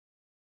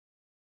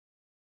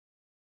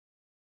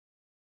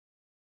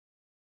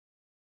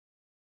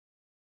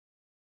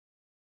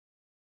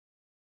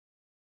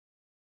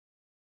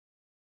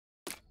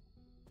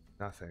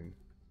Nothing.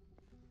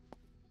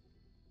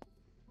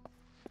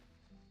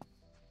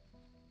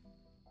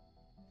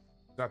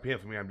 It's not paying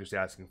for me, I'm just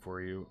asking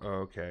for you.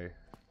 Oh, okay.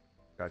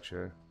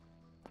 Gotcha.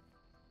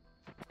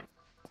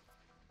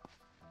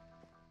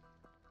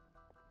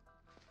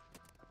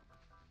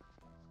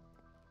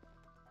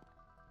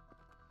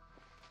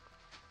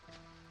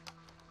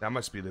 That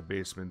must be the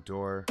basement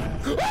door.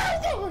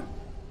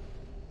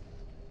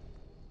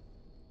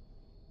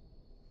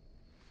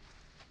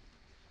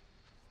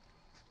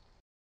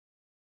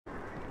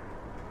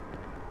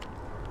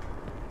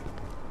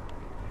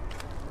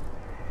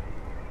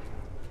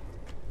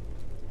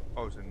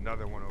 Oh, there's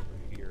another one over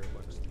here, it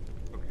looks.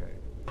 Okay.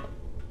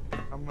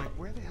 I'm like,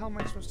 where the hell am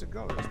I supposed to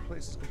go? This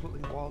place is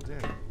completely walled in.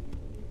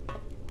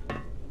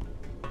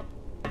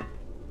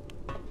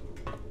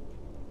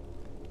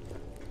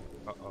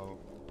 Uh-oh.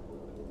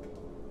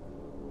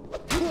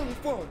 Oh,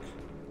 fuck!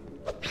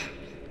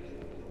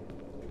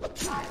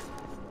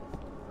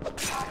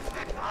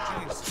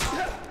 Jesus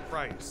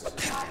Christ.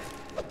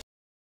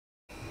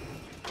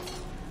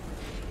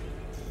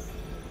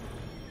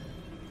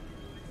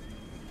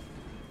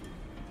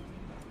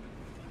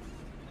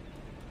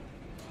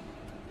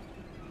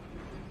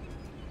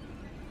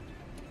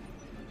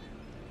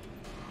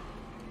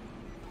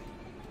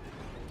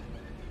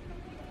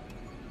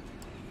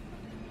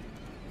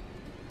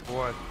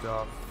 What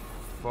the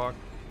fuck?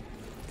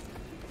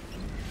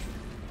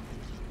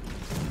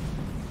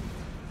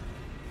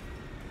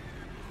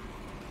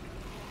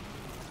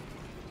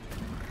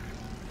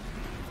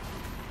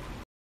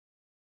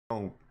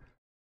 Oh,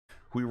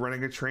 we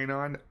running a train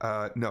on?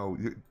 No,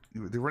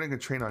 they're running a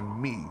train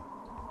on me.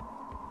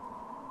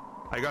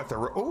 I got the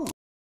oh.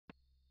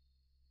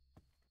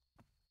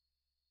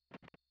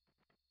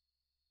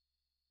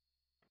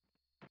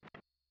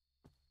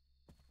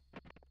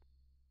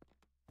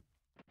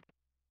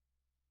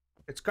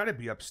 It's got to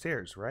be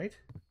upstairs, right?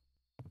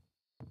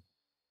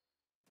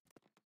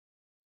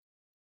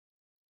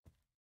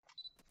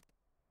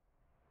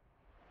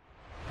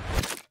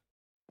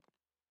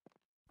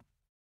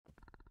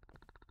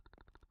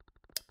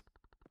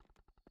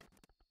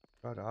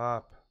 Shut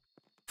up.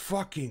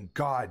 Fucking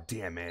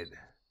goddamn it.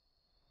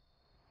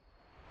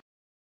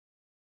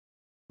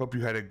 Hope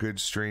you had a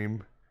good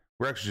stream.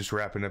 We're actually just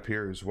wrapping up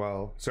here as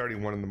well. It's already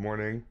 1 in the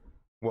morning.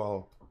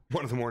 Well,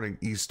 1 in the morning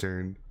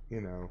Eastern,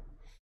 you know.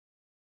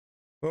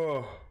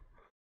 Oh,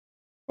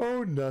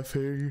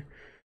 nothing.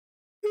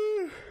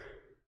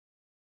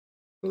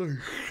 Oh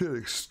shit,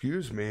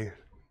 excuse me.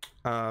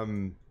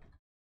 We're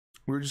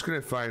just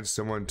gonna find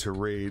someone to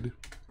raid.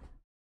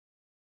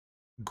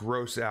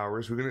 Gross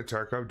hours. We're gonna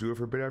Tarkov do it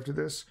for a bit after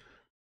this?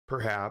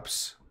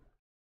 Perhaps.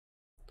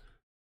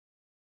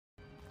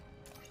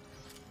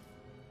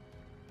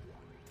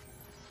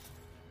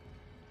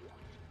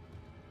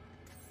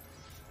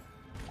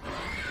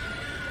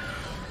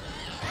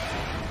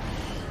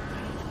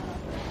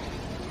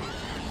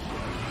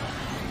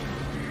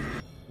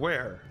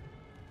 Where?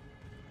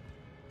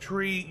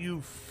 Tree,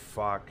 you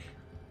fuck.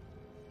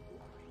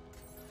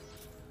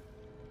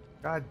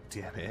 God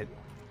damn it.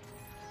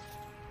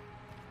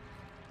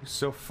 You're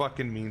so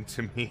fucking mean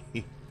to me.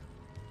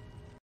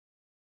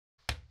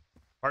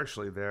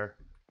 Partially there.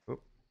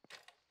 Oop.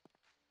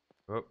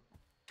 Oop.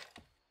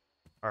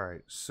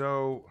 Alright,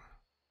 so...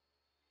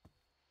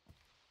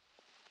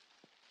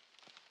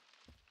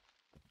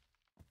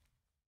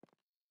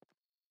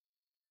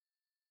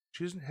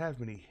 she doesn't have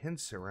many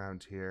hints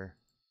around here.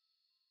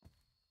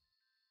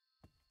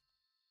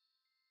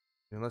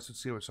 And let's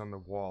see what's on the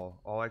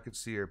wall. All I could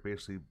see are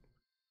basically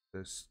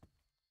this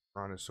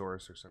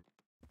brontosaurus or something.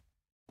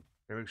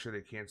 I make sure they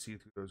can't see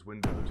through those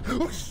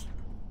windows.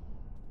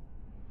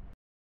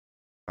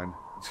 I don't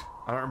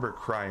remember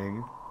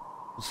crying.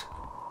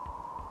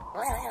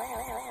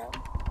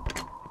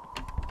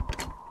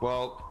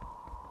 Well,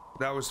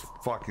 that was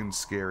fucking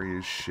scary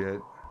as shit.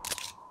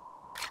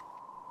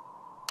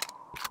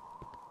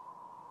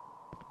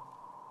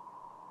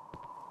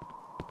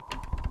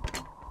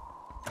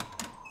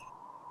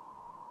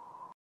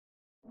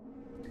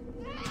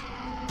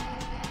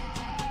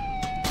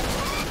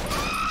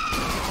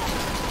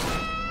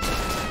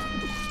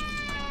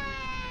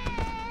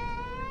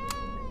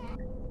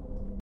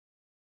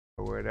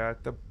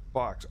 At the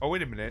box. Oh,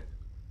 wait a minute.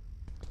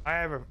 I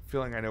have a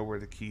feeling I know where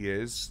the key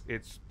is.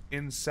 It's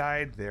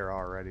inside there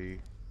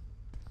already.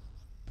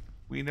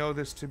 We know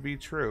this to be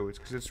true. It's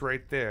because it's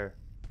right there.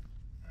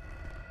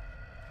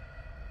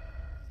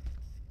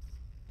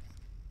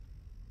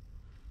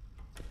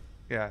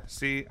 Yeah,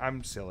 see?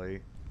 I'm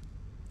silly.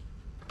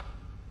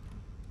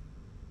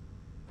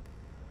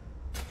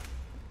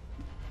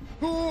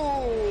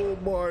 Oh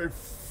my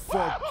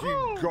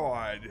fucking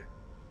god!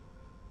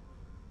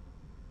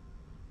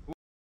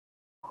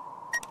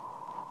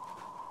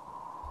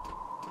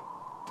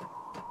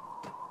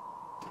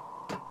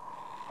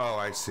 Oh,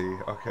 I see.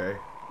 Okay.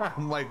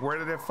 I'm like, where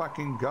did it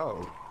fucking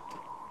go?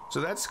 So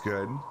that's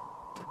good.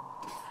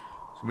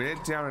 So we made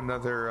it down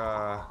another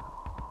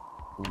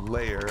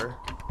layer.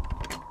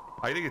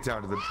 I didn't get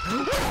down to the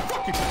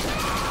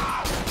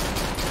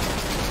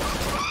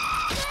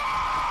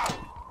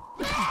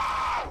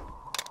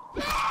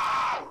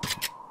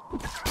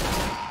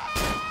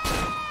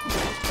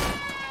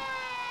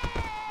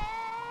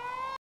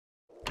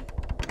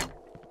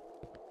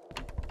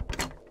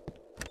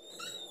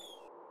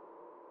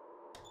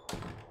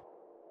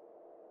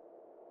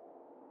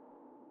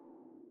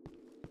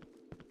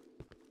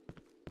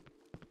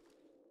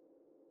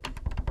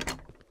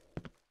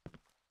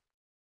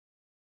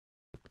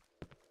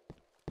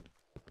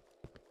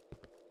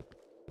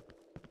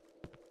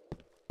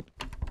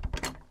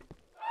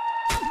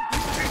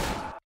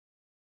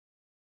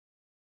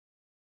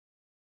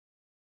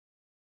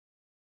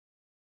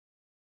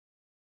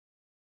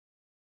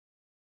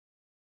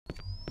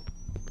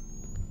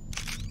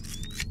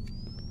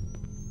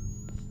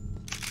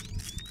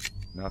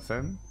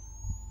Nothing.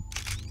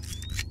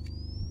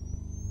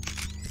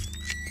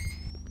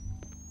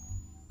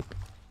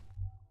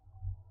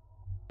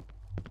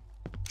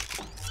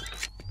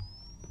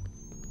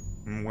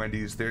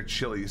 Wendy's, their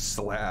chili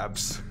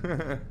slabs.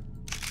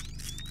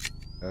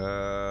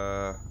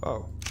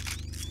 Oh.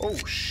 Oh,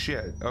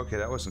 shit. Okay,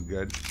 that wasn't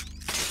good.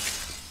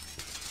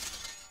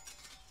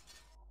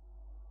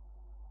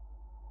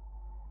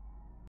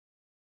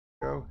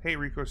 Oh, hey,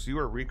 Rico. So you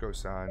are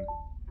Rico-san.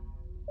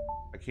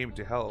 I came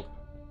to help.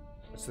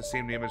 That's the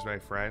same name as my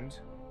friend.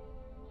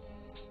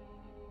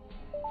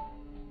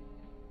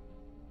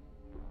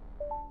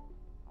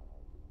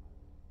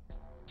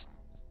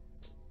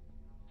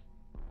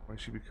 When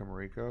she become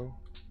Rico?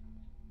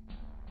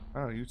 I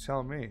don't know, you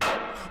tell me.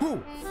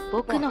 Ooh!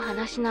 僕の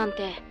話なん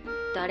て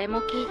誰も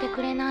聞いて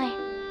くれない。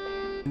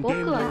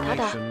僕はた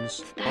だ伝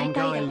え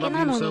たいだけ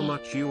なのに。 so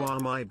much, you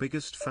are my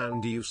biggest fan.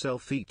 Do you sell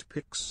feet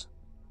pics?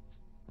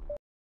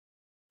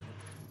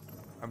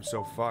 I'm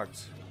so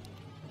fucked.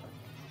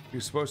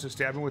 You're supposed to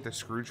stab him with a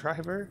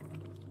screwdriver?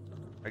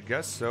 I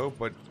guess so,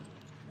 but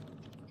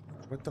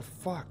what the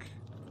fuck?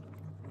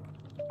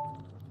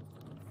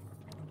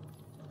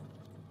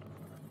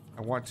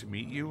 I want to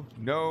meet you?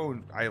 No,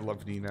 I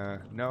love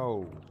Nina.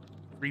 No.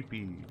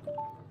 Creepy.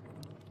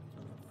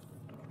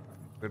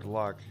 Good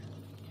luck.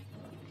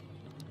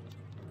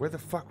 Where the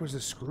fuck was the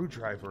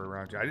screwdriver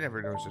around here? I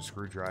never noticed a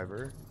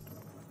screwdriver.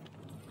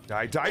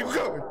 Die, die.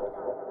 Where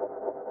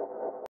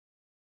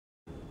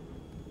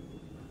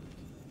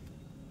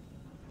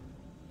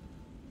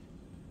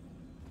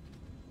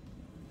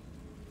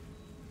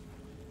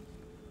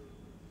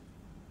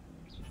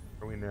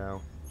are we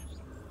now?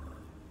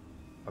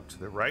 Up to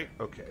the right?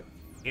 Okay.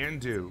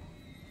 And do.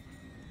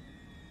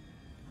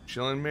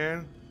 Chillin',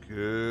 man.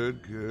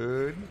 Good,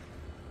 good.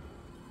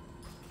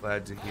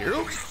 Glad to hear.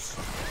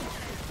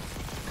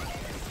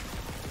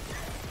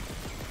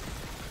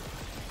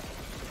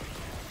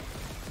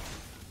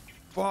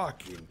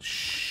 Fucking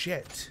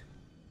shit.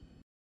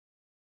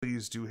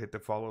 Please do hit the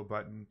follow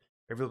button.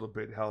 Every little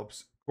bit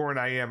helps. Corin,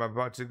 I'm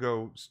about to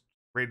go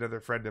raid another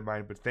friend of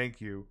mine, but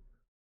thank you.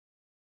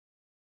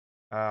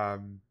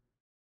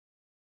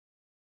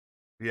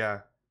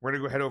 Yeah, we're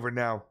gonna go head over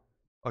now.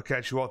 I'll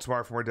catch you all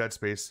tomorrow for more Dead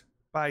Space.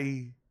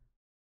 Bye.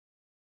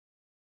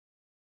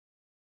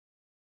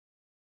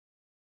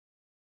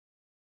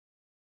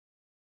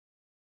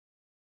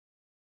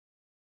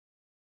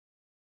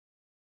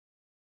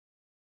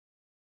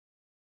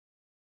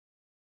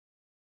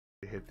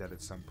 Hit that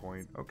at some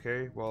point.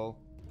 Okay, well,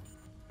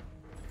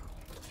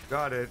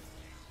 got it.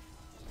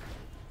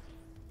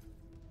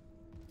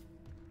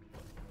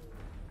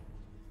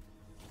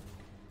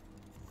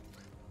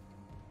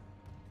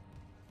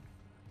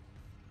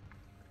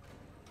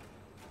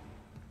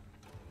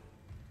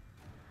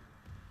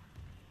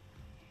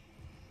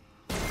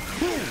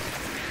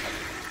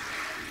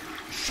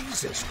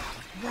 Jesus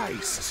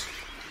Christ.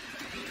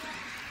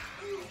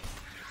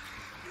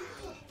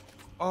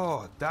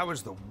 Oh, that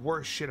was the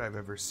worst shit I've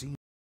ever seen.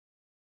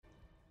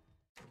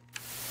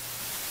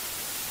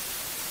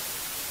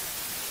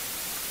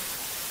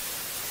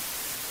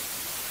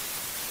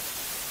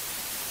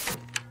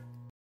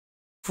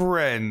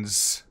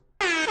 Friends.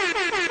 It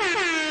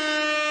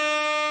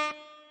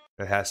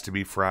has to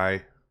be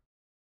Fry.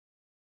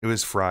 It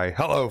was Fry.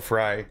 Hello,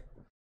 Fry.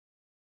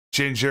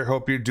 Ginger,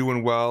 hope you're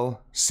doing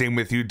well. Same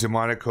with you,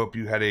 Demonic. Hope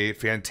you had a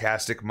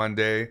fantastic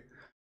Monday.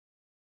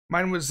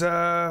 Mine was,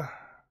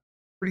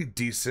 pretty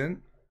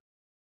decent.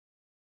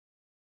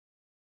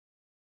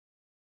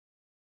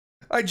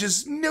 I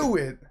just knew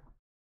it.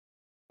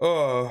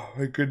 Oh,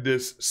 my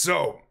goodness.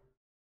 So,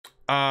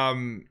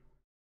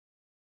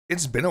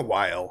 it's been a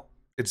while.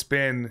 It's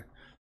been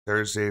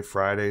Thursday,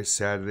 Friday,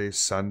 Saturday,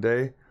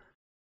 Sunday.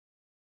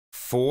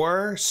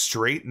 4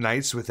 straight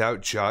nights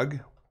without Jugg.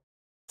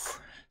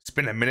 It's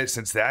been a minute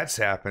since that's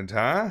happened,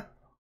 huh?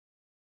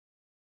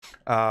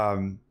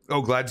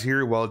 Oh, glad to hear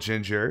you're well,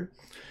 Ginger.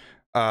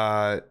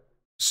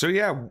 So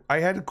yeah, I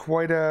had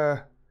quite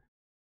a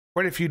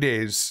few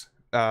days.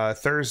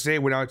 Thursday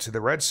went out to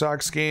the Red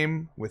Sox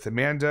game with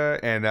Amanda,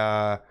 and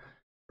the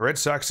Red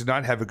Sox did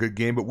not have a good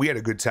game, but we had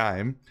a good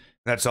time.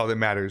 That's all that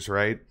matters,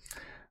 right?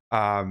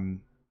 And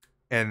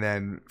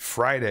then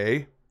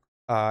Friday,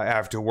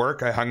 after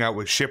work, I hung out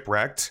with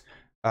Shipwrecked,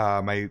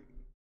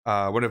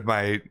 one of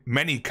my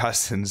many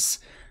cousins,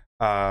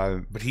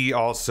 but he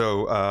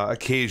also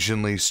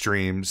occasionally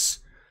streams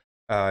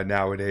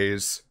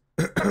nowadays.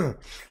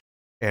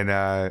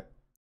 And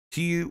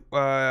he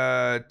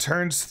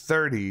turns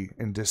 30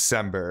 in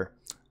December,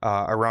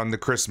 around the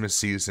Christmas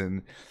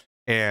season,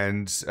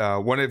 and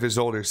one of his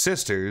older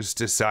sisters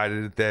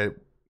decided that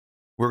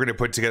we're going to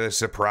put together a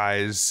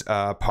surprise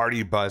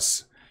party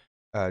bus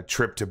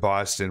trip to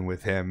Boston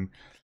with him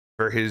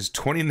for his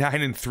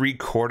 29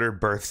 3/4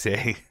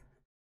 birthday.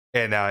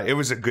 And it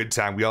was a good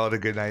time. We all had a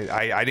good night.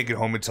 I didn't get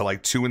home until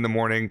like 2 in the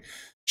morning,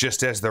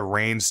 just as the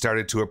rain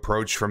started to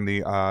approach from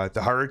the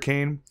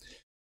hurricane.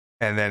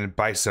 And then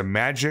by some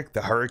magic,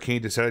 the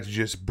hurricane decided to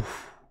just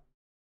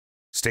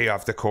stay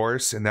off the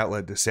course, and that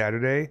led to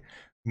Saturday.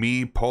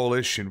 me,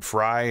 Polish, and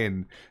Fry,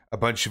 and a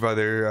bunch of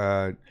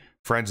other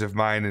friends of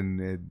mine,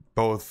 and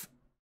both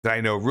that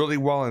I know really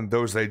well, and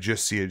those that I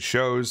just see at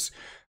shows,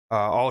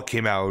 all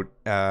came out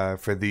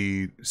for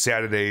the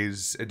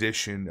Saturday's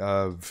edition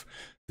of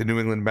the New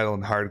England Metal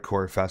and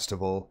Hardcore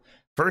Festival.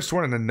 First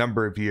one in a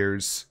number of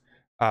years.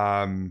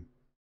 And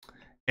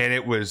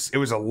it was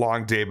a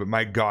long day, but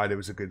my God, it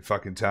was a good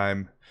fucking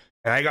time.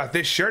 And I got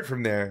this shirt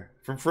from there,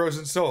 from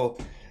Frozen Soul.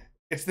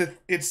 It's the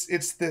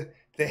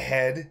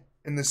head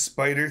and the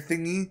spider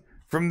thingy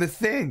from The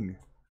Thing.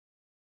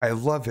 I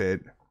love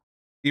it.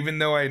 Even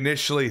though I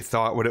initially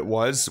thought what it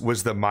was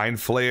the Mind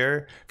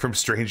Flayer from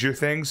Stranger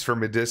Things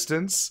from a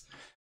distance.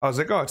 I was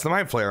like, oh, it's the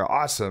Mind Flayer.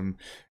 Awesome.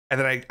 And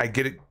then I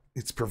get it.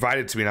 It's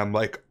provided to me, and I'm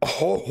like,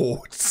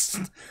 oh, it's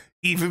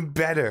even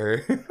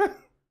better.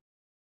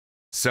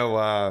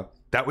 So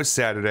that was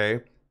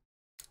Saturday.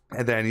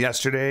 And then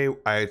yesterday,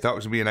 I thought it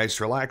was going to be a nice,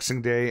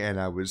 relaxing day,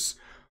 and I was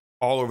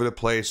all over the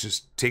place,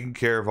 just taking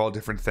care of all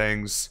different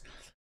things.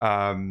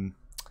 And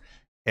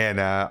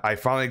I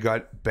finally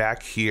got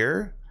back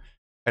here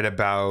at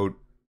about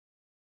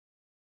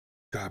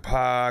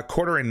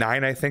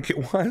 8:45, I think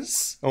it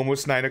was,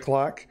 almost 9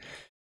 o'clock.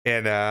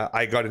 And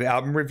I got an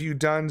album review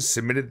done,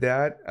 submitted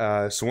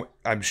that. So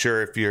I'm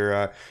sure if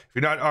you're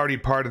not already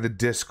part of the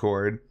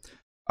Discord,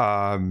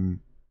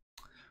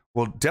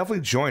 well,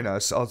 definitely join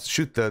us. I'll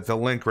shoot the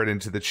link right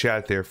into the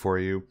chat there for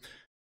you.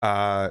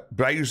 But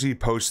I usually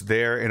post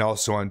there and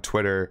also on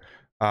Twitter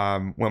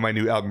when my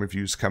new album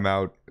reviews come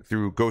out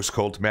through Ghost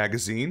Cult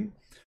Magazine.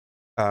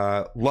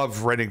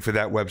 Love writing for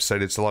that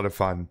website. It's a lot of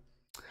fun.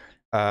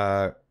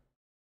 And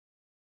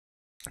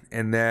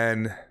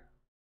then,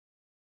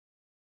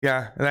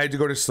 yeah, and I had to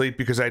go to sleep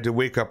because I had to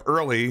wake up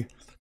early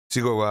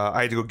to go.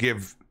 I had to go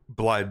give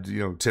blood,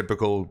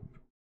 typical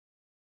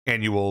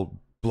annual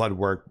blood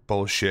work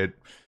bullshit.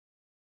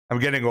 I'm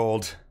getting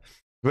old,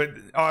 but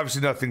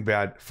obviously nothing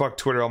bad. Fuck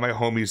Twitter. All my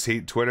homies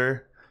hate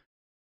Twitter.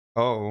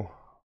 Oh,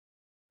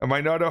 am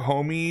I not a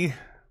homie?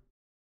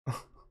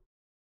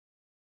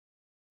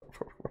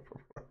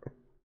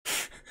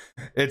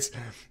 It's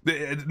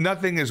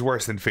nothing is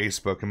worse than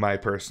Facebook in my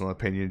personal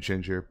opinion,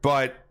 Ginger,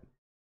 but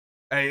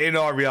in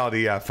all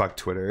reality, yeah, fuck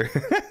Twitter.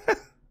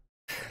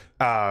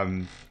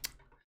 And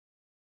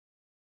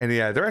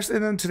yeah,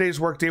 and then today's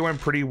work day went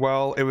pretty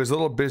well. It was a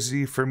little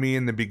busy for me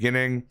in the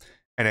beginning,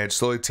 and it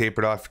slowly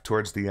tapered off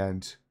towards the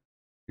end.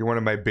 You're one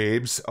of my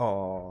babes.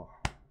 Oh,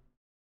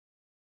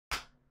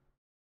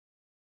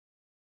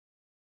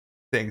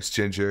 thanks,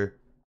 Ginger.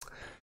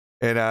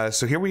 And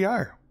so here we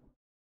are.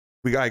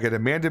 I got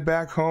Amanda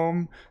back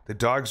home. The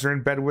dogs are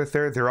in bed with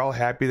her. They're all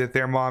happy that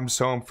their mom's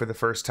home for the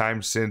first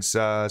time since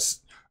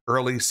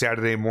early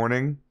Saturday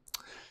morning.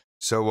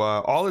 So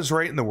all is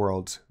right in the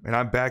world, and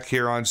I'm back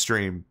here on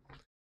stream.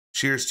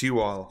 Cheers to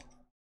you all.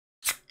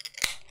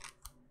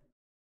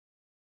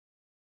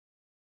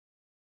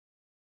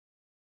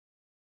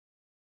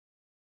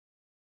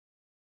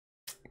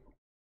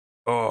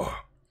 Oh.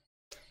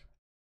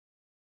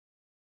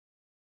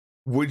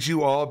 Would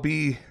you all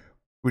believe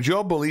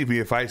me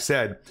if I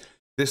said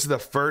this is the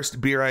first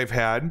beer I've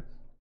had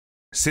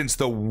since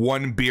the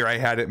one beer I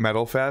had at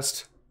Metal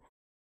Fest?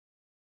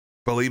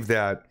 Believe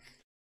that.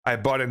 I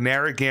bought a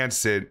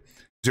Narragansett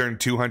during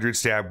 200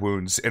 Stab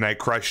Wounds, and I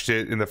crushed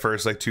it in the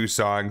first 2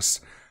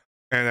 songs,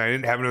 and I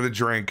didn't have another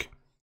drink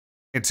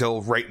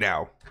until right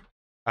now.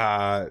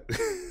 I've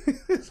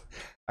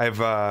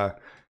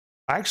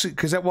actually,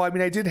 because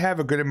I did have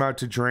a good amount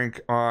to drink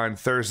on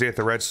Thursday at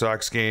the Red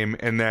Sox game,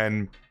 and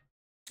then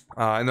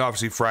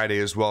obviously Friday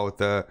as well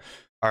with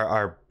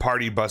our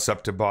party bus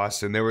up to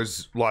Boston. There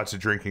was lots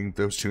of drinking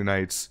those 2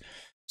 nights,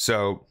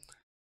 so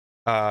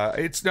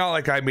it's not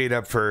like I made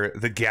up for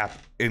the gap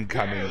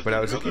incoming, but I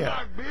was like,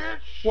 yeah,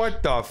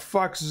 what the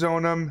fuck,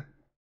 Zonum?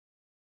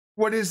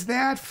 What is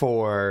that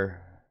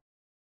for?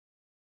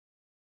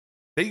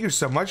 Thank you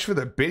so much for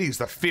the biddies,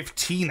 the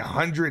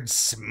 1,500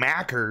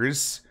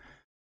 smackers.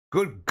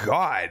 Good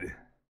God.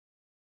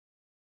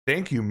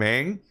 Thank you,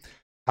 Mang.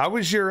 How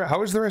was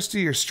the rest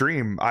of your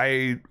stream?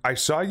 I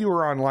saw you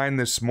were online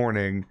this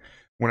morning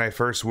when I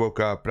first woke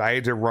up, but I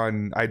had to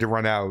run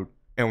out,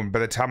 and by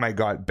the time I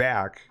got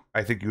back,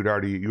 I think you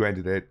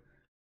ended it.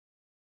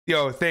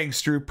 Yo,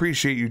 thanks, Drew.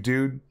 Appreciate you,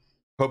 dude.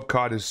 Hope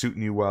COD is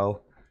suiting you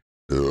well.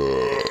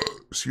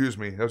 Excuse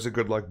me. That was a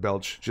good luck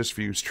belch just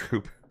for you,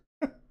 Stroop.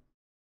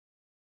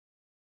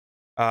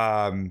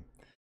 So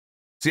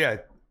yeah.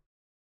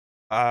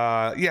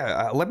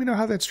 Let me know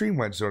how that stream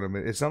went, Zonum.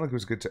 It sounded like it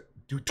was good to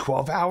do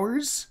 12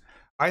 hours.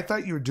 I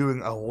thought you were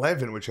doing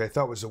 11, which I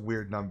thought was a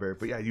weird number.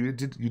 But yeah, you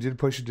did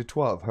push it to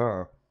 12,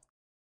 huh?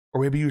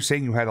 Or maybe you were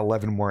saying you had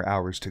 11 more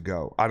hours to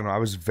go. I don't know. I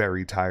was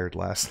very tired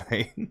last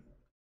night.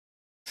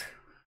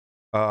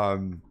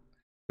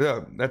 Yeah,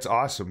 that's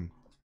awesome.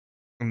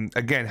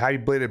 Again, happy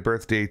belated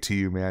birthday to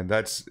you, man.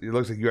 It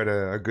looks like you had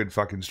a good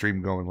fucking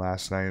stream going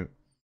last night.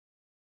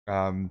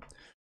 Oh,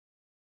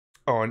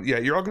 and yeah,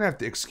 you're all gonna have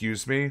to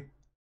excuse me.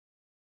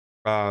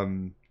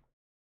 I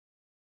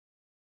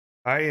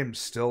am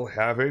still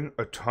having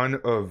a ton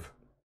of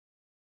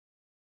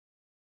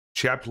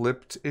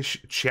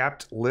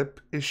chapped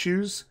lip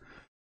issues.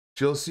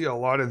 You'll see a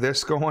lot of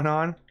this going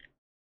on.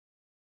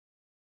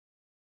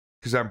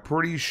 Because I'm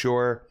pretty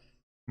sure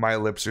my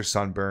lips are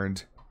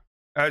sunburned.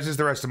 As is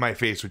the rest of my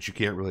face, which you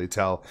can't really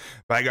tell.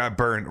 But I got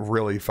burned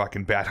really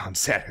fucking bad on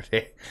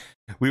Saturday.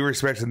 We were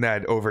expecting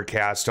that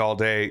overcast all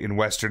day in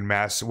Western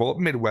Mass. Well,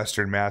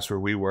 Midwestern Mass where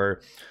we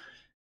were.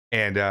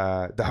 And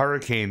the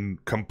hurricane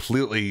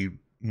completely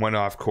went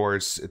off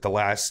course at the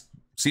last,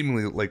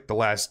 seemingly like the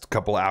last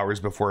couple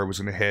hours before it was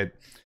going to hit.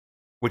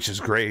 Which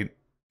is great.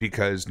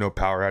 Because no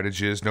power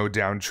outages, no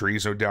downed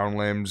trees, no downed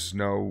limbs,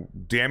 no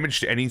damage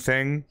to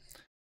anything.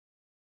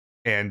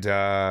 And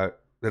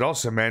it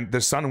also meant the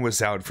sun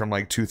was out from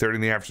like 2:30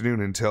 in the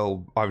afternoon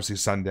until obviously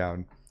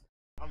sundown.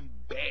 I'm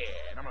bad.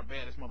 I'm a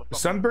baddest motherfucker.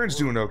 Sunburn's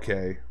doing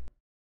okay.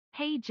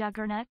 Hey,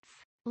 Juggernauts.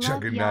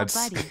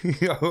 Juggernauts.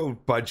 Yo,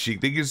 butt cheek.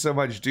 Thank you so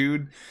much,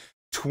 dude.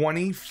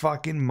 20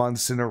 fucking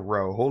months in a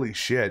row. Holy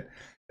shit.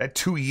 That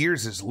 2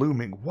 years is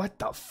looming. What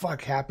the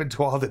fuck happened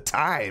to all the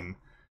time?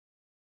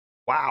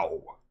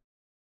 Wow.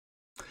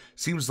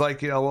 Seems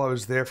like, well, I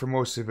was there for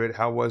most of it.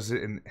 How was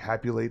it? And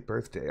happy late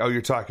birthday. Oh,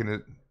 you're talking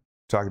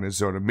to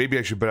Zona. Maybe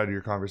I should bet out of your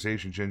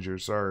conversation, Ginger.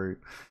 Sorry.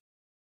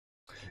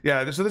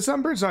 Yeah, so the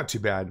sunburn's not too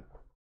bad.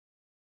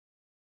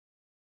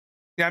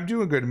 Yeah, I'm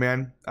doing good,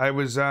 man. I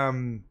was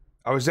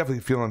definitely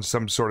feeling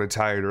some sort of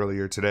tired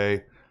earlier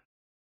today.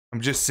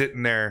 I'm just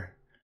sitting there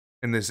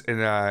in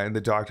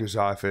the doctor's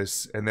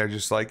office, and they're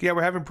just like, "Yeah,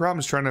 we're having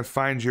problems trying to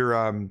find your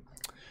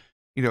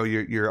you know,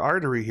 your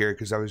artery here,"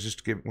 because I was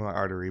just giving, well, not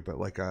artery, but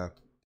like a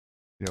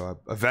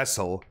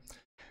vessel.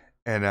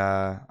 And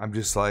I'm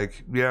just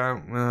like, yeah,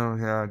 well,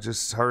 yeah,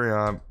 just hurry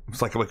up.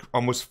 It's like I'm like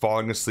almost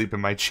falling asleep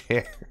in my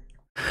chair.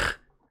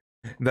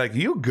 Like,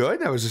 you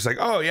good? I was just like,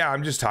 oh yeah,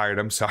 I'm just tired.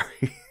 I'm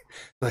sorry.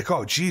 Like,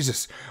 oh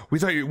Jesus, we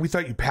thought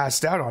you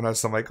passed out on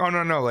us. I'm like, oh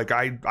no, like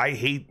I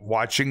hate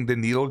watching the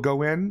needle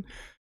go in,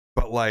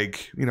 but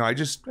like, you know, I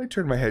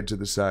turn my head to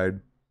the side.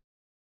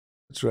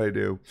 That's what I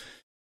do.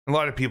 A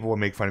lot of people will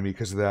make fun of me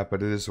because of that,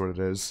 but it is what it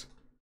is.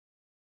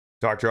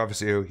 Doctor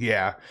office,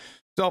 yeah.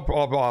 It's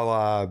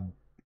all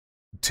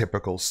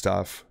typical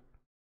stuff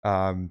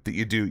that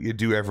you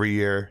do every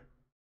year.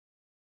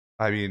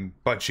 I mean,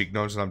 butt cheek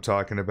knows what I'm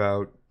talking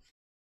about.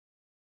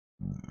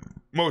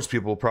 Most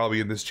people probably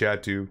in this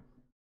chat do.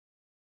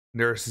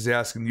 Nurse is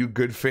asking, you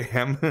good,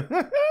 fam?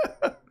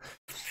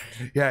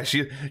 Yeah,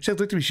 she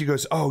looked at me, she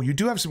goes, oh, you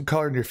do have some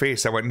color in your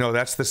face. I went, no,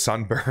 that's the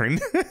sunburn.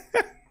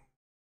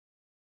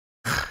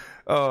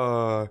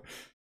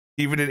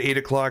 Even at 8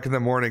 o'clock in the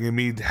morning and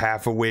me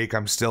half awake,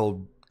 I'm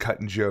still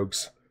cutting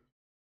jokes.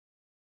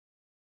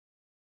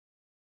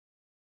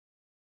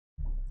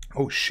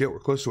 Oh shit, we're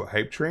close to a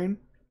hype train?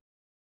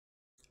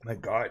 My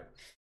god.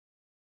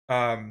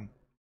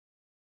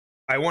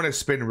 I want to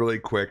spin really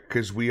quick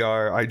because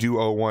I do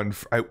owe one.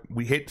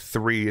 We hit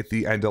 3 at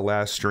the end of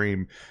last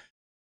stream,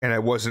 and I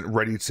wasn't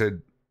ready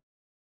to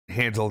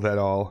handle that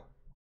all.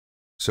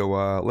 So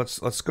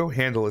let's go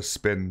handle a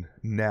spin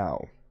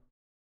now.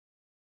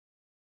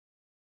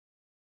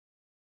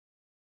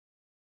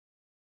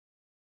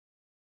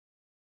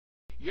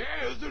 Yeah,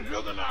 it's a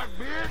juggernaut,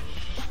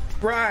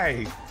 bitch.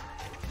 Right.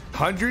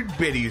 100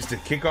 biddies to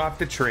kick off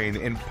the train,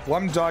 and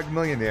Plum Dog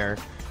Millionaire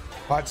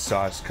hot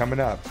sauce coming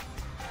up.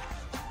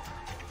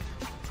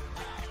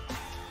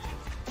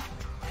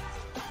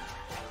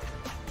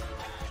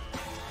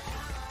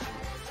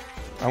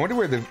 I wonder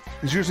where there's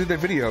usually the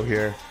video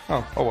here.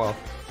 Oh well.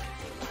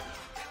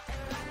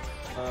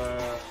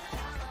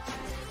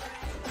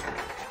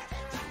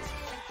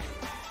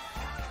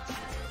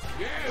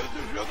 Yeah,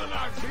 this is really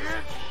not,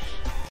 bitch.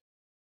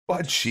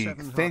 Butt cheek,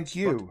 thank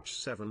you.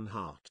 7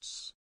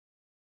 hearts.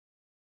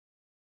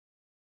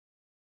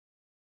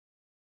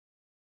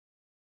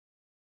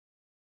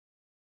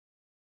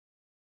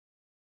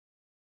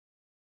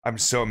 I'm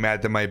so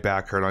mad that my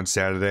back hurt on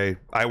Saturday.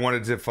 I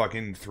wanted to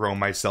fucking throw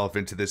myself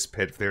into this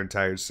pit for their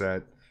entire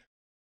set.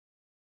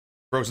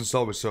 Frozen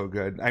Soul was so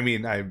good. I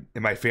mean, am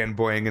I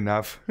fanboying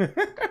enough?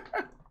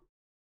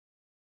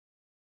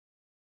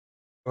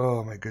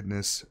 Oh my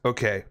goodness.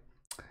 Okay.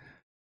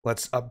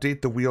 Let's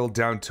update the wheel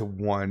down to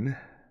 1.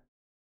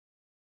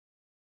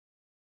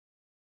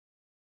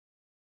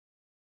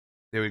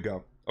 There we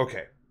go.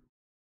 Okay.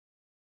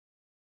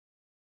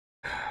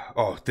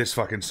 Oh, this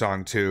fucking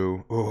song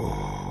too.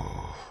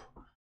 Oh,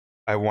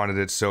 I wanted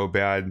it so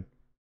bad.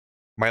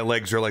 My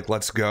legs were like,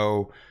 let's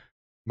go.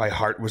 My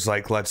heart was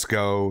like, let's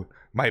go.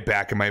 My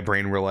back and my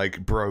brain were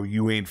like, bro,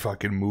 you ain't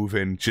fucking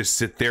moving. Just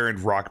sit there and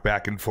rock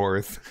back and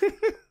forth.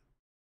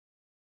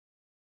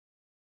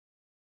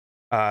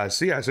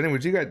 So yeah, so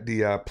anyways, you got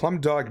the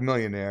Plum Dog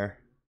Millionaire.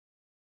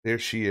 There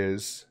she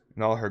is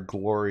in all her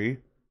glory.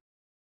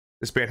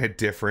 This band had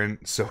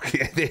different, so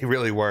they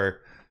really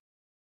were.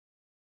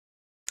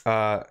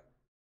 So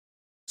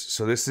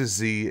this is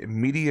the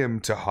medium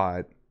to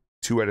hot,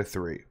 2 out of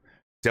 3.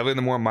 Definitely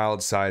the more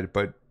mild side,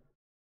 but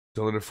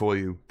don't let it fool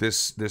you.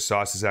 This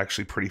sauce is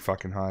actually pretty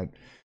fucking hot.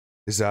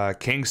 Is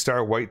King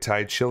Star White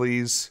Thai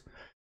chilies,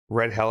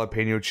 red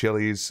jalapeno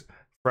chilies,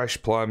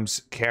 fresh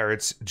plums,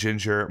 carrots,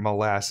 ginger,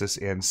 molasses,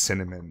 and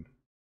cinnamon.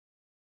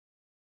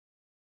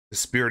 The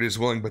spirit is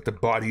willing, but the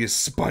body is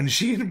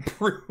spongy and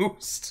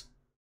bruised.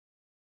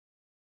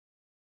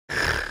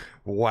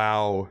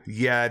 Wow.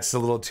 Yeah, it's a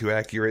little too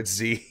accurate,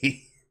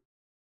 Z.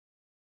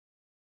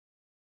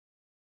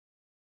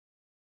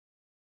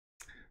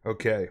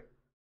 Okay.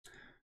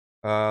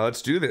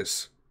 Let's do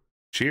this.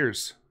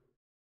 Cheers.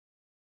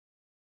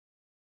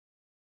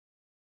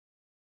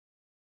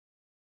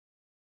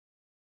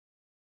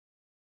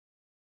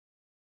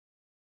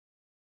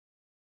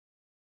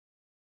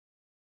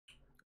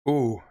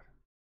 Ooh.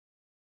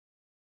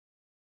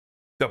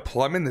 The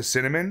plum and the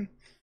cinnamon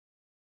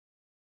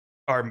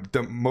are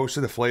the most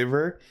of the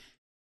flavor,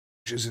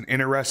 which is an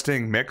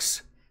interesting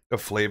mix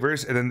of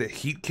flavors, and then the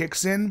heat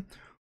kicks in.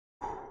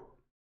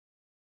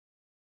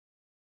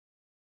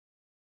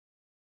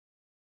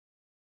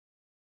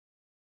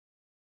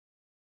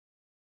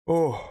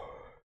 Oh.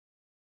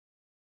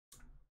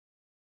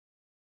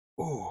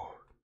 Oh.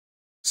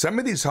 Some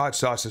of these hot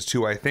sauces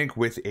too, I think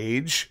with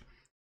age,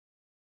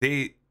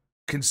 they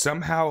can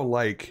somehow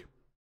like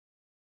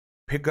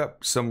pick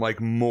up some like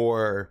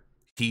more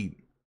heat.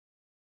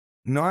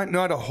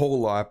 Not a whole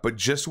lot, but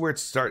just where it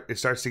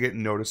starts to get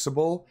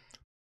noticeable.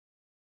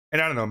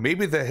 And I don't know,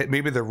 maybe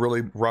the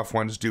really rough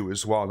ones do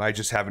as well, and I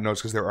just haven't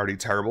noticed because they're already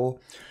terrible.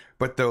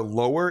 But the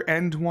lower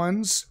end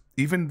ones,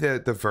 even the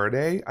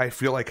Verde, I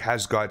feel like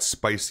has got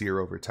spicier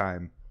over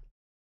time.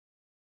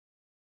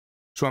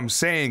 So what I'm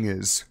saying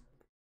is,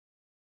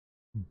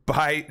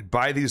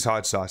 buy these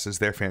hot sauces.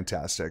 They're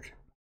fantastic.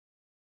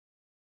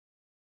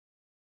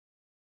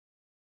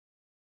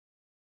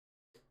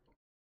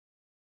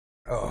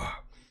 Oh.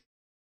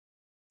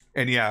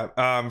 And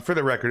yeah, for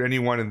the record,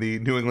 anyone in the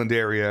New England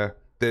area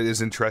that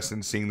is interested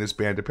in seeing this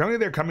band, apparently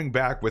they're coming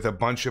back with a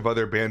bunch of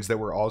other bands that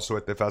were also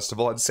at the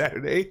festival on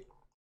Saturday.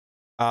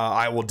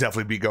 I will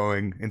definitely be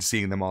going and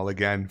seeing them all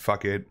again.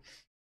 Fuck it.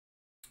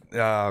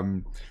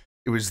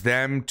 It was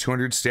them,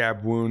 200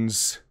 Stab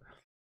Wounds,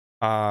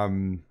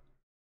 Tribal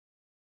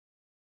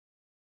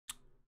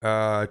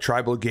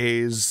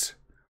Gaze,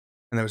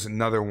 and there was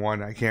another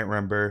one I can't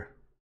remember.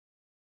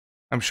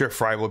 I'm sure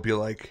Fry will be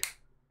like,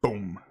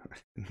 boom,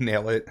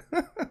 nail it.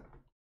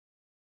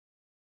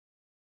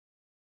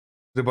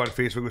 About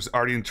Facebook was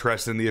already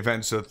interested in the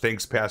event, so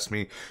thanks past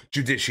me.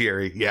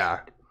 Judiciary,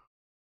 yeah.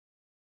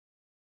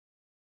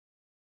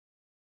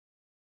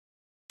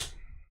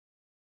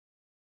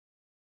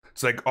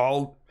 It's like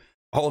all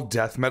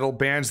death metal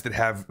bands that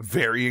have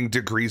varying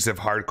degrees of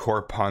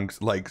hardcore punk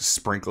like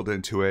sprinkled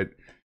into it.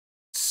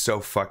 So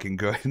fucking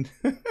good.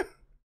 And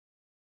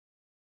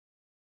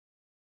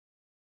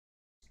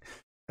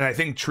I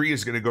think Tree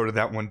is going to go to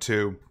that one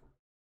too.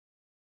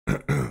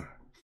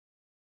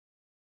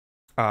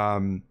 I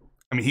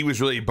mean, he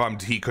was really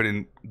bummed he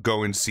couldn't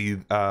go and see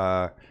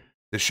the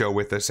show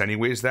with us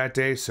anyways that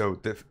day, so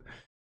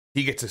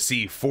he gets to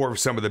see 4 of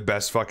some of the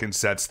best fucking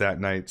sets that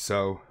night,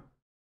 so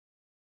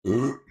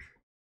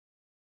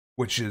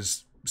which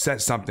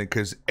says something,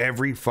 because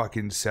every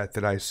fucking set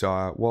that I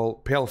saw,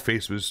 well,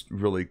 Paleface was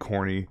really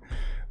corny,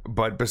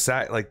 but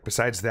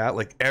besides that,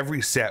 like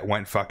every set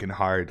went fucking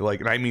hard. Like,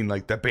 and I mean,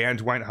 like the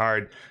band went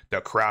hard, the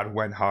crowd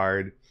went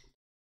hard,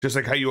 just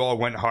like how you all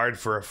went hard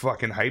for a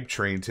fucking hype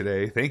train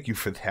today. Thank you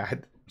for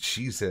that.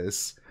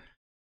 Jesus.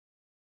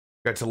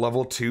 Got to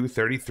level 2,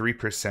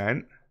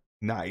 33%.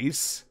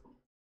 Nice.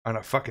 On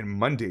a fucking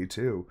Monday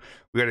too.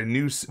 We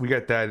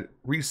got that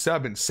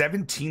resub in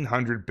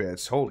 1700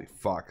 bits. Holy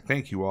fuck.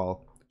 Thank you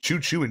all. Choo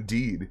choo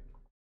indeed.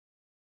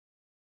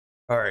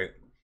 All right.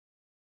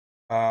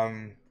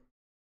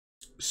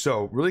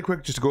 So really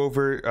quick, just to go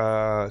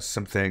over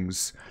some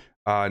things.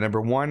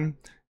 Number one,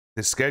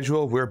 the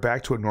schedule. We're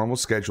back to a normal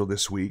schedule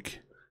this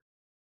week,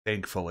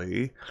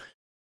 thankfully.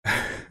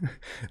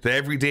 The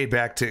everyday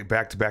back to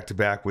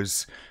back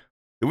was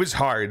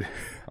hard.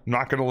 I'm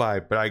not gonna lie,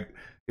 but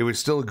it was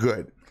still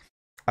good.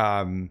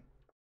 So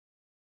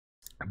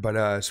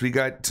we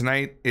got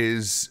tonight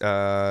is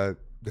the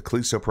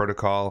Callisto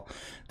Protocol.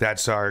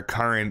 That's our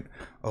current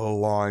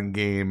long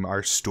game,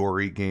 our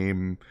story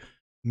game.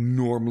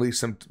 Normally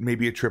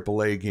maybe a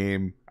AAA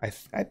game. I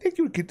think I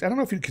don't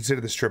know if you'd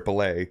consider this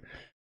AAA,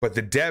 but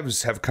the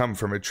devs have come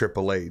from a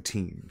AAA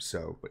team.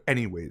 So, but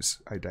anyways,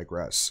 I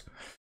digress.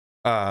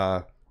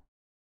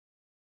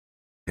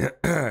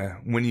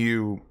 When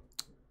you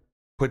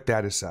put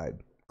that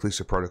aside,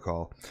 Callisto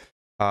Protocol,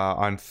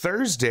 on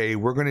Thursday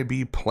we're going to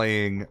be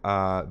playing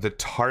the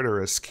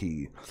Tartarus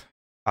Key.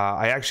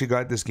 I actually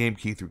got this game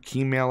key through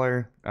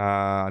Keymailer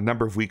a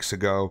number of weeks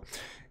ago,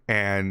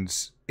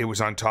 and it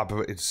was on top of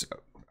it. It's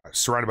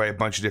surrounded by a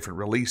bunch of different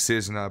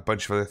releases and a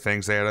bunch of other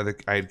things I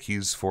had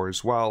keys for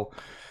as well.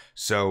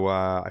 So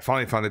I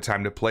finally found the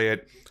time to play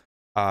it.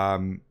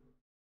 I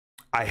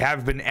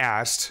have been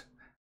asked,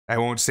 I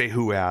won't say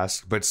who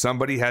asked, but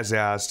somebody has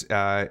asked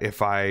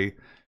if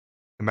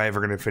am I ever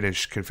going to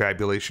finish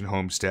Confabulation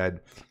Homestead,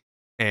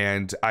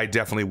 and I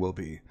definitely will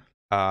be.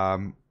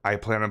 I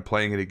plan on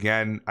playing it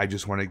again. I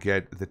just want to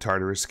get the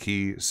Tartarus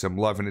Key some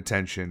love and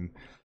attention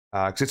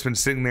Because it's been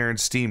sitting there in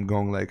Steam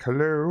going like,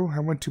 hello, I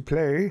want to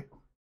play.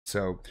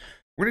 So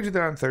we're going to do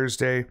that on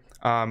Thursday.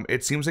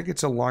 It seems like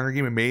it's a longer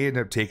game. It may end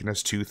up taking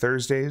us 2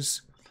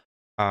 Thursdays.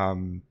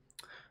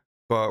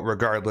 But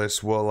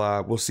regardless,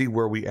 we'll see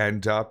where we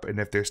end up. And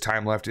if there's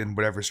time left in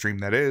whatever stream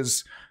that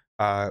is,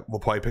 we'll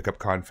probably pick up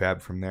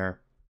Confab from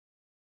there.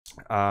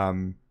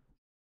 So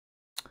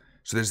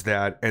there's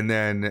that. And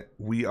then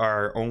we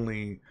are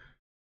only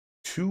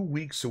 2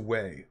 weeks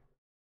away.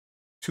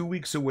 2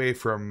 weeks away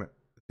from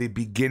the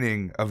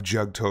beginning of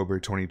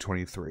Jugtober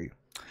 2023.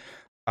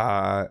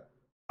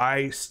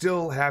 I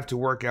still have to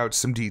work out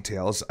some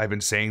details. I've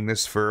been saying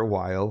this for a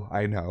while,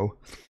 I know.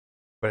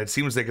 But it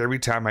seems like every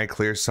time I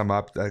clear some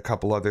up, a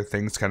couple other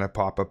things kind of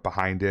pop up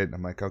behind it. And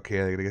I'm like,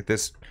 okay, I gotta get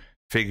this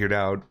figured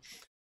out.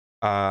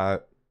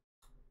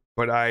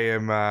 But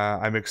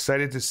I'm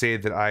excited to say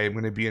that I am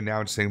going to be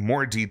announcing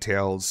more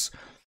details,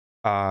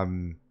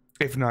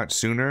 if not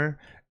sooner,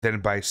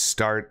 than by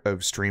start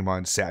of stream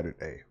on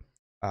Saturday.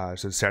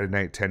 So Saturday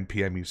night, 10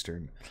 p.m.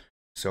 Eastern.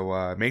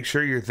 So make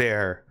sure you're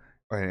there,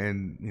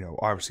 and you know,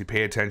 obviously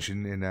pay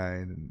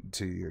attention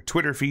to your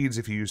Twitter feeds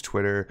if you use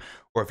Twitter,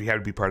 or if you have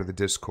to be part of the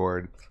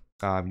Discord.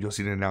 You'll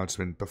see an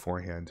announcement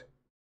beforehand.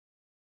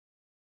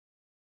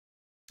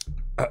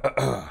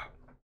 And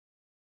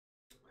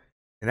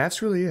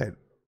that's really it.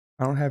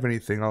 I don't have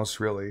anything else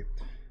really.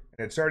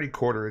 And it's already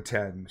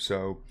 9:45,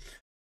 so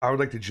I would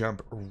like to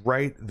jump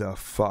right the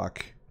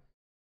fuck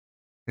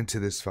into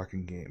this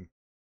fucking game.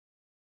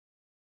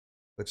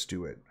 Let's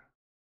do it.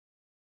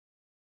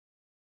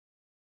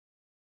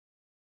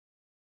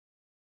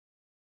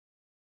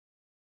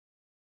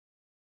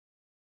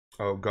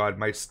 Oh god,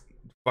 my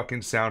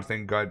fucking sound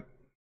thing got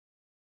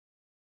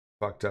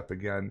fucked up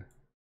again.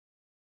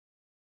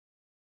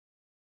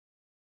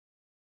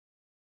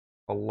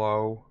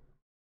 Hello?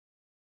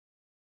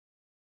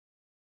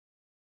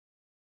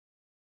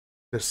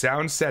 The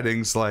sound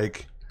settings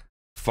like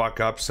fuck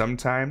up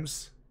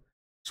sometimes,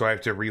 so I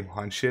have to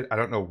relaunch it. I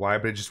don't know why,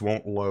 but it just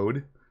won't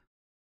load.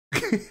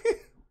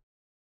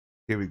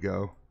 Here we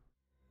go.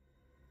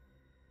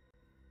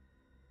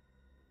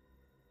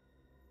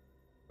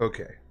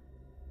 Okay.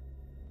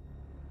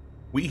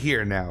 We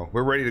here now.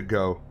 We're ready to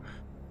go.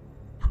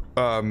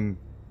 I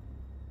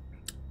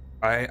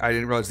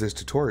didn't realize there's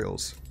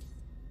tutorials.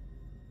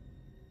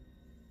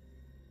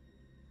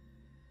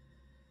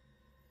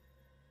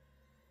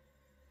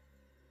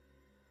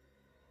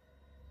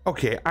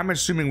 Okay, I'm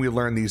assuming we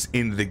learn these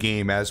in the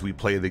game as we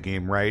play the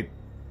game, right?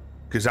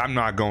 Because I'm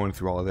not going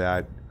through all of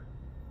that.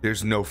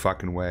 There's no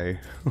fucking way.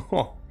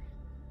 Oh,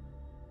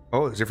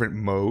 there's different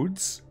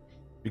modes.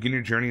 Begin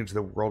your journey into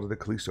the world of the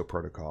Callisto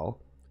Protocol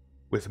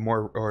with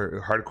more,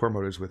 or hardcore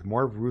modes with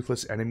more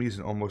ruthless enemies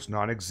and almost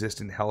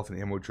non-existent health and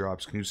ammo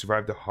drops. Can you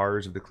survive the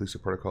horrors of the Callisto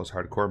Protocol's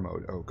hardcore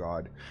mode? Oh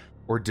god.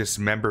 Or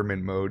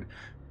dismemberment mode.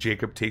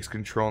 Jacob takes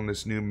control in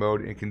this new mode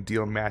and can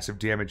deal massive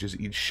damage as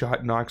each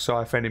shot knocks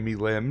off enemy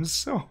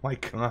limbs. Oh my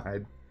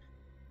god.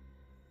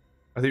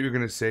 I thought you were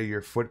gonna say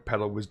your foot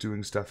pedal was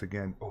doing stuff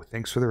again. Oh,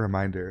 thanks for the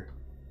reminder.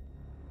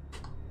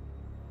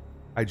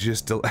 I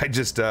just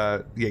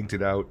yanked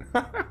it out.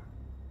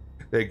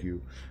 Thank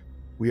you.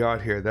 We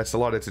out here. That's a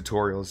lot of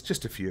tutorials.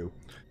 Just a few.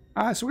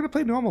 So we're gonna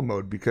play normal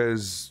mode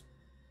because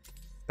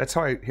that's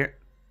how I hit.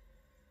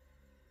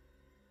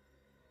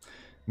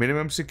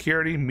 Minimum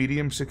security,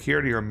 medium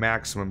security, or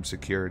maximum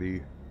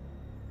security?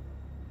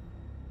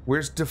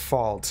 Where's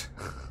default?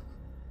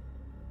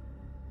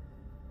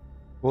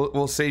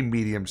 We'll say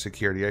medium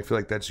security. I feel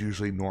like that's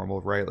usually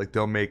normal, right? Like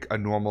they'll make a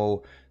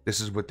normal, this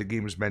is what the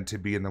game is meant to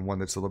be, and then one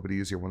that's a little bit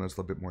easier, one that's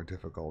a little bit more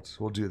difficult. So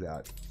we'll do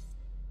that.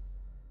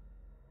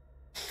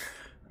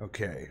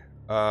 Okay.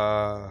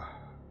 Oh,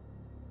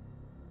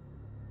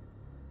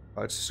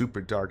 it's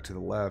super dark to the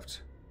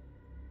left.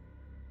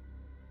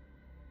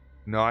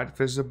 Not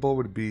visible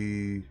would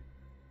be.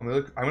 I'm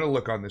gonna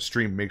look on the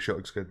stream, make sure it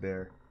looks good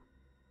there.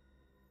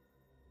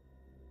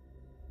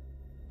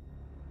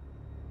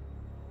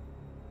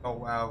 Oh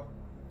wow.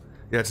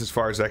 Yeah, it's as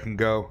far as I can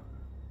go.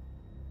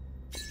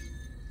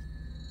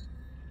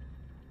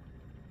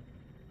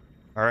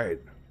 Alright.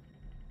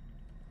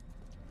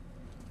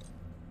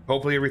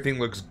 Hopefully everything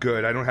looks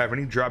good. I don't have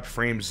any dropped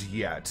frames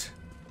yet.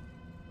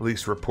 At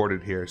least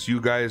reported here. So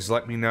you guys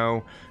let me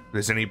know if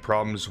there's any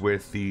problems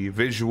with the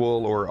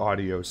visual or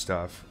audio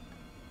stuff.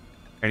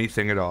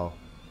 Anything at all.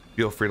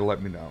 Feel free to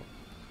let me know.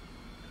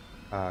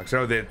 Because I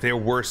know that there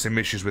were some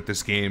issues with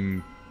this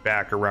game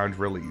back around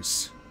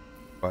release.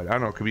 But I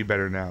don't know, it could be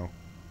better now.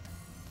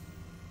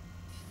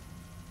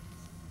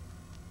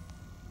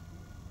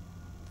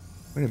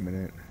 Wait a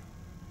minute.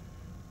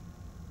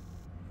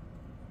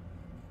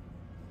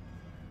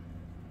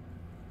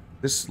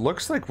 This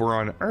looks like we're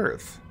on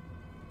Earth.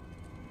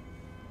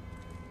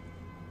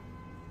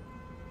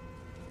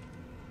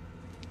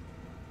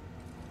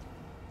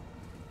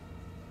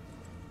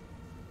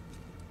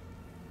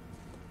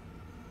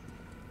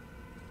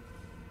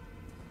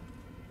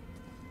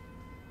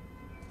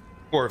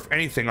 Or if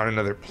anything, on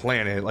another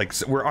planet. Like,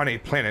 we're on a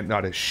planet,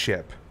 not a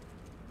ship.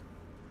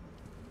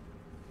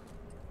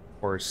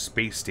 Or a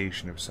space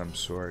station of some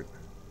sort.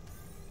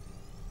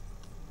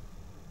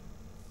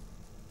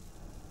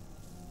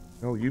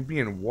 No, you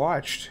being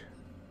watched.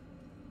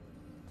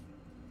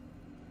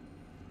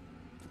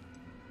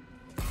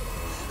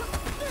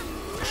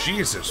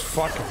 Jesus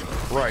fucking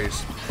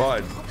Christ,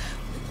 bud.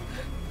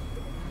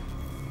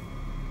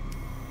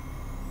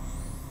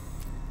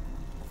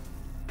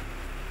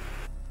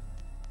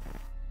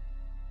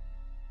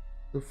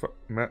 The fuck?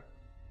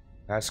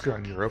 Massacre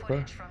on Europa?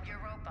 Footage from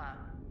Europa.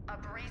 A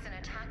brazen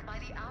attack by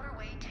the Outer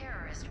Way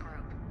terrorist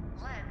group,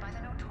 led by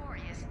the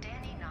notorious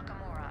Danny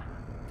Nakamura.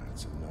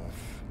 That's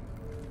enough.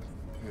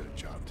 We got a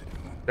job to do.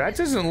 That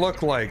doesn't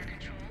look like...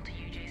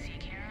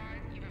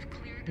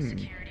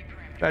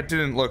 That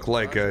didn't look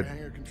like a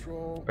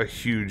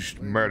huge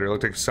murder. It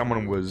looked like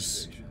someone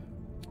was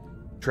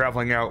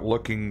traveling out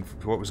looking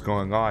for what was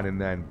going on, and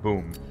then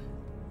boom.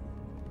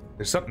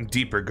 There's something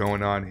deeper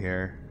going on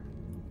here.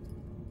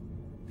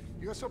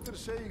 You got something to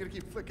say? You're gonna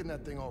keep flicking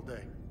that thing all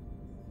day.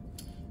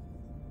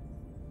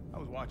 I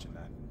was watching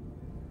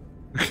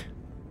that.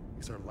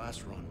 It's our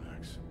last run,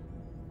 Max.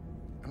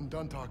 I'm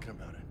done talking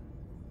about it.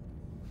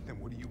 Then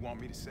what do you want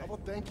me to say? How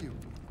about thank you?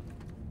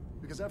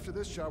 Because after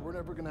this job, we're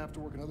never gonna have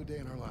to work another day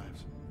in our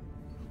lives.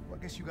 Well,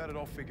 I guess you got it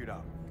all figured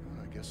out.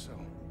 I guess so.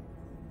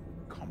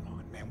 Come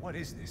on, man, what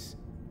is this?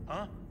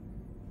 Huh?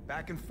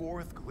 Back and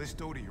forth,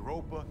 Callisto to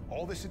Europa,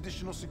 all this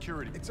additional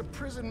security. It's a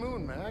prison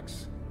moon,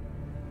 Max.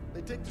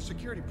 They take their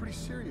security pretty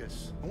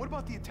serious. And what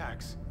about the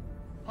attacks?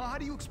 Huh? How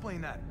do you explain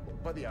that?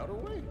 By the Outer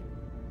Way?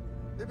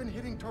 They've been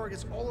hitting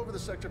targets all over the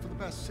sector for the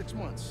past 6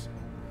 months.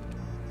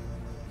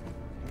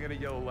 We got a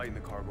yellow light in the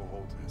cargo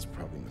hold. It's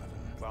probably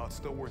nothing. Well, it's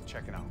still worth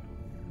checking out.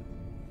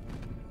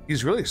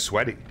 He's really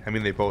sweaty. I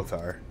mean, they both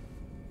are.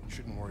 You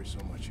shouldn't worry so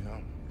much, you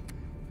know?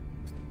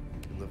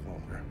 You live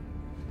longer.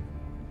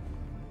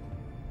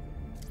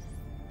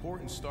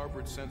 Port and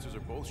starboard sensors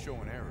are both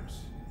showing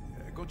errors.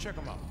 Go check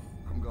them out.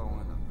 I'm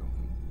going.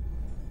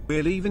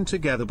 We're leaving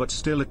together, but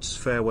still it's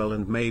farewell,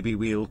 and maybe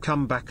we'll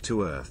come back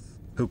to Earth.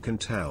 Who can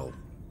tell?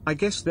 I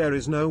guess there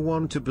is no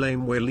one to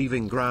blame. We're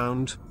leaving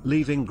ground.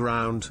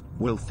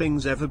 Will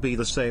things ever be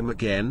the same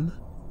again?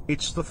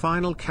 It's the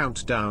final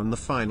countdown,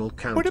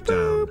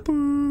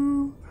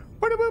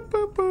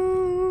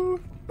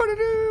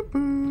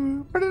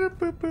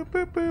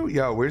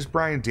 Yo, where's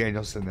Bryan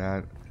Danielson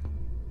at?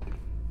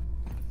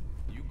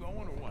 You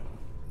going or what?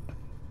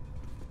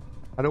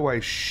 How do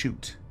I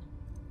shoot?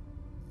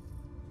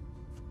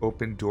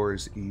 Open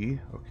doors E.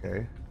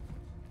 Okay.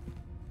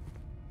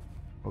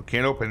 Well,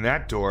 can't open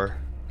that door.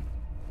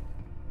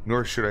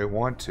 Nor should I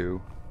want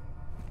to.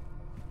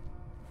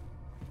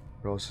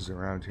 What else is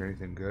around here?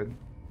 Anything good?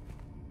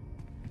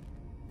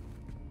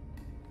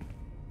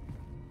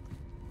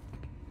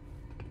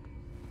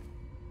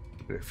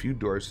 Got a few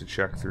doors to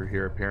check through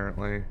here,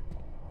 apparently.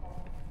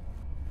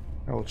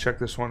 I will check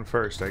this one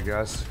first, I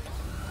guess.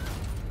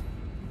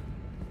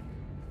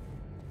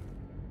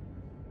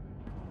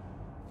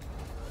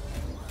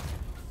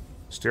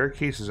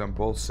 Staircases on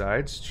both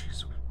sides.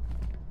 Jeez.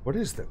 What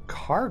is the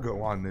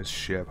cargo on this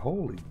ship?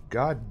 Holy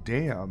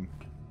goddamn.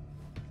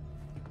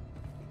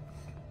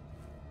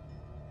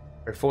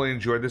 I fully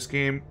enjoyed this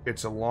game.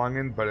 It's a long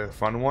one, but a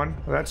fun one.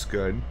 Well, that's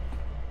good.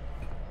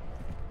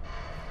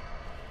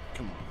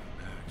 Come on,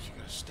 Max. You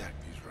gotta stack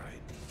these right.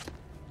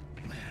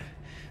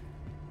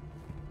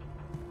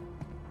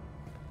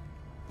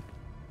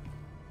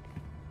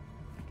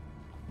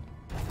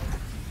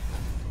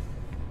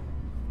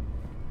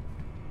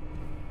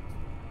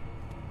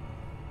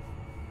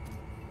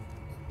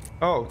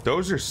 Oh,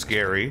 those are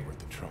scary. Worth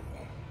the trouble.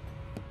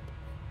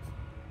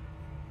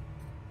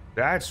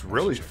 That's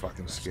really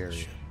fucking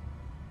scary.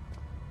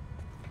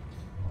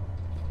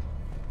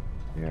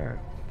 Yeah.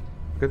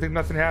 Good thing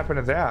nothing happened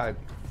to that.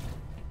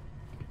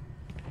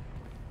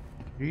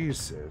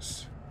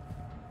 Jesus.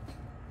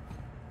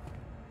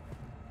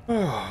 What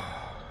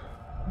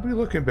are we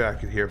looking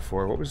back at here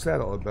for? What was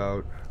that all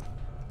about?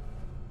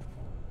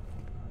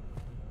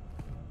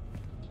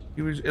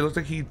 It looked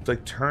like he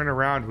like turned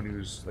around when he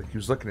was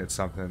looking at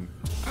something.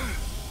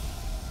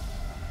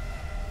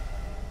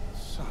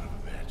 Son of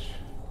a bitch.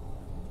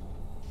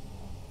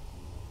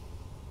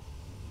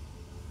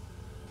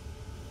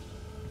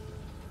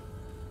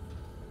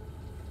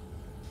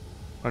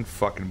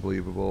 Unfucking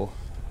believable.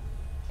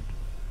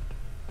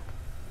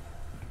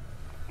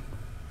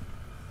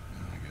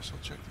 I guess I'll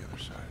check the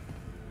other side.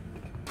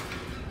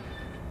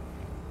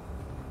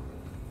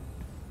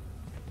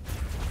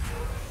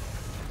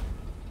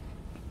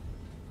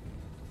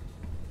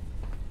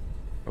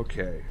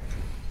 Okay.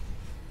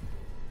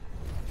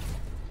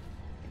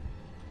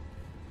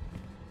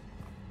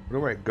 Where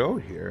do I go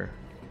here?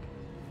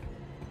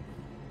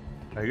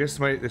 I guess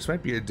this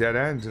might be a dead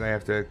end, and I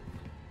have to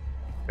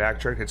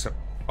backtrack. Hit some.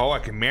 Oh, I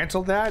can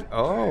mantle that.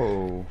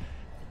 Oh,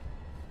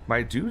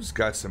 my dude's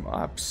got some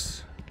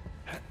ups.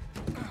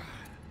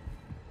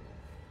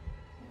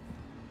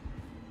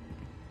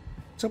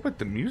 What's up with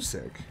the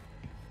music?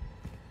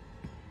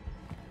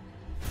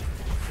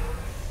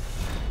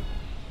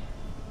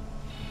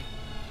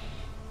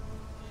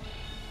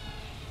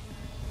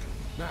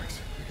 Max,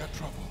 we got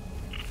trouble.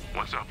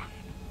 What's up?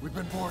 We've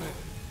been boarded.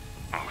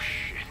 Oh,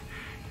 shit.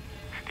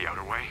 The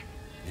outer way?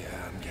 Yeah,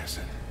 I'm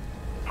guessing.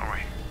 All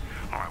right.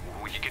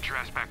 Well, you get your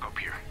ass back up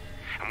here.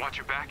 And watch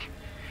your back.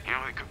 You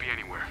know, they could be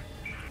anywhere.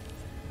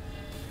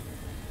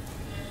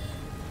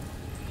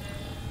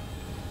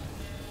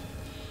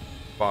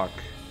 Fuck.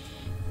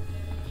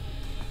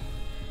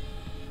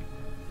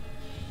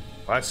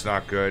 That's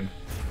not good.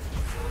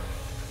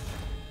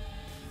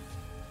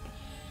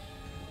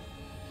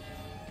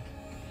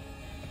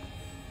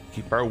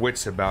 Keep our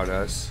wits about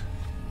us.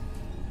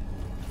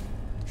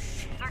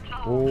 Search the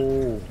Oh.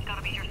 hold. It's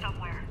gotta be here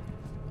somewhere.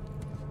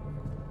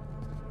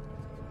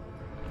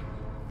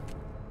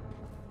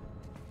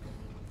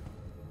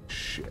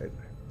 Shit.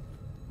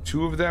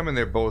 Two of them, and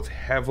they're both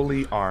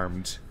heavily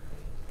armed.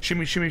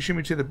 Shimmy, shimmy,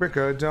 shimmy to the brick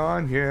of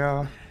dawn,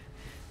 yeah.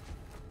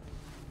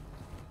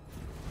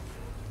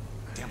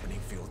 Dampening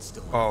field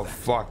still. Oh,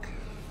 fuck.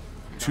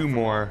 Two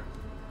more.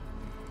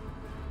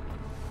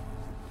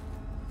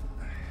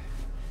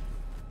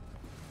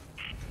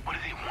 What do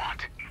they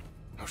want?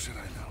 How should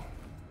I know?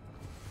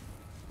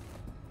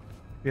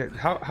 Yeah,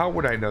 how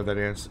would I know that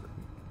answer?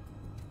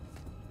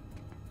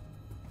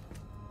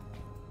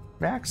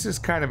 Max is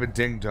kind of a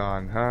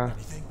ding-dong, huh?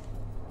 Anything?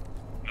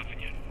 Nothing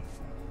yet.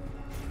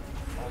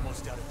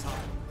 Almost out of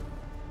time.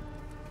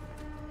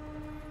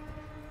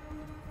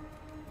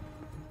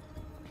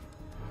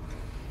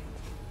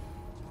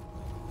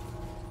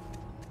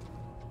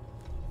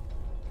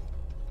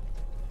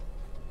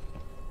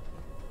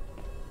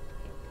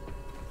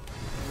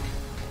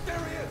 There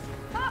he is!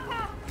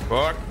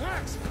 Fuck.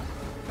 Max!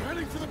 We're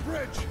heading for the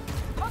bridge!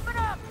 Open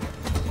up!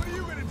 What are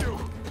you gonna do?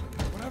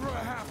 Whatever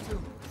I have to.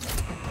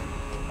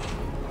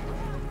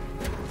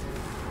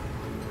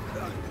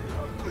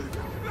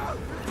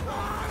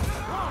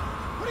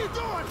 What are you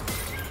doing?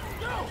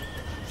 No!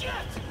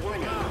 Shit!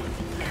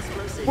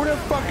 What a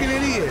fucking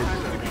idiot!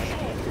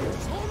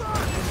 Just hold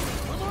on!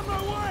 I'm on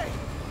my way!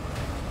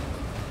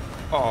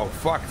 Oh,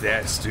 fuck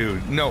this,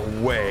 dude. No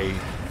way.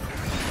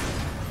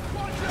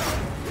 Watch out!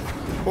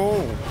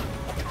 Oh.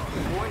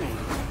 Warning.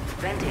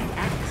 Venting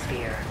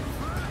atmosphere.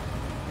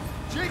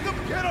 Jacob,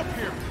 get up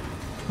here!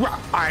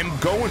 I'm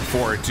going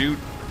for it, dude.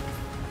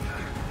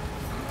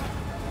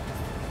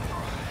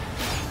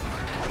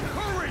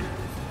 Hurry!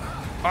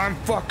 I'm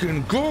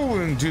fucking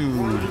going,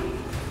 dude.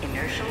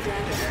 Inertial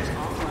dampers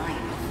offline.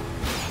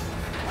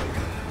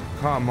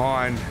 Come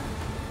on.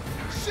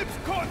 Ship's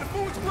caught in the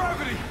moon's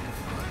gravity!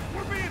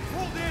 We're being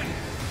pulled in!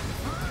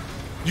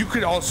 You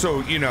could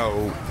also, you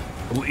know,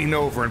 lean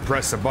over and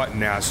press a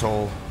button,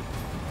 asshole.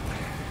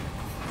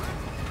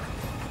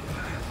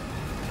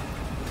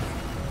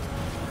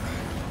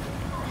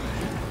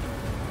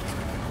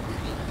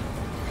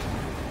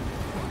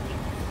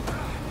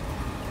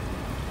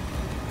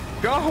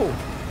 Go!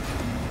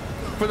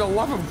 For the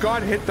love of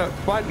God, hit the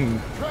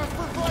button.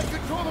 Transfer flight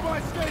control to my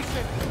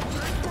station!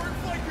 Transport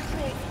flight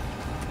control!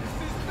 This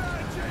is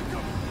bad,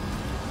 Jacob!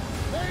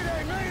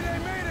 Mayday, mayday,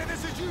 mayday!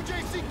 This is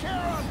UJC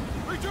Charon!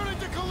 Returning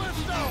to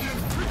Callisto!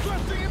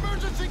 Requesting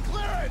emergency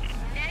clearance!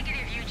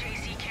 Negative,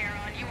 UJC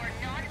Charon. You are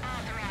not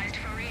authorized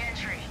for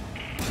re-entry.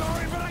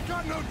 Sorry, but I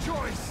got no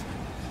choice!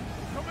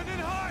 Coming in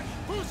hot!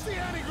 Boost the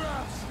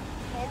antigraphs!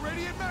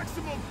 Already at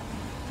maximum!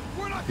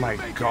 We're not gonna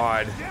My make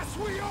God. it! Yes,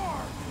 we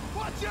are!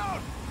 Watch out!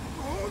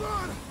 Hold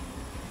on!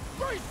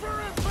 Brace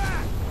for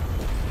impact!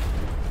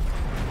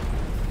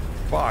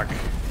 Fuck.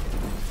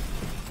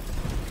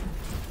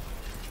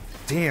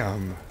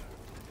 Damn.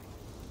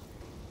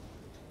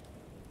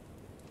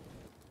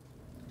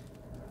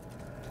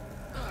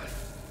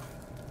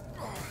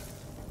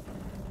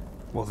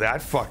 Well,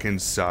 that fucking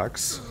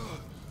sucks.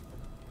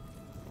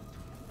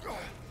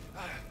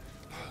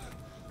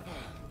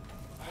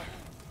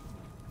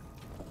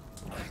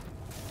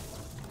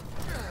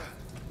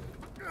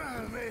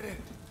 I made it.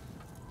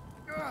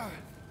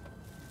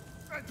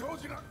 I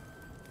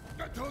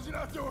told you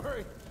not to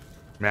worry.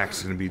 Max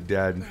is gonna be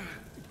dead.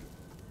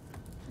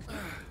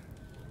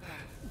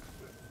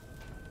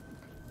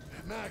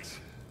 Max.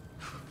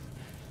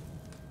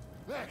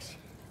 Max.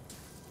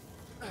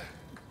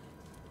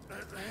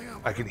 Hang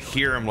on. I can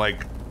hear him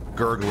like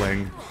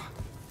gurgling.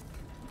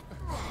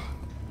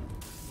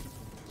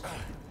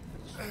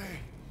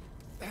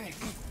 Hey.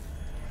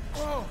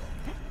 Whoa.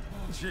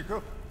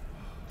 Chico.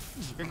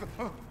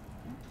 Chico.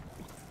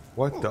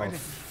 What the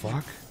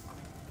fuck?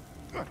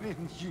 Why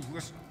didn't you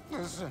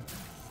listen?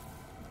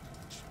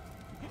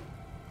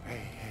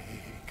 Hey,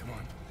 come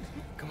on.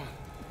 Come on.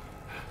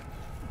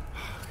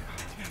 Oh,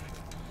 God damn it.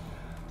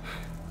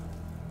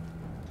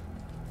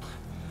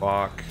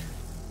 Fuck.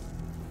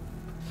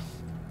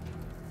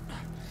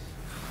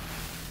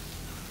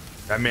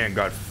 That man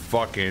got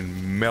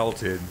fucking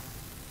melted.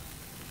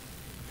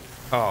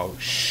 Oh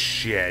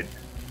shit.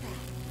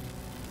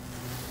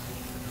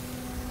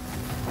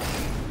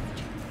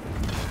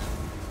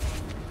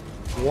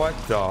 What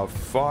the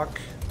fuck?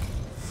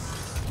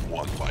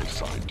 One life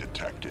sign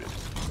detected.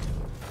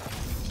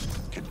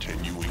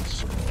 Continuing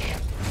search.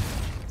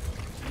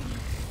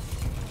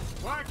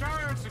 Black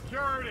Iron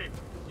Security.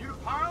 You the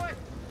pilot?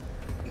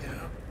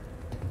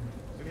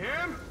 And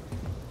him?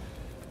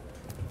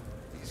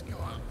 He's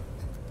gone.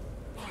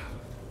 We'll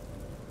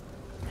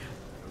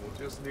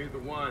just need the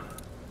one.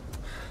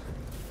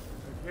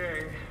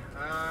 Okay,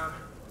 let's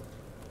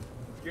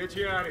get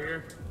you out of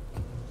here.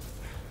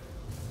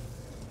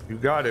 You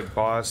got it,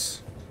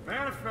 boss.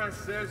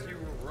 Manifest says you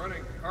were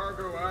running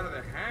cargo out of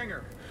the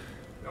hangar.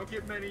 Don't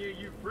get many of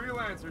you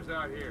freelancers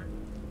out here.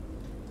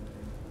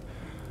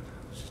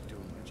 Just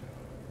doing my job.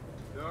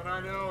 Don't I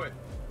know it?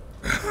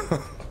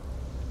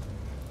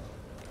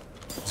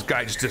 This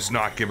guy just does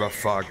not give a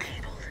fuck.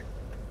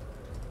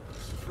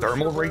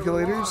 Thermal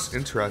regulators?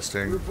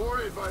 Interesting. Let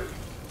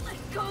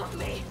go of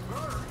me.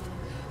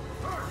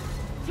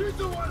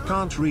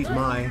 Can't read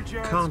my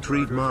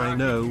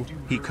no,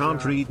 he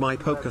can't read my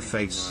poker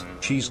face,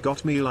 she's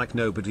got me like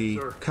nobody,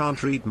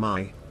 can't read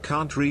my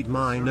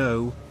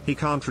no, he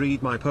can't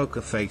read my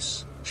poker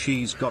face,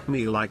 she's got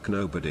me like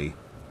nobody.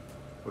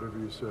 Whatever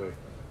you say.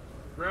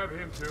 Grab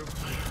him too.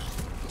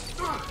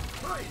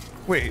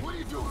 Wait. What are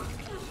you doing?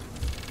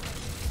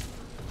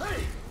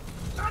 Hey!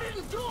 I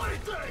didn't do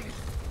anything!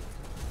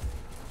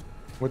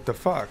 What the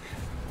fuck?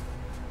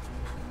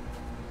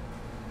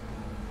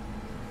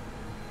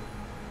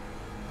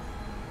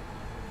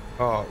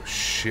 Oh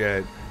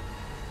shit.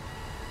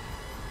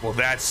 Well,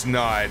 that's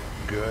not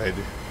good.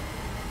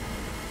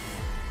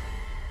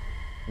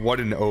 What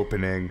an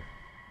opening.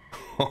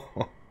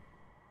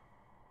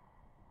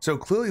 So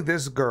clearly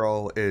this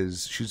girl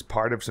she's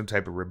part of some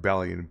type of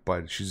rebellion,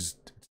 but she's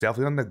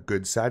definitely on the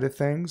good side of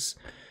things.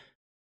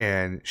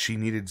 And she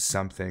needed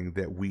something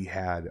that we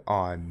had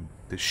on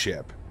the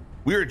ship.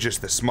 We were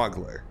just the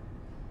smuggler.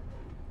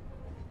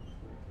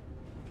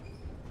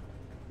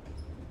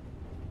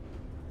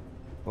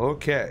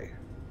 Okay.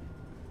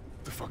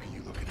 What the fuck are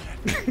you looking at?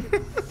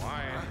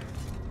 Why?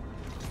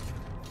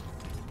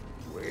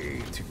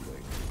 Way too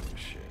late for this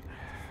shit.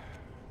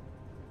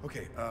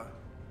 Okay,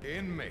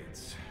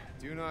 inmates.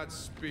 Do not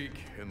speak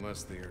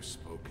unless they are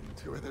spoken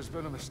to. There's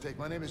been a mistake.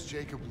 My name is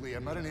Jacob Lee.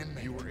 I'm not an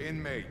inmate. You were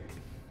inmate.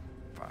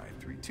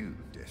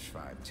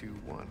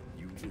 532-521.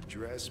 You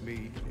address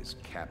me as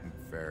Captain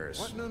Ferris.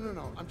 What?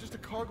 No. I'm just a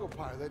cargo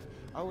pilot.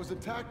 I was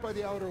attacked by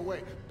the Outer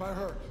Way. By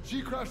her.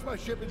 She crashed my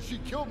ship and she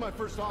killed my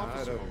first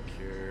officer. I don't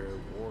care.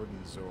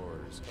 Warden's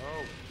orders.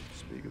 Oh,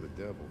 speak of the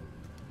devil.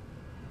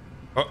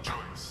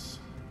 Choice.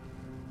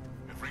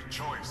 Every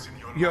choice in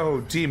your Yo,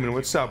 life Demon,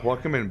 what's up?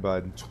 Welcome in,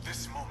 bud. to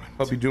this moment.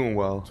 Hope you're doing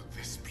well. To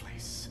this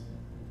place.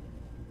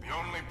 The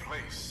only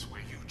place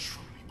where you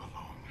truly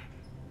belong.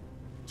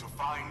 To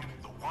find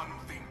the one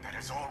thing that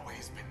has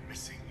always been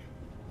missing.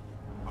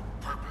 A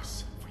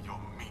purpose for your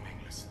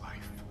meaningless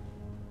life.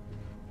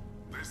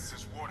 This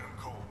is Warden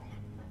Cole,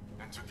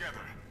 and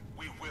together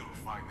we will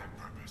find that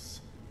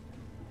purpose.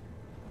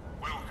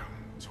 Welcome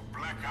to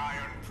Black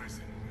Iron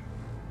Prison.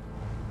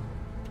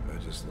 I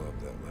just love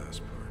that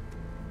last part.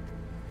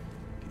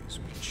 Gives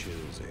me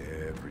chills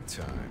every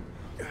time.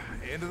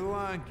 End of the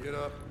line, get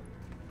up.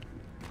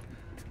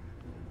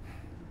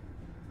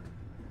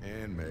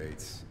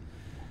 Inmates.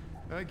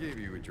 I gave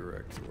you a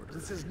direct order.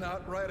 This is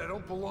not right. I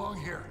don't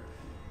belong here.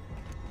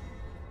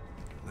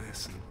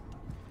 Listen.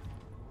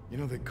 You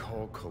know they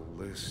call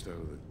Callisto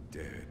the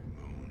dead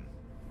moon.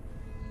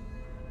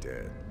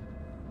 Dead.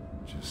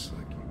 Just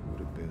like you would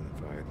have been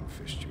if I hadn't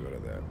fished you out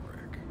of that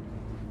wreck.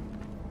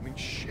 I mean,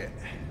 shit.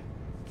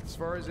 As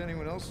far as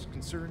anyone else is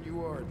concerned,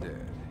 you are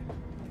dead.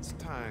 It's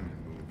time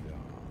you moved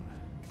on.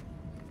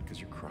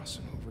 Because you're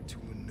crossing over to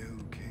a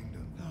new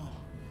kingdom. No.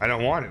 I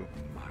don't want to.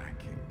 My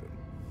kingdom.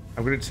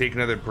 I'm gonna take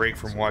another break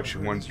from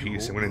watching One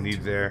Piece. I'm gonna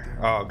need there.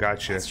 Oh,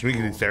 gotcha. We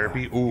can do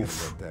therapy.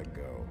 Oof. Let that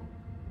go.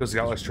 Does the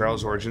Atlas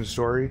Trials origin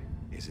story?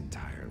 Is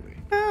entirely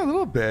A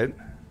little bit.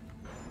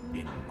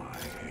 in my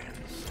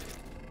hands.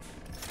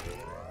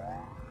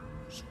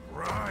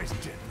 Surprise,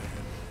 dead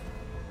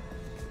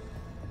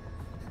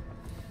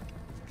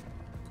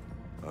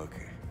man.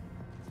 Okay.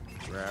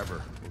 Grab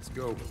her. Let's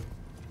go.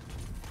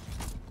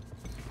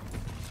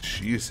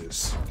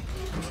 Jesus.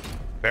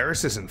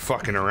 Ferris isn't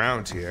fucking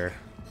around here.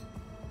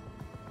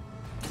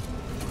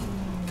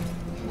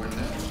 You are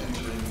now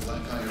entering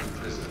Black Iron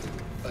Prison,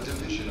 a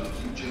division of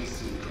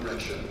UJC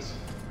Corrections.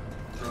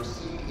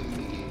 Proceed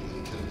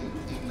immediately to new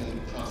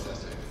inmate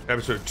processing.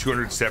 Episode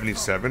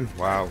 277.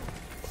 Wow.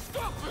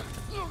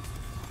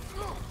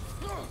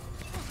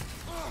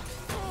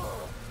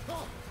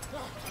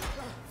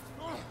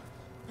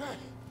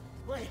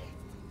 Wait.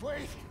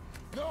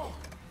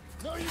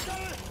 No, you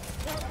gotta...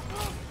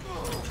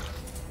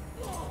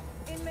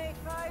 Inmate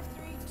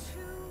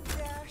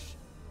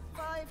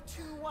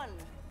 532-521.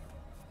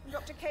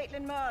 Dr.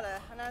 Caitlin Marler,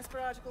 and as per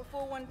Article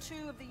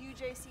 412 of the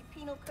UJC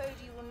Penal Code,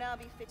 you will now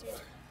be fitted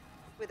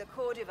with a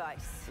core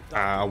device.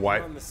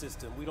 What? On the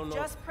system. We don't know.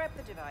 Just prep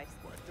the device.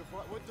 What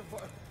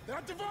device?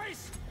 That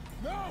device?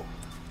 No!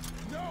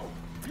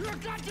 You're a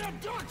goddamn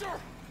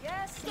doctor!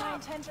 Yes, I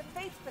intend to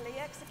faithfully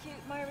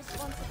execute my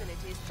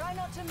responsibilities. Try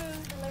not to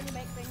move, it'll only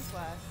make things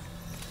worse.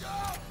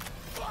 Oh,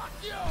 fuck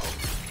you!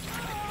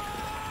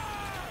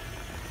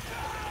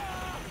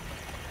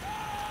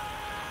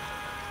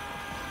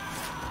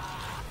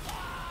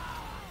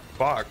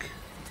 fuck?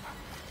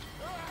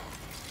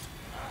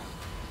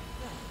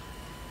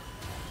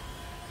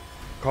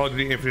 Call of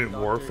Duty Infinite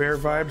Warfare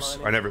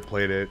vibes? I never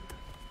played it.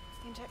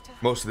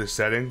 Most of the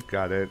setting,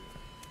 got it.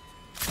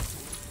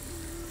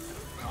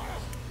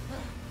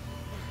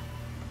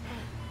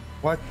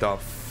 What the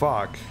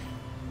fuck?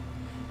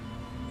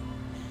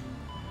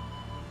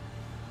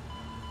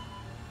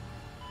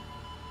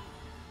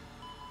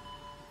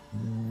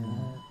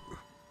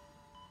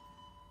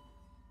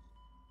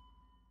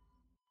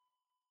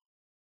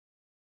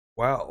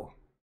 Well,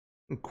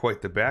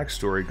 quite the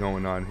backstory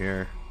going on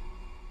here.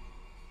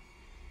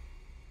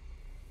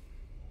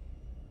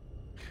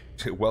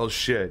 Well,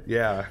 shit,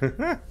 yeah.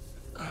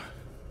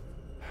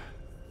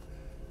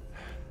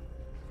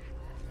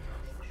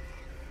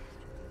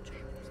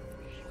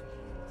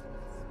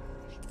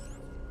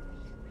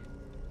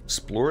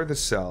 Explore the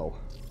cell.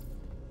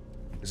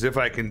 As if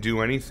I can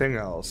do anything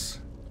else.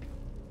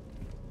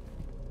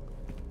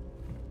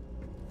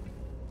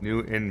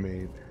 New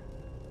inmate.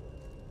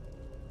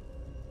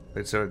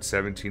 Lights out at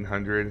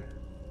 1700.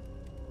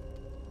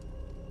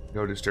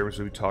 No disturbance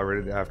will be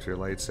tolerated after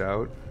lights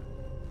out.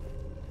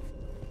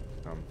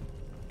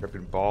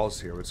 Ripping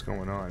balls here. What's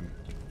going on?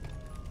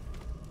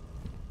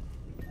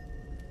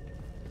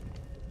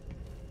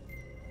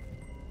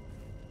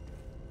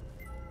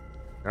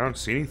 I don't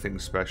see anything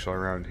special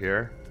around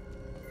here.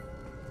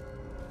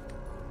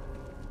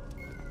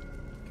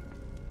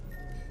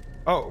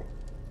 Oh.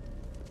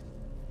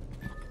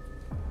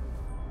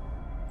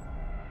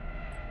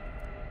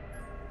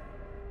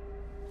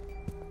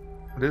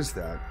 What is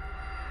that?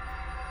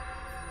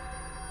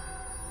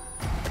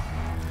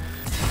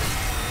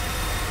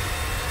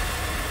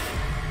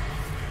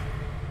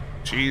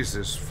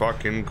 Jesus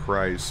fucking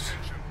Christ.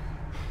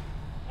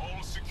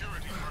 All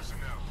security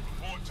personnel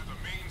report to the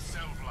main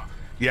cell block.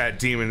 Yeah,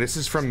 Demon, this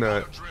is from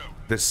the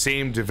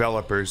same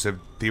developers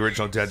of the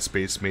original Dead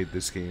Space made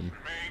this game.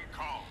 Remain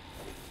calm.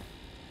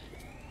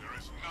 There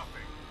is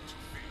nothing to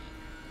fear.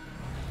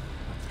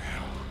 What the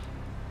hell?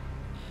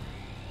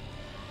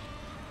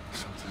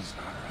 Something's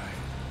not right.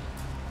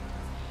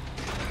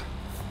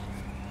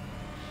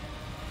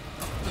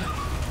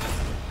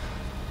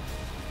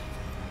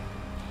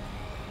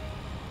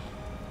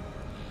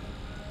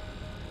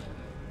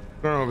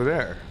 What's going on over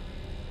there?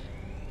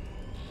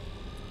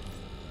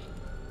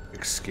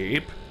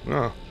 Escape?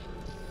 Oh.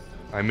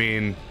 I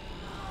mean...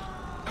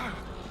 Oh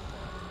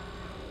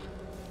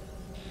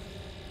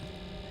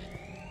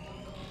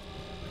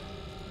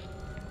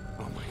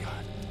my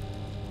god.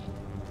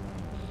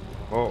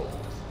 Oh.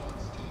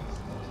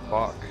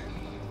 Fuck.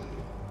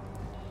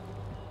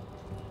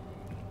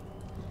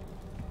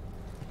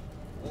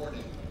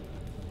 Warning.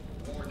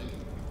 Warning.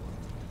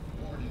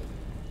 Warning.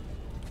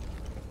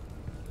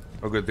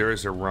 Oh good, there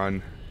is a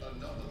run.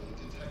 Anomaly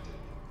detected.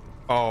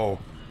 Oh.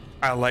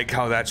 I like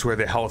how that's where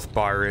the health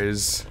bar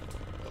is.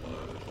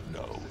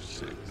 No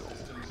signal.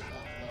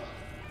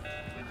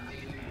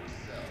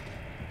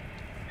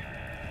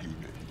 Unit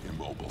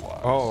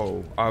immobilized.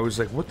 Oh, I was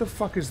like, what the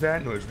fuck is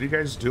that noise? What are you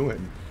guys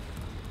doing?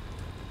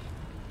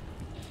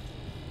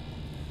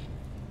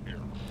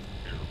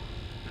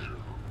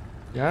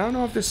 Yeah, I don't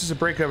know if this is a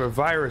break of a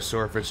virus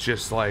or if it's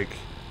just like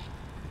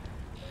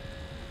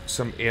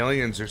some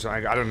aliens or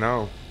something. I don't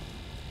know.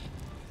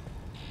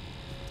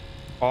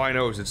 All I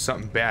know is that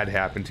something bad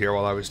happened here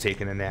while I was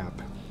taking a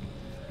nap.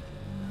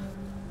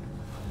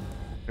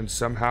 And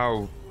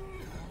somehow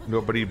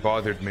nobody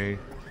bothered me.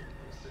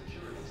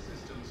 Security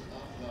systems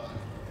offline.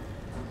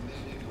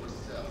 Remain in your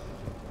cell.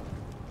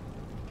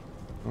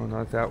 Oh,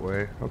 not that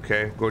way.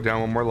 Okay, go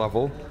down one more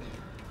level.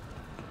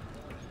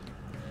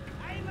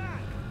 Hey man,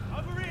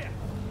 over here.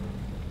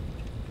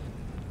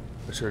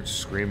 I started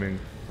screaming.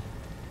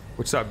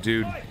 What's up,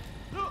 dude? Hey,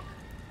 look.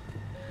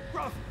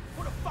 Bruv,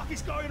 what the fuck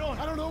is going on?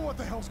 I don't know what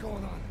the hell's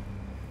going on.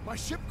 My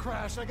ship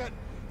crashed, I got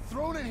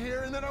thrown in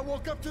here, and then I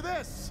woke up to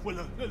this. Well,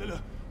 look.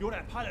 You're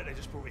that pilot they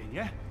just brought in,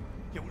 yeah?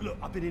 Yeah, well, look,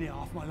 I've been in here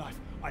half my life.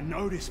 I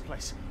know this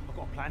place. I've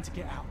got a plan to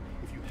get out.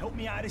 If you help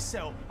me out of this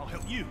cell, I'll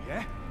help you,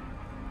 yeah?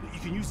 Look, you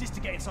can use this to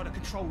get inside the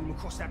control room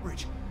across that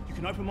bridge. You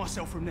can open my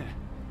cell from there.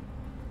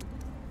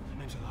 My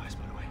name's Elias,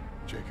 by the way.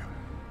 Jacob.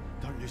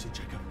 Don't lose it,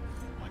 Jacob.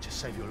 I might just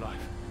save your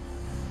life.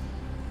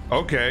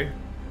 Okay.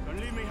 Don't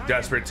leave me hanging.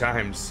 Desperate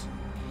times.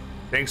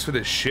 Thanks for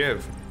the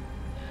shiv.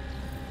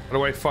 How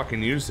do I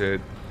fucking use it?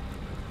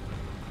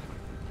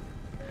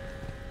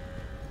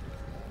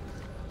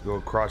 Go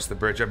across the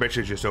bridge. I bet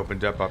you it just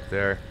opened up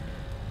there.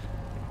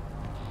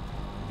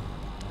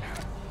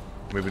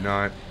 Maybe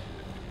not.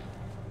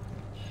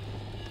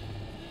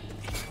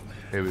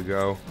 Here we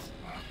go.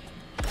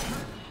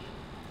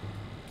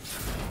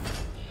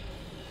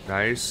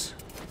 Nice.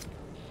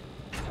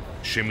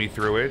 Shimmy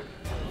through it.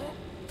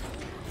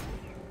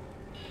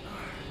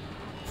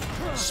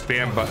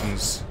 Spam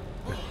buttons.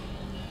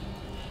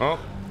 Oh,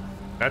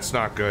 that's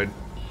not good.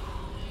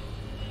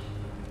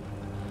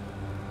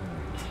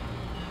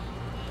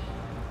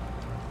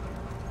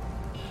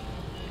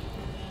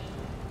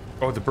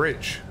 Oh, the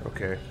bridge.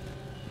 Okay.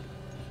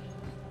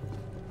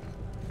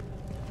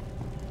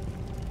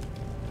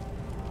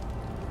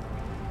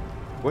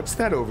 What's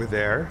that over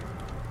there?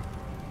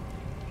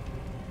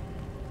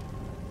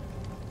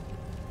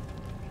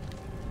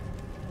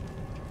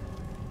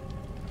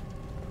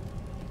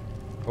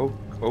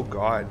 Oh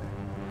God.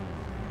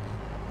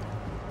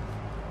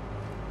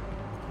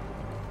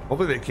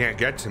 Hopefully they can't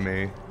get to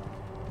me.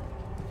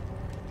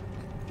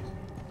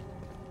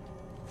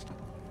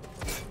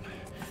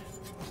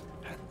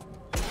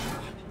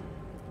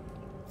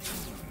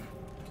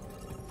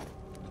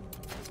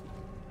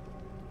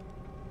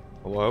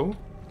 Hello?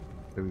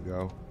 There we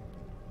go.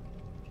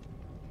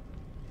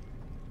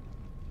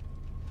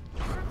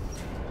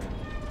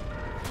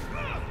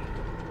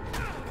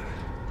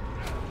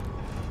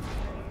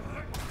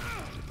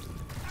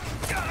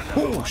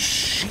 Oh,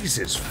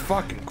 Jesus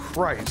fucking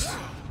Christ.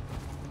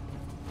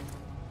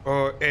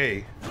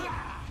 A.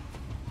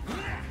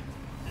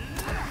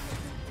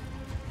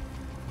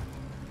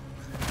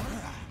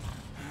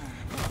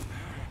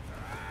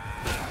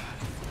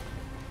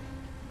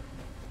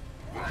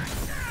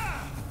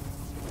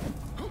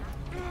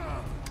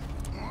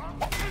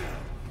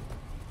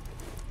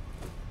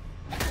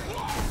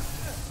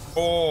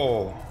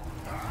 Oh.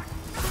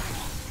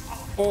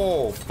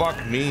 Oh,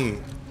 fuck me.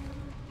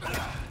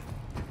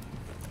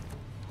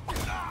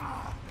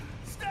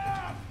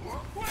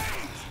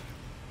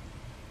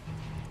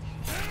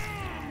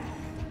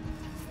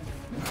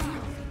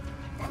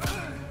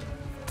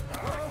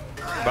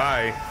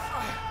 Bye.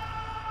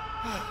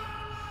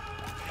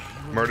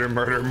 Murder,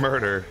 murder,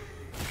 murder.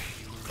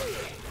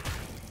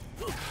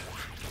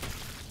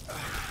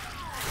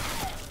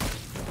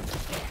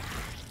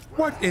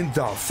 What in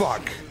the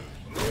fuck?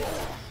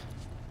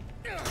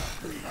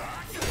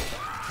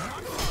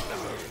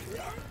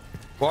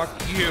 Fuck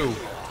you.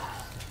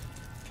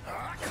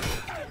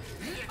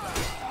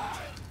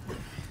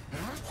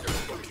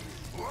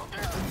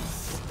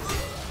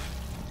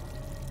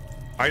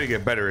 I need to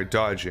get better at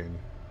dodging.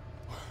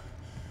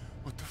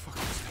 What the fuck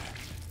was that?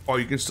 Oh,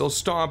 you can still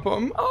stomp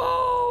him.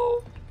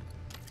 Oh.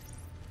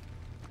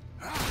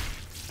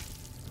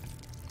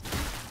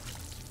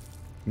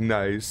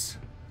 Nice.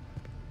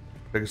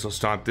 I can still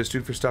stomp this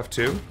dude for stuff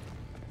too?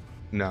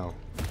 No.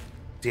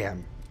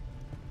 Damn.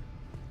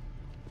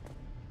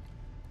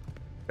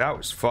 That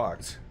was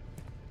fucked.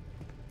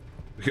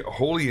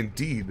 Holy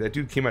indeed. That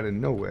dude came out of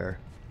nowhere.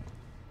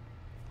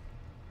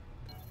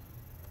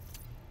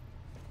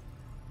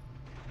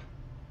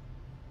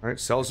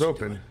 Alright, cell's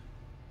open.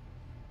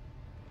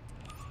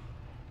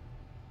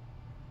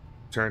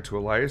 Turn to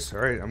Elias.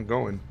 Alright, I'm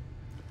going.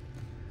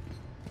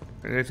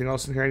 Anything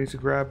else in here I need to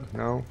grab?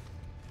 No.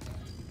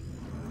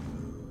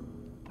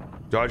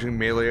 Dodging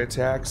melee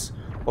attacks.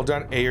 Hold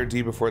down A or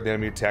D before the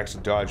enemy attacks to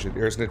dodge it.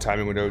 There isn't a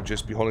timing window,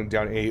 just be holding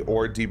down A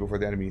or D before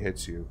the enemy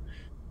hits you.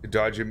 To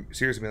dodge a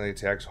series of melee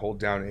attacks, hold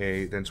down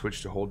A, then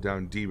switch to hold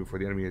down D before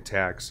the enemy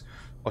attacks.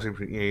 Also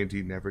between A and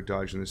D, never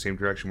dodge in the same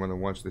direction more than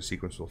once, the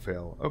sequence will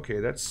fail. Okay,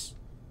 that's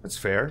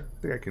fair.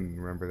 I think I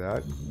can remember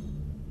that.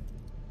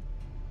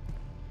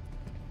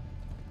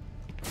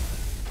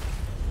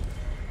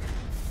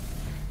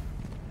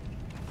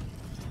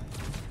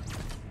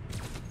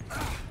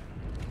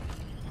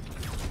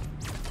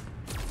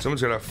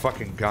 Someone's got a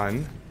fucking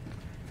gun.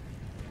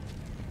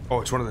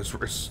 Oh, it's one of those.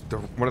 It's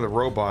one of the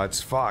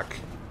robots. Fuck.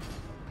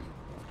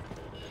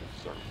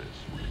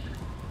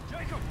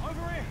 Jacob,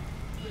 over here.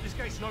 This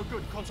gate's no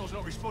good. Console's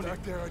not responding.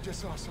 Back there, I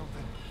just saw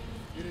something.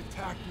 It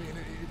attacked me, and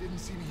it didn't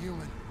seem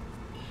human.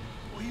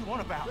 What do you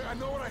want about? I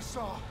know what I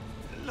saw.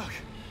 Look,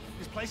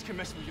 this place can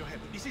mess with your head,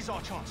 but this is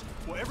our chance.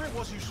 Whatever it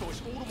was you saw,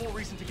 it's all the more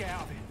reason to get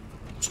out of here.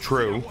 It's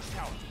true.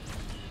 Watchtower.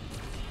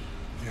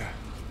 Yeah.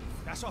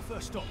 That's our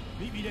first stop.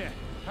 Meet me there.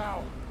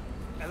 How?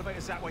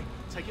 Elevator's that way.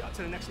 Take it up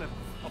to the next level.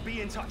 I'll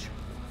be in touch.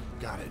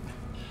 Got it.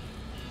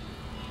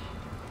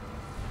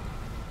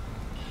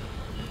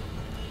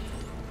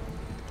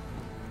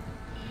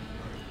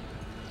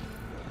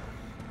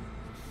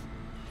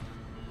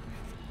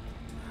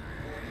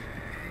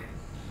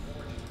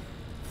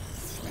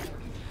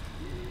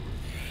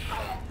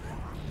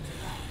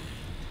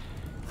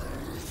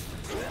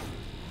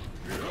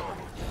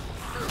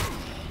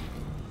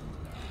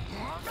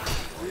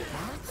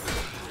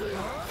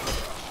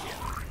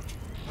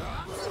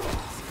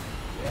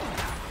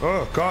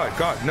 Oh,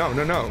 God, no,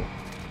 no, no.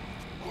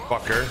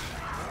 Fucker.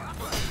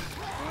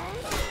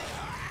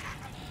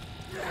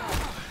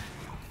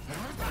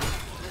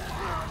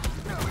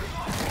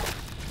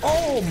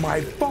 Oh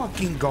my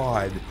fucking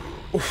God.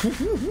 If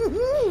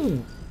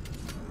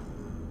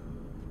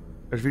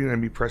you're gonna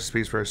be press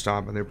space for a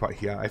stomp and they're probably,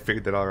 yeah, I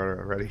figured that out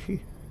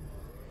already.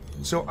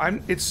 So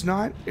it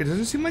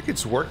doesn't seem like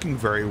it's working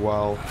very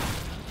well.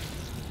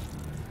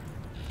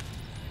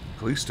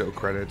 Callisto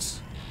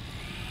credits.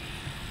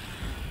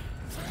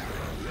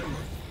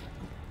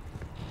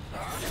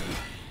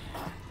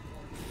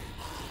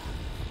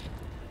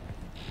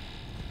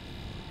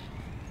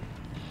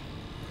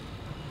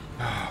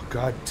 Oh,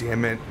 God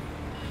damn it.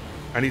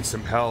 I need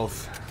some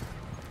health.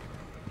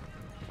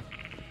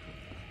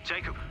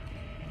 Jacob,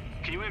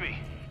 can you hear me?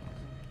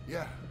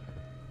 Yeah.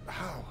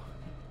 How?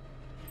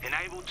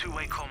 Enable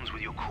two-way comms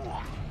with your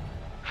core.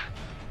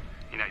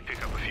 You know, you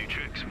pick up a few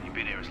tricks when you've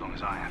been here as long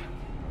as I have.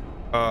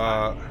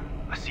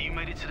 I see you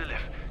made it to the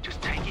lift.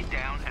 Just take it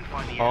down and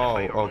find the oh,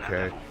 elevator on that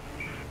okay. level.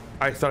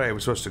 I thought I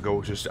was supposed to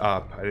go just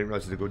up. I didn't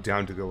realize to go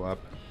down to go up.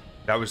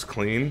 That was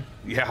clean.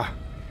 Yeah.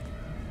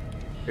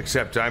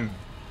 Except I'm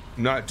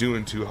not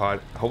doing too hot.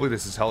 Hopefully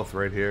this is health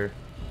right here.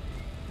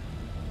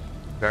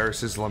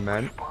 Varys's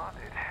Lament.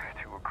 Responded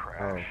to a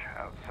crash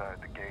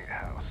outside the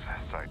gatehouse.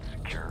 Site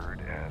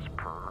secured as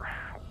per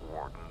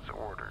Warden's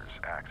orders.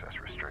 Access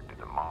restricted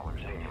to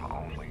Mahler's team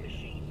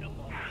only.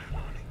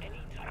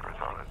 Never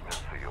thought I'd miss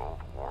the old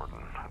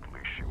Warden. At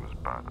least she was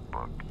by the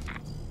book.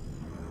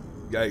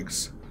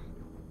 Yikes.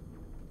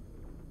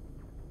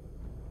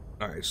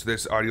 Alright, so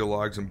there's audio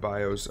logs and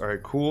bios.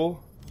 Alright,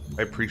 cool.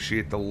 I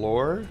appreciate the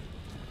lore.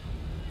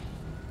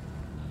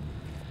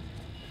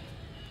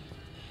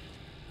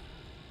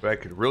 But I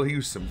could really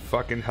use some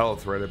fucking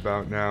health right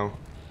about now.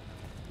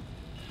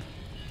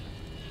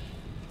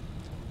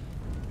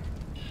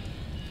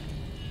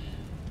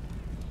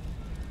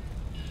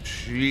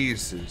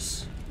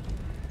 Jesus.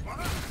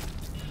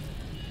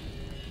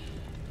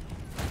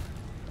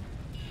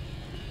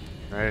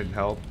 That didn't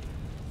help.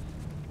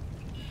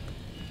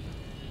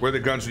 Where the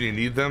guns when you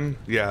need them?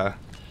 Yeah.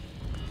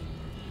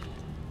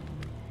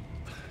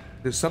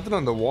 There's something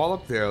on the wall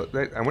up there.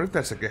 I wonder if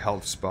that's like a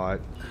health spot.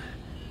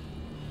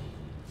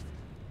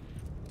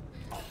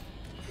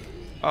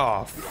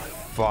 Oh,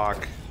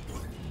 fuck.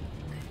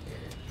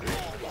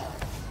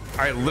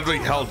 I literally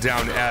held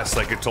down S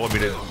like it told me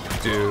to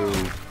do.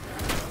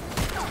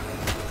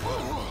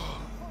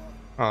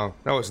 Oh,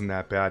 that wasn't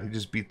that bad. He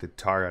just beat the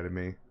tar out of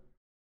me.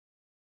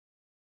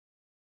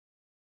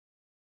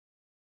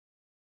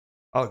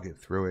 I'll get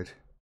through it.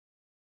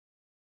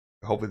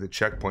 Hopefully the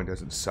checkpoint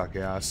doesn't suck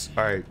ass.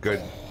 Alright,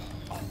 good.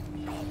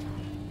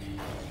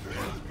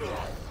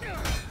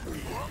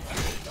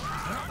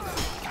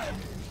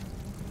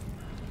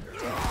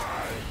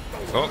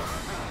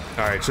 Oh.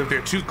 Alright, so if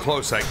they're too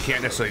close, I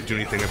can't necessarily do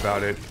anything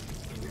about it.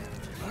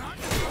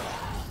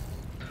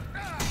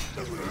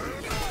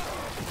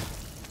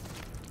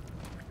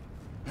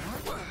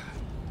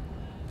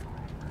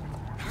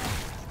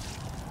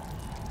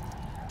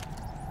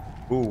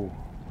 Ooh.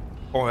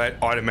 Oh, that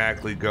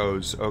automatically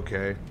goes.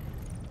 Okay.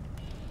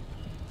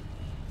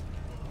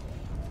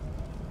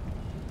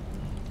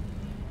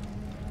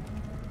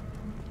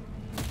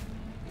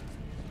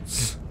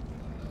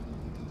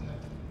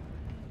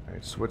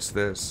 Alright, so what's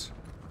this?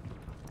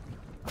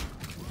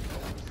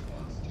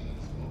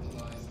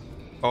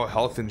 Oh,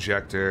 health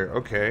injector.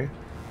 Okay.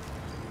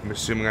 I'm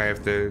assuming I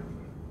have to...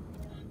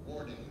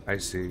 I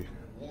see.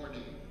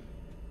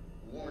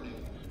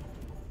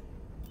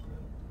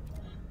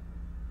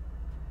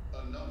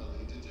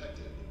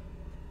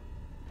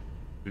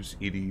 Just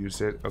E to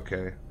use it?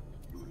 Okay.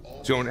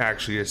 Don't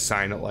actually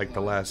assign it like the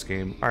last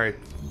game. Alright.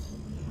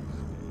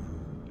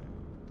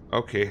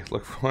 Okay,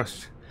 look for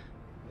us.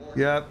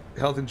 Yep,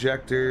 health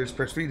injectors.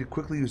 Press 3 to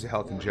quickly use a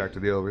health injector.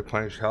 They'll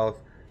replenish health.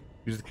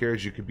 Use the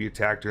carriage, you could be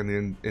attacked during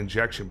the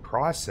injection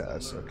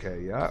process.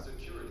 Okay, yeah.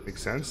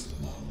 Makes sense.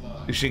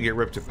 You shouldn't get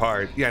ripped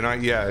apart. Yeah,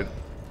 not yet.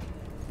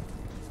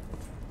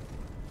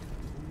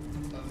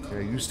 Yeah,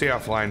 you stay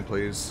offline,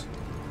 please.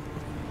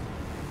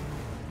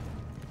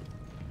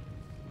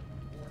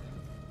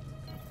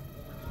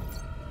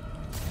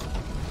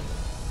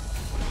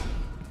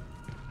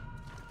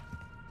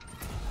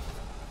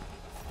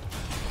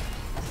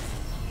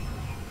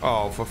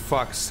 Oh, for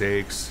fuck's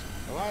sakes.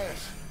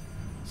 Elias,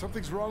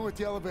 something's wrong with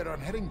the elevator. I'm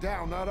heading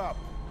down, not up.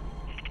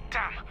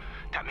 Damn,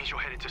 that means you're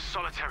headed to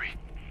solitary.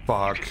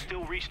 Fuck. You can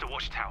still reach the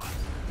watchtower.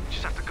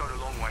 Just have to go the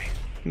long way.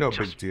 No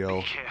Just big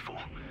deal. Be careful.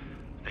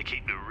 They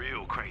keep the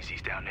real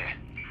crazies down there.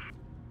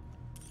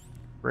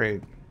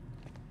 Great.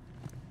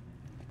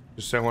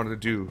 Just what I wanted to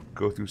do.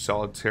 Go through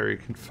solitary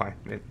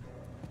confinement.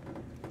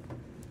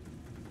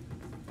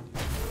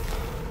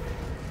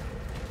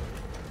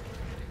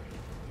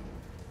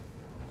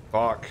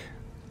 Fuck.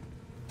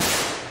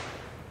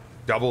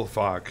 Double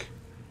fuck.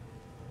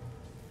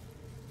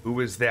 Who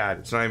is that?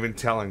 It's not even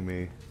telling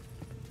me.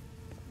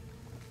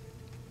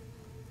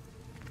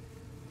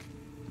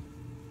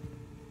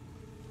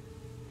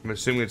 I'm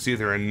assuming it's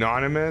either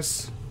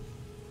anonymous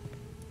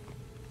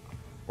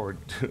or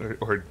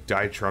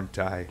die Trump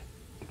die.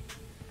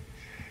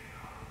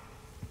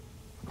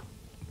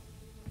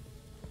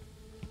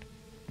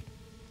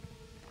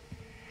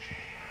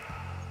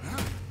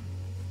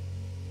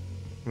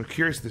 I'm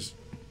curious this.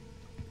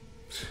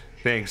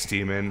 Thanks,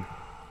 demon.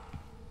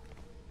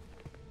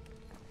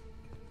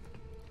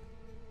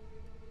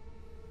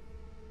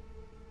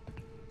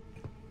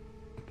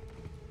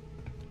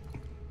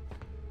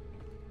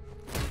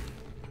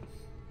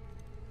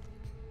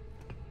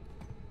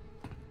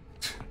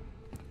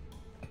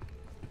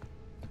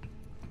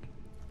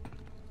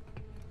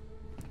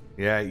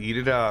 Yeah, eat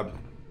it up.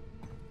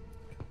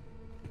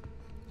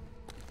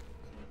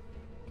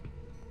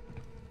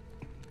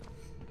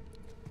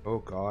 Oh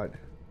god.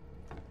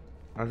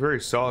 I'm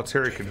very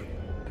solitary.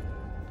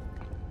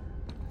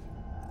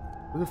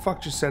 Who the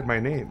fuck just said my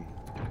name?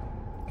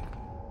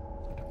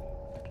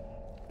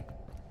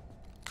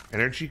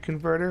 Energy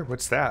converter?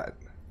 What's that?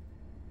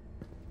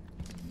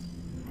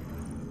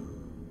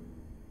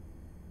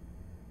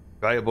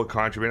 Valuable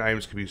contraband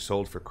items can be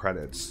sold for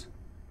credits.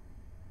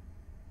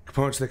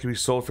 Components that can be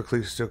sold for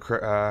Callisto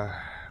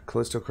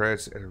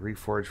credits at a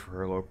reforge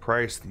for a low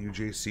price. The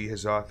UJC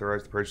has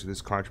authorized the purchase of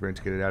this contraband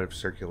to get it out of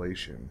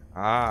circulation.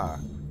 Ah,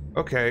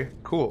 okay,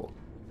 cool.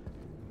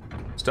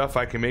 Stuff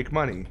I can make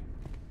money.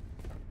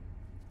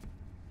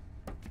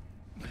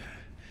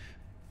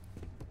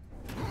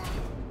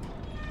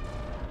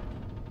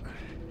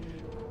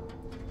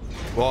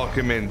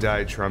 Welcome in,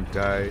 die, Trump,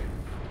 die.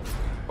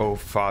 Oh,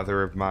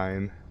 father of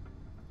mine.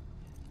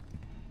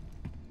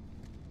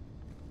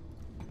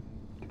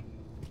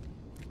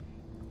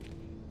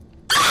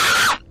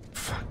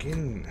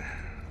 Fucking...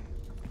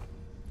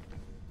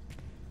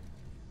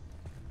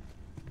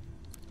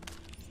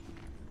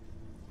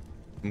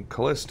 Some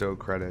Callisto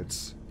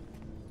credits.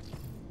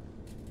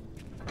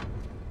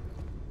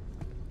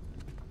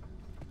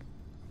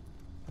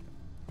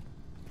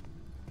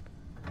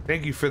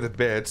 Thank you for the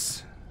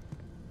bits.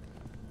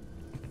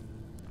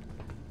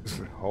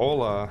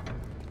 Hola.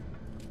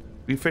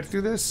 We fit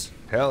through this?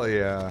 Hell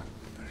yeah.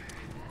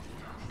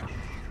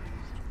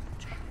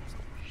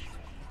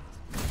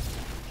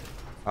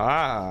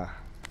 Ah.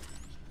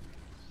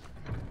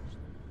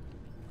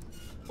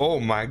 Oh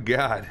my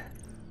god.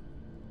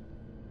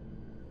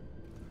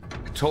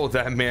 I told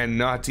that man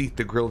not to eat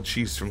the grilled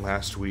cheese from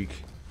last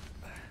week.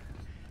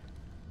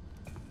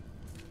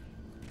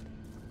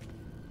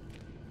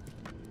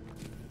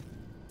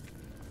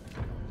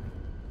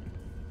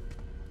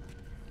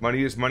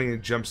 Money is money and a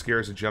jump scare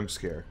is a jump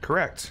scare.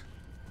 Correct.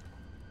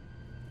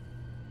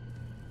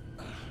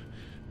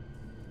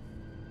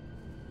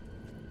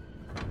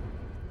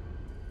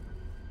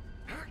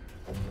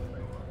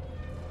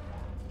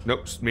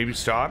 Nope. Maybe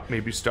stop.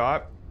 Maybe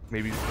stop.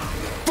 Maybe...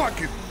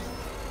 Fuck it!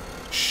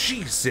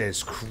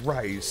 Jesus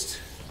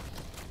Christ.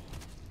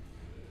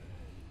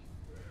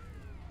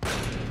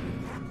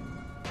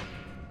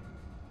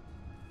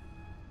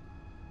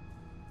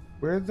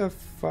 Where the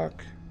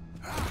fuck...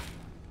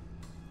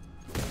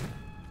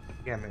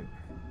 Damn it.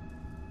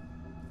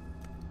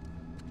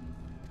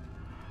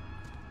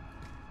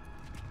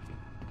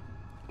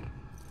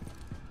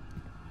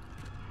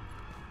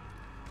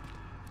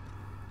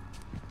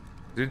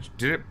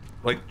 Did it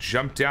like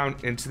jump down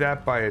into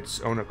that by its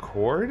own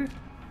accord?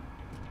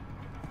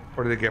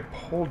 Or did it get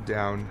pulled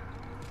down?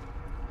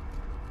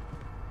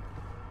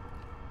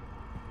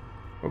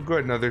 Oh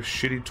good, another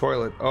shitty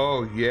toilet.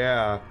 Oh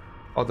yeah.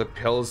 All the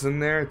pills in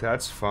there?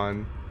 That's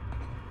fun.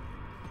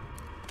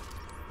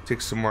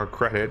 Take some more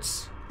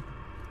credits.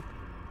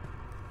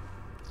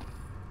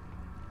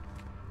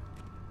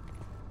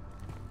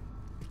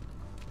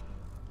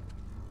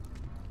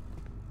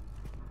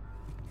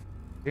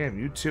 Damn,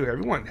 you too.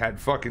 Everyone had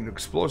fucking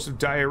explosive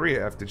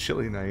diarrhea after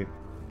chili night.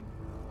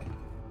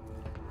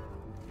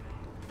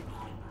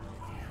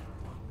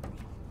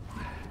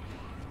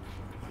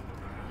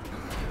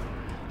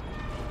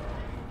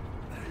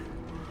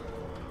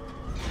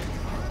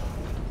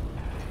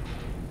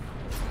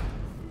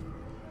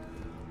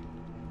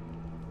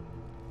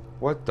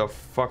 What the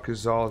fuck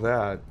is all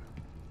that?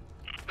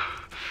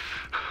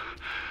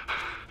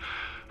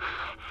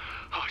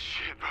 Oh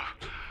shit, bro.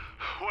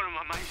 One of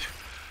my mates.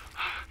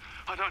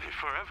 I've known him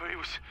forever. He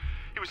was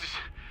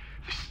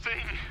this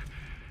thing.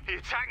 He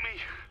attacked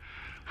me.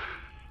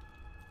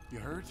 You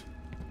hurt?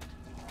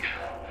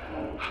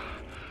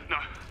 No,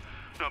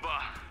 but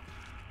I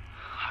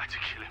had to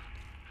kill him.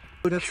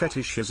 Buddha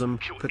fetishism,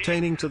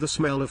 pertaining to the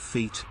smell of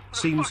feet,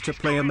 seems to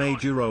play a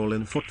major role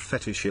in foot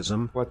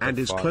fetishism, and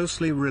is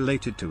closely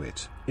related to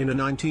it. In a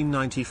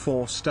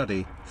 1994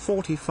 study,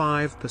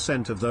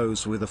 45% of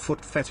those with a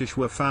foot fetish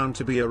were found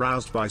to be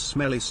aroused by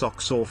smelly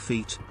socks or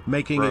feet,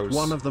 making it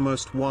one of the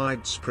most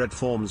widespread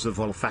forms of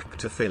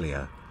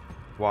olfactophilia.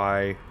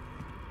 Why?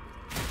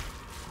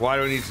 Why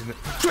do I need to know?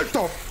 What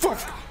the fuck?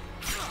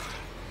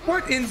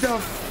 What in the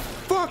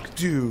fuck,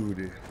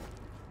 dude?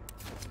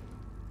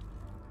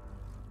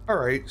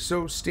 Alright,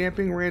 so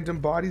stamping random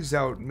bodies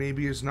out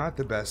maybe is not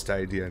the best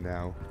idea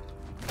now.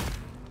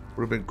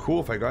 Would have been cool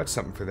if I got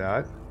something for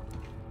that.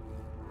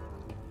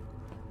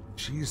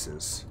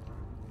 Jesus.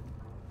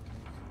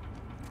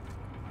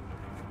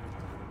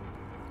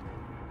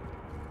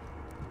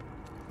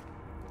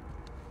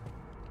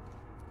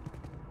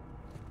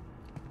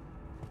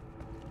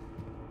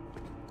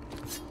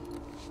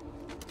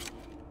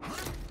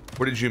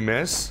 What did you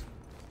miss?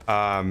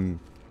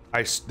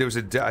 There was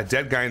a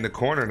dead guy in the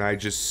corner and I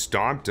just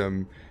stomped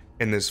him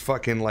and this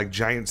fucking like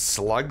giant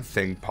slug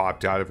thing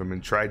popped out of him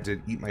and tried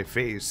to eat my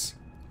face.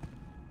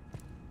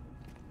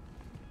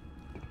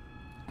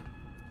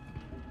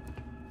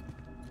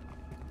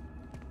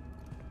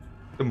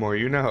 The more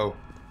you know.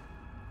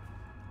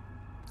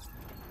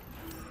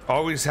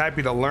 Always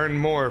happy to learn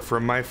more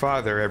from my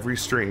father every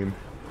stream.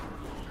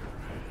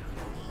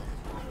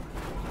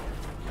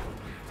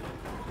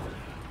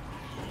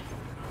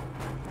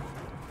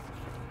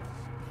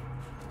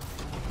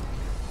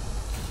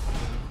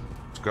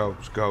 Let's go,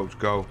 let's go, let's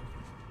go.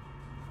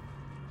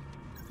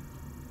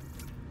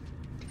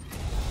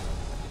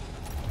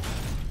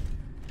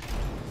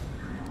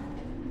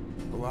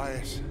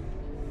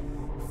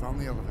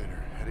 the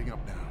elevator, heading up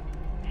now.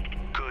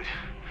 Good.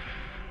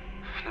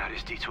 Now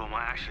this detour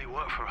might actually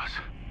work for us.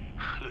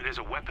 Look, there's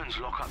a weapons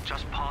lockup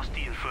just past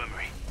the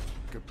infirmary.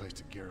 Good place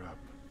to gear up.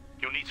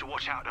 You'll need to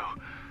watch out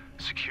though.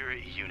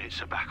 Security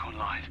units are back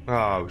online.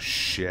 Oh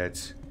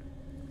shit.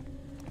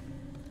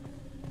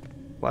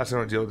 Last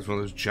time I deal with one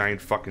of those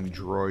giant fucking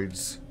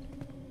droids.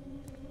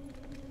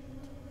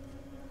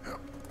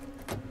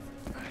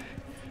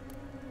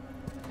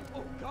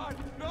 Oh god,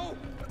 no!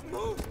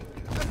 Move!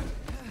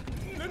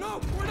 No,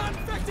 we're not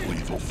infected!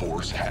 Lethal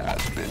force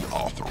has been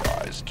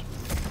authorized.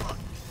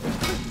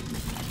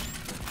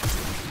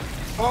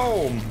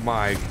 Oh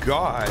my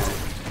god.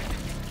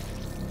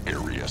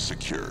 Area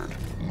secured.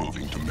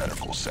 Moving to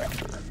medical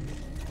sector.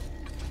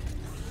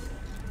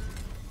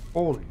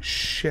 Holy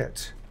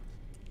shit.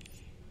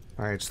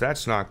 Alright, so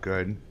that's not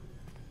good.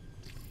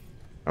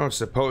 I don't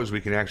suppose we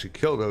can actually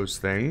kill those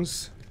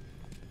things.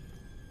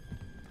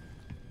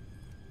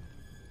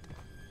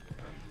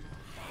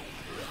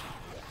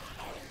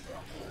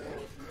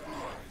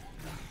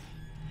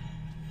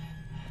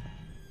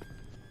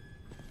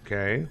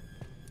 Okay.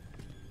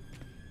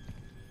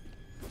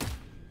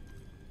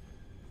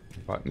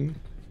 Button.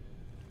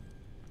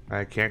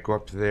 I can't go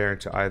up to there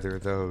to either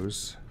of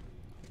those.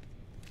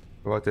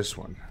 What about this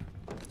one?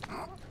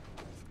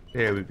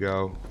 There we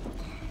go.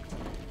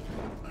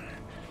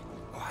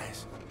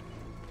 Wise.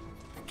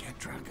 They can't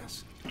track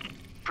us.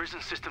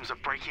 Prison systems are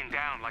breaking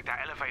down like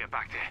that elevator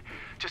back there.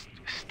 Just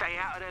stay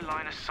out of their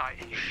line of sight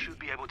and you should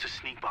be able to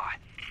sneak by.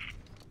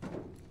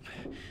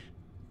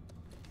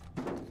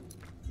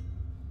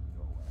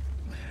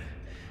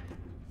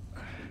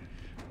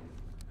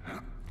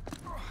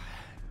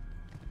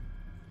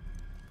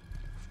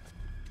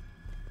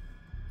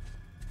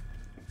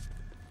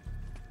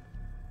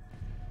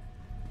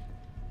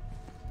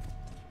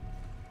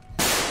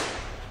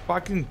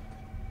 Fucking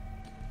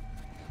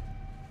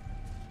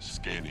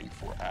scanning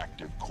for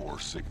active core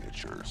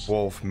signatures.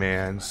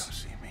 Wolfmans.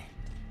 See me.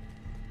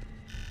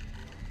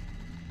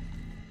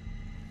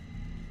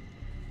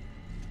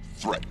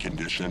 Threat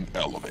condition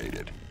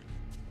elevated.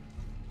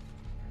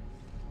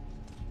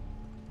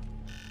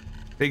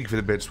 Thank you for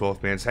the bits,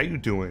 Wolfmans. How you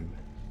doing?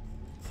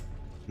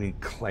 I mean,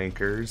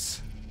 clankers.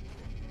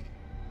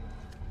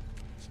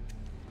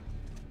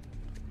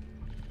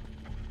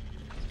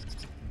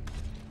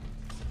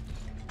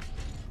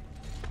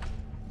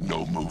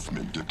 No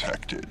movement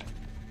detected.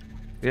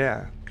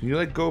 Yeah. Can you,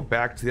 like, go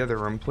back to the other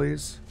room,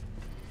 please?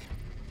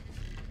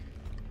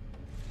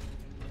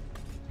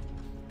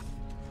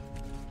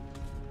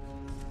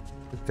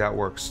 I think that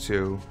works,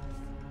 too.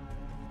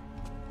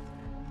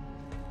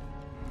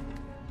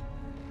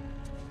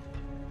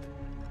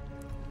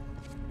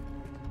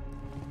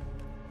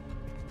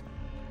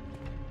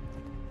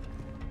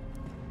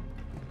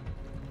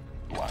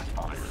 Black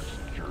Iron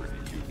security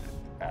unit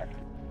active.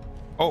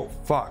 Oh,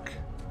 fuck.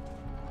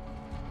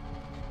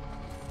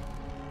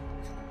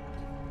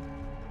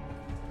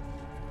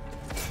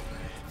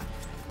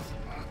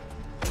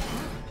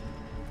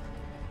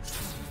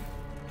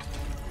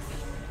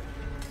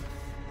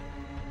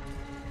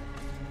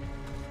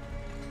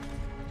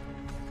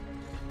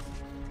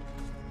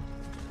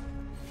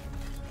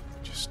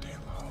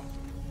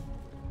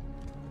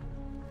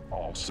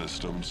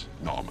 Systems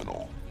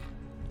nominal.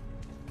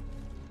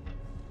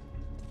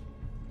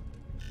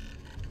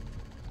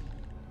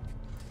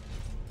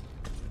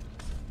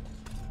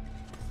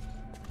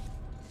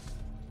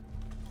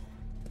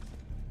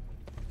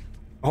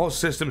 All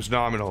systems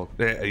nominal.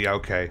 Yeah,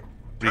 okay.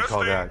 What do you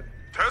call that?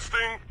 Testing.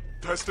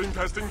 Testing.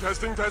 Testing.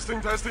 Testing.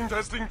 Testing. Testing.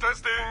 Testing.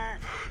 Testing.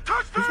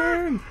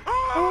 Testing.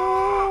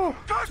 Oh,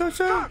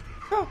 testing.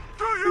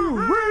 Do you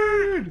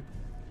read?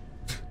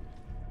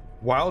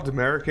 Wild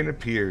American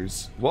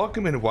appears.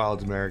 Welcome in,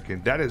 Wild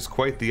American. That is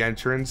quite the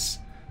entrance.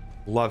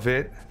 Love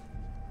it.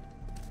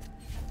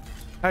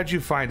 How'd you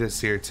find us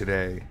here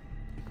today?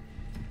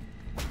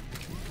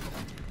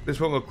 This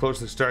one looked close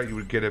to the start. You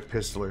would get a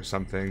pistol or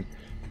something.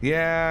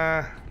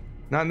 Yeah,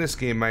 not in this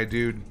game, my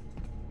dude.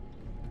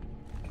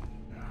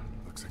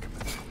 Looks like a...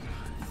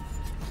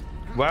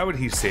 Why would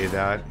he say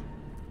that?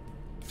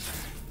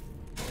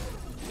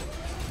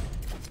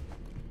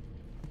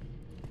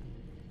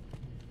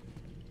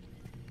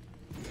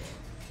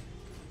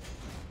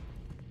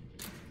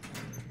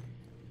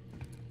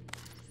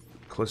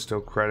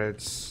 Callisto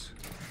credits.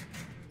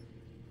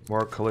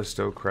 More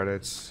Callisto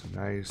credits.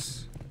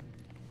 Nice.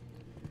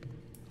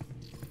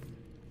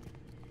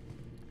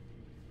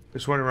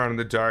 Just run around in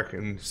the dark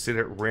and sit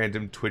at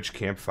random Twitch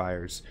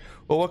campfires.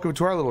 Well, welcome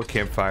to our little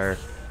campfire.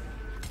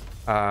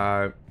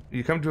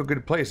 You come to a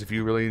good place if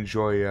you really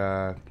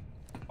enjoy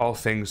all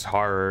things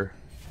horror.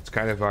 It's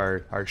kind of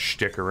our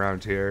shtick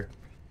around here.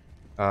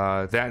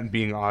 That and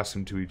being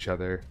awesome to each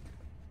other.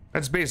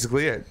 That's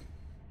basically it.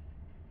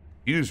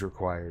 Views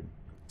required.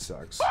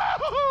 Sucks.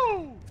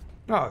 Oh,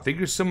 thank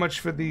you so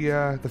much for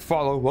the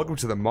follow. Welcome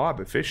to the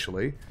mob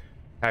officially.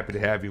 Happy to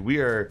have you. We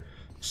are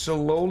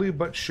slowly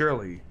but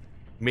surely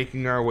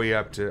making our way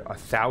up to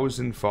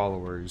 1,000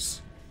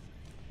 followers.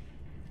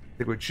 I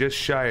think we're just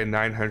shy of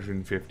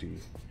 950.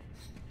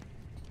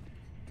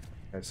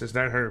 It says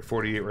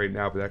 948 right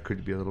now, but that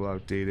could be a little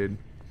outdated.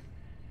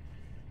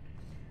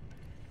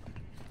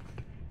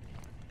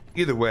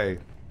 Either way,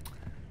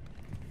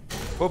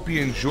 hope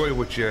you enjoy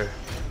what you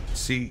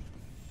see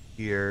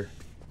here.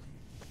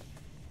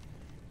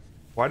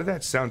 Why did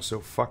that sound so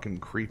fucking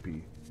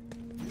creepy?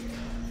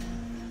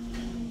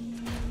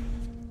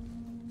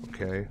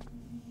 Okay.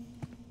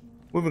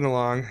 Moving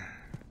along.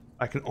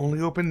 I can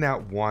only open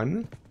that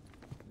one.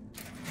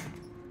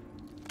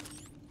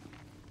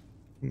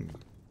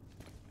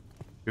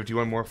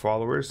 51 more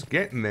followers.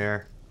 Getting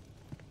there.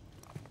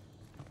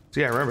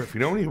 So yeah, remember, if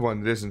you know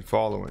anyone that isn't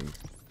following,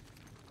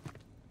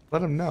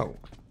 let them know.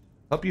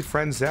 Help your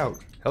friends out.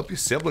 Help your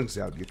siblings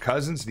out. Your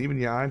cousins and even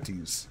your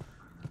aunties.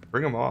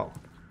 Bring them all.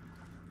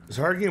 It's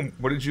a hard game.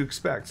 What did you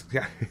expect?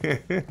 Yeah.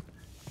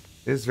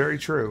 It's very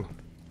true.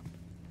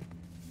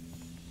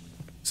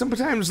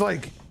 Sometimes,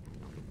 like,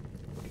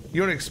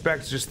 you don't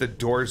expect just the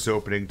doors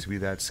opening to be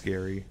that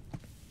scary.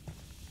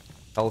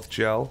 Health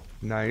gel.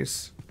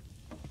 Nice.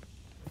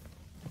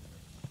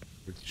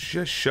 We're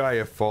just shy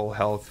of full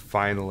health,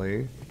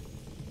 finally.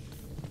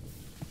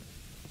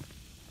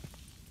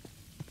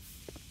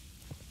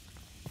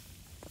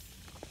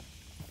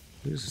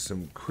 These are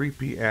some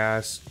creepy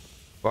ass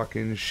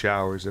fucking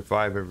showers if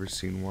I've ever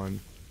seen one.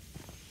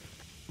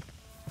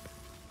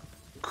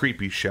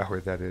 Creepy shower,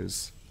 that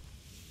is.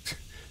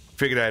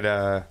 Figured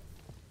I'd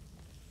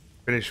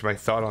finish my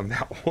thought on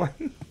that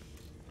one.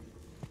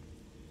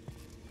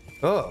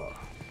 Oh.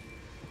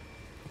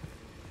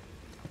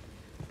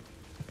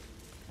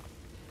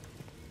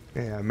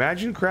 Yeah,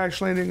 imagine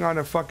crash landing on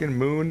a fucking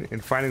moon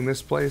and finding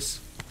this place.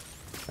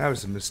 That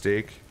was a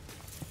mistake.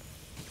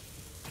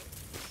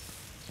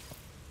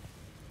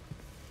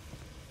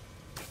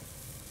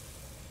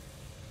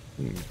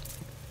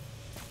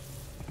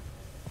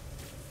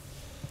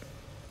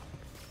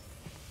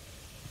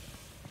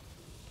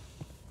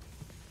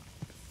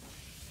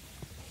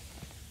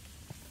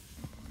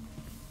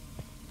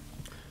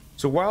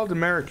 So, Wild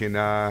American,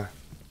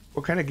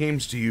 what kind of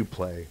games do you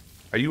play?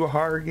 Are you a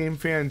horror game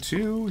fan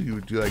too?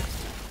 You do like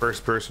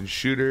first-person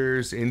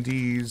shooters,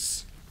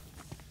 indies?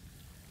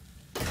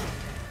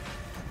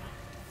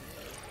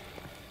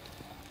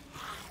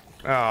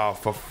 Oh,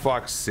 for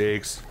fuck's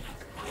sakes.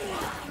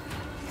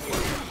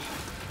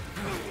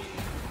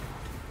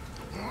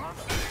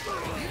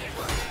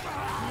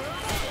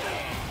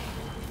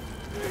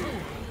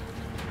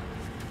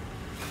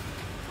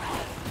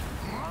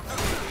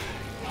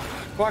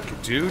 Fuck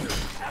it, dude.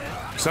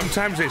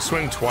 Sometimes they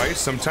swing twice,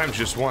 sometimes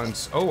just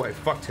once. Oh, I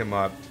fucked him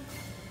up.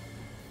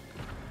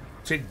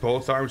 Take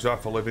both arms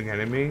off a living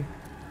enemy.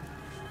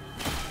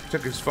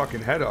 Took his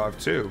fucking head off,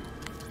 too.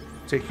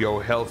 Take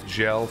your health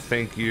gel,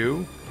 thank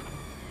you.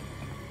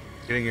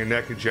 Getting your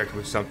neck injected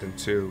with something,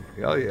 too.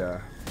 Hell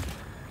yeah.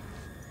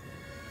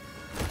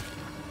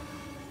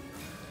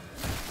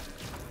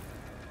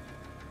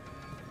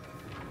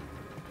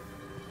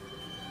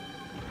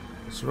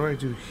 So what do I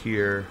do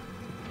here?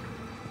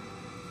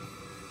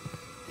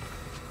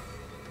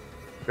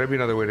 Gotta be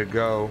another way to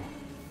go.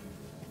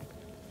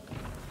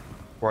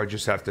 Or I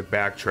just have to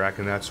backtrack,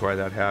 and that's why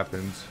that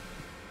happens.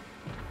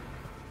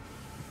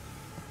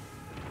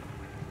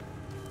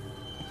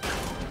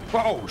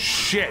 Oh,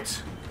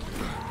 shit!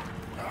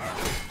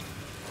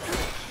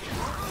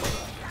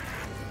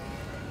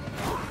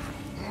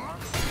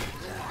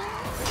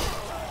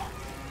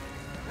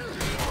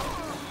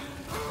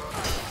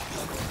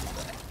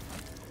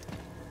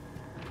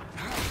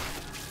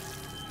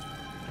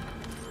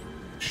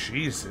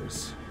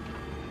 Jesus.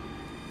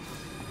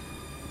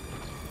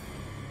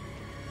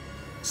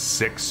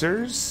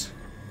 Sixers?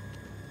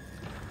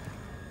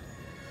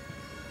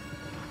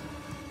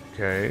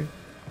 Okay.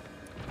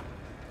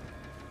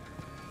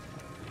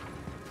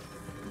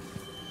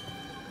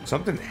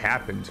 Something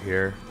happened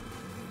here.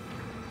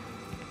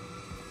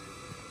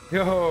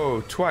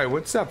 Yo, Twy,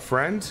 what's up,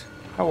 friend?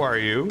 How are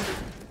you?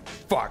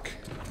 Fuck.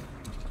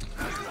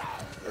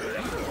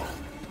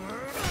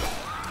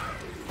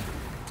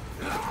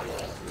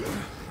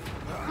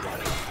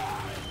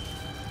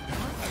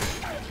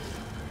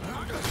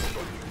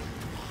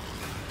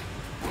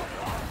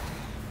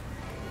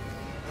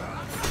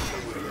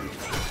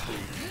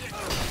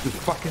 You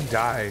fucking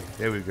die.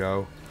 There we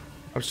go.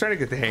 I was trying to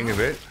get the hang of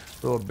it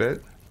a little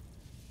bit.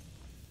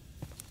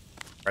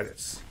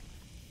 Credits.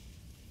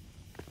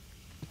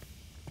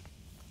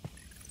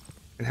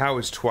 And how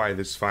is Twy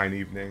this fine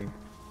evening?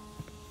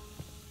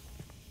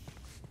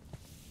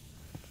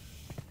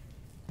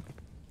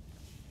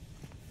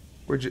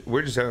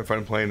 We're just having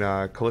fun playing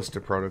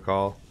Callisto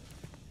Protocol.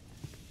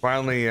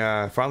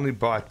 Finally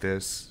bought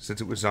this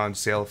since it was on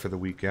sale for the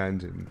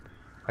weekend, and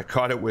I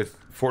caught it with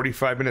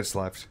 45 minutes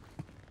left.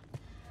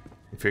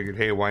 I figured,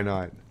 hey, why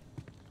not?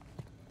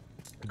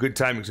 Good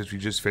timing since we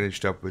just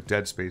finished up with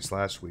Dead Space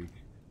last week.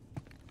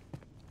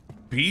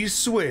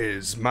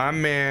 B-Swizz, my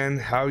man,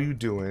 how you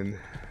doing?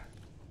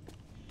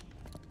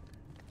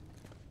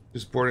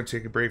 Just bored and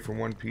take a break from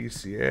One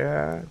Piece.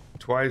 Yeah,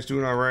 Twy's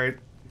doing all right.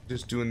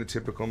 Just doing the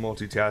typical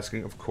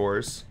multitasking, of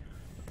course.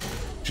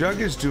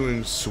 Jugg is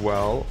doing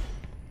swell.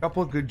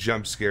 Couple of good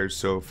jump scares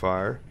so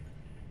far.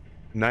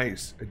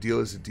 Nice. A deal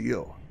is a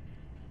deal.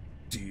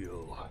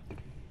 Deal.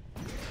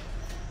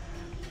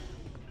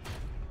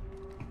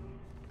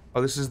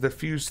 Oh, this is the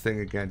fuse thing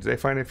again. Did I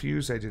find a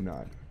fuse? I did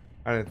not.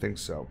 I didn't think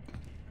so.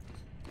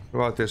 What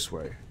about this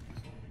way?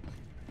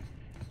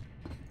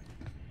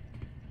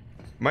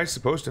 Am I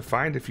supposed to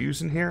find a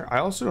fuse in here? I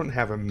also don't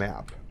have a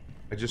map.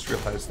 I just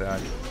realized that.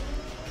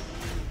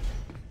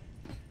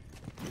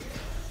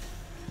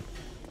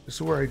 This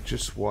is where I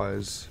just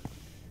was.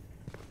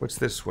 What's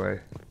this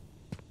way?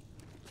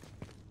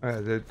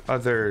 The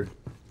other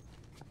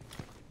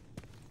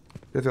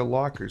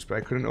lockers, but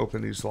I couldn't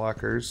open these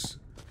lockers.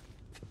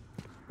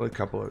 Well,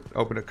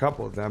 opened a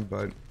couple of them,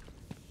 but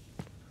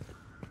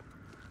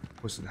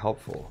wasn't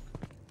helpful.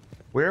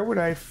 Where would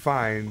I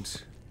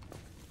find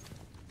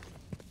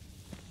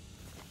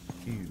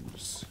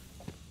fuse?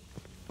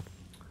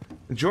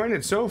 Enjoying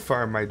it so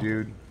far, my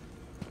dude.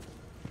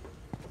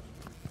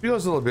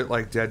 Feels a little bit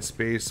like Dead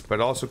Space, but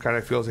also kind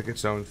of feels like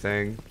its own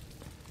thing,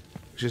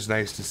 which is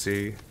nice to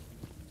see.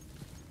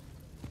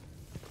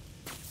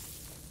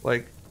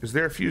 Like, is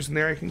there a fuse in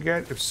there I can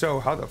get? If so,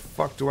 how the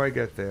fuck do I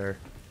get there?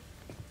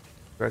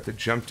 Do I have to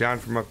jump down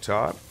from up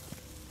top?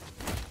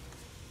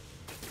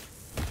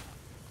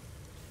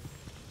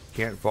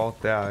 Can't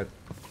vault that.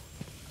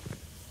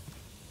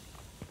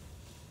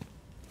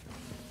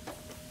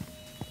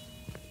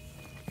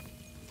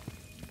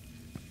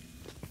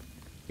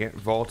 Can't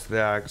vault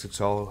that because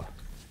it's all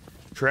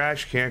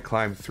trash. Can't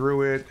climb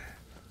through it.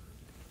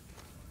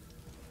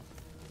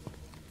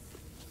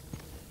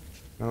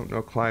 Oh,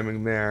 no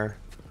climbing there.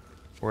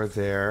 Or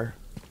there.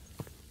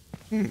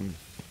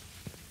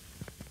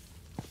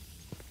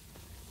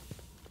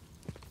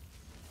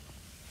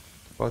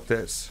 About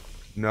this?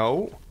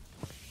 No.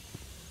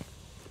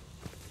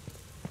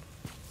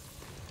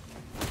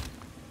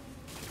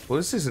 Well,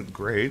 this isn't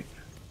great.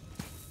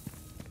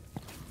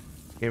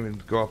 Can't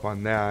even go up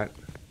on that.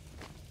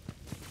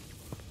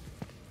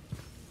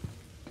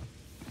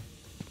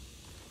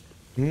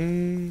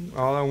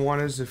 All I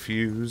want is a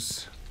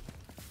fuse.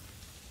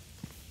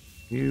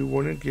 You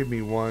wouldn't give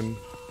me one.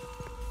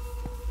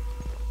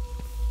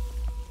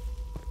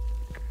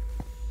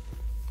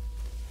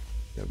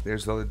 Yep,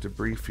 there's the other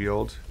debris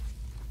field.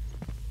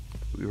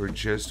 We were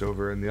just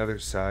over on the other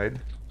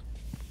side.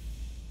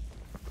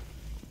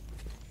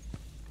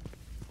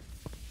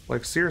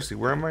 Like, seriously,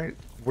 where am I?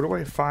 Where do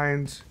I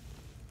find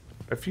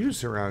a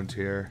fuse around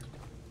here?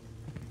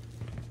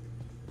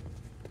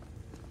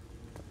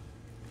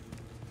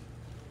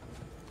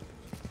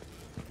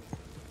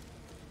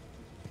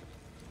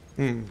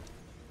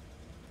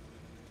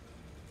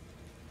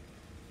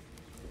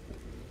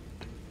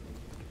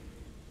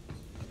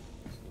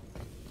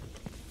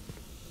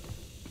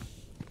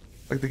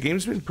 Like, the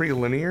game's been pretty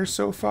linear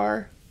so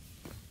far,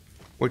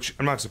 which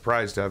I'm not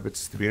surprised of.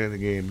 It's the beginning of the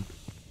game.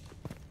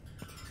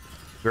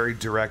 Very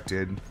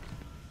directed.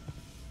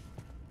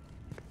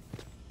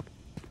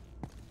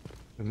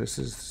 And this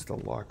is the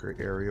locker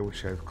area,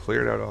 which I've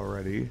cleared out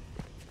already.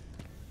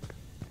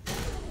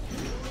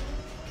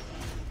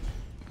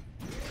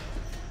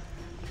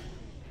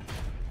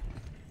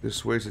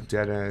 This way's a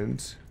dead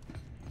end.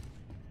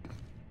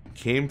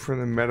 Came from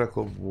the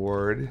medical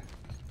ward.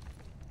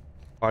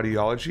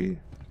 Audiology?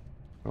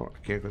 Oh,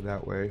 I can't go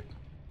that way.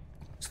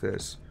 What's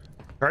this?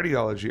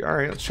 Cardiology.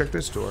 Alright, let's check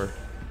this door.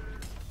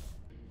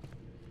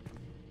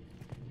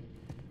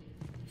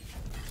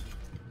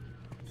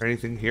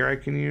 Anything here I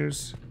can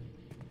use?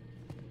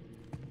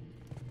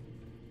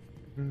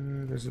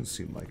 Doesn't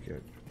seem like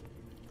it.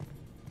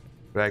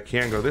 But I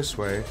can go this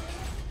way.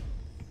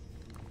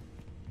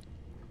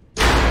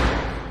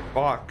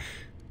 Fuck.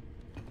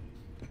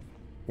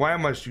 Why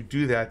must you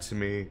do that to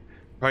me?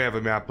 Probably have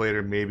a map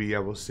later, maybe. Yeah,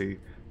 we'll see.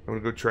 I'm gonna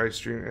go try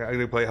stream. I'm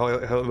gonna play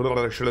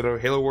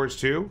Halo Wars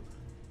 2.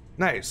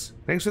 Nice.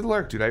 Thanks for the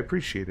lurk, dude. I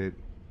appreciate it.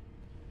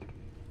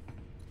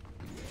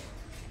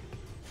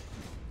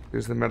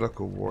 There's the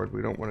medical ward.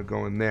 We don't want to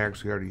go in there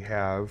because we already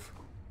have.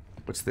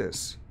 What's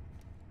this?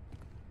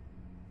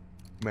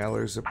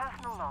 Mailer's a...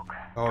 Personal log.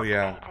 Oh,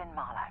 yeah. Caitlin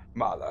Mahler.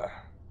 Mahler.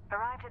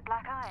 Arrived at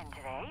Black Iron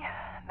today.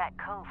 Met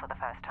Cole for the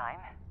first time.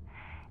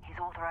 He's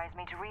authorized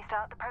me to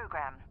restart the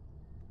program.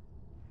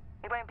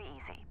 It won't be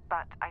easy,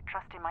 but I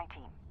trust in my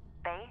team.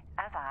 They,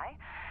 as I,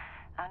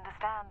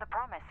 understand the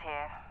promise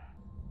here.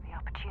 The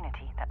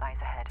opportunity that lies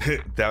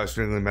ahead. That was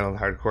during the Metal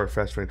Hardcore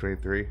Fest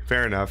 2023.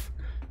 Fair enough.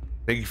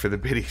 Thank you for the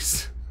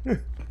biddies.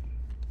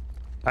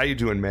 How you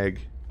doing, Meg?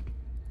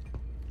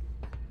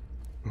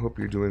 I hope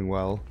you're doing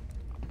well.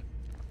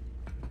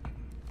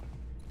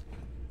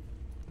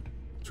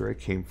 That's where I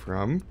came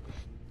from.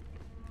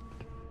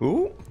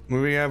 Ooh, what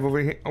do we have over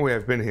here? Oh, wait,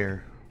 I've been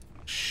here.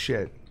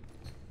 Shit.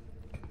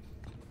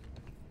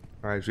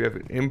 Alright, so we have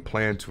an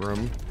implant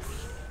room.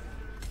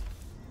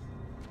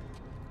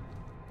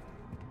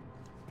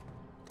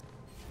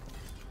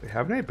 Wait,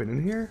 haven't I been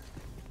in here?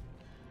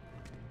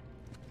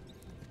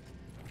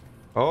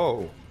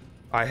 Oh,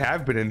 I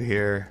have been in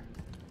here.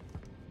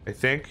 I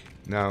think.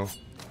 No.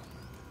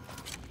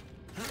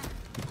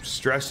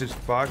 Stressed as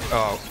fuck.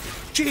 Oh,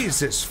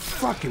 Jesus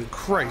fucking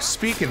Christ.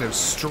 Speaking of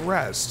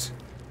stressed.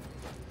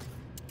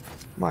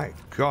 My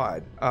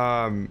God.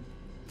 That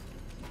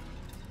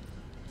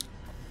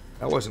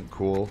wasn't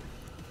cool.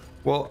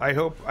 Well, I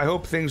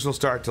hope things will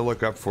start to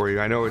look up for you.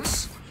 I know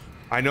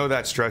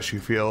that stress you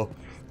feel.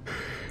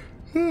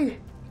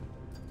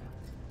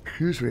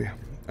 Excuse me.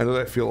 I know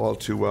that feel all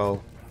too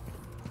well.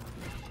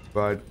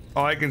 But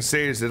all I can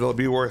say is that it'll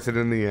be worth it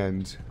in the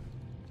end.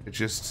 It's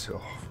just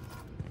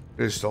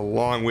a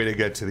long way to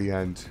get to the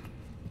end.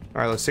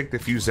 All right, let's take the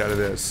fuse out of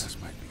this.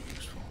 This might be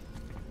useful.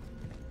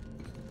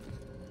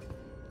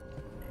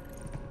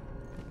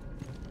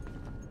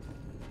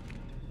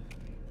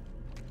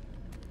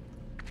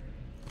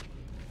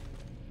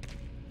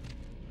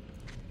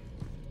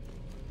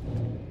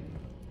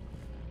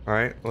 All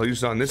right, we'll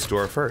use it on this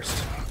door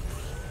first.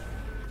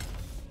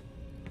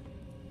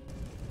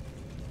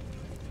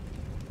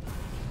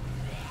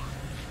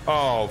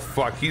 Oh,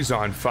 fuck, he's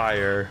on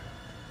fire.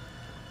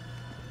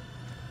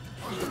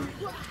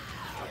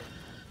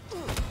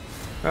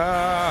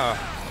 Ah.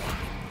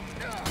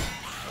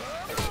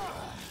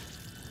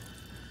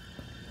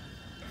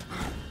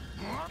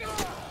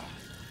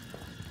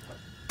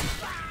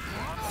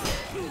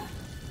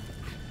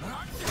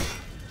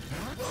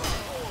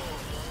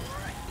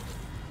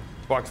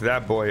 Fucked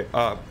that boy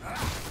up.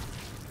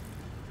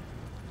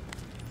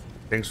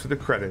 Thanks for the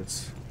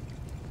credits.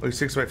 At least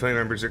 6 of my family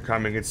members are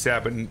coming. It's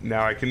sad, but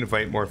now I can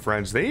invite more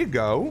friends. There you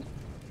go.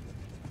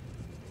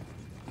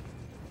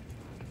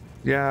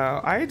 Yeah,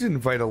 I had to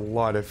invite a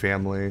lot of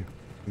family,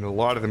 and a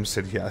lot of them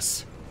said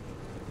yes.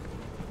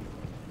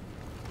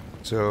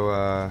 So,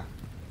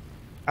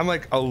 I'm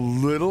like a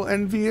little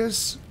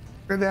envious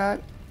for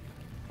that.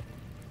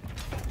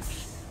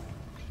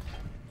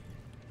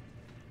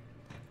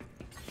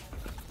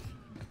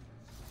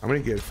 I'm gonna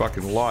get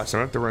fucking lost. I'm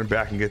gonna have to run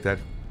back and get that.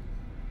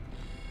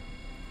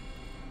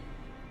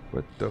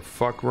 What the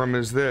fuck room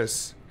is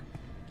this?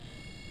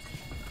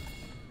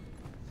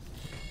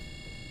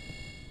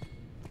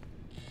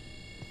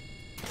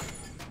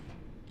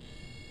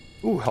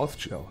 Ooh, health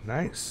gel.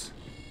 Nice.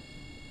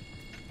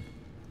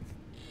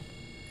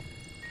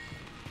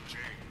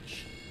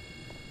 Change.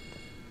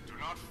 Do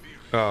not fear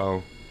it,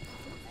 Oh.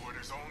 for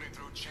it is only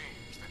through change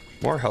that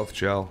we More health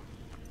gel.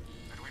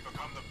 that we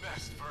become the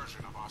best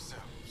version of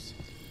ourselves.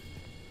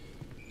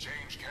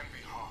 Change can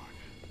be hard,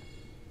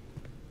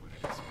 but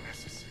it is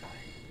necessary.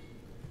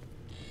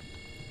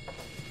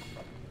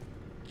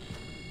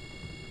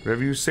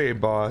 Whatever you say,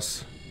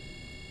 boss.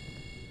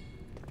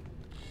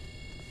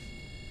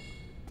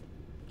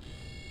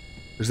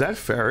 Is that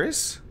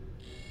Ferris?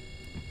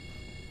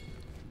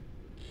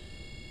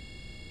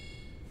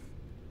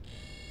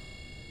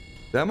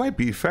 That might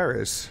be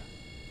Ferris.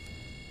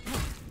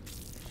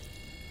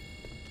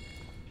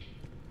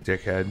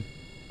 Dickhead.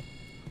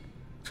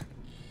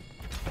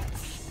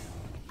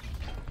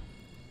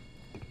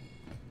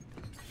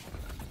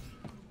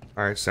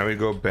 Alright, so now we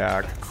go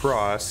back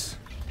across.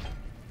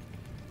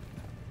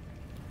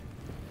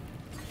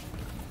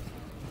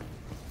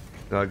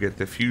 I'll get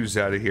the fuse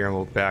out of here and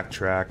we'll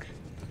backtrack.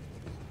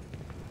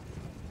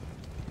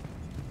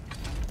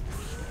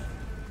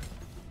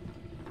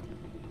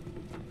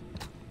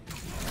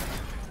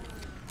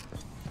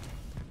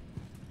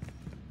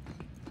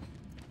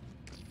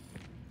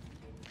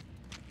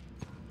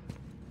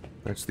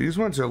 So these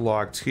ones are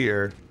locked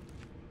here.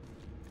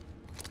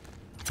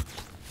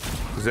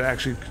 Does it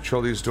actually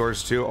control these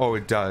doors too? Oh,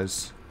 it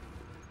does.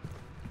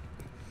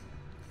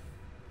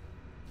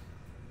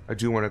 I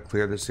do want to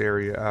clear this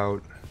area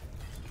out.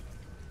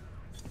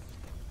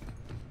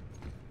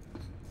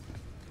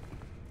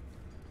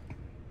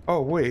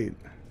 Oh, wait.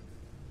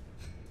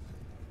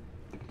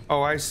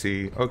 Oh, I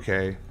see.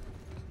 Okay.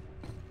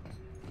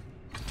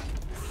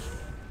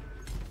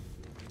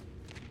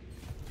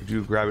 I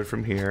do grab it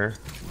from here.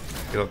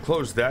 It'll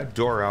close that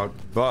door out,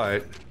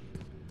 but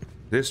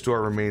this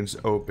door remains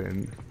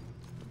open.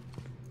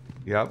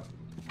 Yep.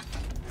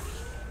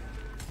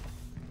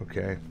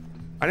 Okay.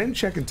 I didn't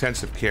check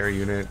intensive care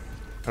unit.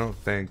 I don't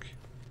think.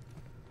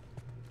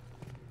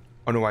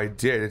 Oh no, I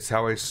did. It's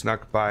how I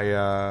snuck by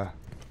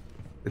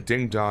the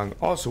ding dong.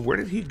 Also, where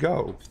did he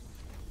go?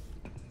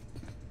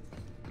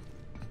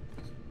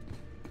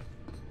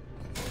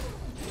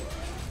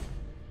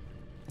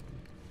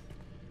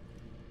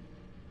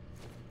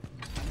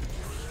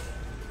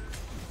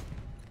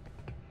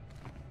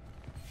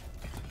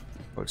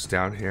 Oh, it's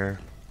down here.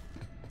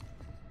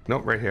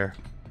 Nope, right here.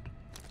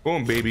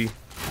 Boom, baby.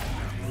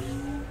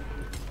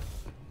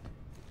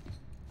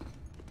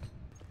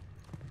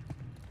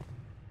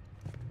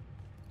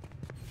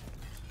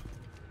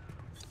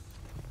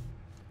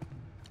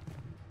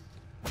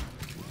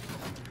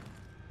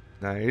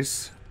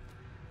 Nice.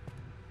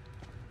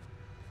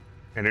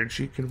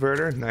 Energy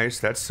converter. Nice.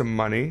 That's some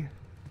money.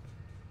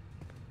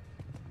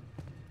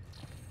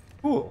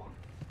 Cool.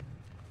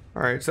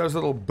 Alright, so that was a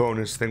little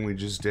bonus thing we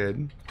just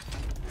did.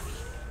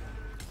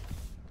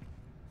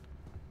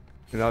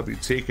 And I'll be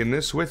taking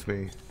this with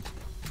me.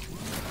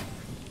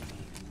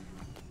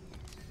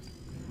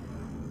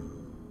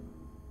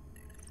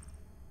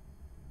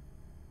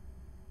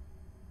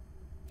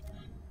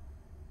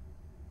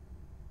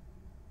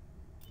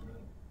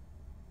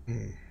 So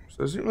it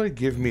doesn't really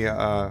give me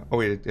a... oh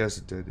wait, yes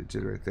it did. It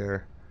did right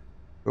there.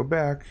 Go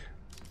back.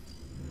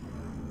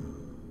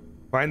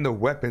 Find the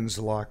weapons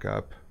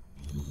lockup.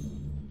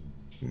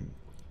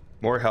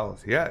 More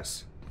health.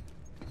 Yes.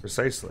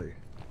 Precisely.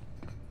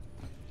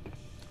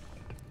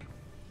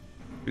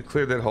 We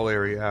cleared that whole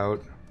area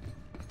out.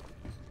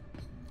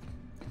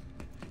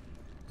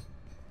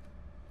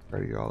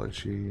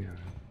 Cardiology.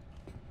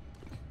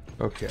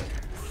 Okay.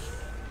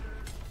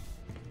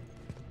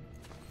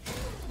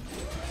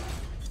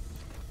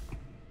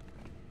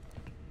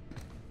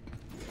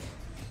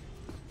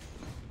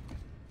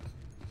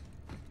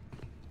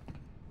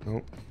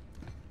 Nope.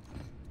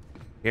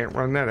 Can't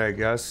run that, I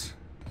guess.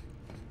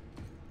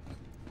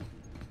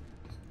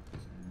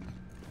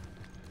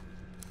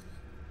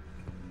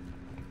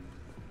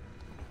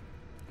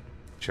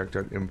 Checked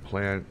out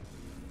implant.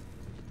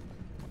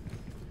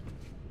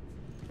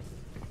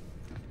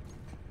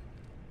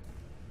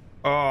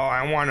 Oh,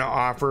 I want to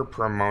offer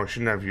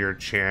promotion of your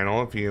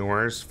channel,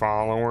 viewers,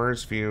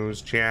 followers,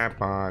 views,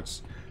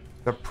 chatbots.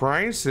 The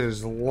price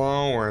is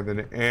lower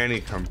than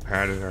any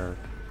competitor.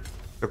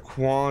 The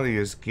quality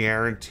is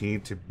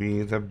guaranteed to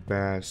be the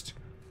best.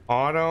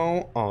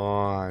 Auto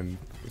on.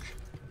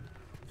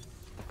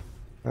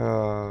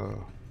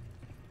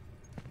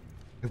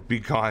 Be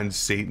gone,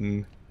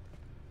 Satan.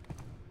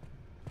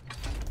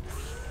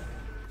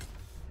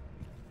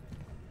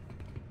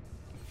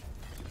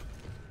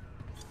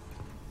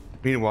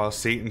 Meanwhile,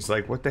 Satan's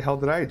like, what the hell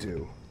did I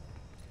do?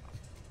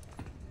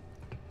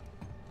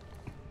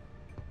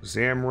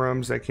 Exam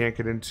rooms I can't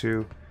get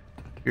into.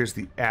 Here's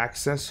the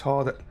access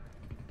hall that...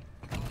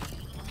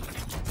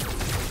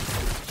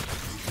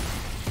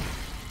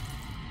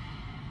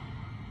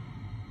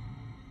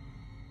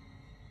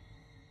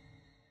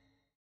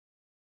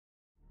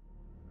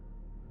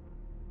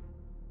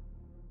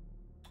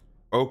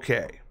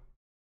 Okay.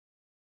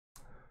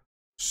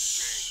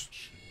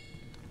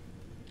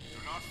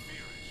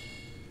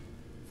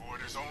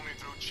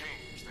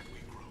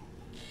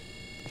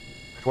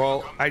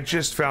 Well, I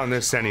just found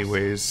this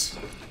anyways.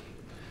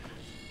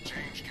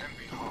 Change can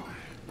be hard.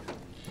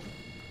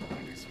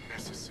 It is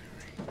necessary.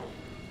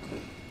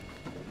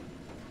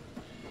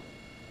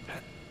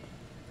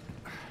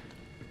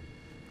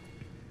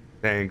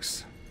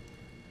 Thanks.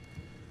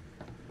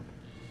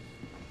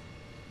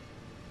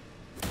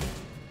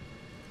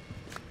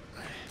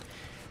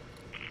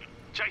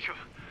 Jacob,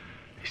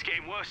 it's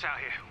getting worse out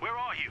here. Where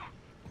are you?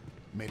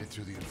 Made it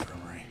through the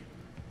infirmary.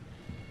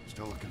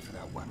 Still looking for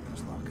that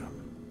weapons lockup.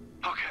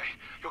 Okay,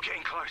 you're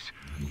getting close.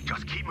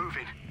 Just keep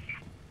moving.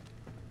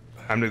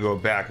 I'm gonna go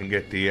back and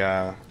get the,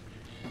 oh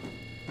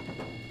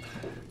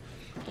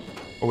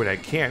wait, I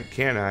can't,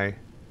 can I?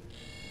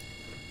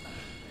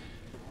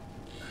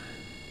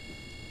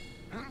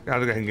 I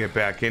think I can get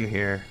back in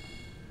here.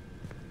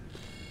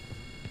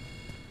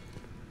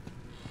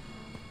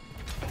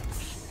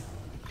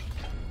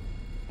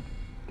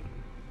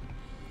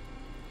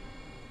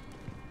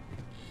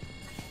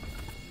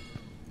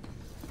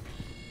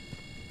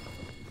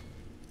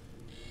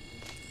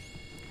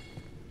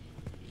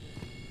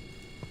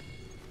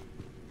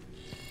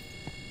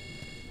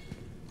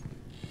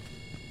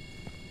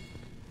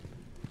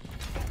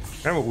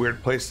 Kind of a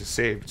weird place to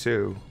save,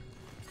 too.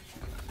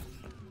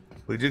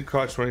 We did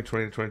catch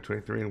 2020 to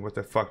 2023, and what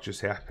the fuck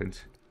just happened?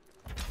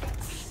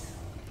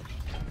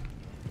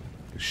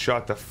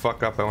 Shot the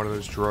fuck up by one of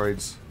those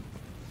droids.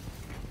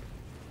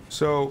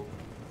 So,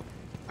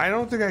 I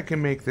don't think I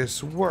can make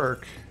this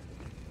work.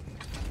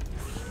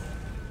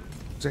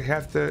 So I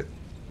have to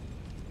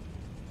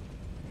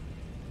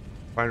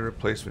find a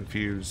replacement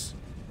fuse.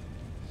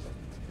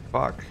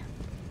 Fuck.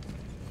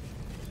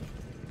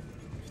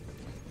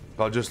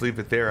 I'll just leave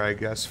it there, I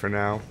guess, for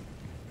now.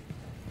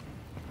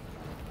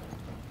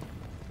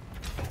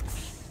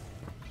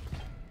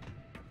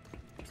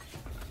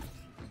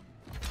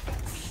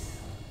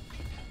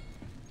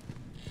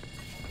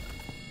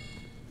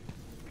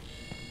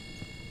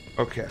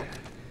 Okay.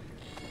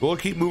 We'll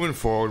keep moving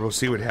forward. We'll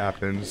see what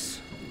happens.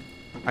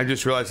 I'm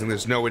just realizing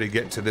there's no way to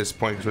get to this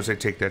point, because once I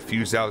take that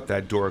fuse out,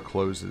 that door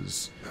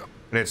closes.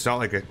 And it's not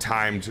like a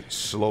timed,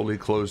 slowly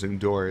closing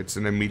door. It's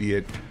an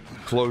immediate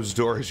closed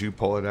door as you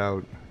pull it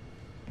out.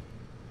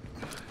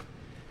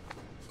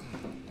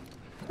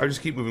 I'll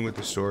just keep moving with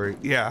the story.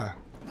 Yeah.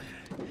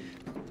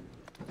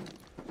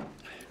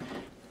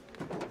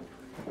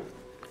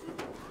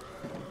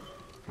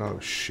 Oh,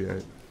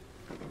 shit.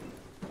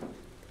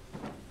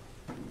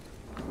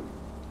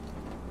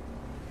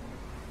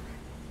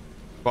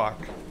 Fuck.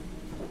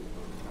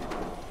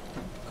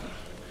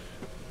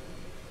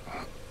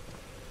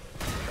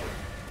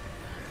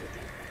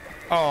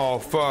 Oh,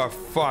 for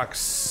fuck's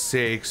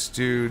sakes,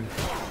 dude.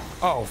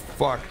 Oh,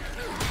 fuck.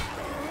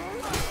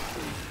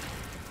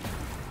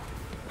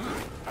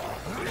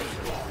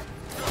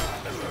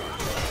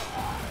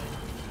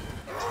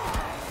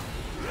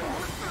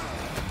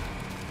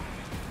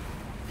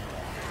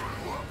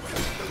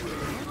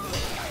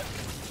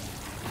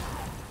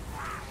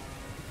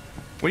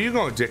 Where you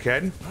going,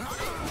 dickhead?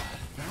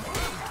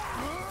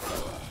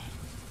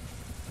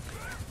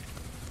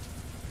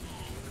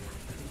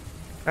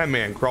 That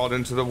man crawled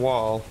into the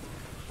wall.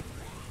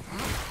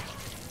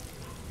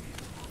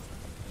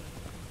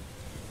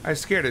 I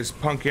scared his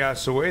punk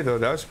ass away though.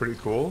 That was pretty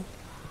cool.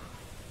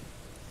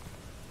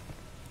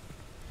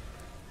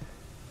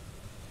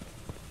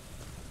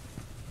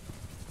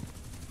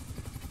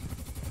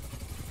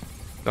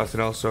 Nothing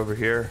else over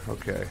here?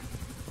 Okay.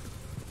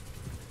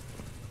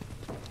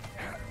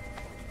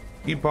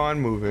 Keep on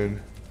moving.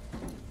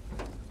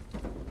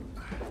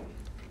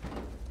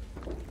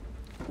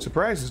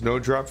 Surprised there's no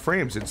drop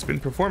frames. It's been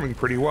performing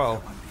pretty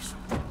well.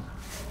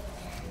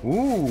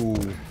 Ooh.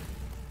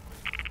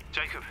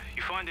 Jacob,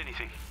 you find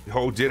anything?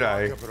 Oh, did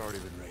I? The lockup had already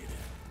been raided.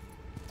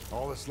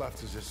 All that's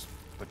left is this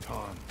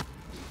baton.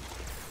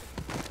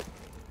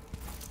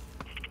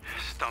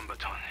 Stun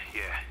baton,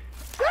 yeah.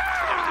 Those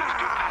things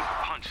do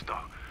pack a punch, though.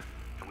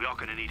 And we are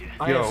gonna need it.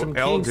 I have some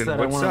kinks that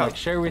I want to up? like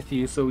share with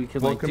you so we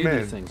can like Welcome do in.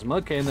 these things. I'm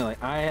okay, and they're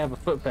like, I have a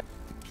foot back.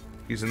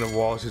 He's in the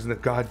walls. He's in the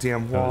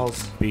goddamn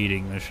walls.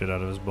 Beating the shit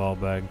out of his ball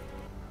bag.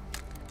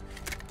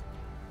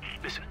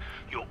 Listen,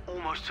 you're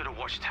almost to the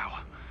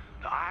watchtower.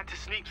 I had to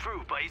sneak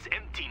through, but it's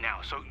empty now,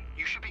 so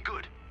you should be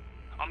good.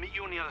 I'll meet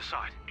you on the other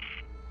side.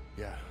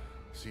 Yeah,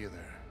 see you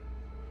there.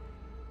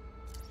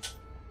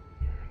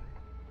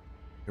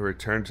 You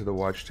return to the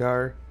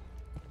watchtower.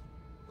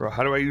 Bro,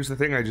 how do I use the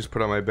thing I just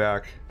put on my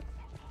back?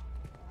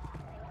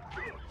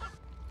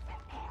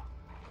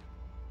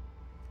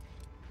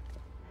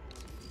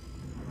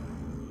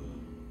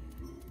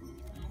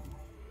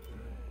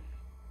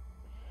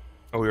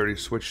 Oh, we already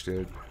switched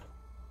it.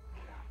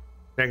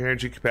 Tank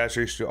energy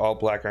capacitors to all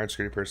Black Iron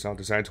security personnel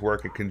designed to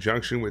work in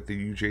conjunction with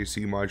the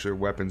UJC modular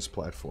weapons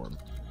platform.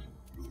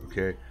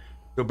 Okay.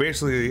 So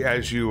basically,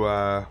 as you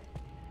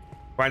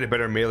find a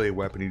better melee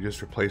weapon, you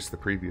just replace the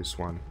previous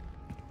one.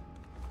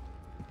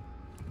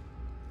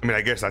 I mean,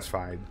 I guess that's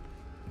fine.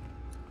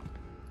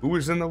 Who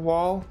was in the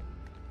wall?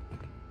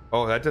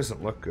 Oh, that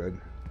doesn't look good.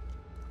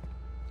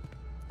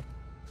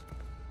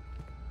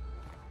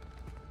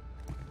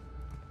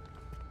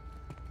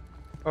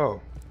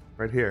 Oh,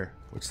 right here.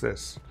 What's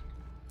this?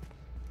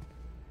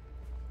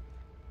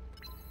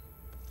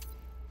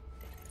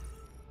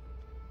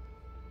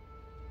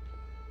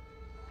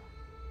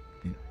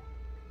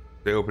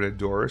 They open a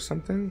door or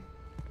something?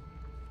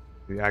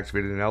 They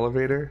activated an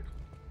elevator?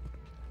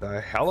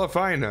 The hell if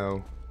I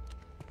know.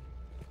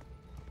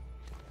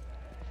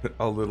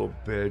 A little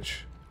bitch.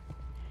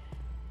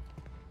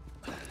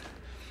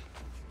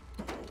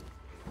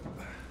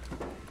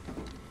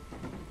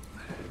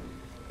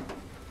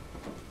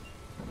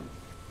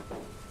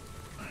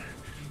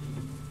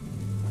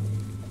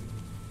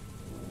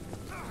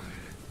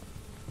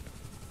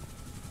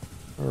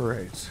 All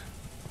right.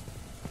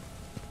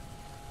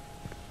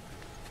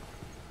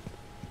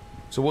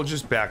 So we'll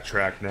just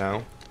backtrack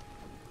now.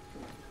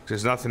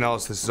 There's nothing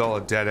else. This is all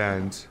a dead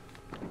end.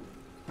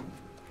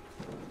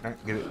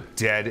 Get it?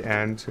 Dead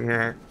end.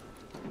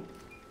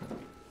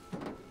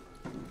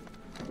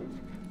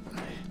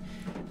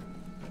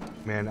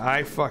 Man,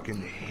 I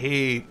fucking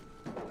hate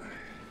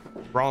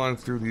crawling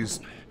through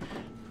these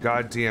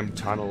goddamn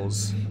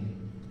tunnels.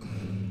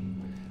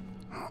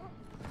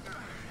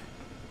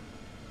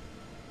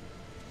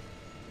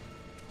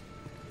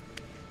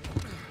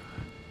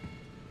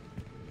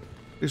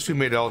 At least we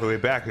made it all the way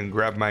back and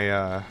grabbed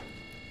my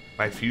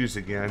my fuse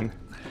again.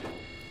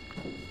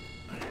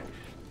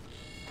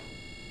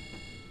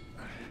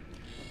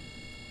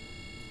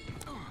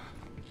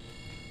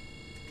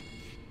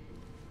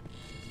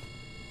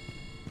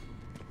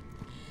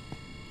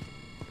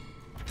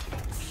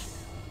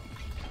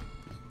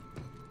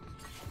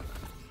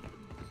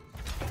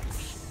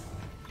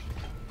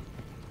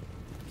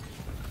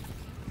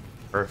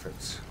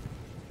 Perfect.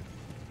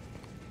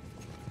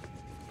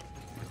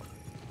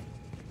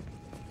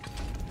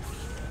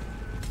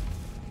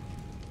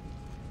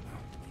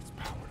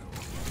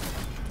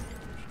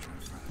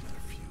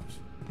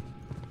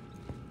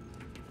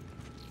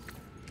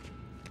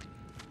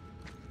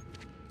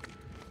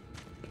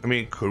 I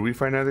mean, could we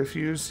find another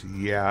fuse?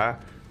 Yeah.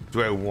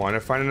 Do I want to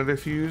find another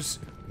fuse?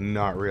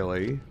 Not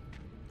really.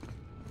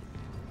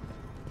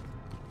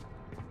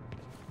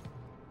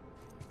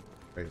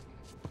 Right.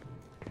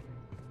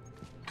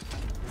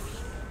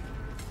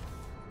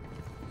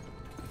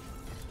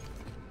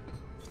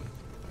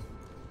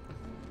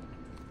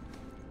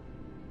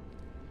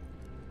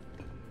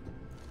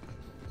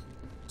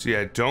 So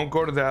yeah, don't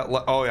go to that.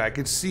 Oh yeah, I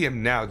can see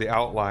him now, the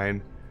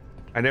outline.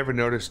 I never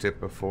noticed it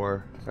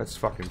before. That's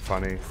fucking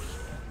funny.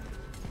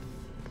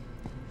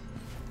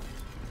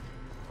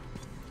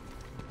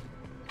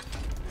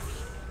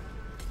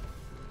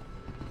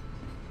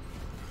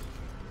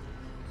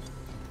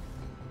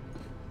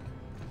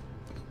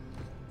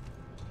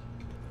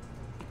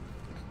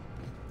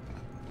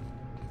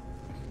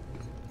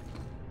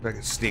 I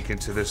can sneak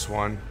into this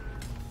one.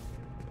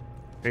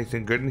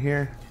 Anything good in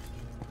here?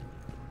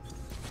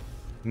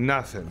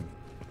 Nothing.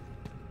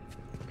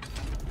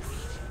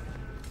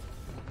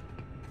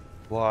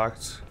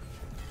 Locked.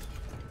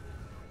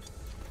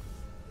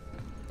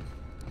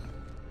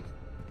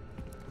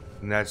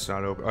 And that's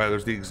not open. Oh,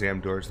 there's the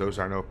exam doors. Those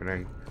aren't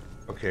opening.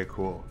 Okay,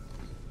 cool.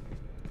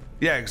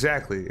 Yeah,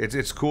 exactly.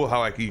 It's cool how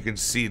like you can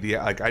see the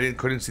like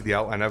couldn't see the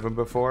outline of him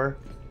before.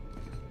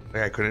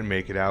 Like I couldn't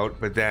make it out,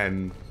 but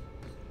then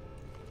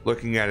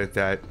looking at it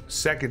that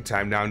second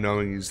time, now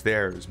knowing he's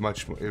there, it was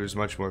much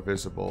more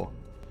visible.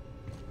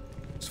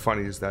 As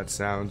funny as that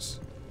sounds.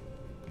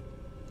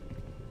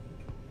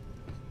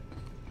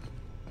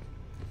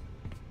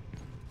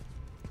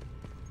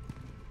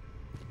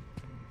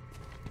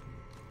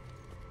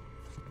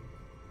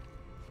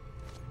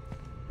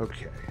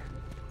 Okay.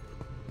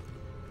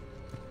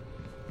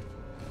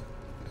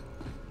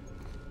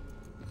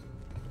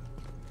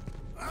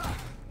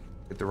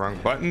 Hit the wrong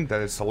button.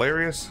 That is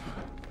hilarious.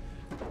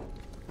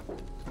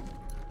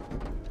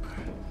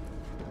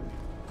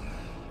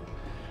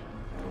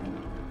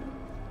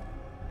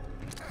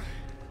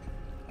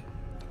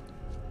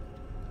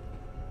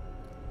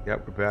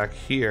 Yep, we're back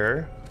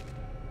here.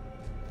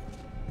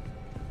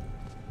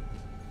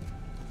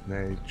 And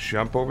I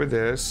jump over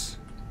this.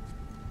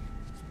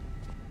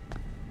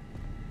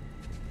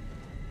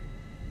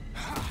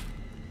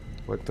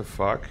 What the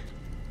fuck?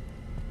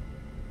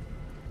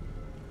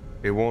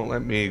 It won't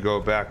let me go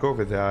back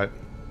over that.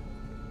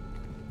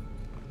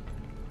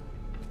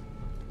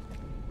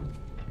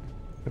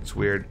 That's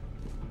weird.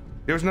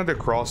 There was another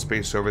crawl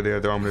space over there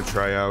though I'm gonna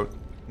try out.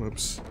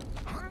 Oops.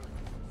 I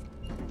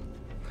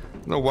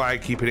don't know why I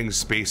keep hitting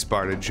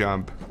spacebar to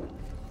jump.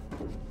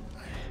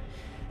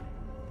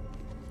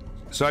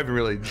 So I haven't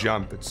really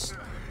jump, it's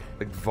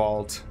like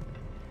vault.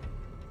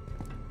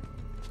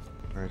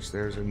 Alright, so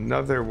there's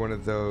another one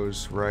of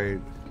those right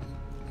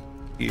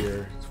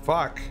here.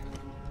 Fuck!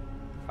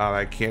 Oh,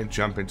 I can't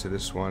jump into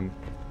this one.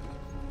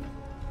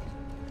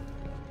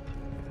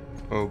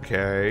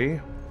 Okay.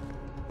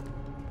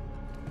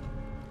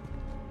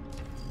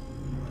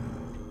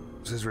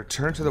 It says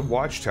return to the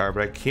watchtower,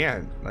 but I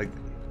can't. Like,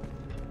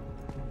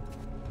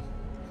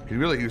 you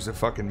really use the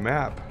fucking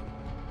map.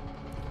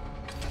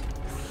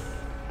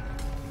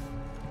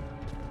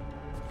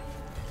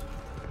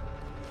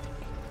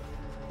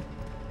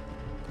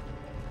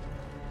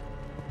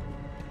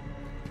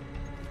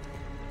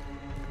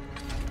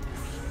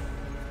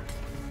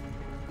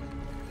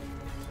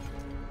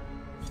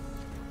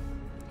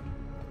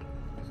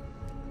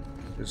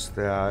 Just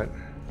that.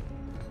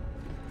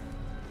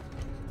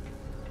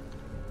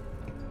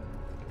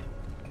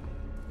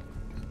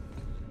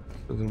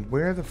 So then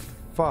where the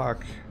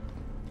fuck?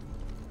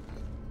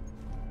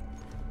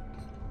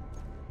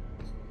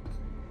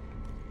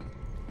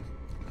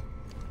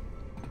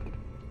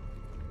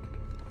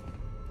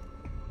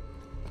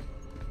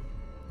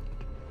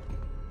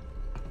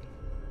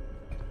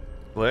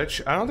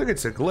 Glitch? I don't think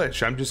it's a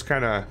glitch. I'm just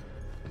kind of...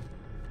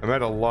 I'm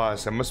at a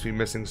loss. I must be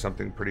missing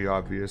something pretty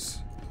obvious.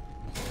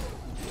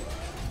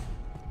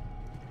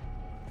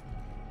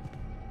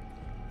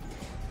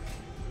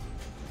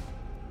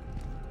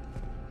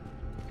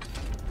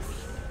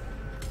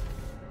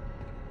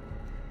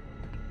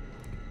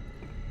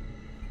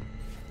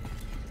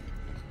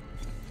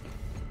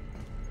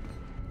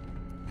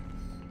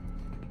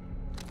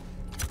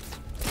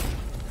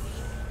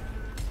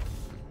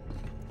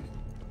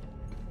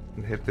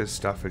 Hit this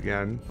stuff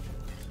again.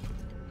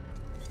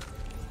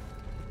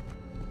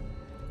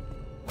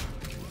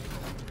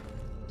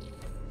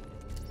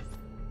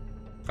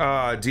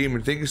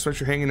 Demon, thank you so much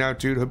for hanging out,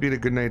 dude. Hope you had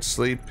a good night's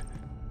sleep.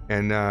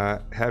 And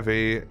have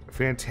a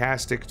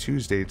fantastic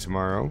Tuesday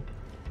tomorrow.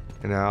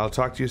 And I'll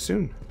talk to you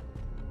soon.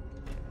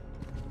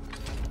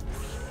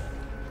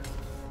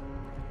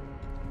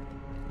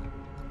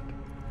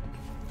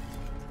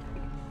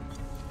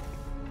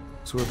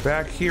 So we're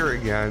back here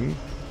again.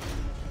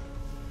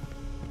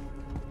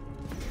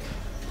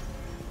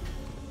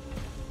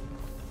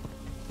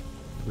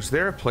 Was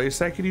there a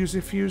place I could use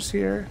a fuse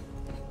here?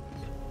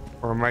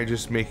 Or am I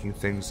just making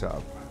things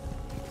up?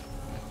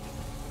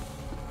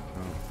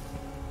 Oh.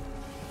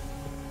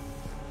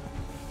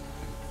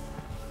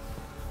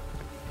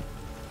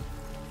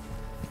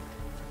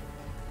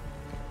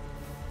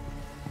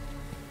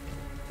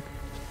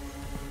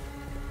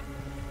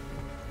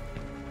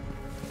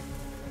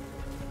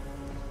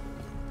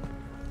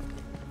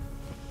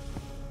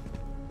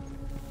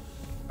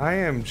 I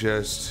am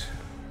just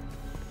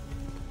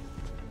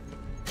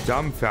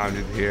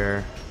dumbfounded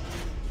here.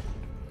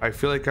 I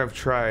feel like I've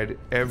tried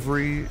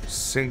every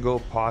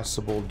single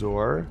possible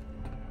door.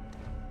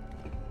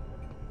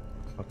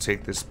 I'll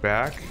take this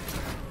back.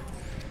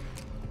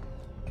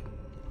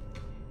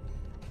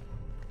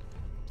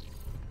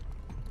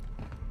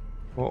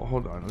 Well,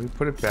 hold on. Let me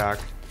put it back.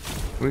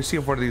 Let me see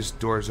if one of these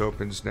doors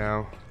opens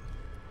now.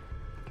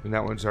 And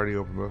that one's already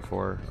open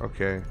before.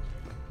 Okay.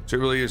 So it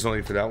really is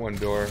only for that one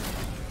door.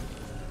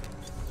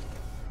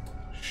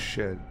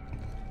 Shit.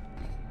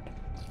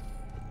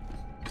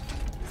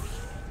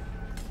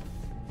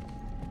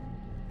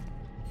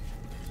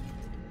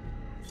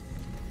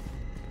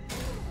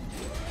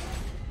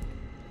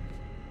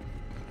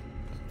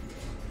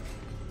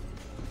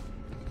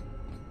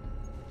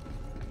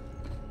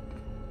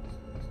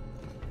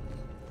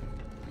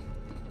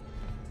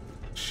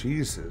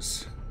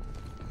 Jesus.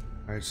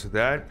 Alright, so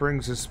that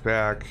brings us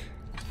back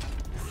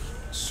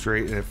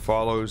straight and it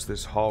follows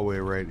this hallway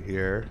right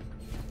here.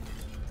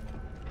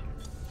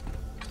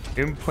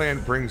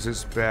 Implant brings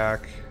us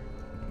back.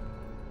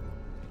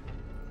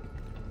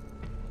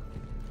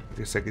 I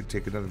guess I could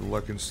take another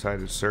look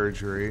inside of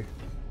surgery.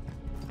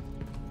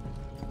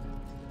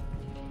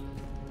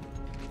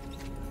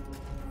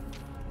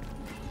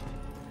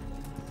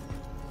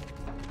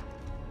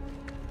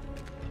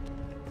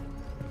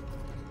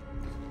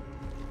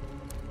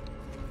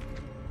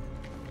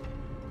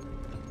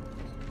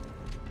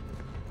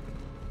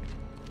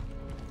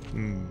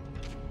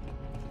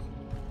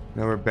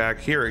 Now we're back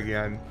here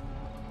again.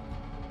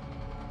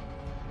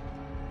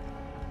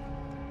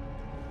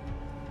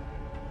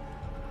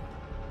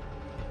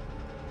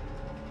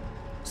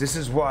 This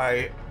is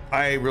why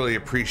I really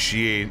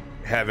appreciate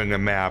having a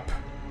map.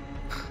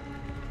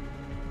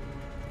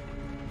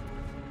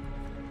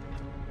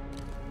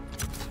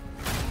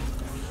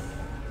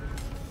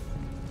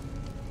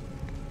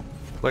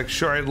 Like,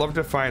 sure, I'd love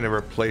to find a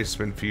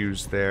replacement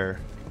fuse there.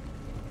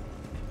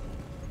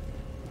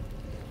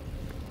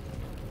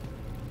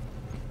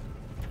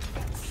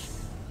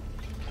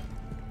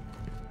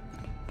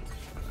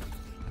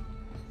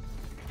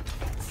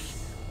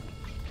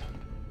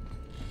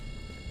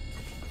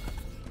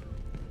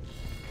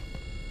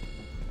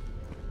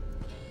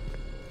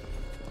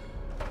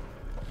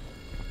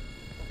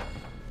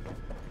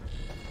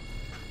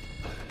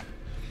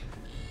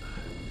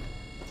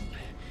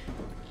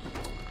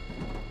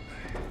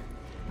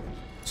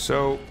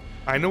 So,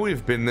 I know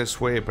we've been this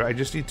way, but I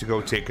just need to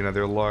go take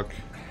another look.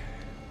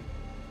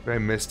 If I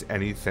missed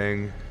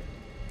anything.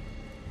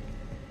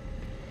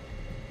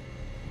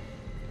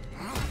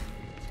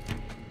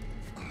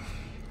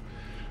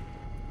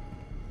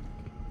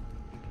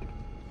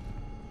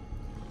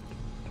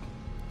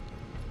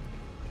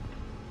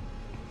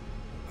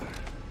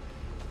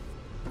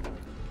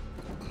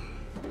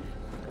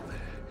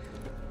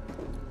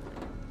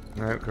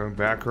 Alright, going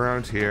back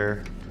around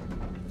here.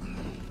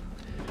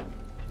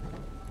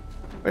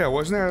 Oh yeah,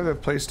 wasn't there another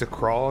place to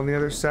crawl on the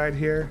other side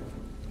here?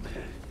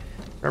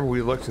 Remember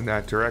we looked in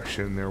that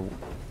direction, there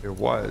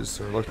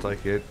was, or looked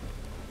like it.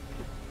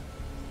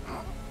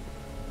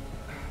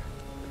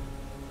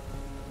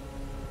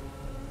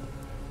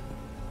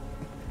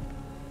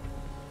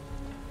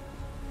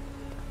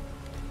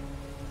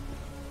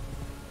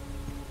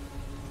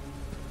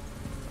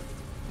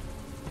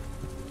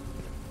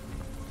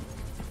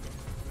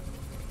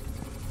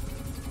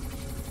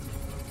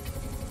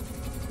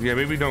 Yeah,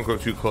 maybe don't go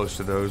too close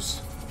to those.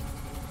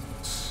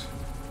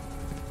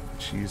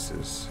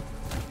 Jesus.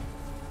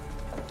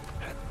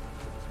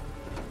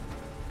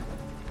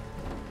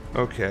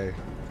 Okay.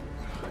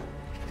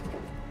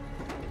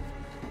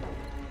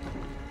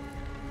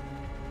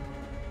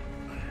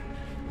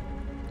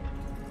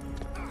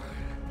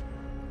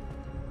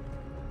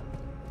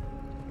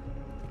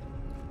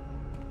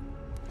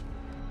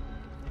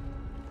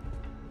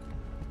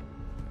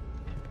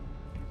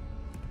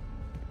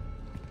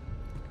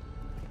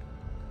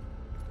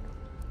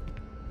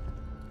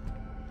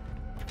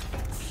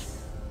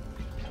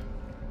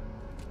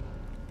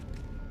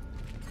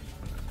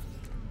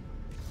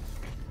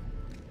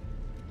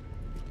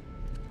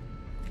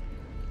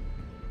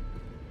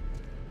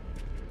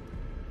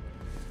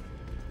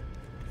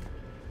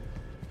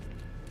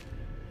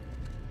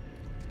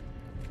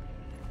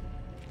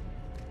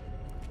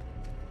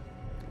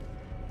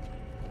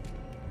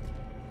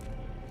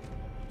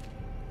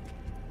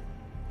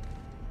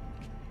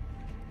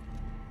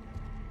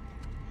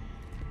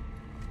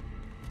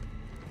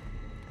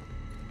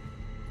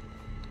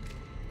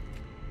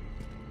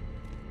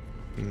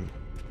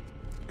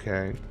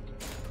 Okay.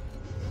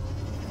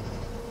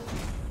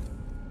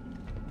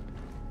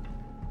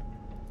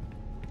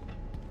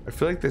 I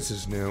feel like this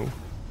is new.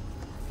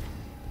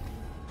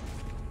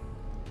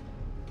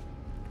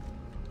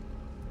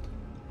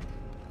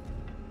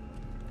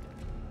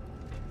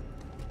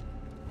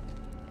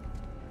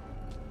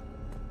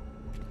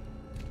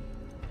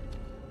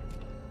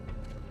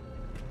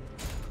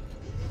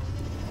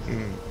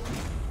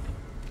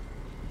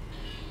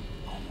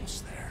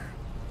 Almost there.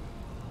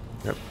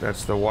 Yep,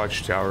 that's the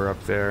watchtower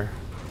up there.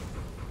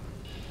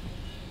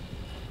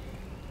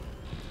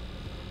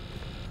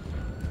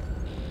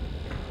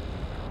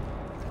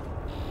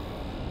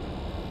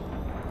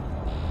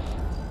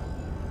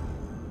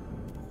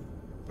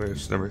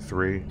 It's number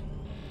 3.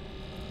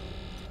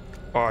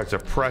 Oh, it's a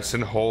press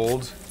and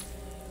hold.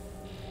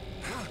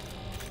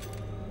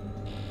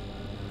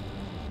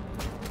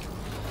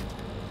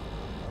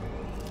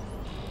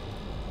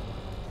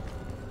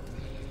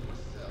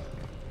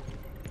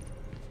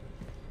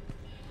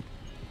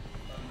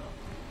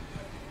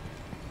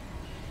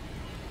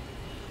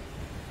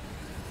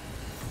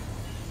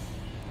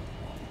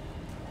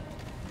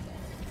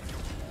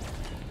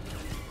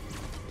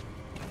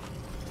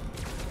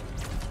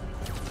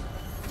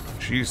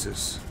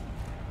 Jesus.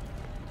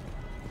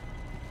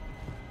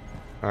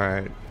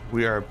 Alright,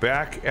 we are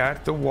back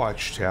at the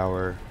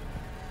watchtower.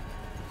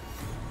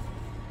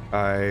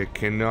 I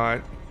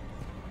cannot...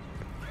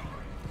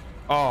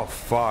 Oh,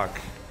 fuck.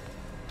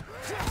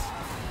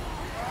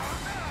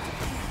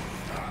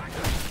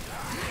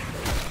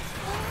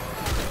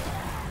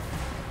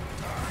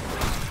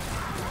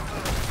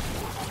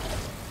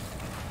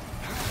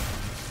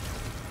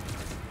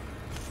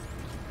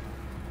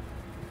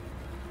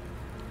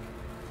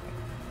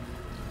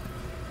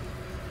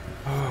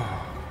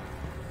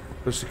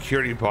 Those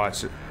security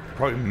bots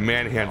probably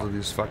manhandle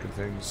these fucking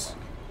things.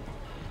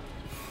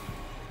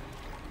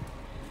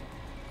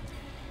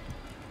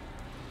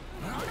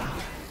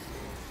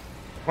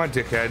 Come on,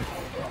 dickhead.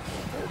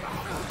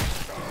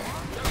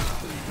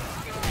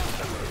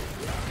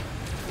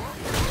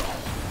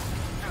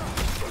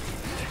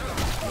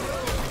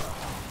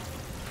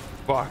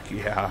 Fuck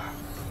yeah.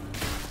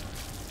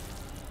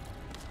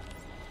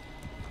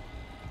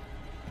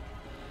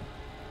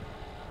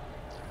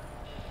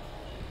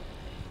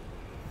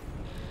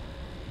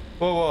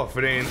 Whoa, if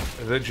it ain't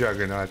the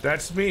Juggernaut.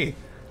 That's me.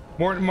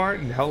 Morton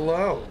Martin,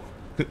 hello.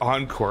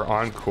 Encore,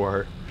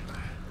 encore.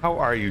 How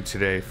are you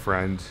today,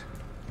 friend?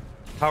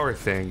 How are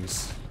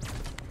things?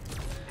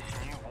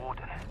 This new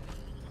warden,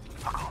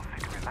 I can't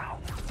figure him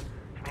out.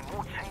 There's been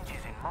more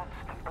changes in months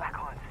than Black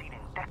Iron's seen in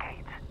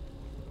decades.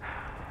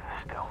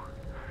 Still,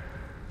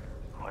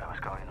 whatever's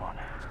going on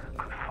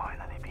could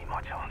finally be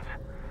my chance.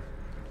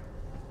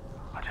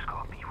 I just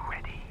gotta be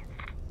ready.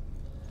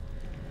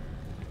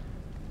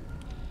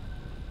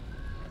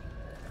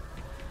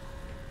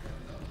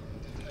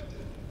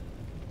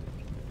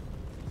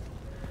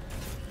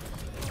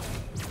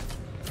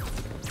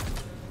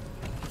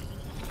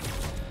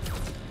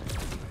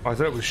 Oh, I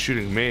thought it was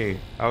shooting me.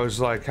 I was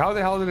like, how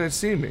the hell did it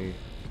see me?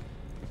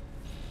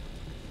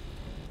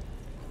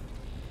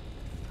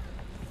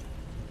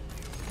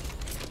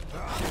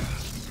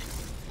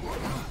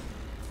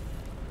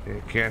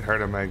 It can't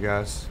hurt him, I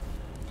guess.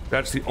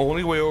 That's the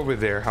only way over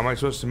there. How am I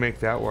supposed to make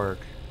that work?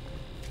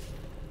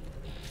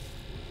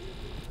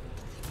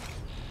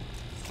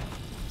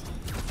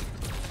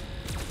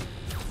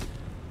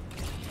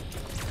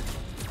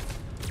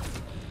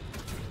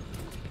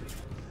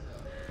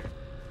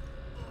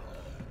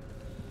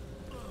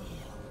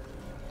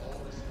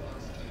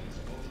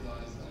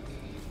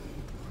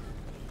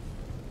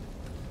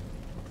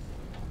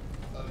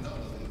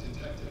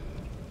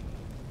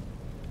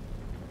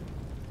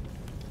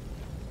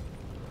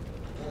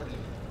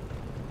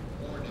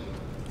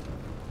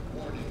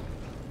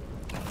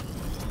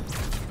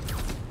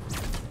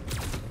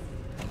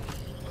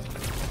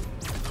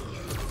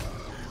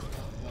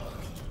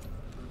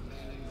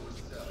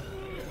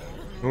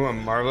 Oh,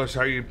 I'm marvelous.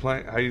 How are you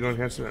playing? How are you going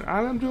against it?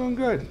 I'm doing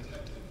good.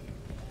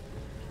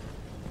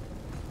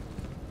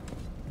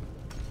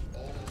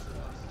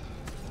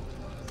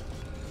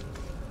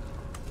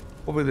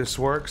 Hopefully this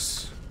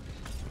works.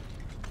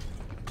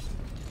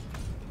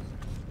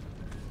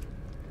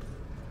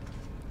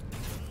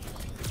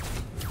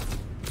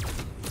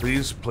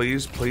 Please,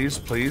 please, please,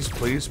 please,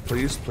 please,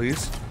 please,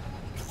 please.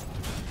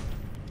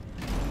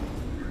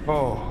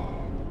 Oh,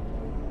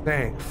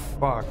 thank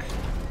fuck.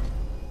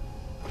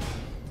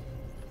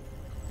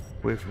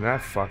 Away from that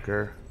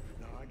fucker.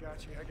 No, I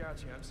got you.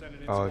 I'm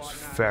sending in Oh, it's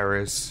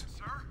Ferris.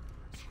 Sir,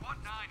 SWAT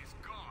 9 is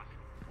gone.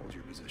 Hold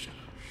your position.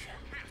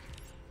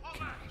 Hold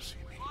on.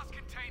 Lost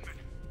containment.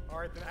 All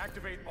right, then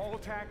activate all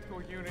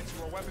tactical units.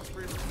 You are weapons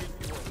free.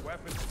 Repeat, you are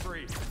weapons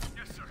free.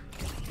 Yes, sir.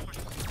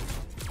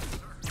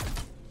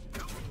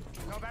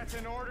 Now that's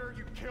in order.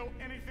 You kill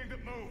anything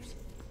that moves.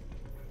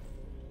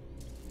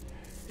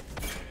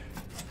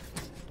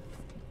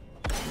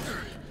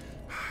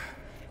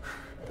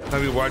 I'll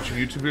be watching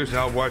YouTube videos and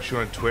I'll watch you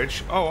on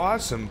Twitch. Oh,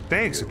 awesome.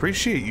 Thanks.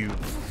 Appreciate you.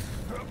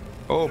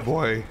 Oh,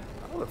 boy.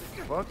 How the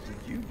fuck did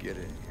you get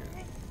in here?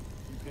 You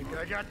think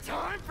I got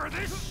time for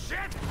this shit?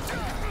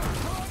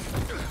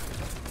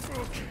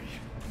 Okay.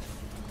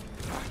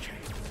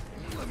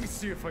 Let me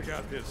see if I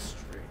got this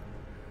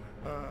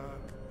straight.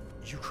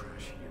 You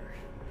crash here.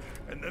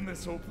 And then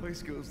this whole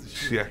place goes to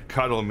shit. Yeah,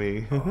 cuddle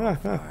me.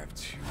 5,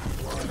 2,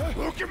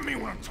 1. Look at me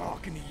when I'm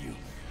talking to you.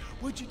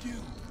 What'd you do?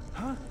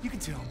 Huh? You can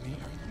tell me.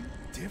 Are you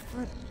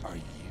different? Are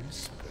you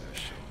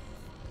special?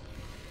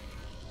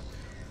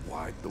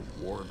 Why'd the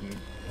warden?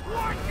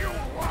 What you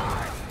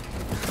want?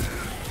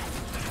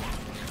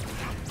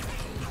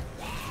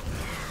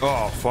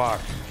 Oh,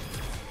 fuck.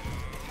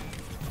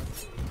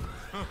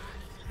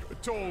 I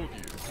told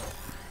you.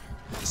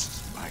 This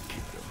is my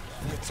kingdom.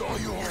 It's all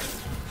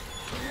yours.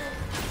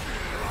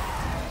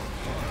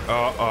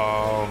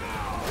 Uh-oh.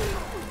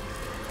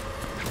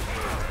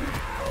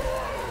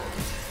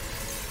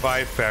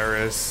 Bye,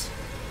 Ferris.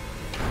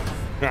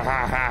 Ha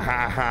ha ha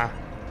ha ha.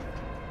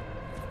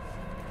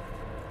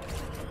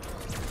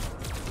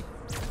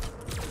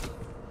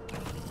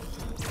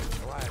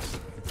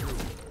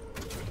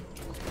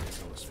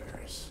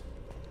 Ferris.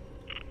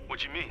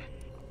 What you mean?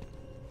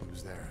 He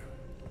was there.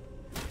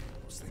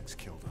 Those things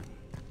killed him.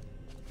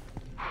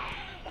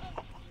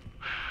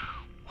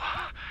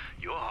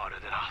 You're harder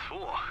than I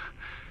thought.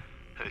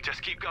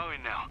 Just keep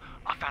going now.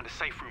 I found a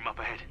safe room up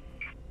ahead.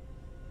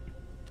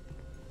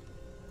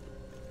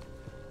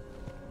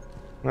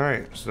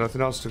 Alright, so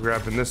nothing else to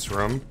grab in this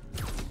room.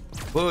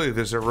 Clearly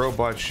there's a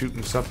robot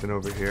shooting something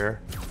over here.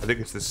 I think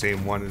it's the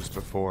same one as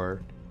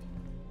before.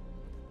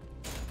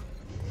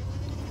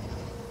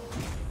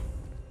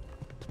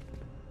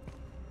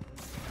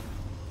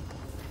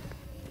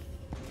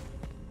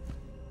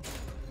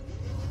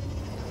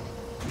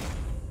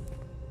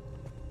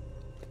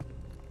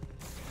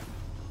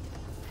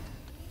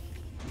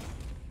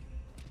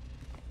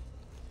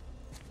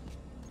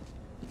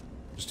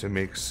 Just to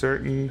make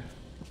certain.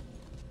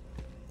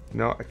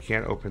 No, I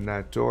can't open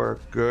that door.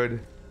 Good.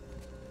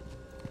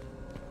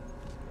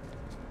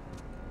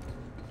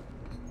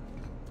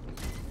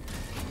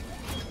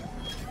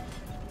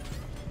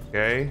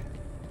 Okay.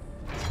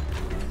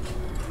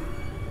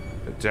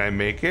 Did I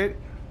make it?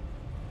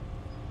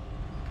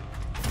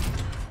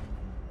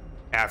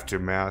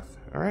 Aftermath.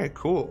 Alright,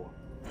 cool.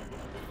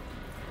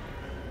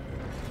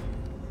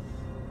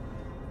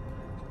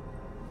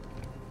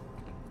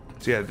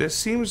 So yeah, this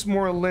seems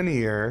more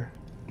linear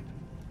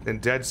than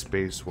Dead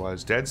Space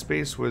was. Dead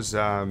Space was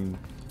a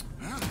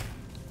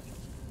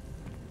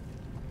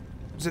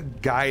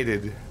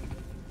guided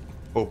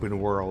open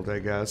world, I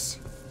guess.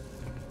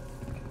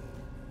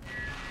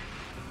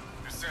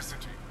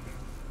 Necessity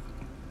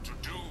to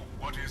do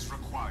what is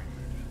required.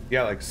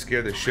 Yeah, like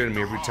scare the shit out of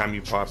me every time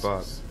you pop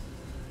up.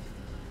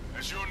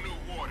 As your new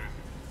warden,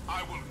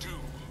 I will do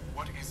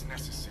what is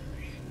necessary.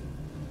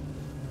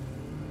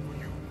 For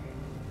you.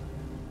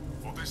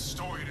 For this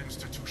storied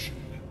institution.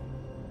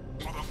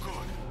 For the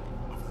good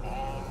of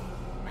all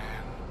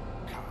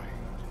mankind.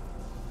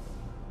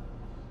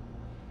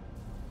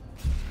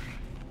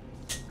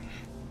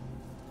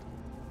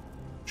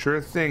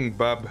 Sure thing,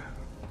 bub.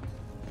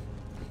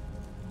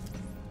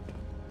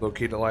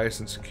 Locate Elias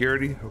and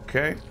security.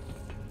 Okay.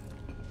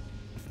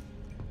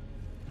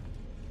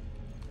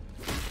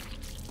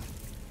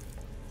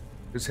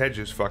 His head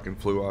just fucking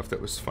flew off. That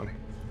was funny.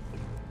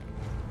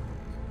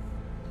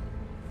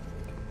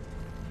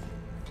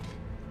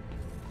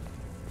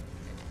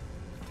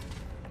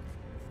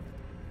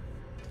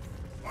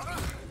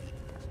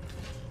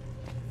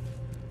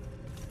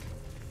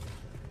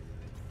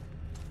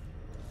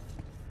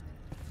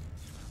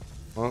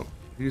 Well,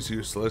 he's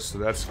useless, so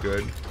that's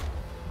good.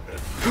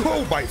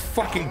 Oh my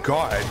fucking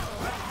god!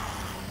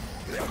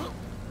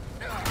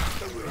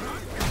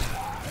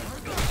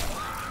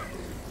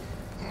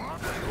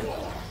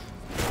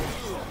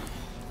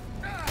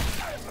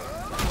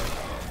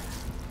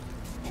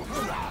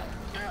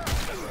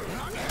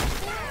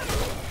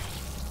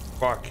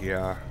 Fuck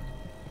yeah.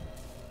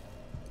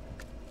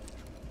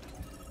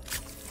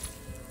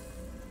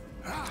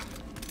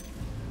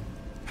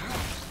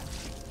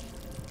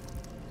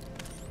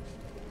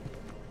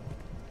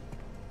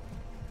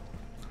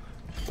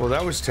 Well,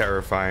 that was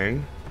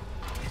terrifying.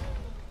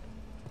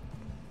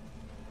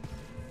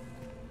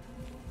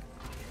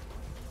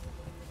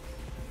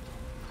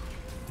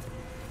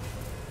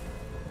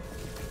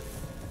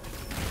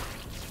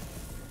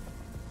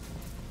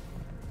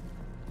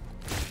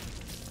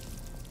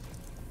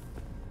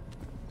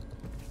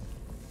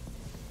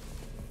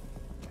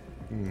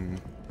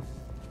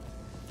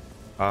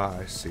 Ah,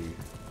 I see.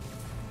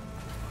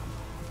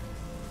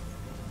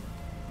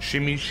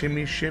 Shimmy,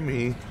 shimmy,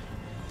 shimmy.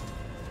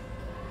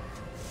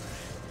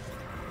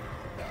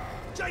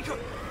 Jacob,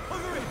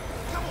 over here.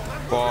 Come on, man.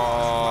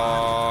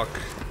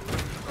 Fuck.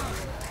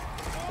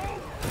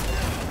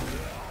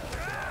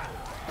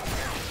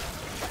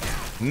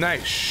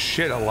 Nice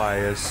shit,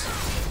 Elias.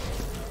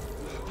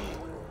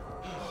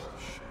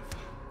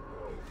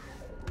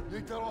 You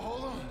think that'll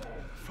hold him?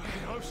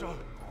 Fucking hope so.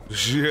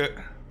 Shit.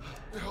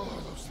 The hell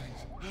are those things?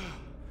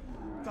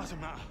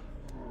 Doesn't matter.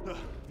 Look,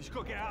 you just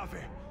gotta get out of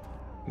here.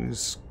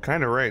 He's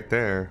kind of right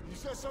there. You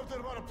said something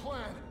about a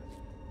plan.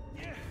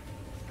 Yeah.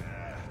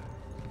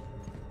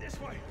 This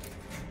way.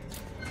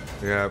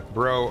 Yeah,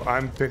 bro,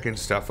 I'm picking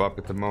stuff up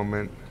at the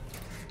moment.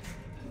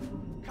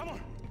 Come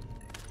on.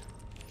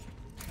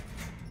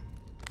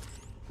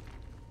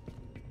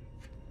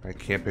 I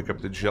can't pick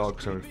up the gel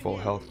because I'm at full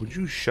health. Would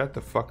you shut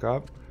the fuck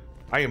up?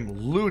 I am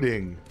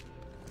looting.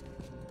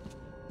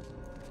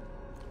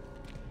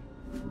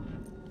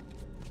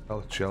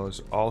 Health gel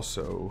is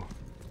also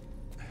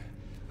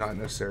not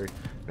necessary.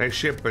 Nice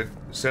shit, but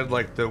said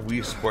like the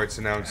Wii Sports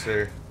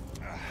announcer.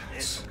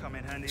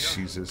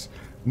 Jesus.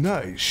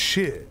 Nice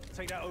shit.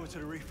 Take that over to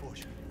the Reforge.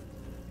 You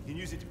can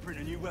use it to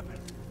print a new weapon.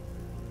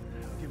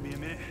 Give me a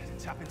minute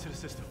to tap into the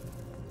system.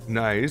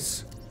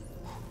 Nice.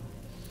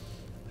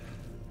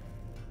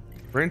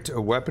 Print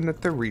a weapon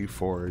at the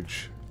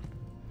Reforge.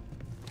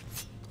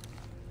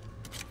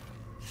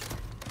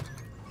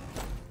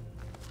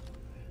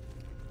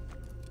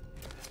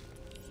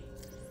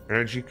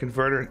 Energy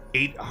converter and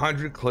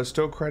 800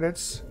 Callisto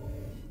credits.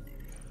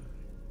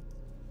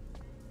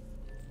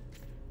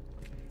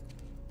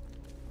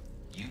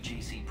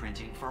 UJC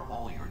printing for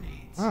all your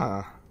needs.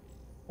 Ah.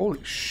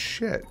 Holy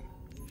shit.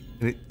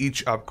 And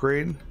each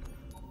upgrade.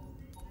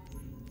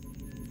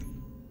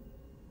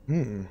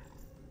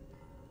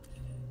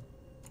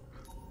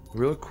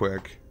 Real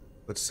quick.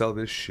 Let's sell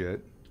this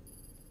shit.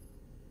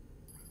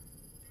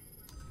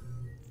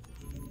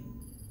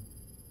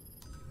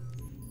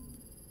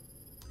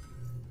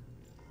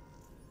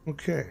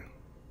 Okay.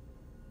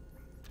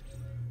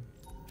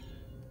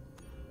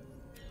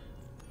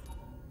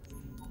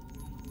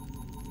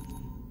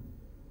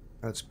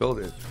 Let's build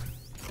it.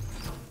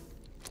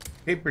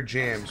 Paper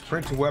jams.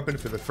 Print a weapon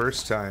for the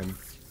first time.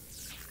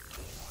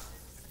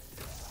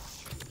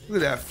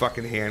 Look at that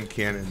fucking hand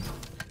cannon.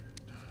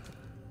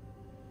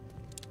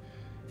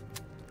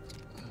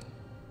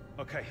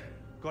 Okay,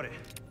 got it.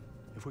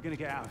 If we're gonna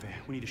get out of here,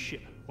 we need a ship,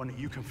 one that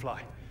you can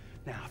fly.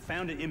 Now, I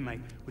found an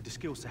inmate with the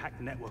skills to hack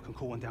the network and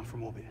call one down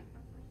from orbit.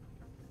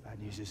 Bad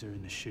news is they're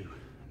in the shoe.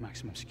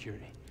 Maximum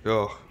security.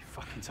 Oh.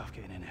 Fucking tough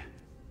getting in there.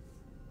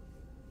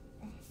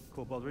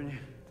 Caught bothering you?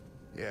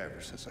 Yeah,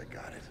 ever since I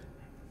got it.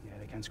 Yeah,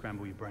 they can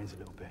scramble your brains a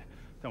little bit.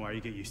 Don't worry,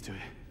 you get used to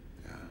it.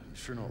 Yeah, you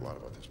sure know a lot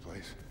about this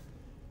place.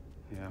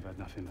 Yeah, I've had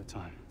nothing but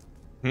time.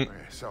 Okay,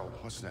 so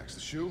what's next?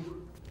 The shoe?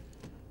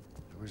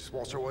 Do we just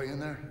waltz our way in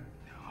there?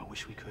 I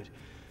wish we could.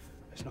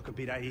 It's not gonna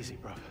be that easy,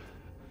 bro.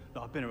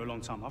 Look, I've been here a long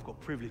time. I've got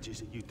privileges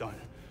that you don't.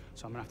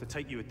 So I'm gonna have to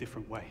take you a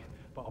different way.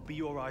 But I'll be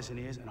your eyes and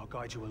ears and I'll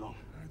guide you along.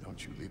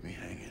 Don't you leave me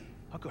hanging.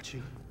 I got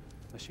you.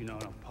 Unless you know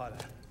I'm a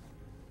pilot.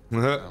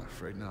 I'm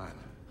afraid not.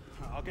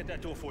 I'll get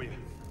that door for you.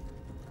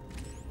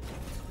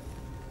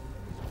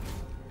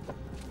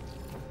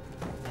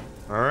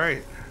 All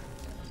right.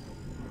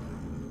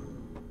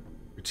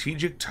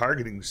 Strategic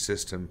targeting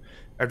system.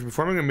 After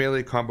performing a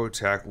melee combo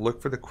attack, look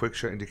for the quick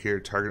shot indicator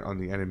target on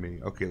the enemy.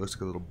 Okay, it looks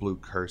like a little blue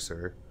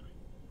cursor.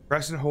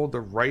 Press and hold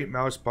the right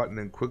mouse button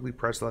and quickly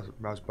press the left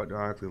mouse button to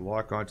automatically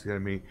lock onto the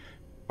enemy.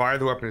 Fire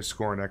the weapon to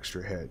score an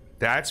extra hit.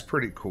 That's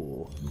pretty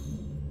cool.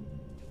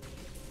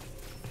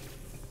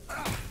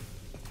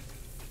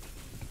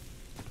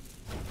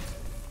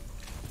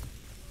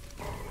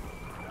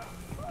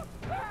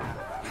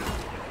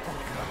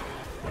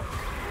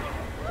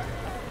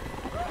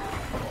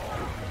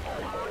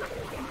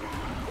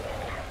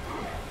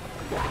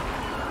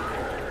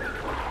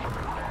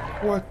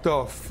 What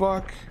the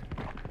fuck?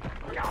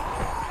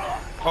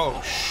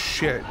 Oh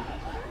shit.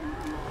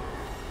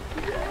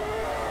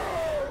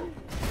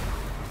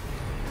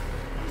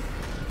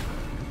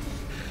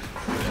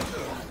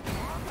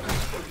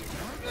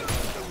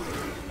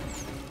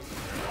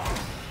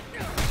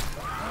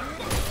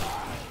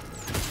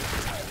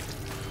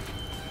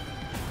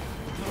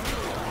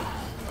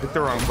 Hit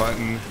the wrong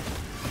button.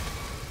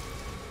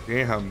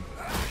 Damn.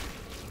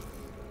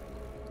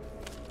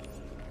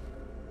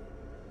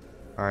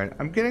 Alright,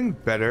 I'm getting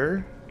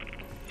better.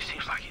 It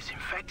seems like it's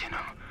infecting them,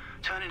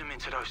 turning them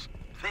into those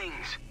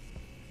things.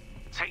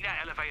 Take that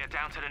elevator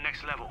down to the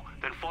next level,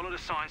 then follow the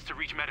signs to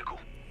reach medical.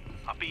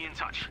 I'll be in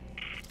touch.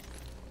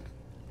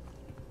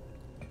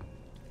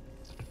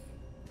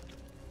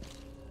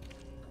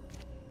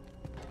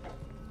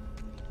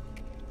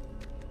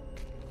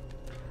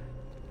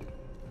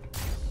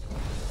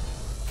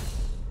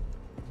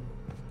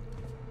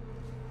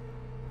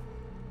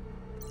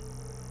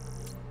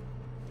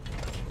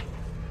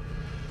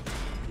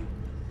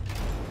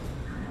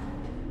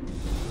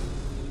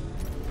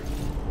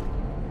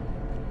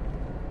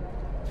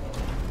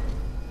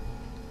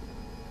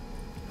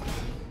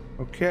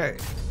 Okay.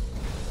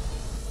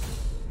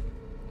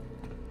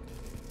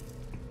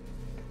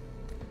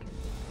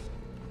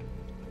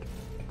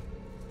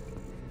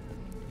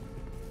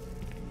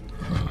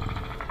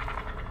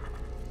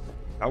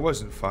 That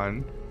wasn't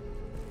fun.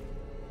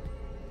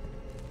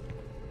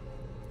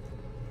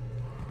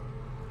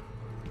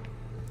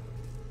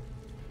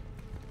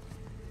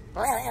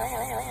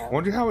 I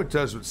wonder how it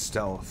does with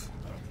stealth.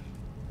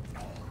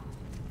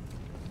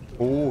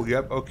 Oh,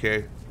 yep,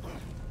 okay.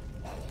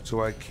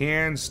 So I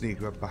can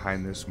sneak up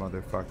behind this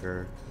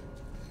motherfucker.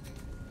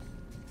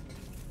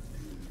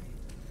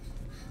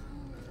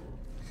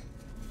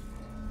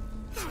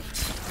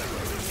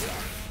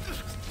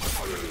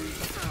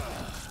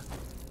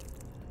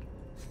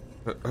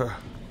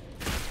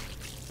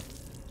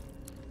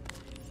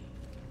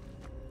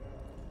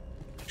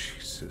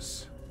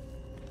 Jesus.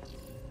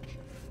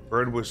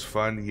 Bird was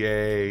fun,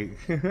 yay.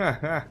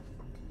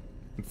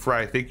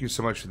 Fry, thank you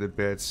so much for the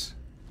bits.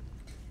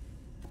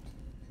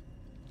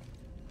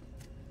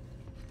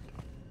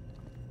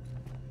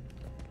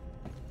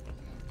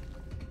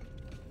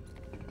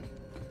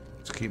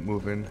 Keep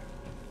moving.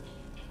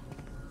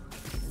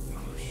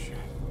 Oh shit.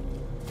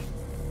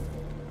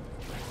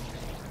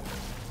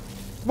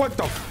 What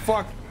the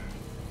fuck?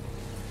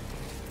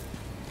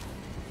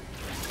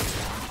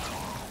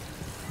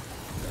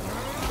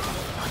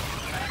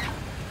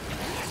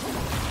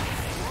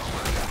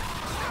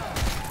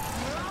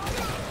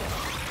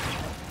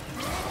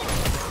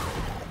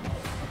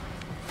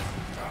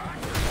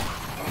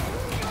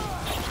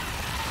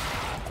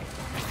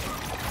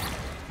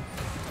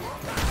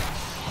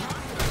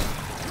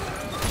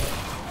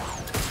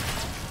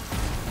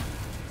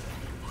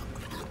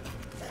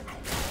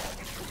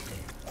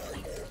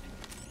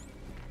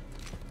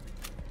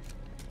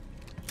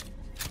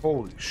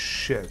 Holy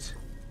shit.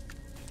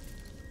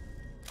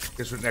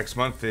 Guess what next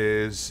month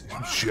is?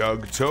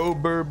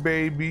 Juggtober,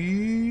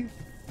 baby.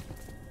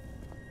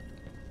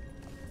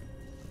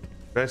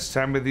 Best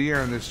time of the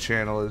year on this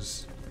channel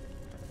is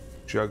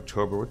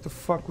Juggtober. What the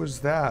fuck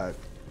was that?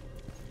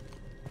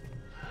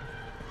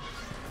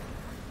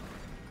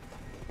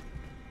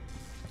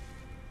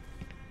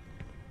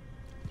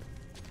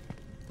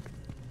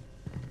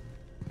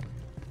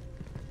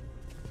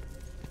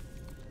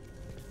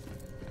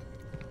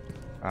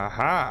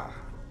 Aha!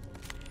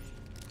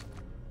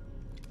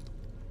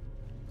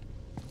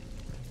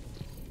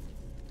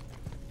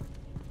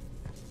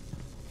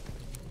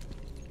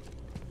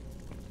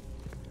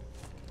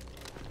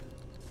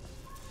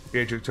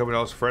 Yeah, October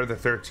else Friday the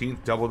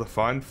 13th, double the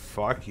fun.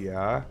 Fuck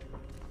yeah.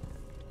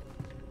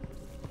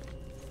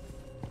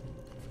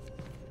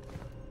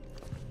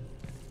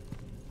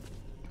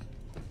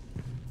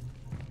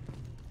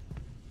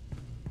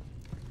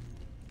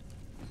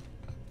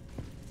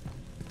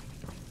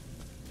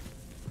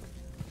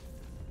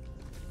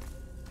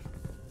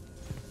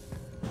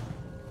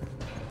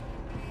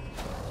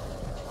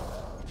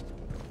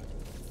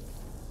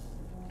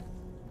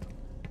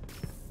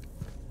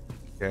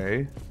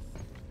 Okay.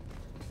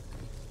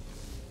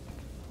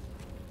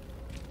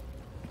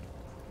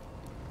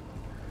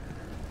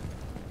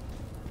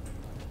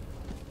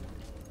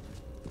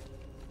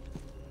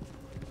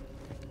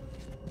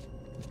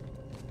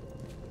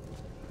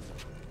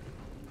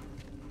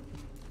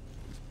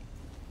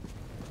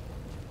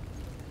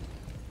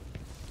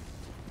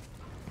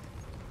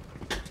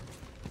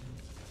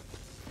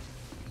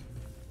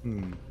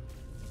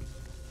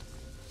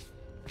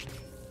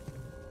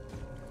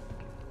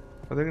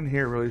 Nothing in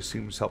here really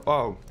seems help.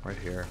 Oh, right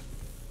here.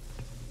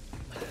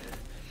 I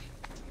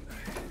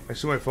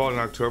assume I fall in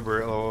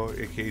October, LOL,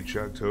 aka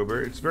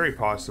October. It's very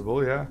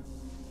possible, yeah.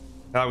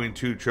 Halloween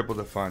 2, triple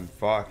the fun.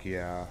 Fuck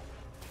yeah.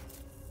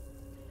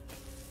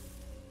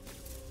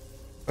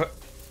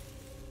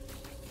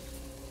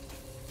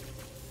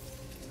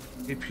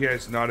 API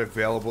is not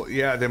available.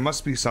 Yeah, there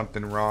must be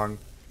something wrong.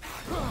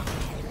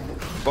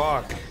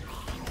 Fuck.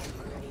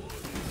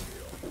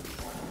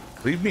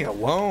 Leave me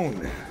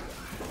alone.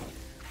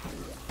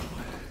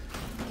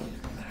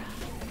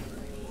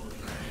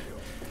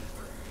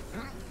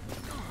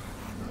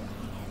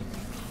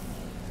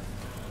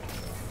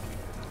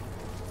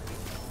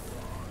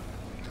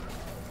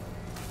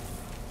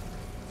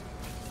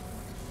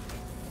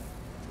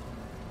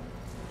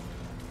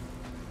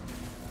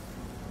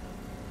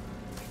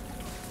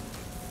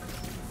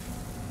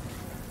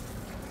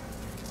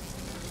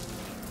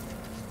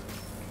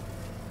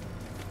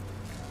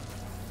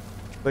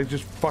 Like,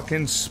 just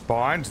fucking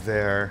spawned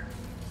there.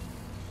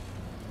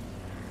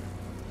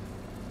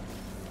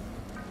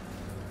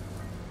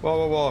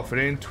 Well, if it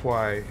ain't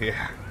Twy,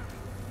 yeah.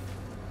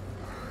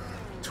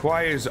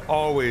 Twy is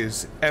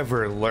always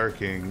ever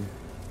lurking.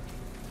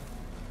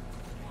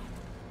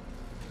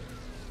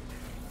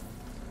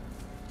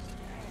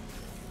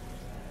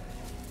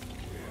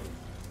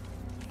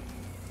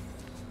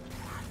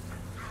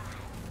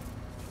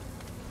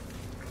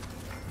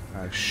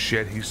 Ah,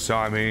 shit, he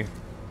saw me.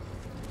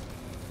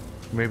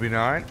 Maybe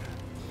not.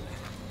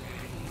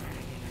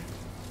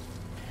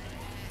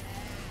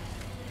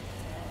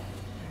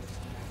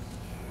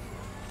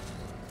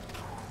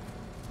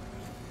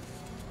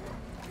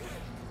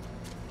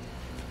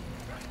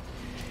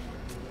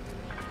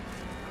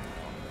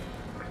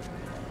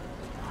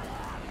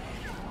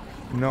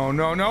 No,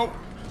 no, no.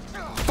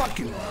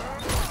 Fucking.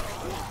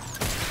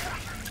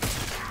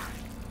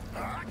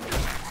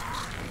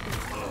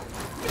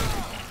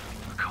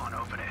 Can't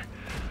open it.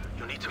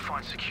 You'll need to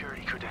find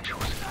security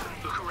credentials.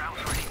 Look around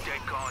for any dead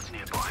guards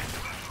nearby.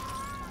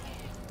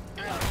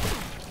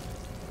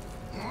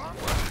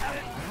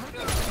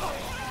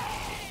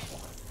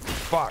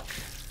 Fuck.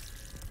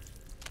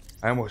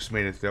 I almost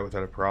made it there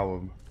without a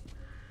problem.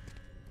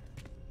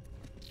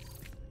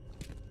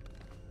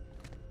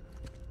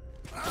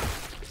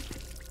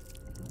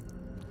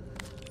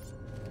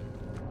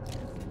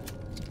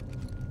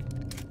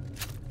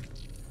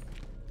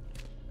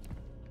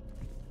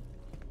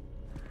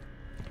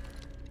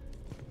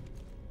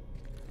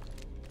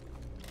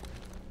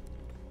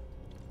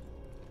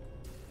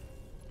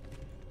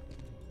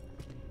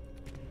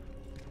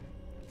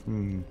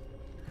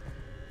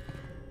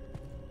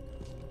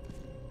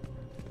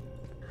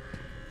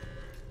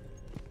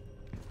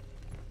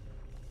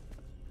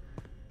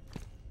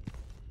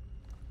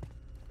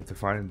 To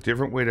find a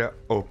different way to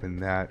open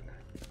that.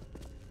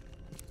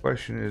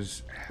 Question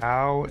is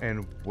how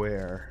and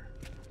where.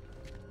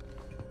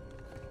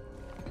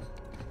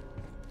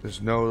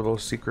 There's no little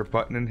secret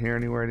button in here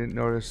anywhere I didn't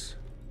notice.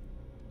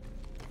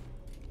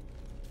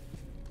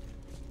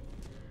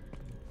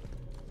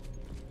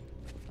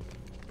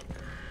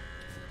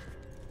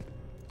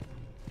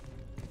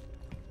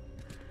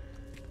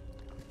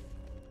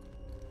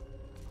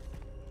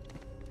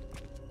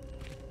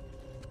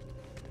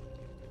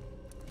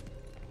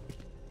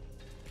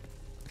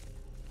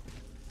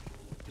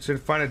 So to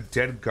find a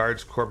dead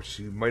guard's corpse,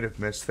 you might have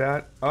missed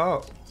that.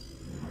 Oh.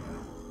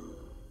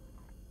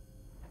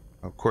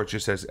 Of course, it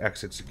just says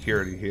exit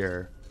security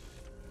here.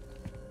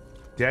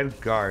 Dead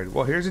guard.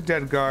 Well, here's a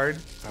dead guard.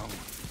 Oh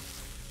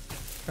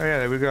yeah,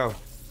 there we go.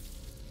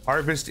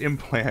 Harvest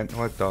implant.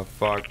 What the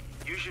fuck?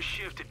 Use your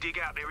shift to dig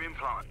out their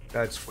implant.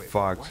 That's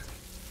fucked. What?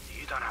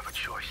 You don't have a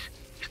choice.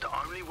 It's the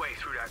only way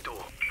through that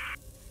door.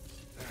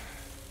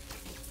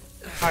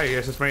 Hi,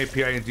 yes, that's my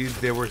API. Indeed,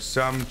 there were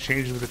some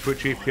changes with the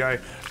Twitch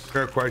API.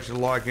 Required you to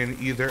log in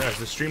either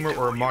as a streamer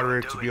or a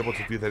moderator to be able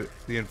to view the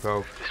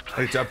info.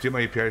 I need to update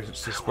my API to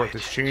support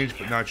this change,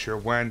 but not sure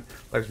when.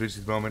 Life's busy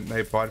at the moment.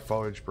 Nightbot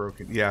followage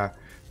broken. Yeah,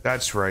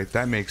 that's right.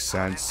 That makes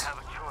sense. I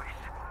didn't have a choice.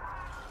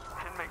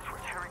 Inmates were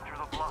tearing through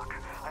the block.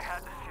 I had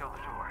to seal the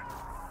door.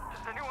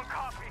 Does anyone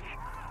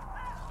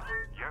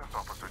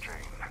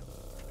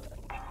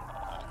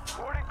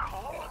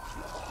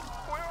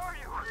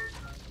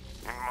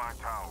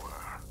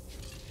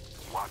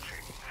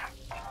watching.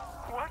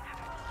 What?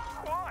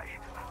 Why?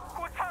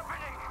 What's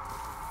happening?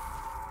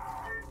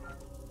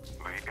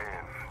 The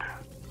end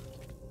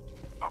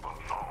of a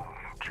long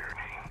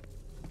journey.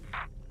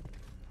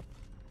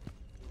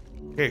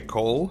 Hey,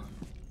 Cole.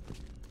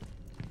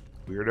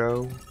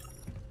 Weirdo.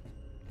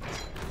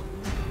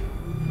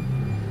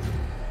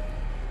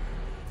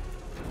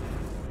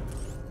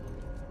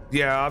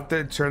 Yeah, I'll have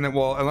to turn that.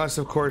 Well, unless,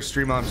 of course,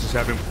 Streamlabs is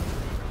having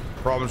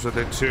problems with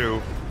it,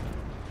 too.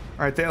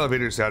 Alright, the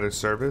elevator's out of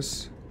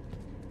service.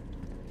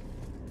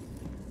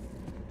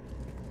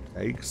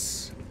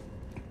 Yikes.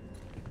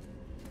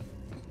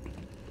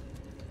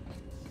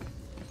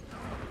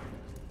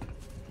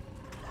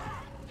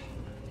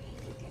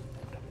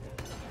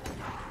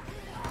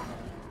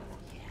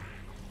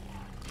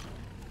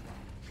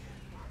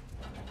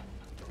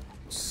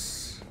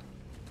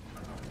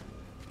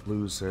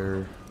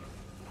 Loser.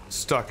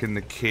 Stuck in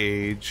the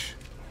cage.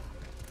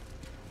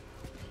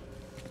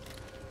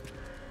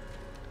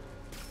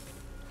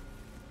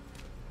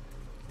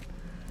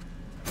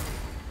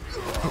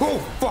 Oh,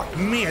 fuck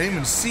me, I didn't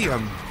even see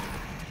him.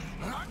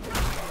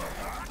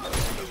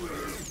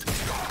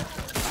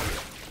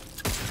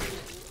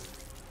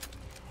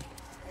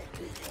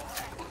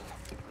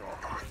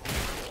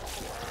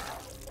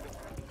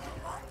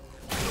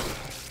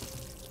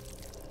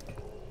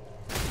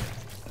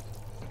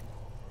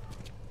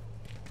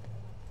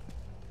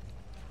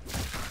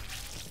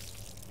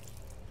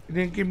 It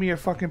didn't give me a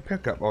fucking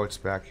pickup. Oh, it's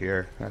back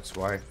here. That's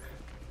why.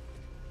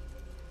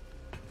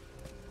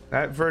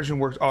 That version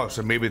works. Oh,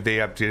 so maybe they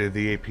updated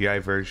the API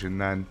version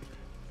then.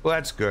 Well,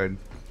 that's good.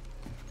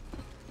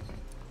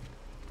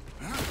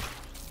 I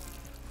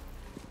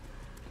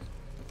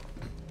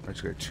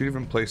just got 2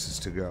 different places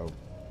to go.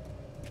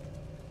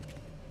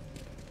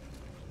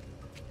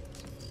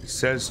 It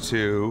says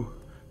to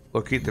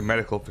locate the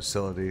medical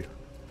facility.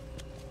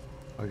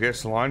 I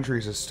guess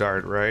laundry's a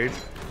start, right?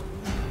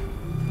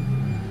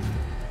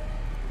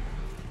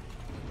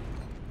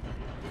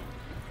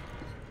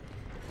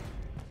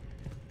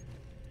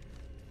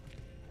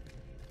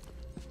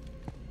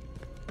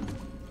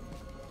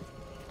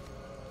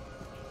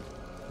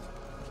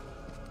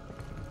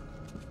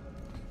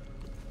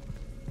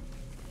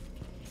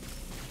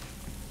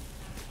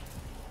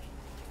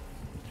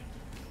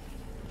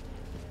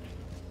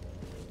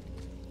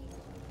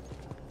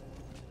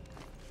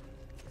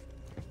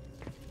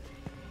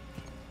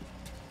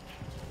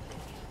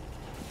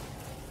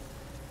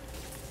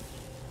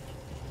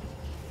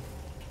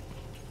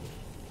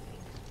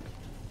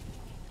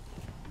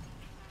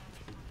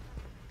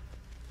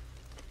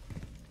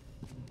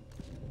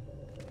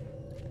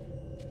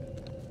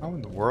 How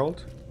in the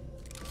world?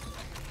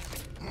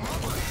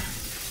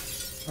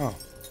 Oh.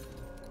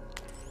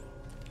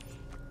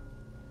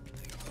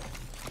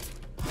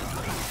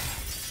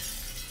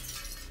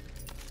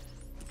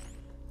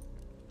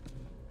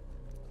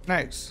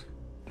 Nice.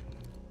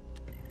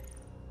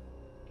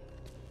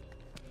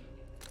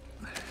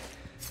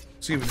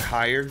 It's even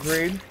higher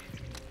grade.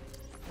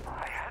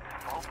 I had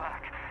to fall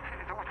back.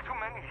 There were too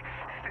many.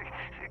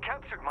 They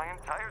captured my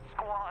entire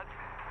squad.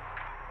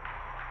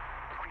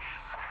 Please,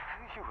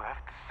 you have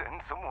to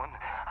send someone.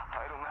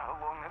 I don't know how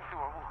long that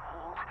door will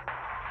hold.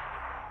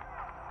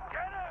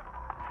 Get him!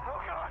 Oh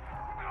God!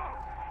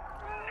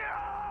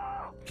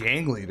 No!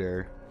 Gang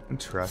leader.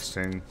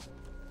 Interesting.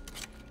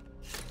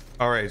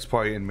 Alright, it's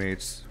probably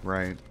inmates.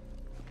 Right.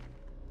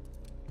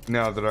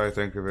 Now that I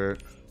think of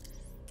it.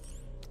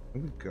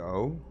 There we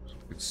go. Some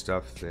good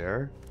stuff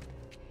there.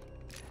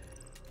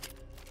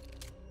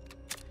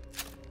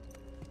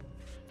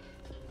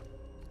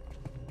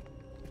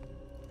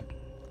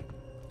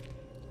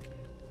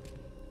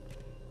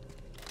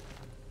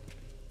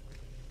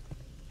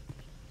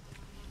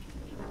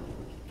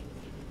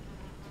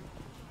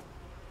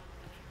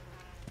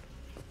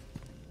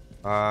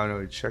 No,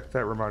 we checked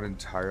that room out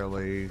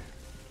entirely.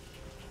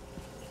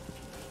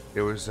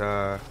 It was,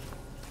 oh,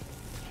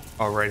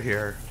 right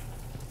here.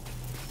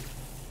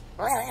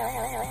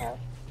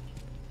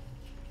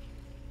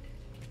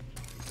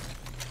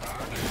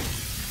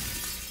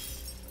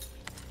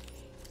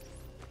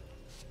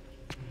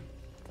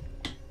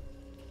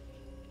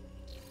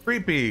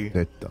 Creepy.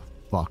 Get the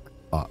fuck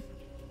up.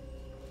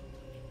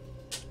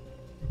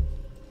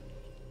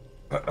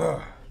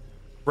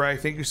 Bri,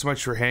 thank you so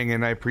much for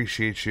hanging. I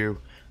appreciate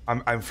you.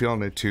 I'm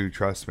feeling it too,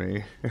 trust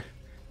me.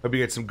 Hope you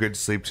get some good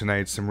sleep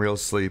tonight, some real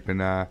sleep,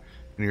 and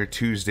your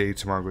Tuesday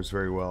tomorrow goes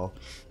very well.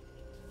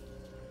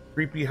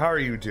 Creepy, how are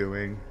you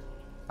doing?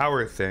 How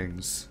are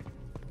things?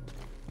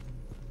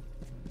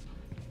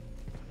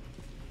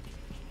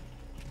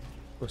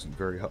 Wasn't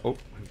very oh, here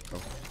we go.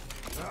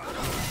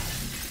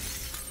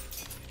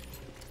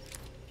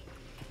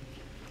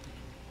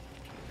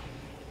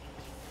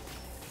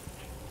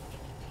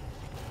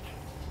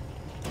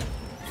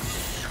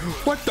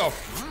 What the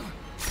f-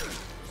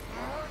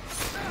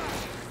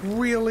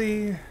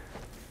 Really?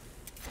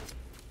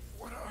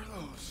 What are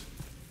those?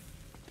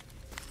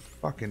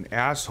 Fucking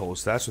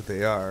assholes, that's what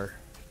they are.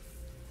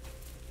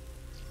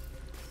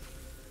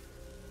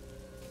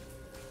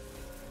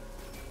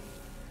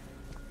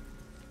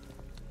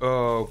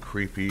 Oh,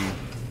 creepy.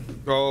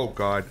 Oh,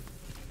 God.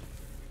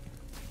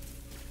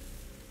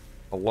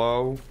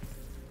 Hello?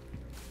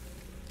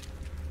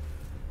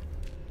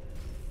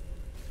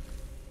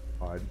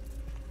 God.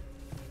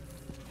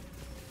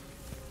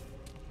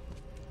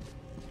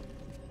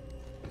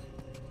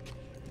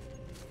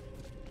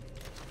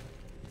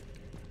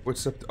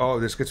 What's up? Oh,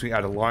 this gets me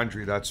out of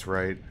laundry. That's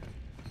right.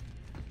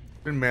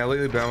 Been mad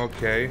lately, but I'm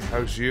okay.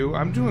 How's you?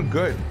 I'm doing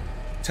good.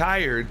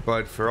 Tired,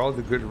 but for all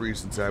the good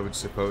reasons, I would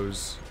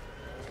suppose.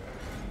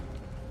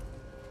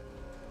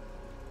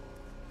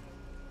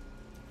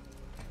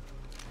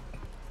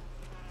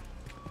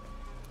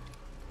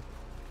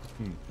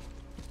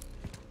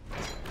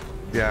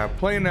 Yeah,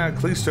 playing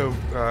Callisto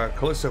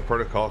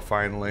Protocol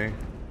finally.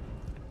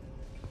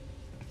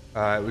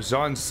 It was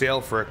on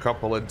sale for a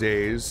couple of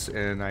days,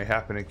 and I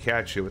happened to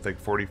catch it with like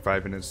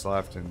 45 minutes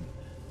left, and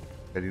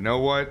said, you know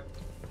what?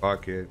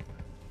 Fuck it.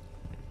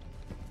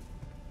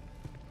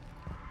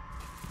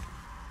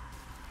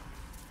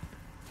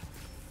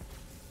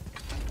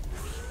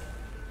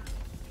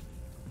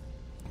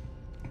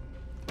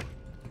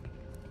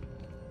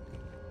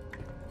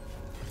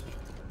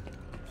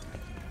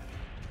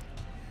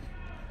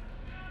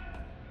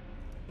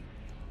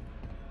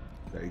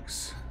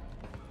 Thanks.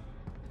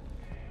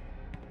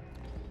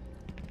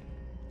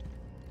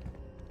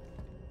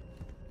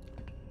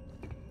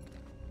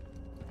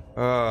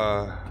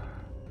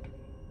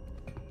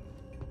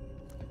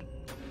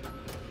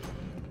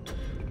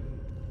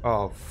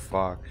 Oh,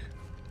 fuck.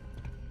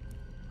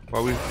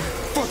 Well, we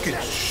fucking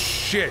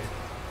shit.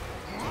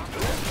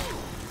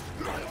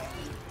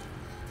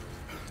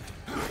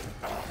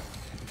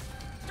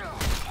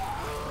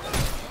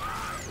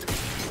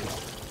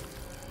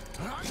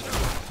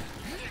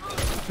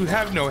 You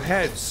have no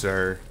head,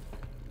 sir.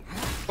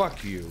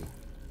 Fuck you.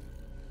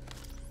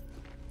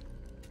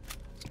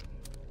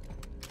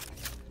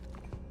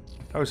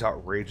 That was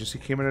outrageous. He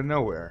came out of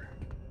nowhere.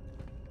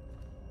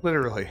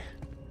 Literally.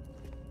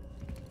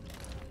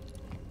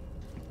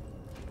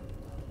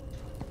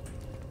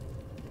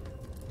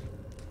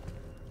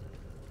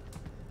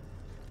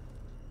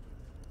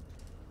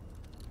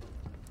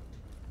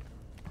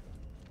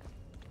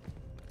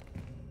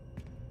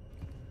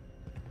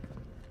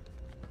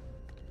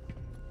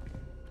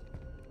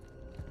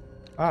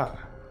 Ah.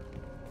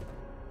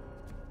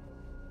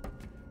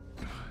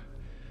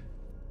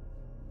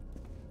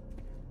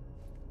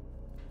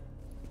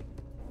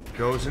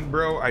 Dozing,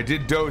 bro? I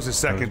did doze a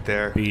second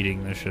there.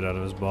 Beating the shit out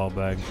of his ball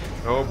bag.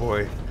 Oh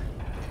boy.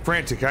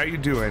 Frantic, how you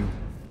doing?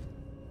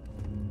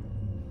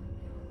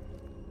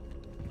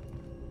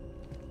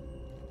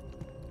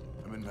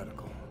 I'm in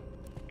medical.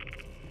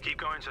 Keep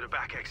going to the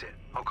back exit.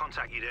 I'll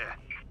contact you there.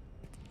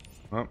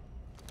 Well,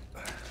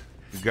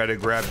 you gotta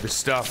grab the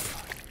stuff.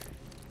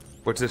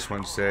 What's this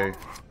one say?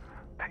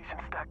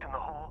 Patients stacked in the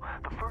hall.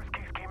 The first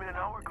case came in an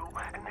hour ago,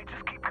 and they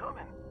just keep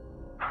coming.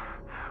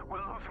 We're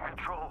losing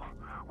control.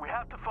 We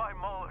have to find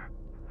Mahler.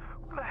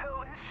 Where the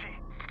hell is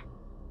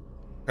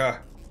she?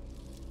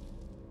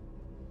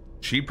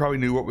 She probably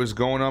knew what was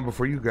going on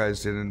before you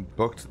guys did and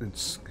booked and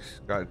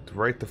got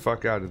right the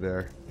fuck out of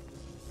there.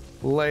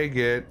 Leg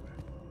it.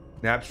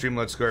 Napstream,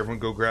 let's go. Everyone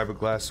go grab a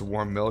glass of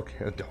warm milk.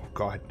 Oh,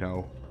 God,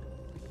 no.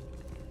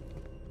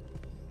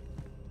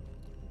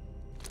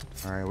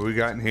 Alright, what we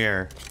got in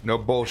here? No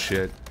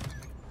bullshit.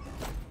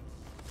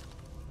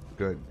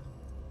 Good.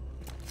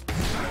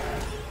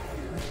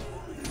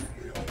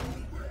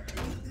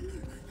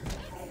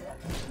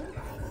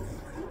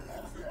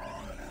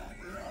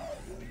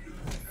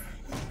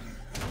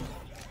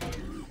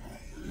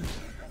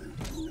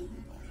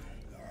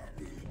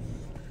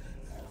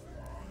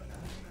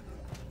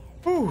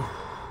 Whew.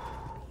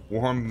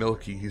 Warm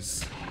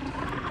milkies.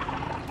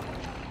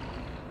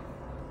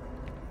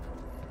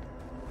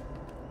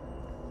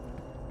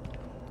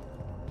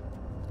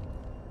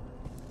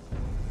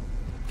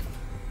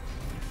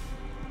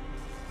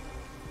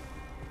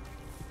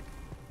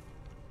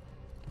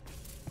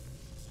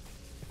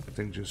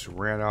 Thing just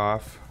ran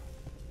off.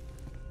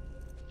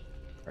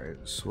 Alright,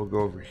 so we'll go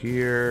over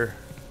here.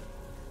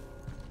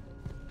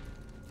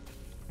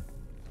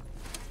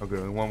 Okay,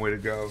 only one way to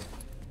go.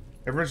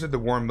 Everyone said the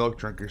warm milk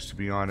drinkers, to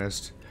be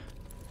honest.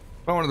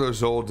 Probably one of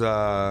those old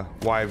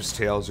wives'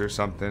 tales or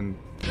something.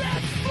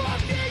 Let's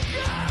fucking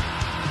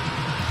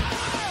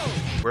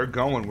go! We're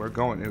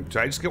going. Did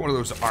I just get one of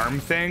those arm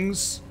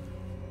things?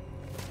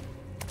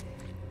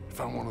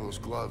 Found one of those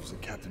gloves that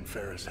Captain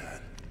Ferris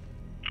had.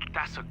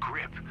 That's a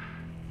grip.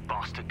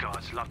 Bastard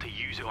guards love to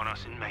use it on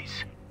us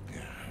inmates.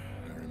 Yeah,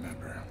 I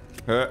remember.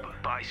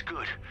 But it's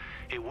good.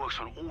 It works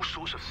on all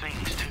sorts of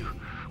things, too.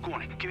 Go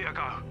on, give it a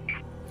go.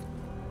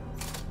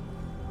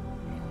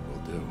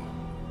 Will do.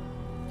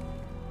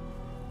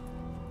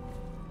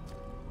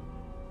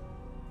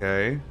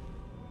 Okay.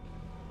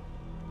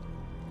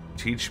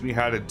 Teach me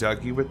how to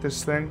Dougie with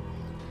this thing.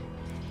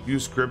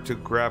 Use grip to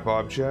grab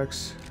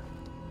objects.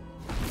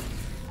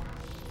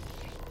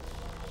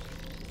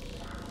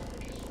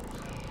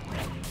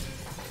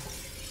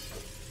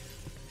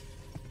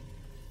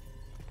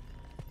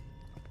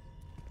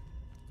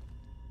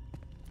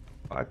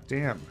 God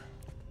damn.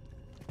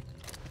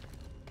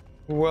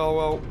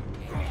 Well.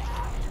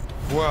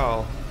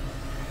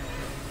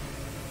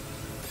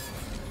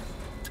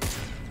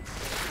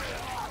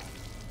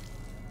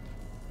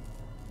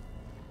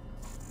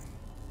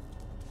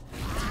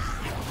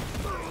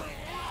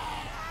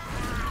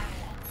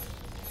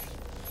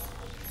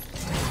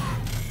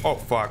 Oh,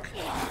 fuck.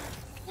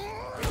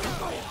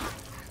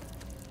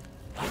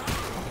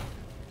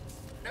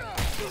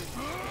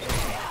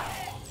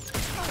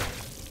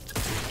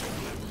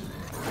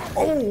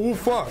 Oh,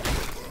 fuck.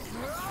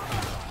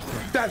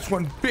 That's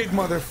one big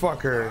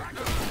motherfucker.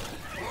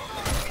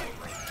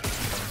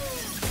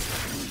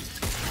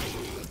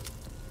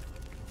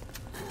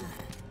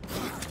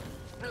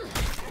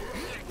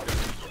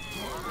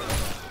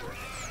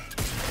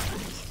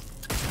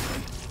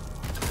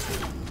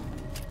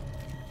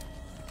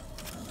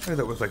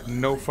 That was like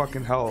no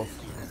fucking health.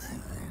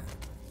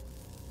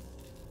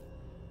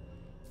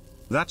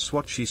 That's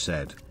what she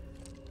said.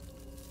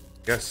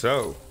 Guess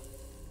so.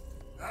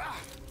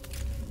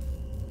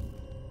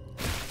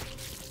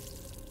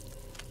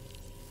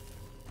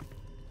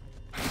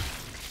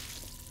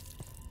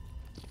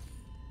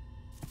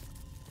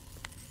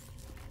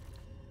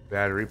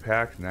 Battery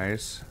pack,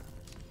 nice.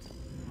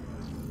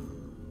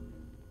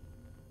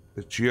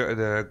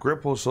 The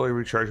grip will slowly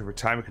recharge over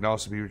time. It can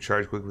also be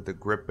recharged quickly with the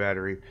grip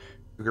battery.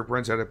 If the grip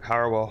runs out of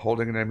power while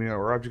holding an enemy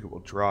or object, it will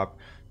drop.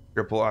 The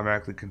grip will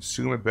automatically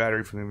consume a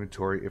battery from the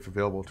inventory if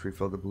available to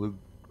refill the blue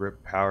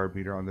grip power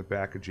meter on the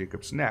back of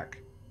Jacob's neck.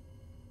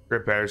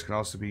 Grip batteries can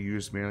also be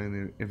used manually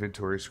in the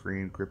inventory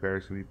screen. Grip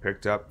batteries can be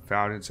picked up,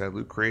 found inside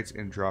loot crates,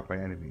 and dropped by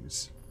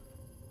enemies.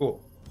 Cool.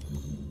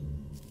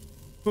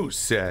 Who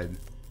said?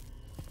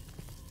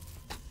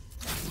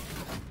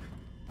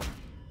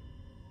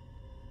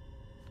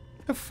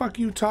 What the fuck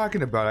are you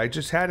talking about? I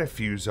just had a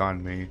fuse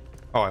on me.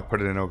 Oh, I put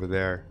it in over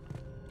there.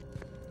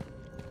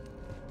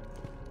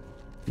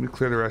 Let me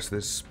clear the rest of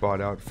this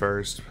spot out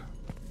first.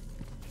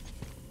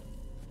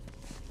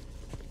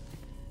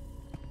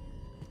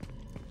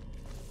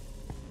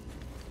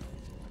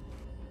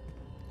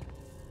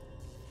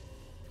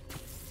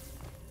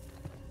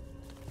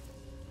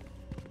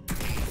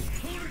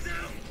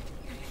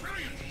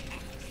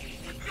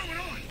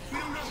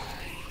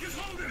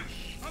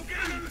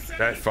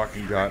 That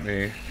fucking got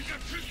me.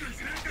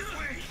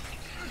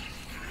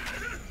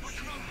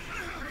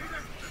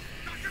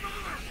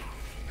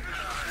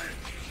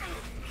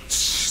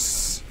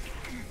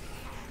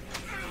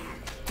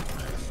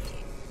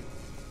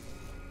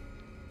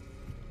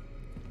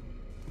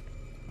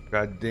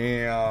 God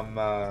damn,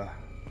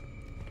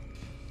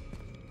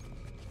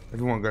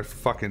 everyone got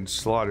fucking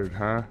slaughtered,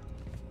 huh?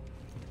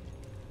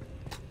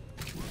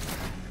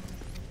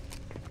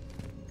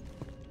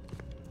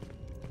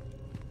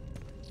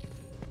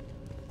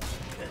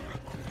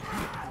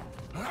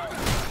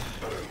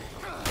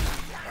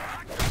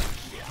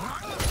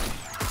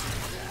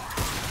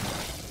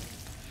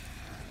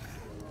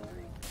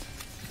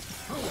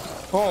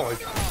 Holy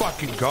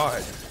fucking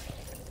God.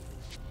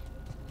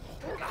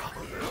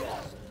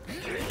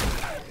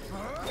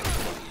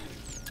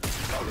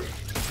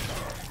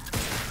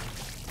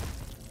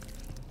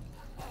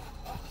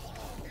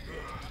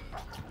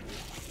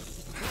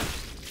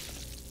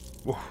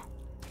 Whoa.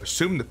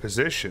 Assume the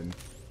position.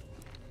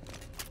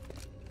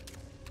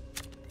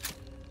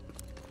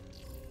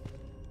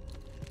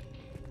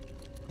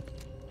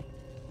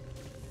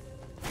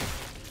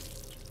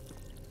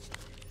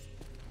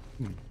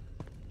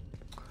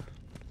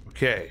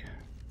 Okay.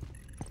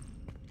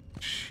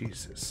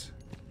 Jesus.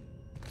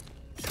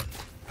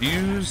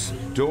 Fuse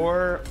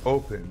door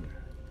open.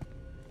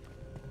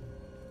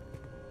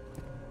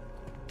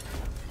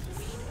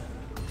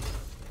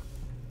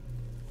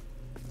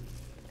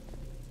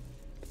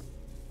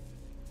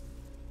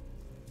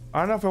 I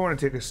don't know if I want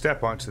to take a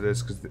step onto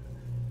this because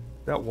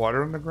that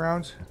water on the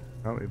ground?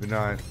 Oh, maybe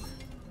not. If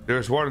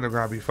there's water on the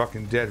ground, I'd be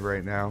fucking dead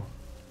right now.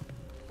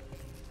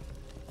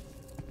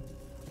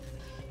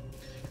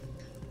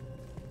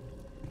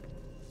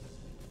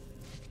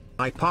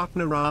 My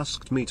partner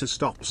asked me to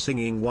stop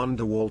singing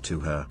Wonderwall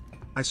to her.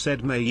 I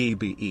said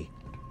maybe.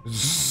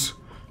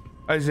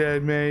 I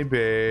said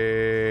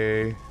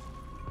maybe.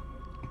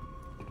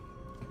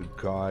 Good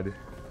God.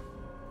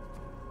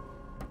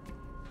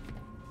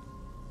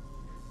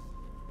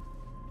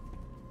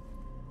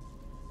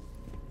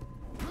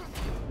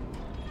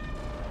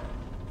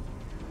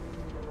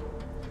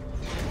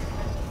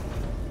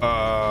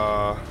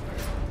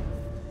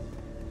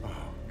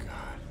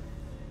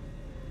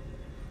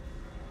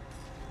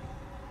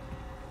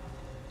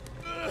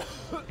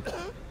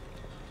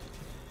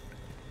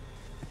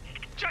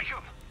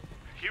 Jacob,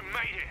 you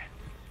made it.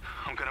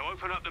 I'm going to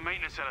open up the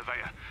maintenance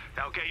elevator.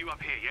 That'll get you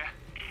up here, yeah?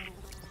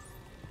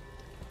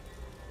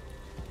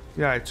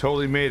 Yeah, I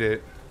totally made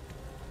it.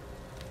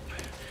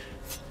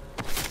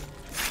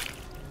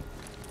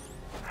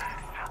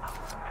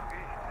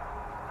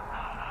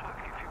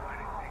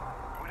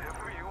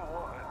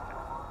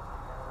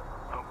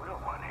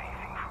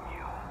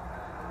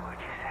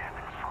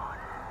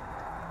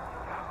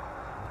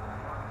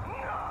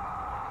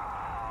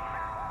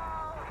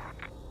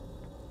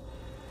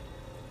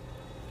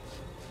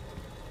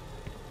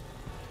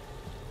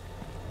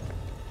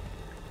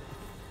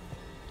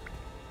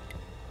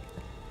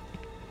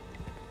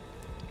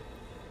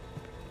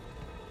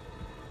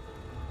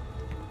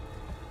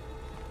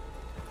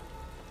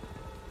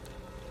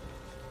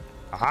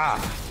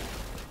 Aha.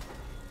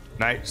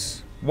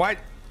 Nice. What?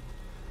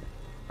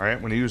 Alright,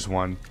 I'm gonna use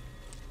one.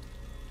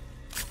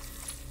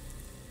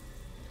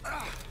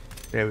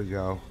 There we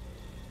go.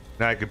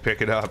 Now I can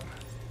pick it up.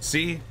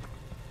 See?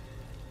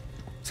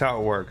 That's how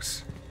it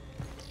works.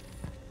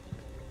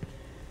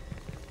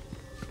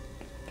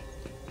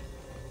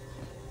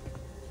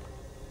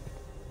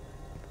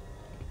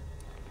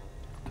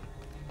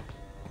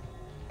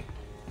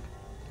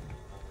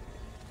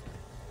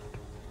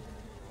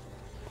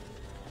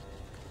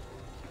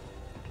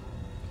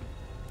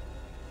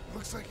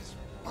 Looks like he's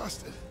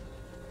busted.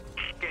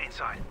 Get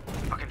inside.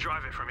 I can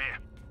drive it from here.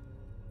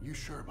 You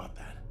sure about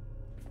that?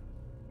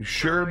 You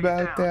sure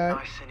about that?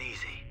 Nice and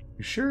easy.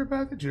 You sure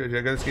about that? Dude,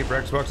 I got this game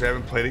for Xbox. I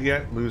haven't played it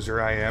yet.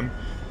 Loser I am.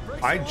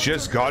 I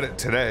just got it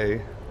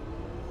today.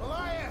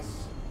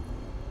 Elias!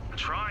 I'm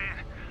trying.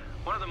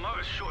 One of the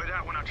motors shorted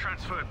out when I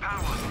transferred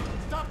power.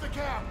 Stop the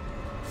cab!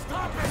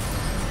 Stop it!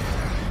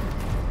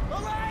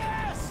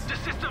 Elias! The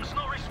system's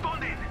not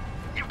responding.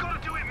 You've got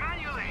to do it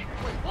manually.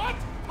 Wait, what?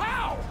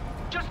 How?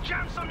 Just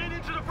jam something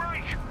into the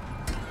brake.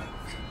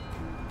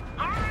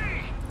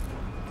 Hurry!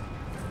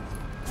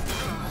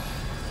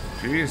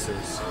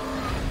 Jesus.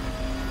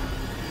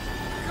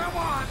 Come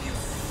on, you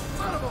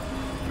son of a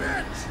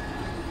bitch!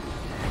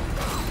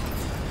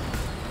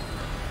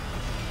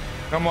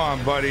 Come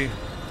on, buddy.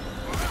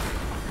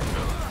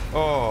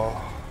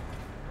 Oh.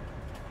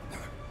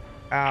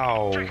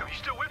 Ow. Jacob, you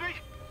still with me?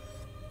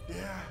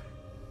 Yeah.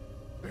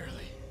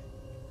 Barely.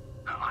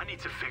 I need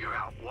to figure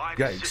out why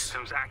Yikes. the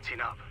system's acting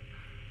up.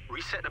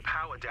 Reset the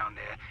power down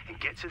there and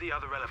get to the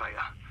other elevator.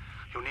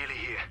 You're nearly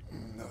here.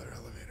 Another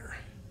elevator.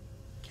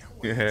 Can't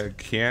wait. Yeah,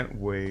 can't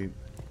wait.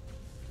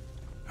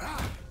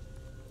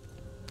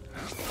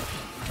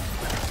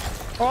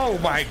 Oh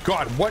my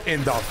god, what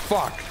in the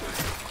fuck?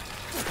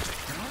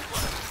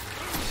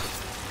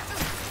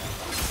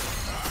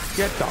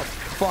 Get the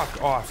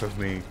fuck off of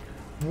me.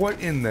 What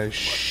in the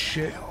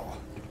shit?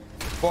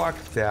 Fuck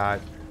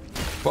that.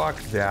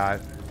 Fuck that.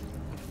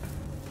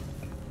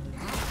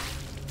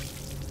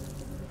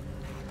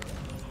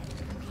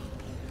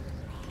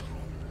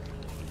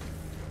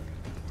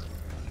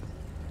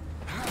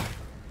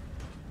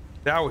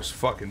 That was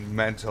fucking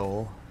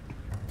mental.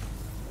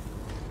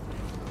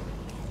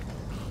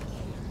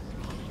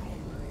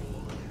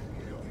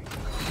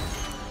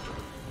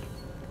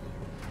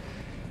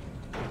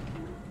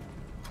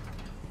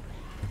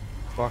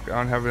 Fuck, I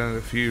don't have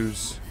another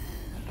fuse.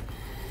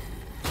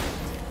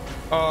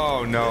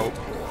 Oh no.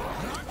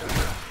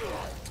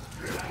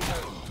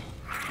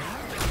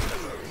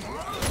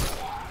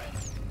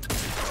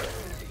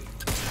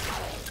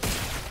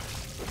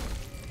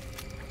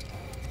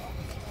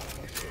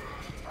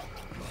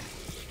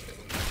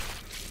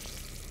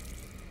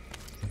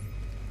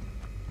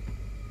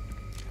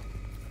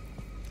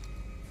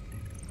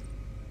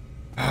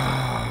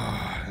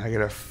 I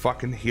gotta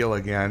fucking heal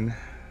again.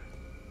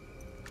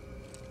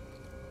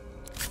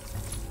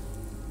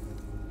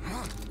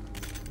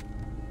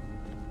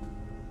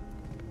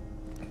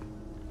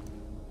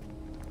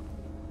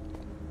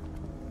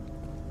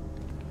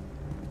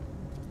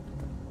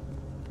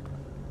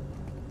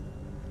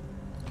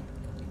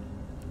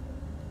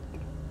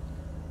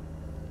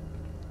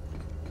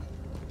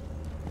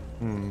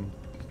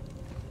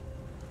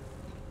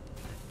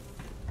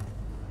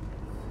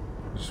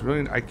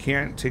 Really, I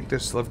can't take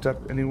this lift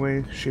up any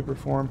way, shape, or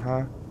form,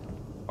 huh?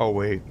 Oh,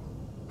 wait.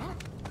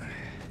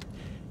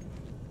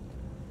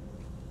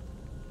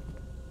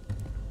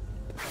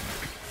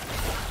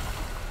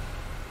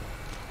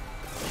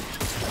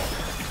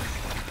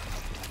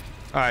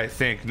 I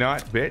think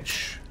not,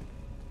 bitch.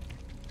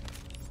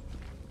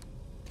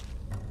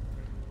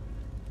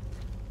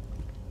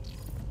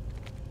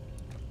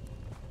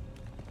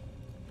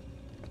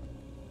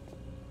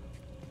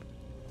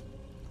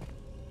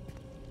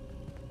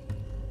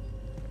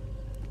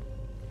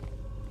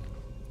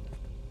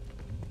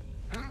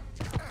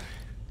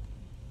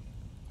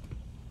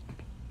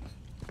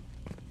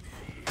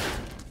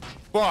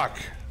 Fuck.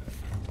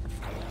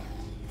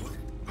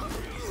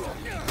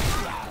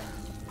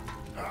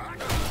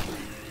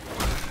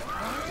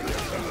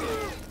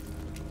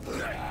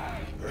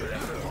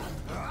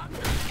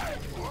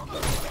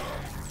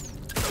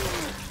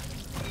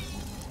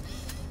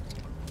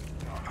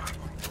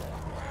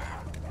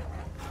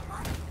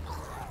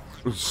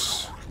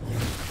 Oops.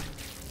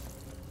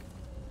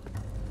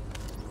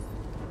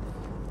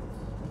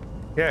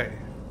 Okay.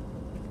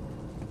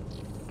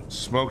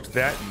 Smoked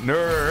that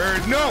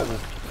nerd. No!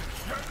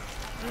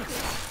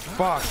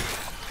 Fuck.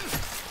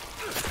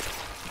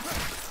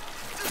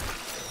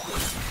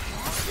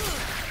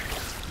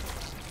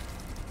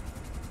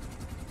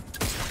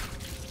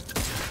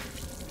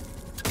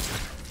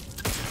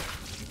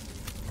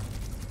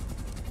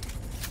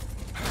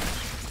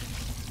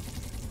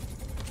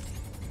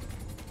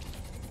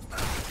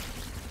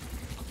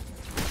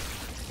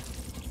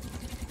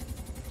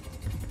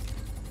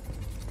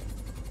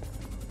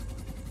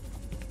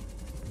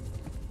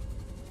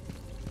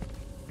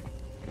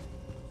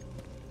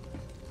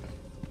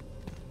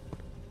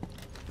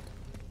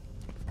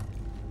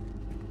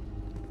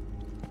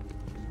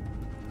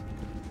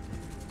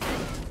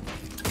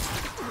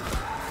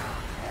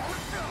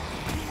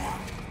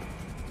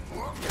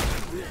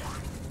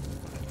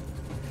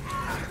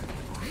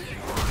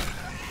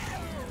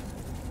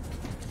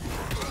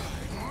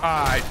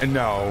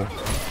 No.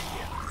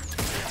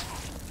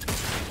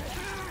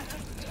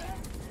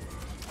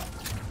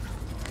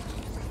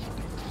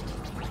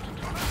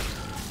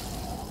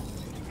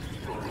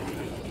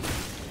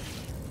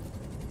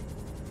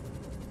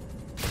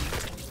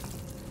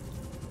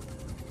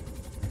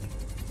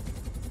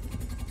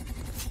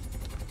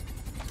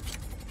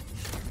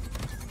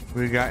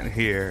 What we got in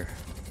here?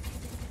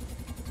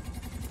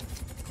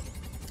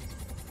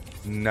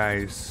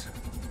 Nice.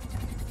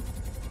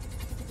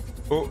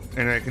 Oh,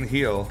 and I can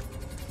heal.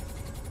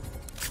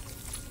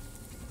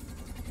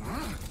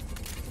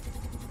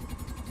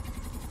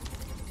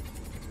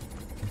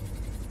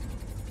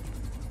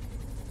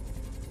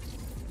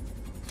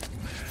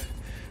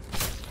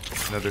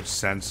 Another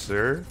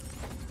sensor.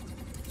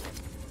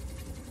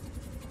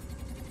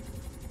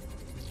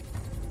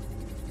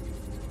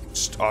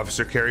 Just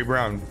Officer Carrie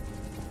Brown.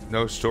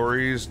 No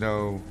stories,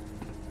 no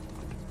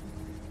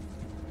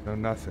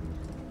nothing.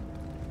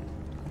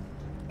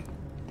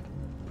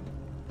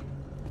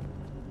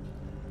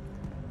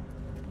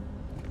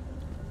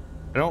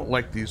 I don't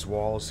like these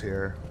walls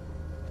here.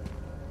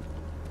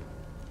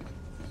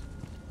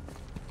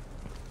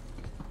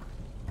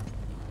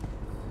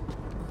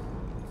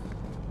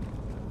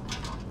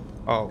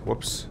 Oh,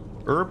 whoops.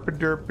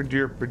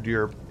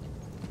 Derp.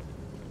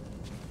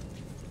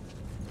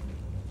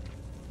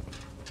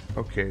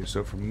 Okay,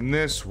 so from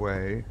this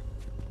way.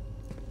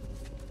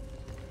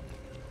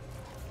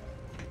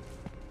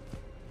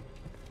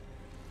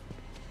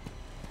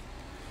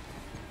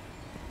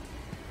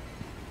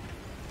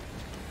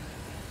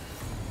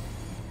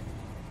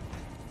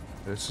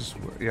 This is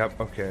where, yep,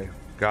 okay.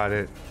 Got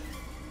it.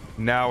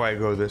 Now I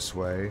go this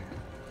way.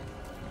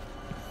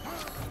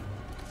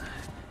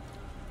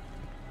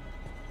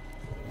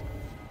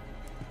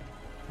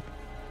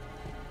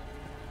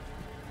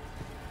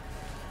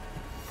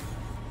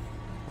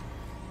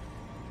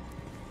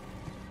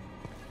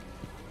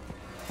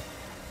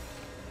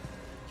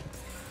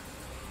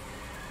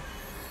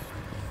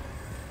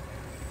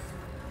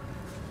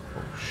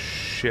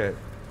 Shit.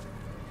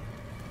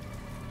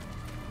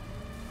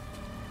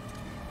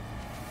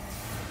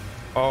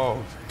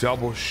 Oh,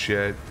 double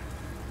shit.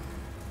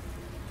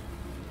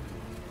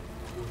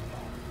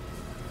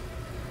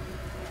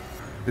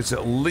 There's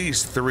at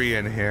least 3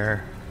 in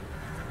here.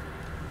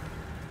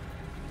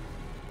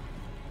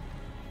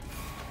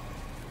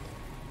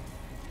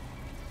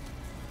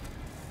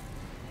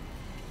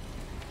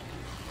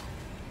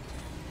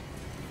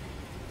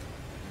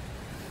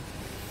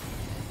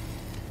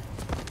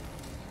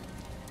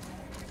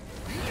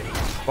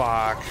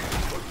 Fuck.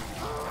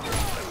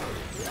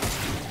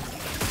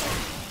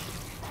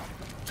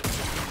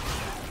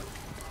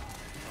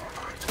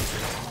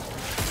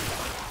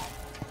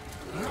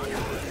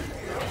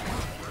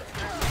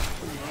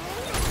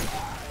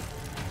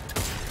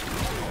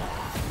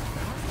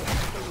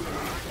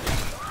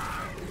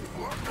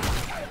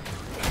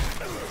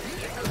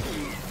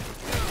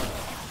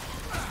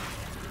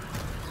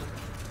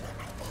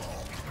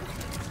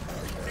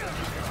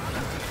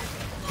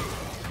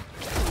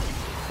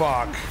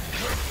 Fuck.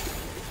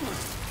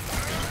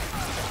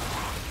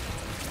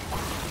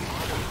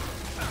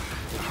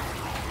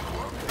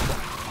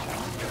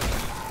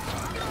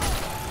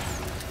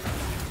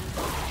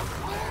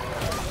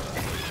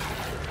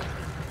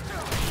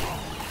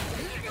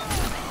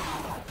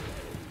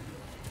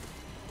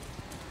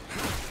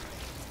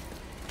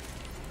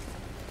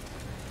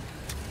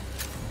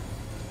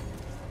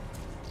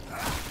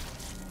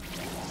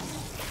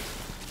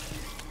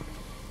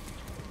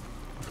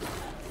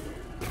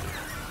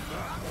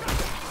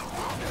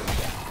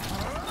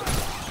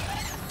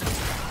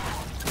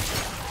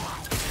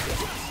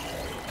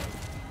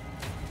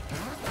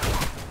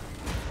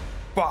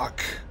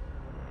 Fuck.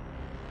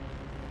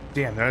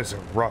 Damn, that is a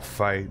rough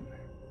fight.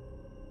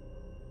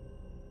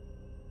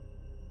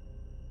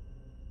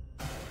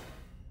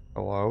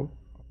 Hello?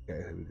 Okay,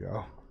 here we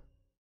go.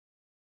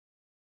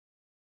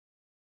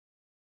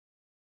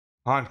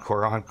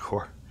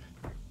 Encore.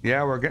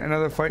 Yeah, we're getting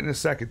another fight in a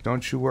second,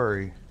 don't you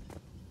worry.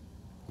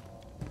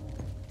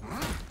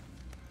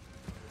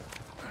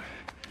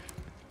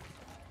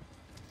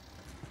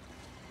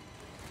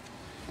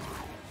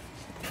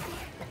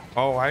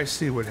 Oh, I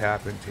see what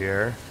happened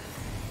here.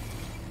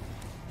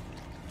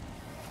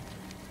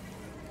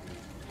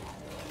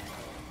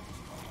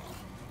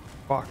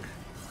 Fuck.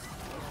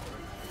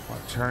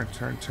 Oh, turn.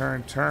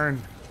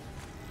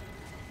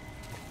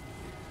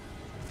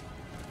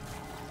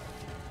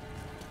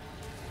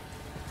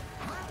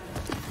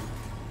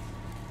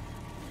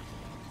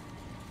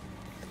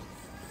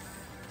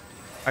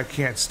 I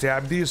can't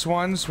stab these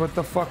ones? What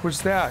the fuck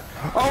was that?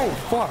 Oh,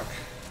 fuck.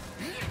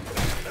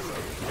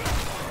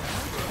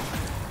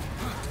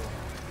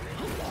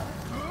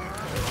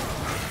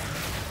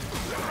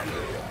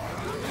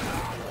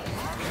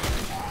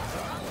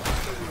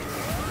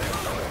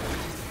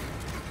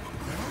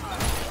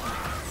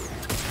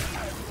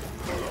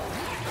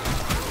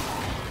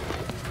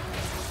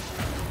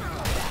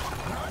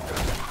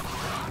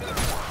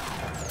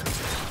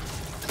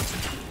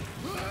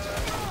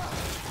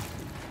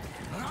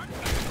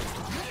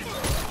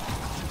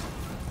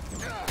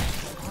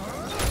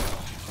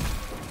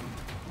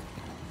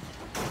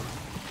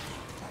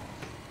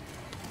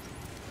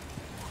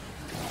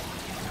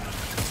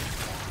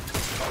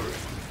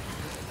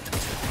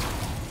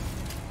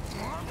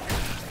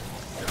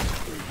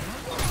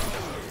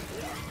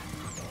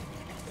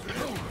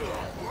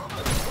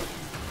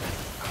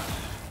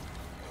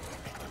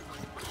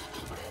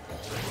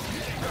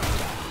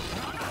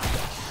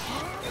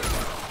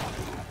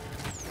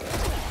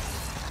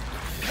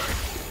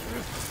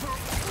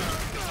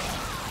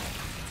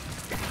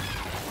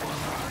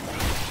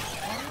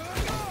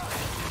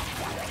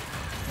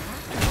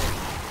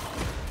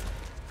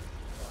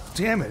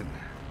 Damn it.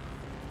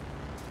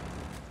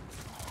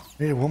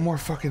 Need one more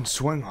fucking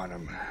swing on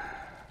him.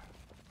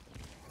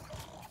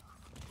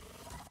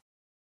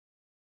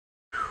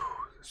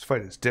 This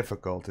fight is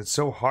difficult. It's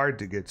so hard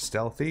to get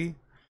stealthy.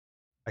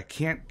 I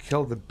can't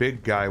kill the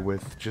big guy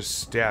with just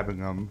stabbing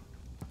him.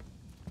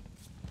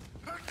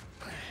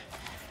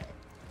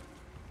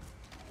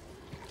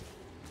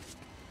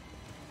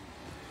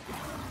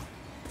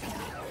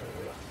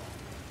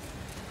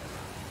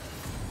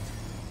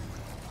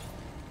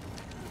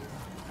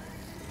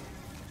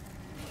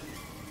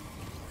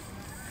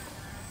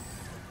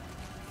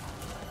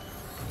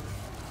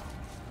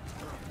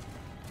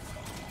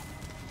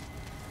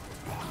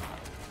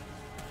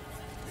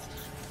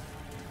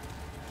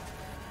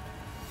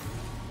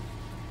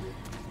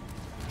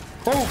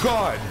 Oh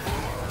god!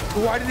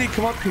 Why did he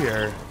come up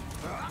here?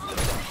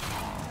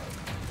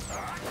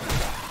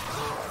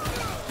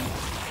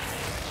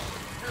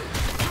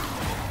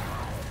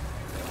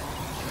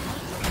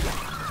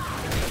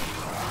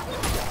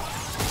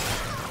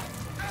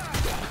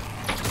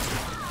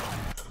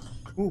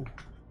 Ooh.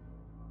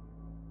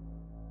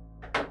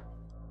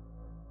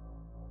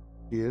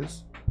 He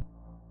is?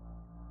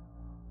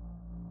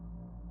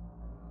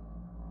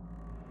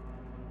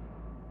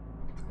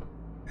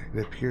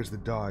 It appears the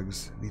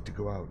dogs need to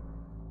go out.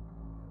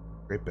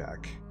 Right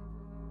back.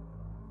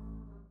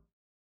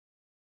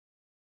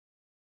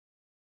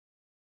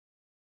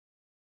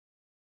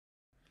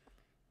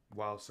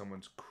 While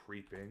someone's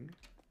creeping.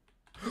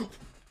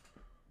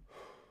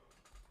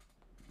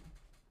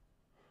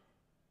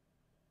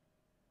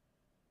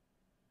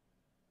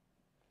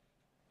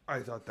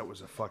 I thought that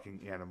was a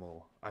fucking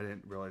animal. I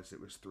didn't realize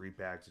it was 3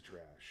 bags of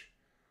trash.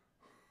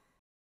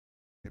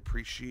 I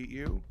appreciate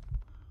you.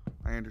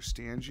 I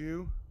understand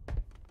you.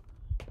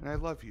 And I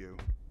love you.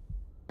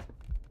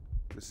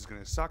 This is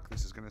gonna suck,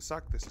 this is gonna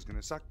suck, this is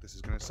gonna suck, this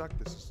is gonna suck,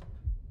 this is...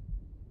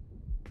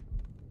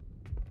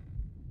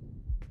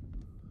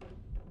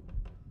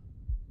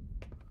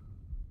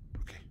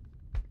 Okay.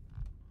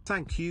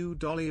 Thank you,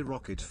 Dolly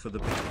Rocket, for the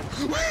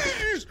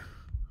bits.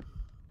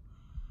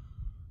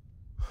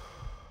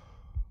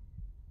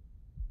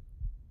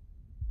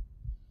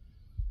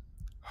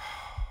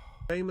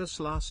 Famous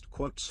last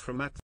quotes from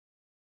at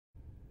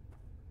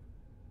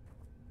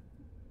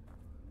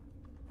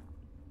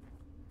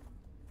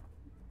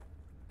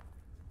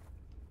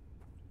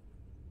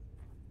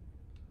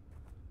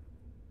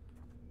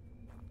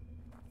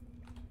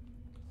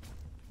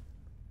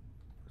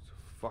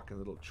fucking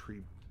little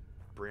tree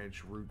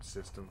branch root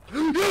system.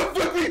 What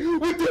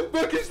the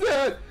fuck is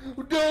that?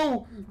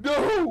 No!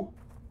 No!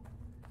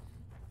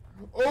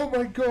 Oh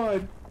my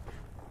god!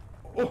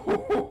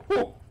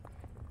 Oh,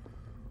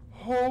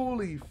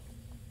 holy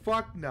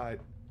fuck nut.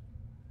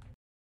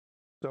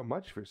 So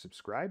much for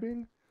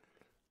subscribing.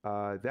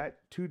 That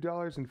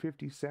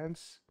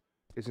 $2.50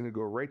 is going to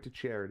go right to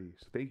charity.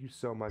 So thank you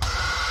so much.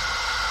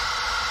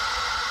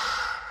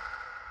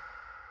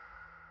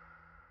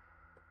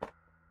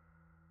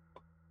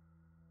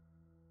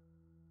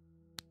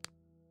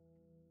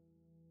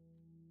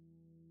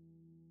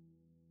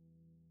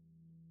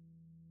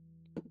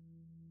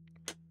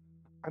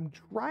 I'm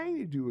trying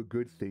to do a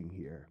good thing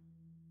here.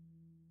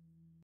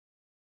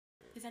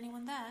 Is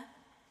anyone there?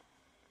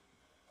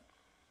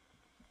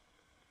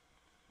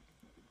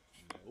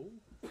 No.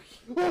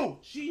 Oh,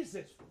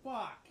 Jesus,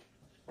 fuck.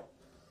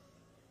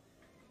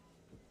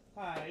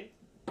 Hi.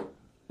 Why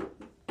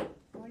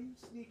are you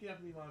sneaking up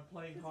on me while I'm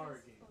playing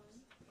horror games?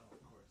 Oh,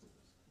 of course it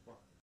was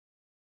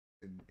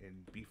fun.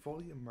 And be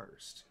fully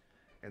immersed.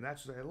 And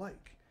that's what I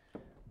like.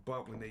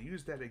 But when they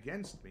use that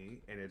against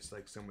me, and it's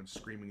like someone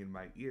screaming in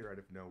my ear out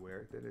of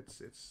nowhere, then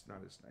it's not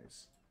as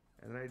nice.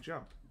 And then I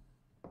jump.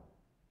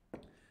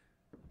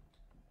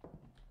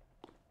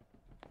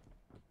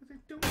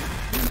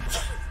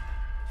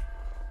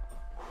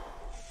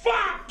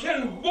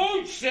 Fucking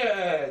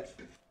bullshit!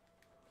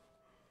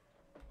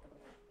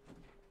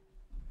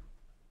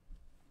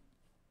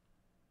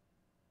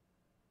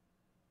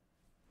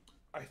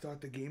 I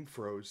thought the game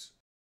froze.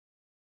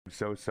 I'm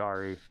so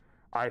sorry.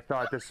 I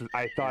thought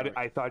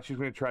she was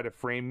gonna try to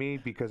frame me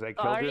because I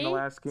killed her in the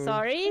last game.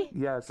 Sorry?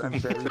 Yes, I'm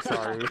very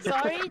sorry.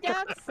 Sorry,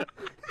 Jax?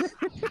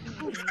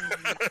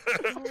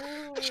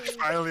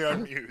 Finally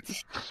on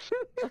mute.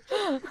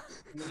 And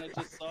then I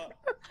just saw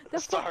the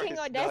fucking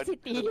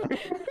audacity.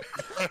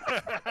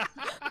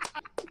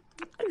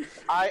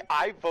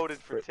 I voted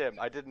for Tim.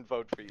 I didn't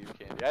vote for you,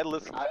 Candy. I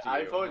listened to you.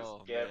 I voted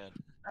Skip.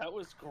 That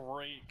was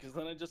great, because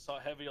then I just saw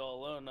Heavy all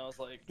alone, and I was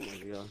like...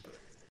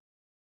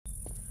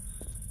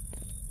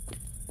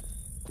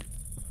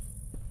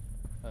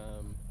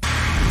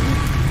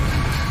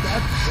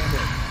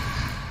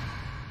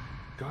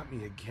 Got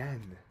me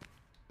again.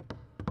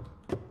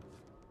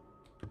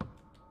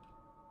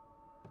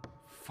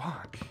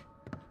 Fuck.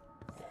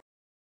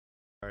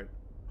 Alright.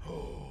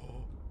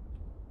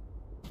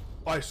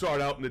 I saw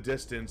it out in the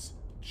distance.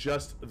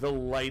 Just the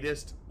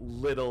lightest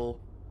little...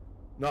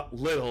 Not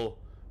little,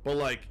 but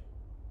like...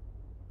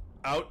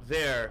 Out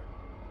there.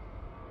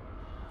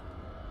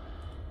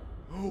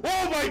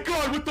 Oh my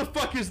god, what the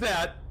fuck is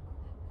that?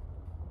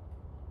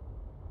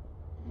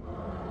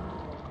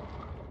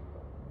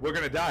 We're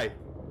gonna die.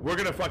 We're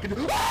gonna fucking...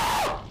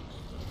 Ah!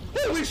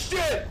 Holy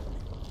shit!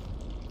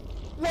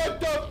 What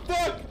the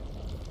fuck?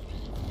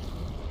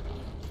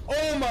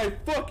 Oh my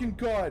fucking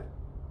god.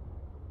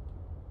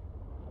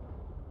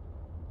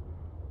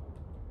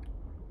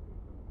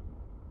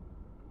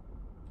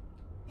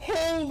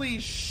 Holy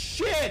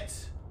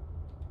shit!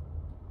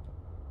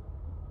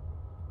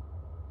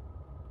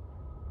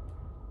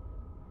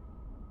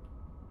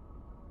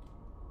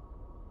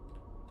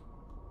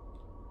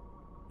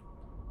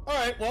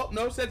 Alright, well,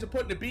 no sense of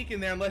putting a beacon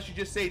there unless you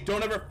just say,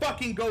 don't ever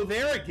fucking go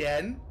there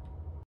again.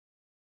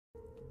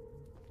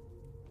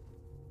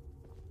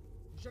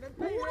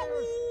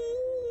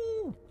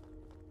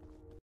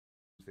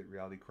 That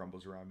reality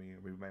crumbles around me, or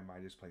maybe my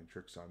mind is playing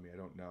tricks on me, I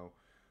don't know.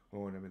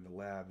 When I'm in the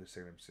lab, the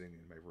second I'm sitting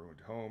in my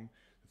ruined home,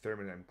 the third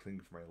minute I'm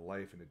clinging for my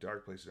life in a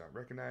dark place I don't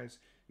recognize,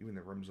 even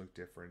the rooms look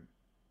different.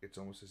 It's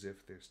almost as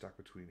if they're stuck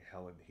between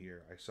hell and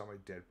here. I saw my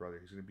dead brother,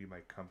 he's going to be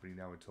my company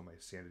now until my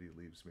sanity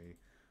leaves me.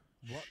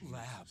 What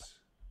lab?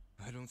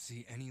 I don't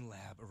see any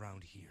lab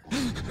around here.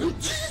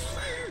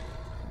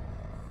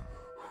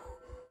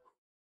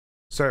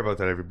 Sorry about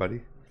that,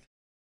 everybody.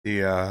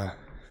 The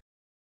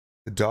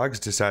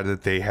dogs decided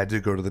that they had to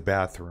go to the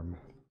bathroom,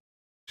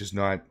 which is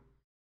not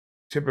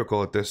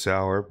typical at this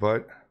hour,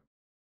 but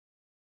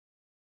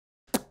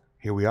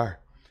here we are.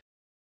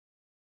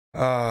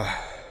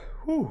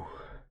 Whew.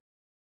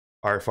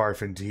 Arf,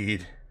 arf,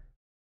 indeed.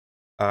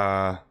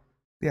 Yeah,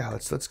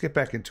 let's get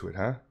back into it,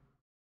 huh?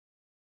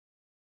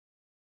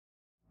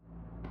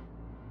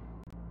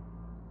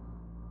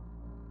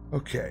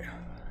 Okay.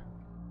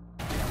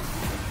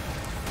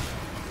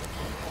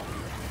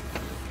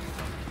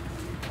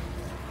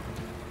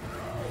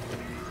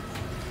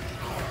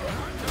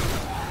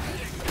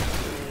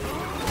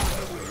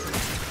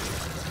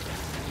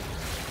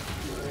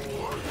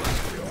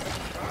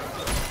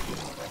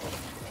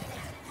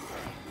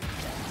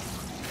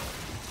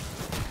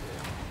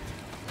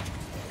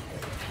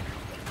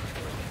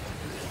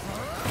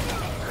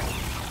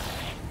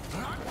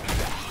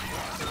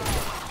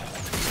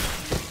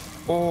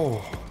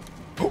 Oh.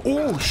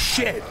 Oh,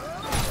 shit.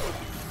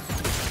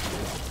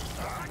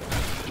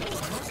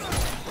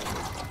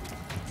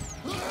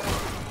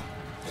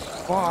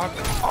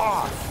 Fuck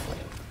off.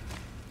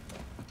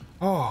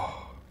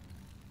 Oh.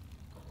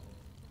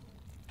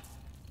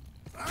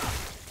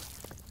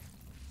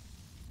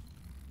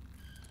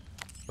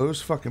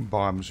 Those fucking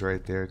bombs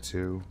right there,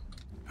 too.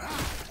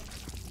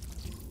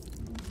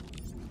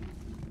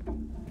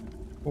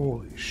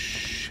 Holy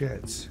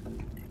shit.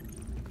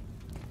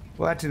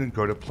 Well, that didn't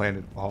go to plan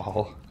at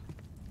all.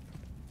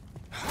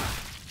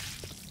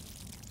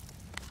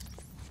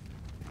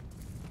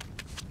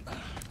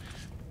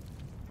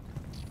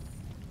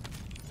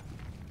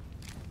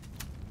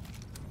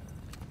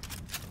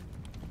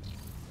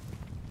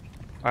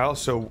 I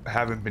also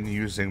haven't been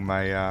using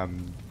my, I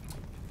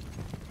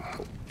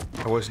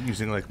wasn't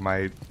using, like,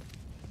 my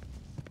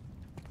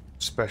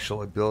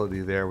special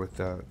ability there with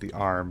the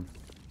arm.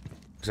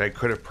 Because I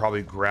could have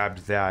probably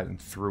grabbed that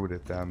and threw it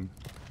at them.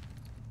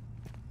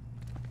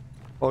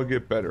 I'll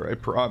get better, I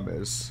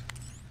promise.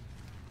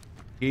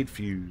 Gate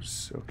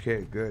fuse.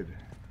 Okay, good.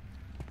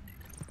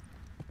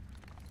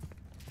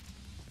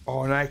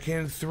 Oh, and I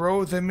can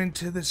throw them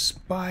into the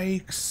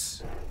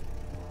spikes.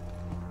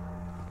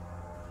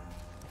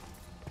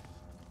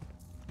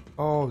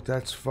 Oh,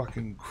 that's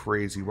fucking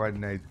crazy. Why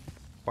didn't I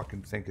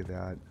fucking think of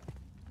that?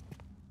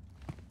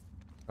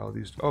 Oh,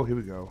 these... Oh, here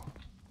we go.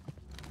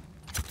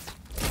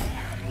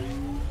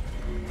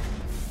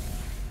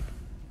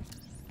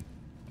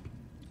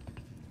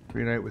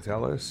 Reunite with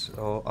Ellis?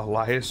 Oh,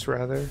 Elias,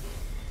 rather.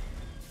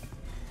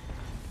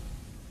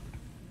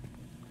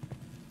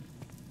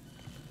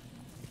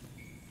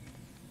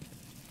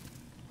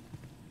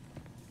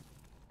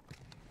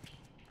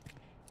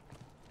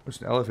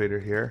 There's an elevator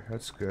here.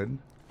 That's good.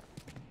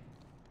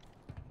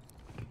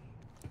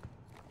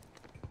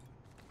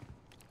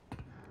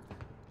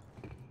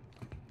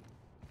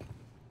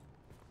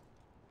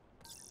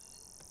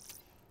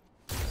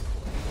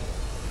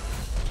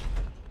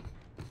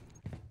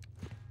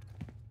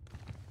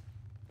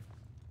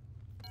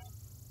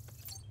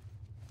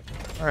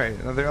 Alright,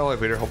 another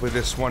elevator. Hopefully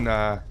this one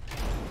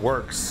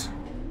works.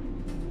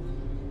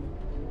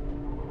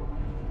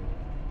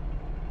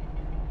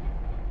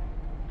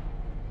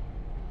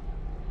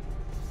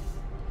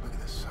 Look at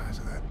the size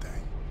of that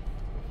thing.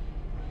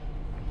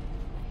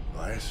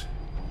 Elias,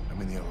 I'm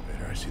in the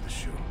elevator. I see the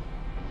shoe.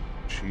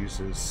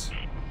 Jesus.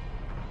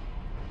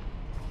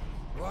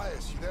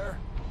 Elias, you there?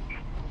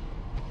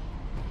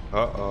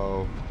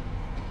 Uh-oh.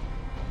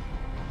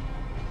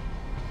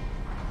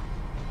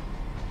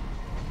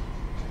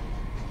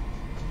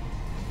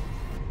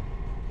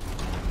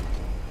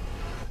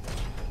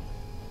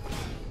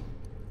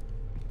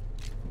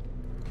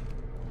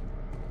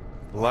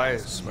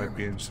 Elias might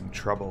be in some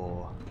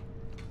trouble.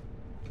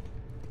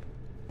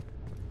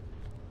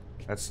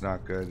 That's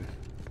not good.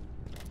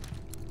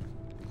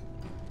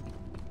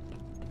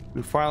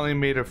 We finally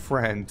made a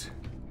friend.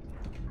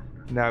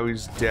 Now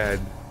he's dead.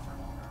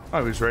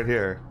 Oh, he's right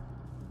here.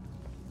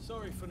 Sorry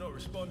Sorry for not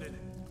responding.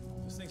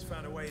 This thing's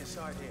found a way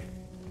inside here.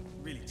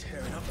 Really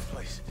tearing up the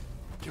place.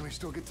 Can we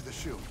still get to the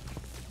shoe?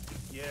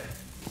 Yeah,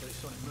 but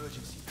it's on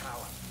emergency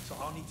power, so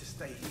I'll need to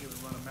stay here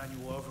and run a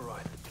manual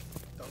override.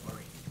 Don't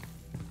worry.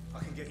 I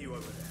can get you over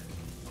there.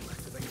 I'm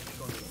activating the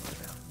gondola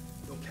right now.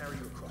 They'll carry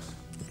you across.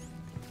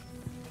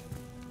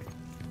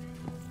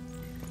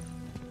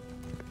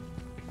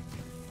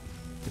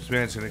 This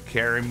man's gonna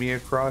carry me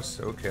across?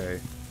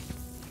 Okay.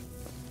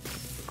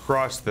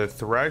 Across the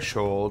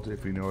threshold,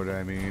 if you know what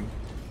I mean.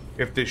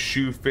 If the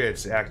shoe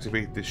fits,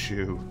 activate the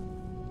shoe.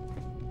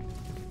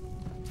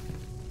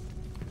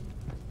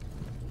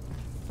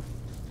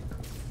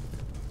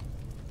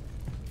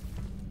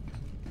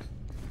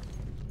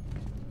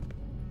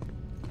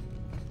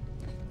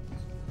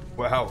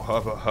 Wow,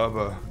 hubba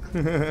hubba.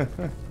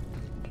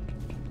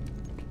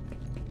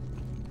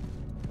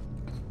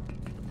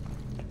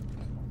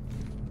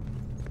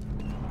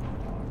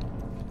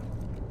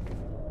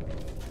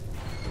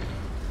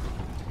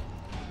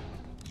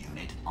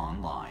 Unit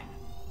online.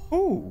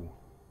 Ooh.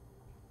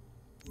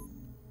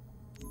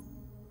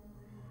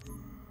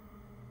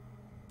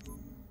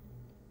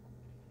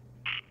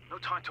 No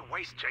time to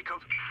waste,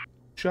 Jacob.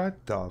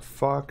 Shut the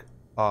fuck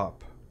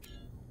up.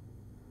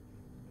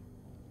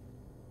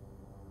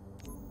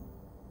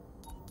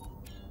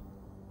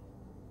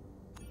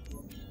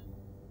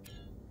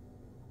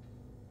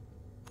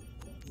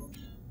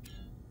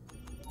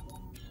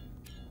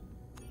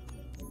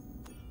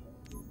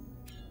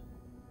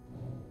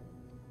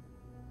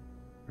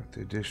 The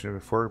addition of a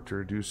fork to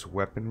reduce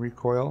weapon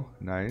recoil.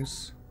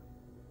 Nice.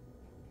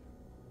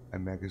 A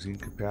magazine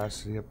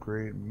capacity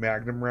upgrade.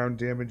 Magnum round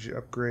damage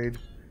upgrade.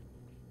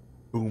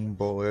 Boom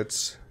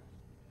bullets.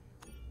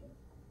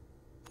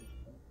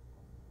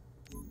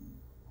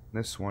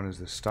 This one is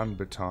the stun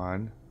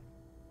baton.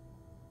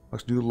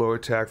 Looks new low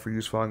attack for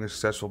use following a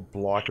successful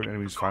block of an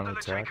enemy's final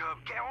attack.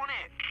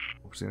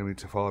 Hopes the enemy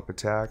to follow up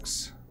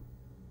attacks.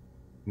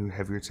 New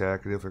heavy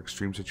attack ideal for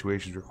extreme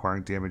situations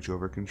requiring damage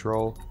over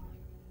control.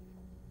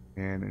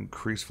 And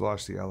increased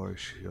velocity alloy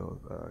shield,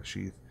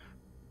 sheath.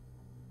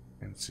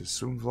 And it says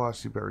swing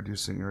velocity by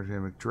reducing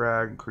aerodynamic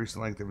drag, increase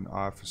the length of an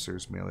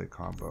officer's melee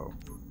combo.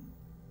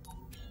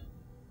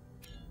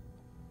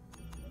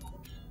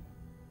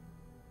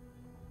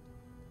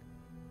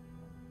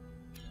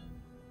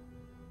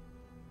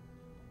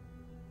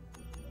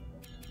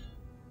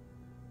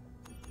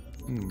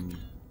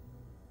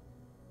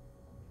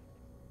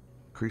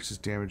 Increases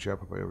damage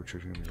output by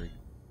overcharging the rate.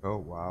 Oh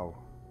wow.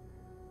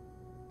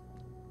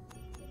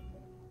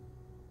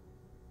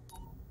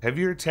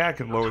 Heavier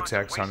attack and low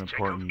attack sound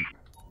important.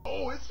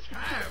 Oh, it's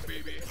time,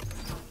 baby.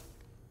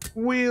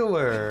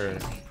 Wheeler!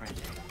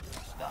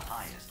 The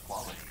highest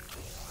quality.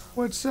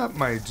 What's up,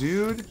 my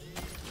dude?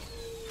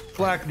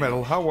 Black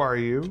Metal, how are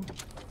you?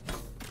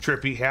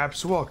 Trippy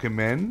Haps, welcome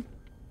in.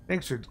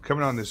 Thanks for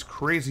coming on this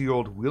crazy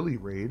old wheelie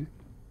raid.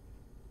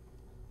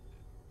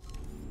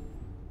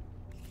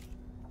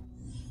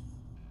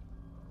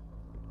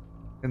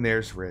 And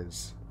there's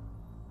Riz.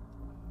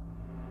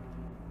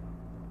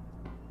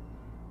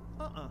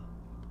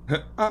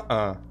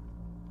 Nuh-uh.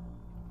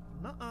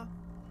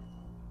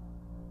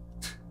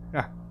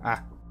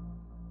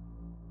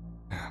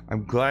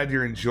 I'm glad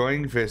you're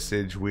enjoying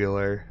Visage,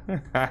 Wheeler.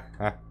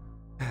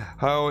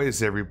 How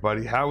is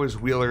everybody? How is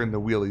Wheeler and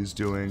the Wheelies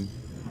doing?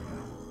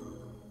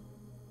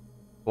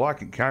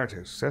 Block and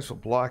counterattack. Successful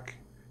block.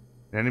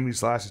 An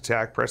enemy's last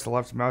attack. Press the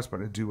left mouse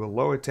button to do a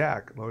low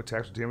attack. Low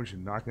attacks will damage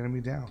and knock the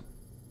enemy down.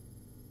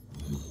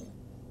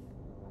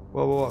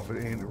 Well,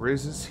 and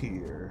Riz is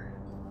here.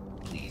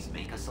 Please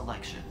make a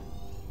selection.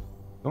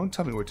 Don't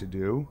tell me what to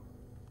do.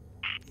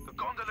 The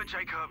gondola,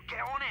 Jacob. Get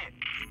on it.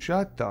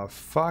 Shut the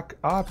fuck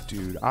up,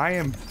 dude. I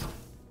am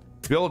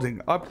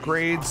building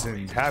upgrades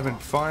and having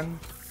fun.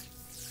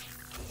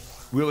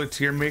 Wheeler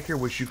Tier Maker,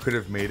 wish you could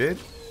have made it.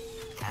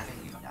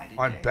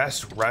 On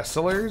Best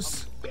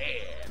Wrestlers.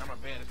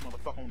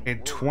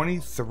 And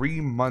 23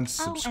 months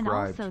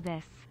subscribed.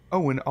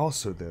 And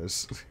also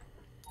this.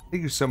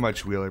 Thank you so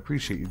much, Wheeler.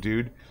 Appreciate you,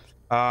 dude.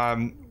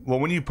 Well,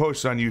 when you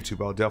post it on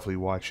YouTube, I'll definitely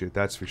watch it.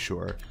 That's for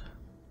sure.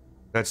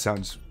 That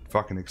sounds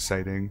fucking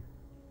exciting.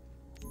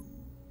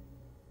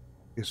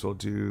 Guess we'll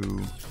do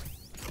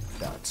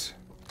that.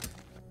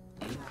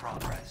 In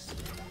progress.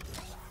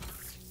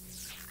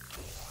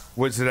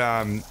 Was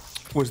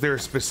there a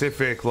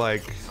specific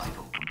like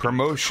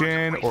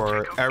promotion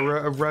or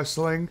era of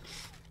wrestling,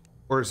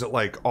 or is it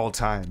like all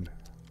time?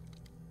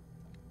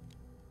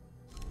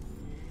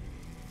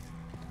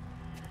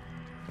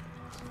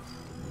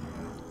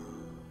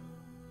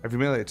 Heavy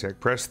melee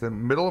attack. Press the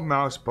middle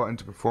mouse button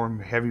to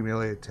perform heavy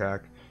melee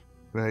attack.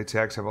 Melee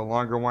attacks have a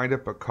longer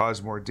windup but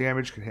cause more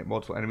damage, can hit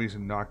multiple enemies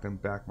and knock them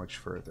back much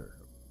further.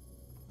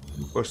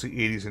 Mostly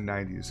 80s and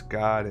 90s.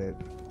 Got it.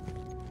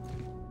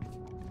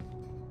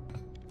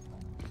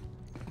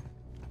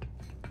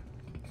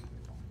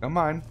 Come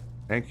on.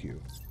 Thank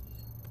you.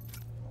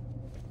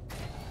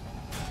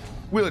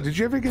 Wheeler, did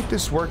you ever get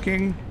this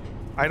working?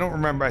 I don't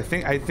remember. I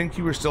think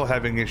you were still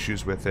having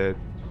issues with it.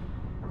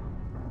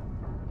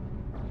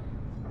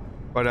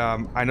 But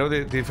I know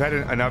they've had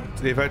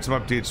they've had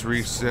some updates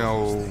recently.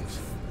 Oh,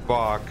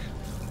 fuck.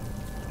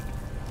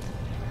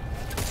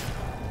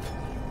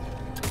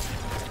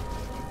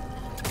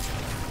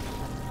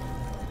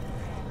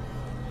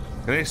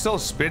 Can they still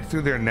spit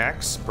through their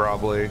necks?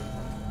 Probably.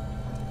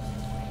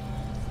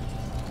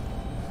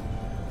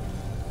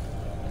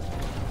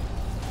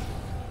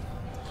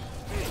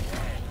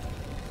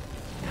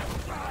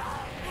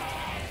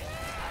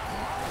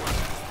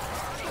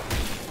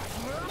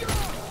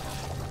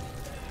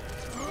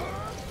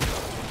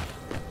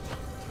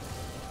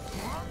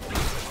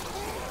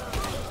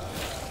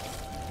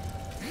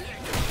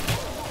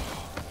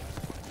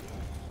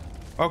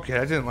 Okay,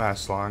 that didn't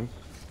last long.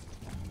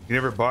 You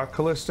never bought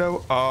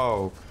Callisto?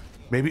 Oh,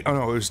 maybe. Oh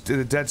no, it was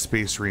the Dead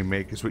Space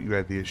remake is what you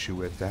had the issue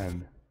with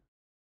then.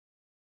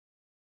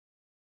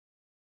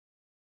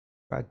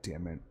 God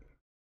damn it.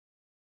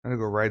 I'm gonna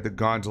go ride the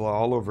gondola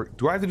all over.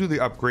 Do I have to do the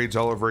upgrades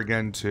all over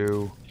again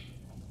too?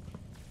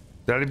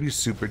 That'd be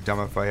super dumb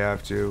if I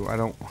have to. I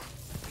don't.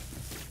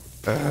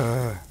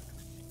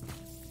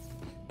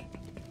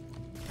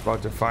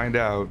 About to find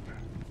out.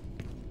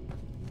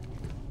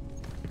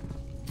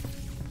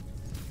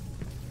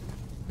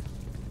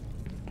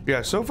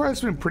 Yeah, so far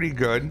it's been pretty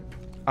good.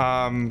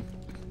 The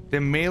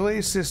melee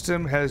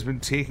system has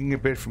been taking a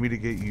bit for me to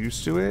get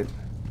used to it.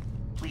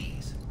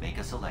 Please make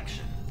a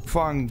selection.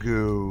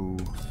 Fungu.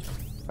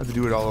 I have to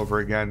do it all over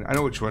again. I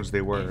know which ones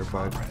they were,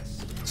 but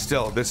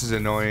still, this is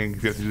annoying.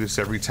 You have to do this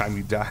every time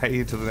you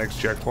die to the next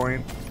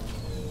checkpoint.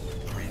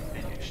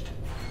 Finished.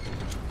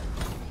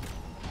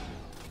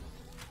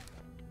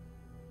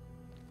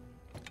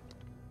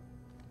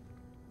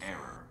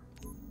 Error.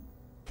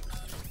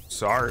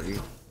 Sorry.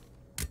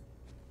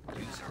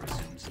 User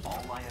assumes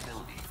all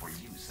liability for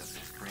use of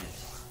this print.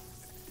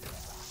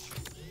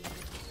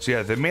 So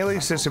yeah, the melee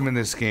system in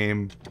this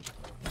game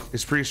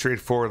is pretty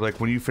straightforward.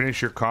 Like when you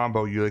finish your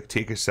combo, you like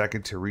take a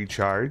second to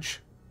recharge.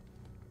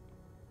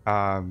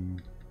 So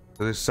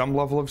there's some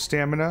level of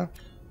stamina,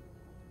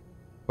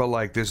 but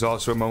like there's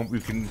also a moment you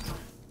can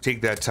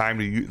take that time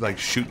to like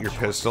shoot your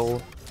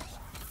pistol.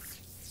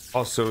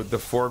 Also, the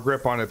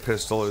foregrip on a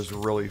pistol is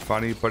really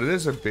funny, but it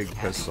is a big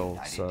pistol,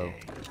 so.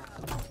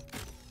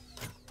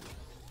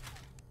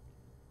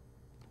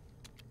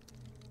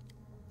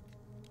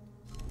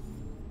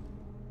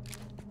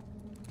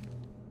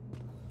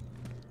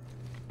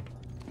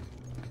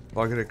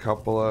 I'll get a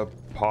couple of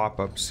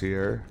pop-ups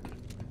here.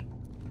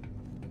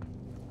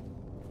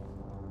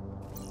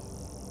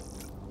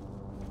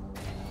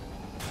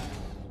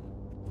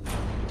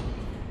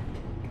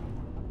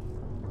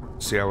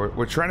 So yeah,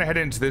 we're trying to head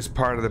into this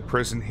part of the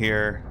prison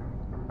here.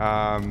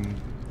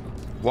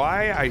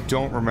 Why? I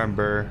don't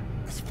remember.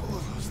 It's full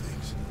of those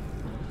things.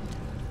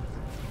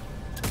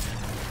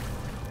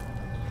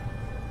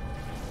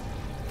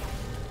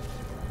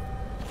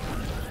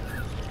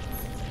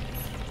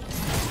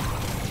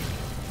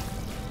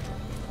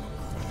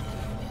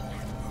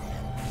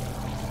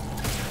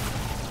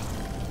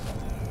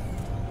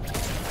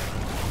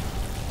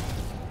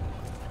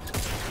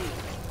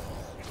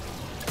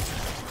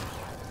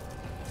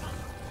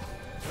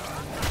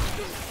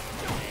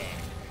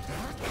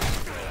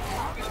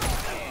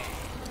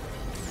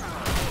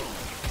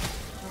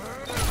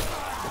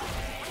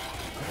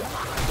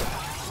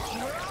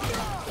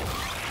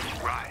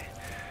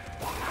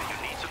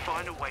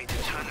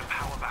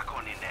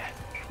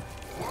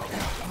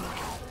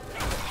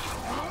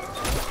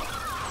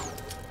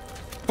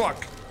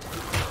 Fuck.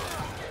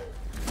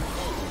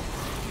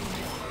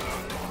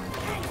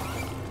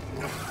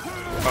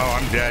 Oh,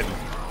 I'm dead.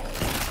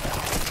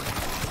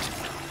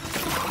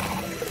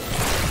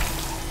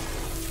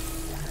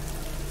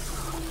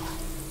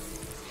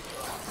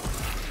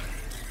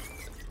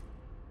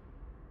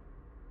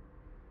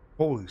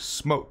 Holy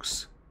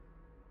smokes.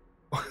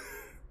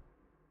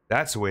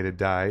 That's a way to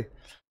die.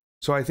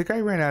 So I think I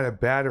ran out of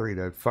battery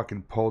to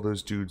fucking pull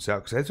those dudes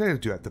out. Because that's what I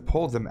have to do. I have to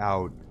pull them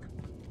out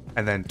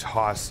and then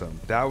toss them.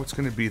 That was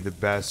going to be the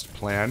best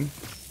plan.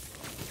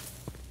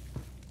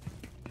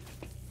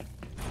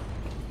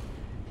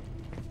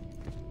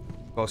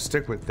 I'll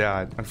stick with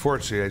that.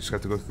 Unfortunately, I just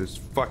have to go through this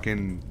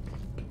fucking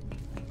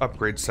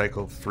upgrade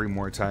cycle 3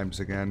 more times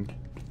again.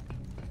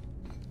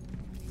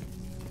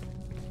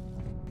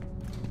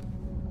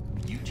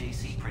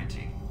 UJC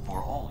printing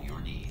for all your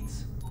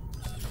needs.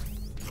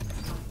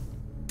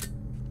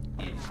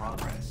 In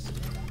progress.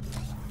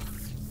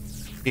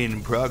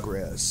 In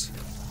progress.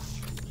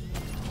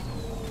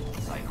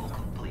 Cycle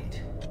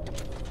complete.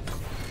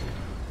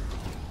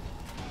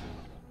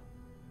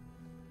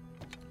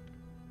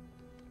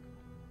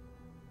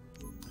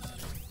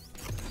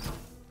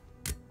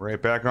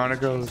 Right back on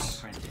it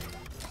goes.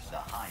 The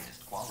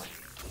highest quality.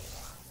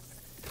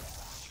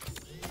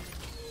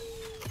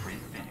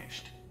 Print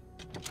finished.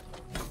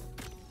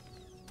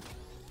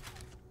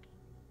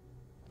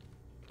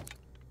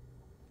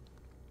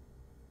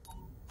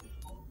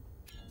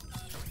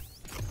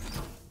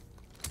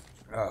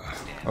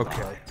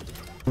 Okay.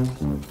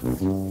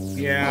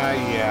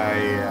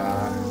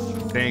 Yeah.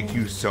 Thank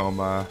you,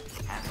 Soma.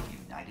 Have a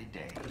united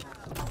day.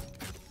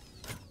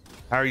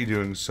 How are you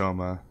doing,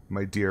 Soma,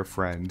 my dear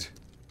friend?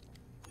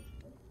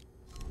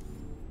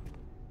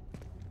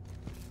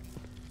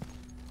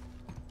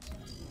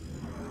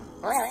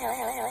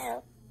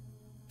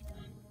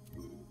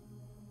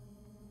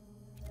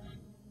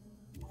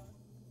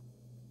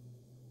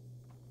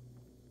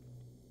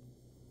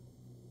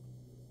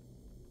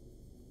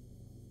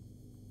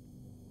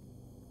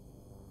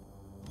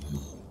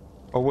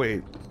 Oh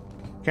wait,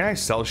 can I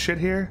sell shit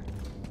here?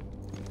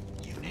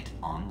 Unit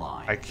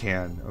online. I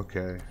can,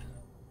 okay.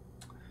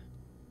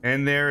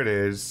 And there it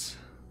is.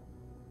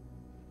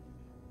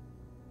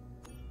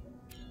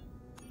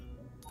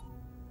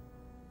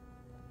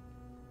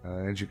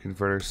 Energy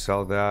converter,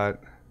 sell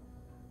that.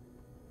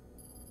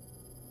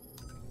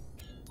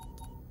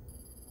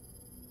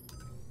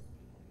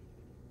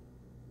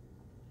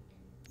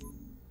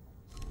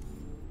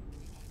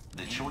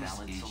 The choice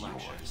is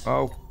yours.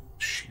 Oh,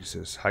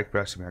 Jesus. High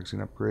capacity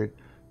magazine upgrade.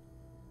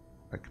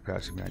 High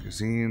capacity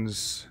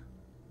magazines.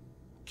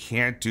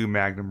 Can't do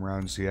magnum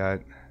rounds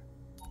yet.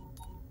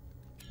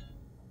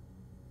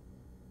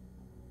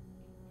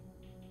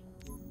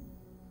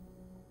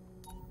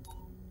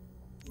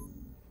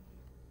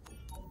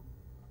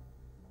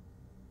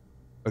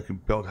 I can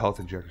build health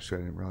injectors, so I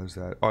didn't realize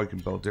that. Oh, I can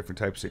build different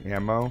types of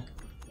ammo.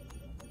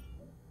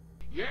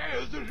 Yeah,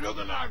 this is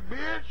looking like,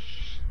 bitch.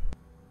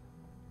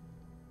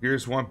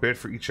 Here's 1 bit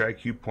for each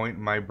IQ point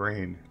in my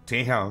brain.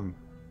 Damn.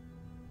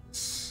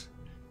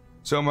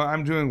 Soma,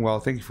 I'm doing well.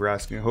 Thank you for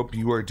asking. I hope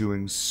you are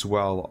doing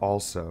swell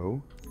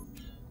also.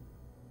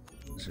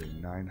 Is there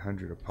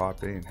 900 a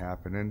pop? It ain't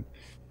happening.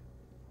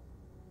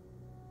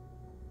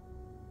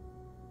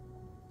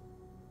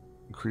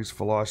 Increased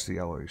velocity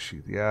alloy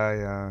sheath.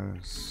 Yeah.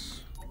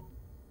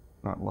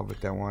 Not in love with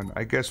that one.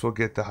 I guess we'll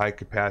get the high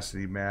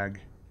capacity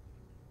mag.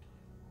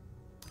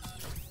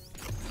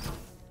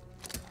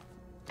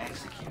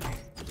 Executing.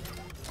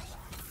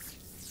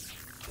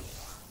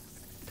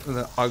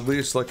 The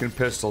ugliest looking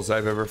pistols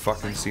I've ever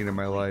fucking seen in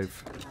my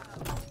life.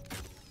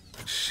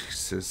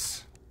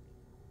 Jesus.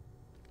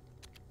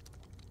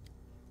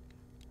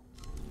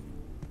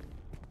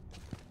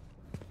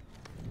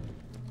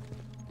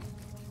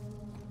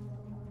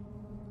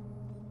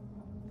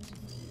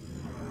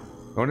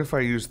 I wonder if I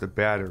use the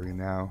battery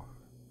now.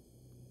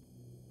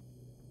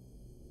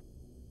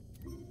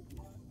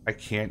 I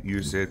can't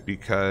use it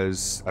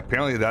because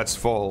apparently that's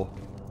full.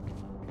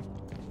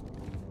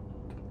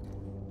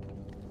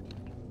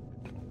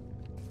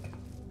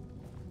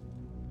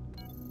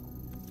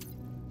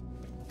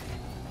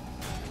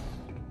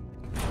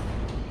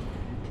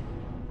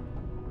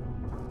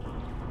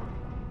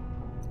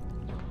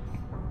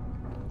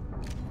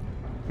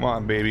 Come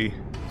on, baby.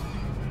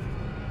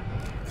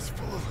 It's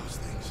full of those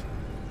things.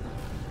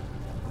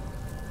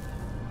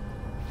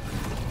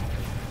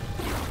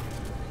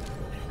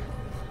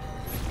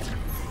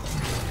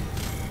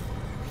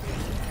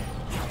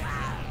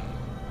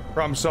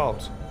 Problem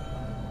solved.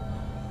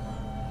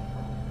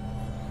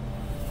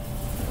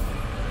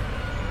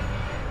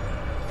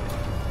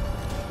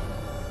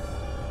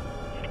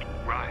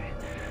 Right.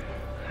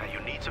 Now you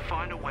need to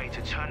find a way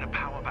to turn the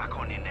power back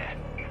on in there.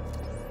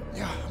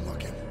 Yeah, I'm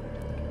looking.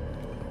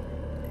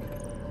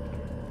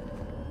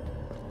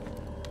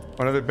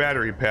 Another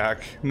battery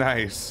pack.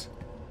 Nice.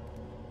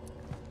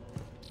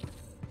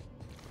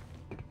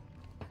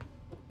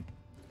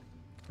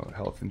 Oh,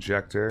 health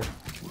injector.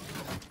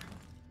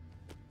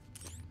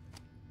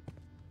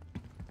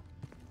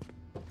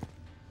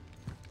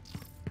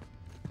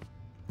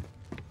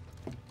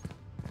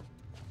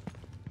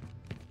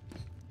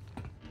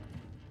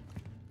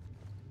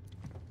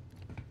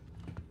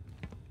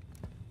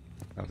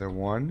 Another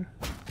one.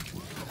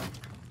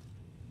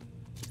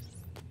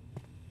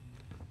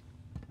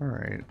 All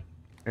right.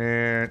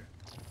 And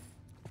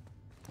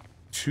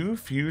 2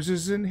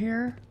 fuses in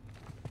here?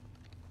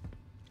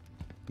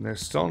 And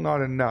there's still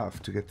not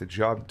enough to get the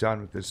job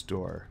done with this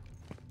door.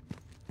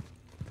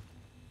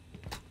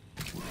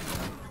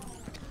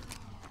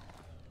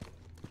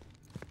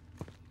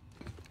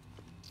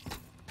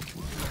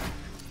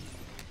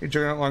 Hey,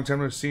 Juggernaut, long time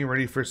no see.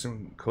 Ready for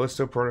some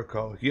Callisto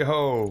Protocol.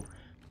 Yo,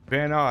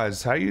 Van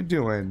Oz, how you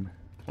doing?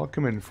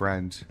 Welcome in,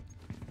 friend.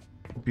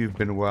 Hope you've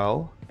been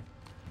well.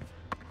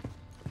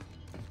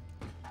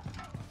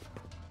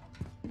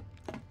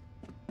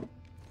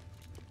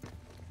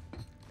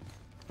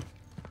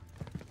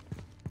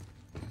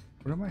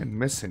 What am I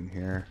missing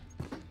here?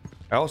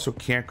 I also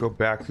can't go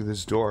back through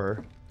this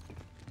door.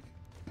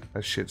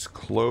 That shit's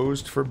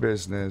closed for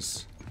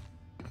business.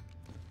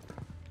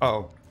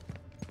 Oh.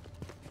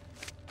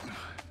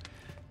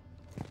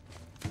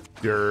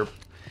 Derp.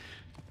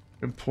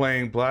 Been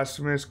playing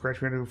Blasphemous, Crash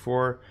Bandicoot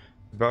 4,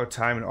 About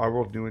Time, and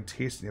Oddworld New and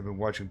Tasty. I've been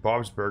watching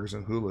Bob's Burgers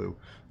on Hulu.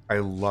 I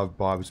love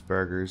Bob's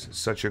Burgers. It's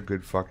such a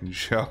good fucking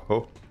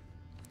show.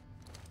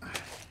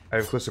 I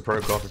have Callisto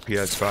Protocol for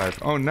PS5.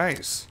 Oh,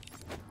 nice.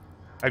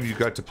 Have you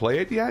got to play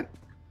it yet?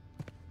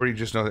 Or you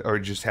just know, or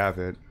you just have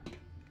it?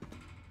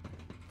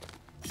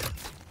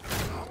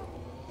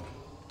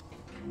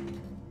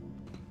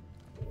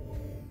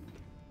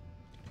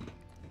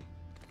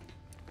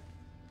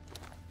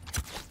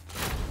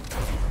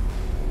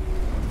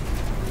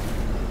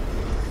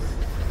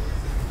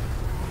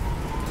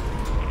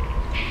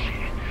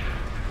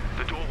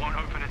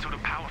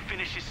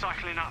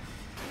 cycling up.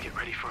 Get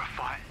ready for a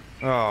fight.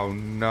 Oh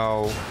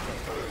no.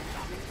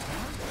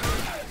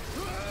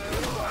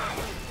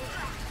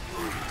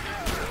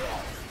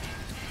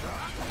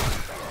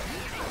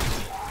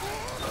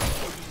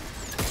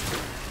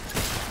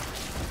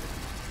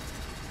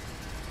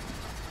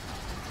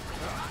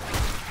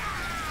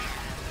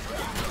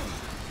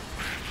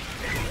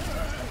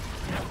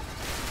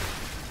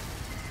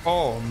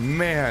 Oh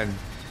man.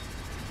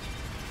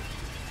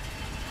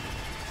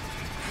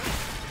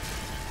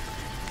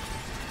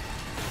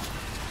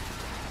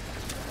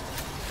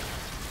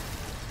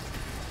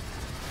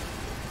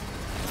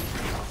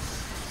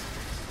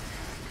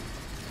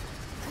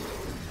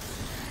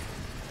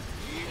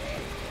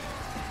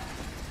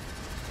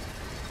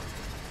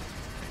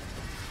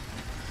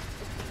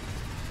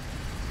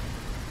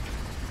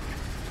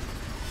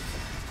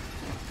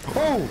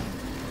 Oh!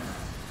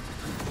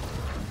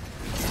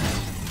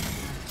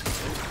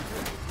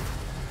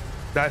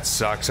 That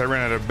sucks. I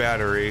ran out of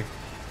battery.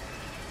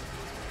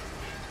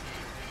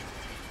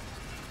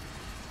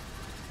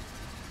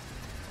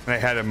 And I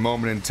had a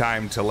moment in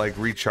time to like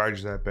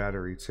recharge that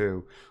battery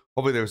too.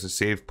 Hopefully there was a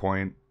save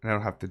point and I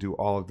don't have to do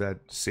all of that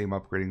same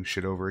upgrading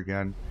shit over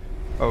again.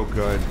 Oh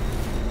good.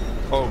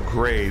 Oh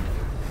great.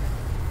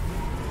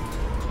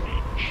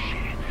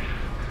 Shit.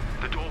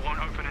 The door won't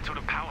open until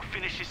the power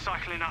finishes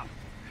cycling up.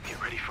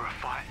 Get ready for a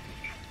fight.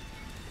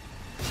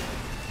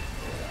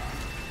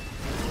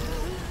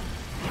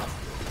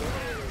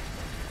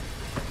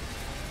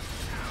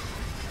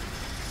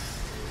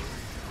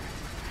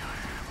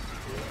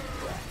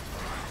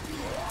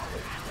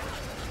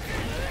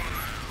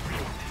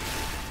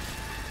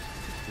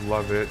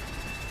 Love it.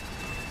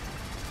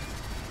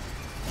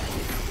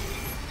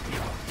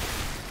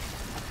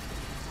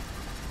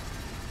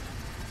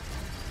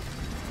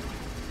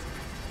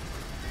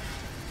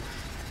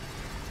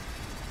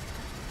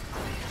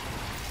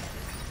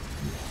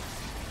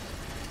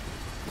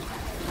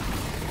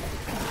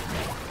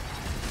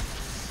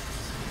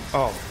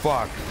 Oh,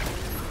 fuck.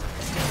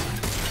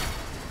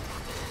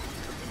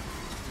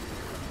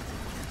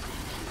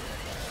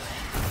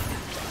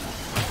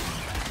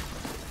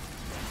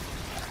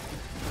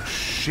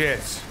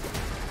 Shit.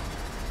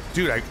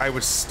 Dude, I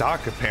was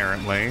stuck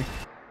apparently.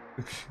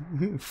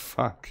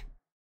 Fuck.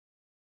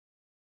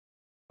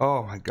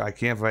 Oh my god, I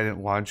can't believe I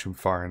didn't launch him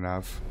far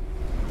enough.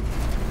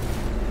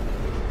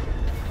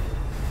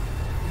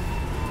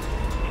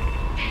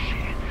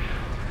 Shit.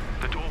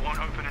 The door won't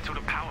open until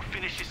the power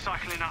finishes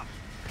cycling up.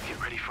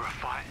 Get ready for a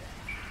fight.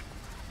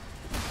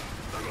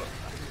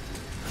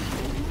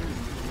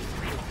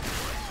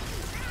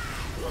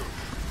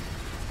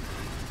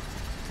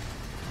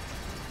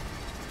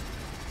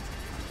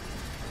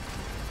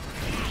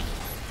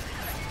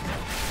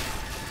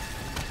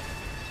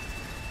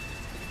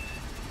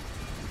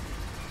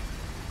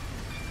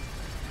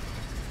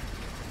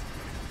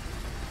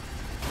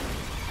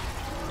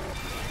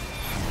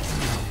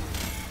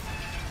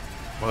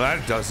 Well,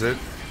 that does it.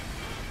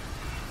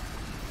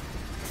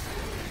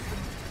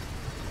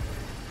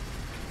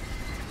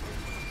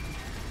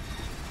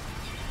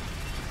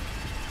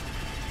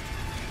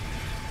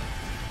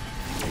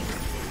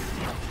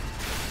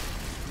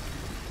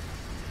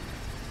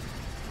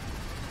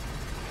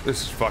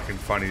 This is fucking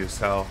funny as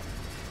hell.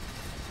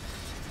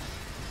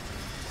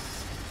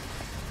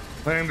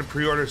 Planning to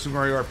pre-order Super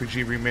Mario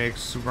RPG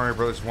remakes, Super Mario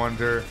Bros.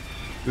 Wonder,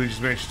 Luigi's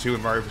Mansion 2,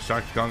 and Mario vs.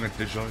 Donkey Kong on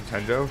digital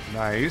Nintendo.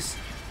 Nice.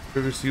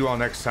 Good to see you all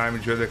next time.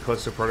 Enjoy the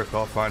Callisto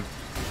Protocol fun.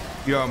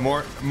 Yo,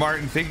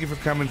 Martin, thank you for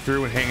coming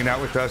through and hanging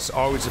out with us.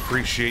 Always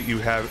appreciate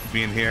you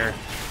being here.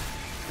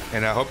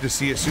 And I hope to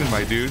see you soon,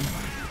 my dude.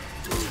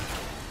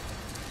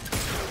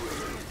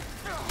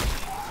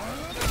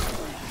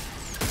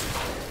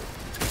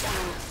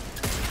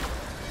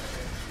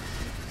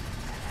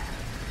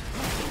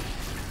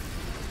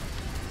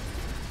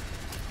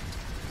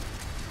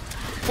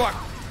 Fuck.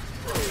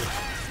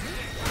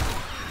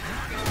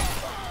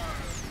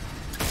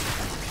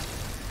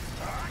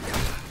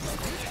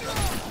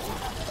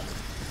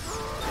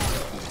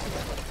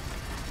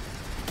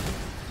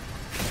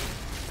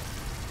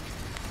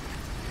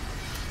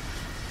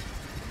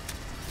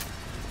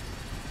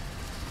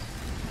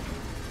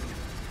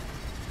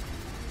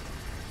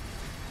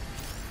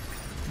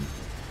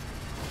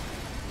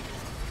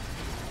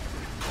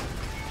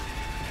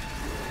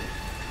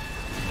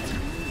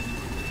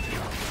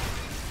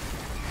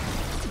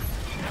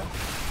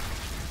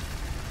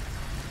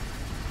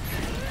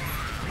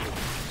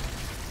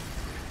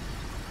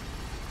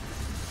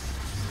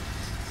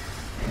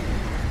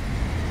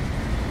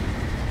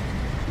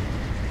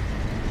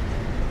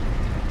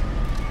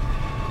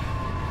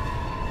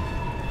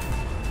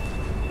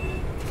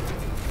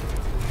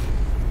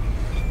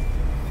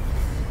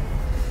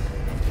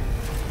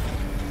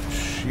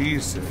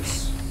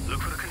 Jesus.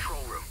 Look for the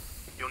control room.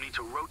 You'll need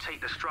to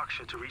rotate the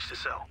structure to reach the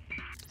cell.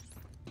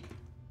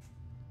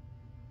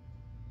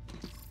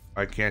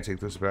 I can't take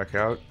this back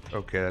out?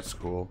 Okay, that's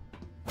cool.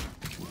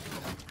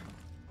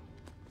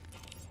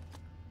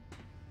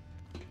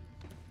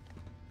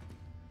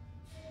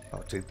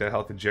 I'll take that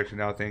health injection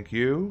now, thank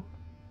you.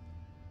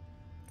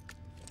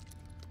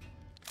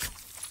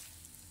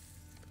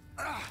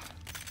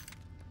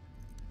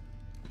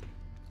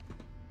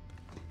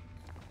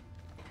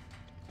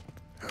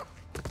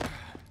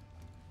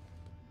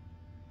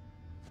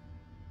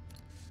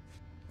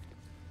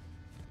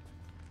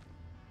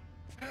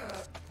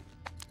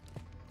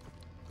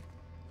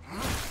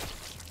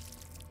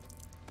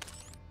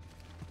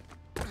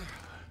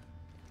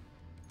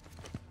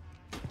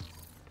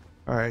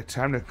 Alright,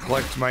 time to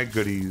collect my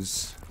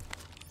goodies.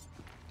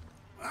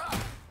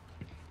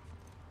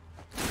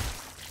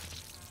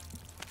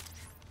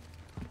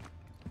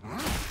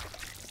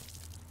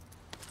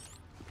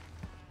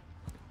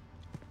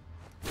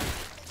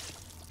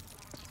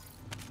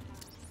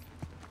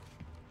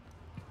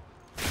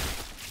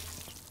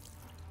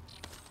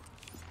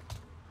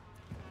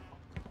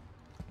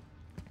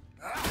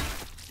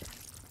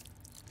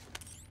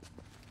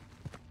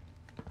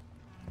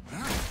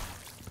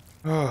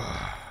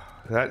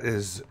 That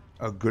is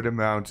a good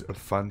amount of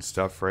fun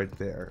stuff right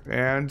there.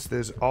 And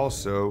there's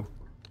also...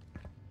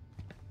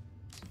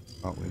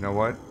 Oh, you know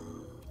what?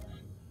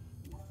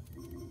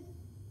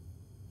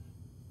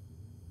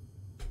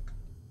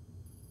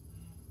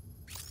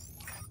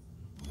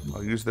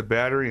 I'll use the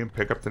battery and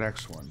pick up the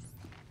next one.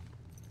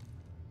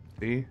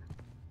 See?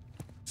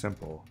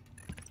 Simple.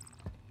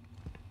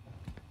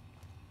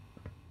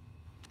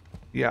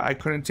 Yeah, I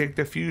couldn't take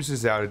the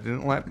fuses out. It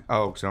didn't let me...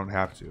 Oh, because I don't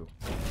have to.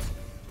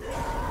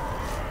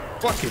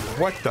 Fucking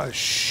what the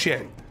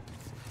shit?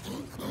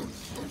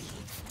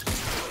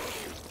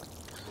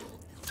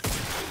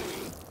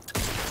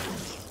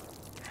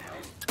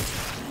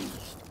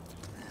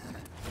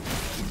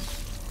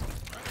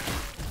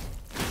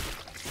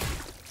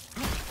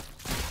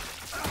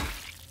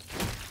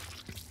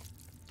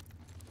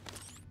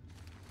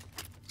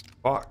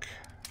 Fuck.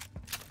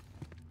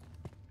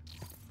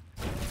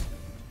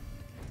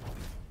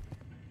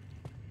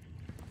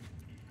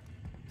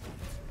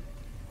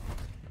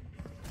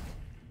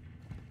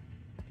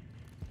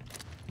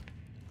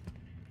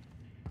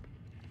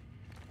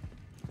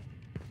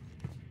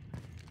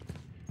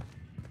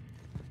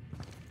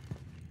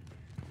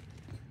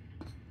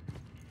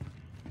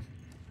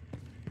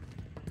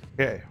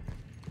 Okay.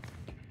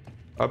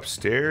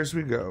 Upstairs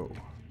we go.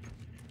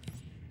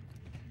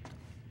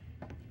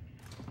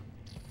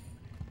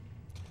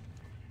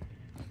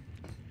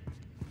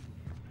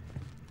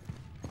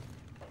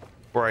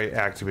 Before I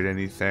activate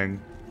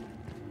anything,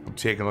 I'm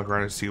taking a look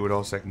around to see what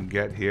else I can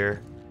get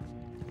here.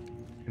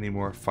 Any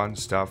more fun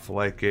stuff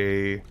like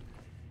a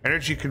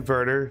energy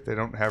converter they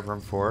don't have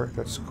room for.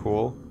 That's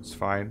cool. It's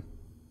fine.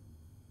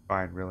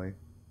 Fine, really.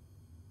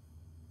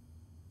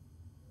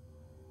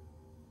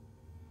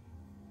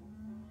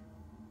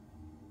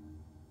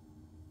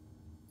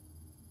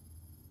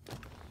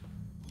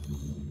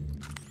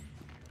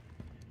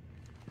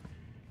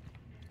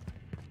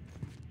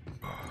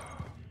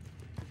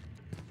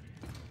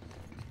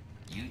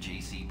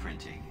 UJC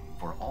printing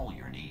for all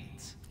your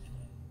needs.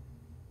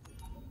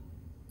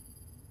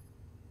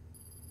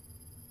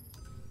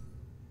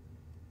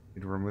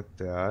 Need room with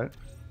that.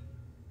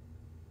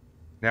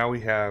 Now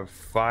we have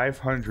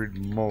 500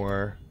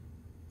 more.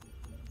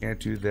 Can't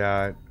do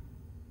that.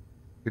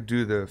 Could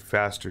do the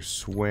faster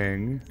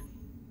swing.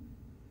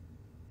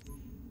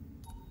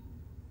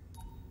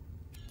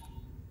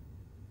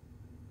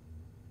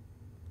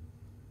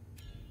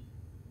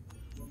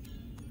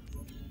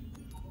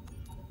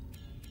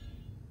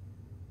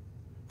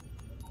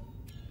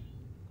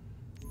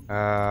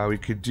 We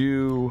could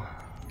do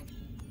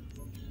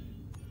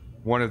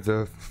one of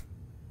the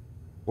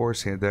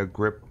force hand, the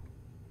grip,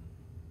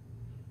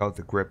 call it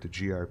the grip, the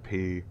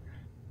GRP,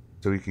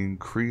 so we can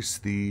increase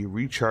the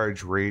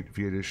recharge rate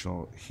via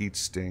additional heat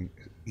sinks.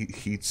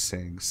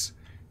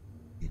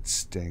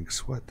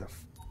 What the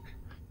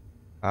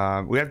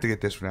we have to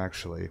get this one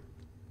actually.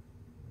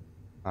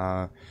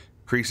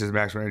 Increases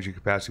maximum energy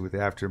capacity with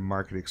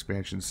aftermarket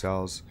expansion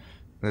cells.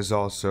 There's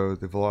also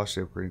the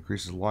velocity upgrade,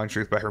 increases launch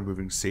rate by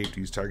removing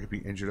safeties, target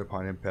being injured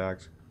upon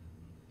impact.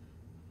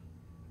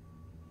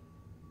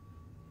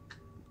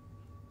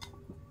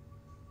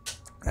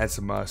 That's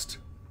a must.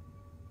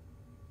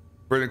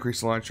 Further increase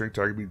the launch rate,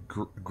 target being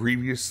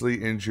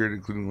grievously injured,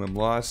 including limb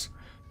loss.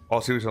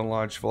 Also, on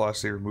launch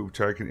velocity, remove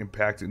target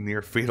impact at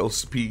near fatal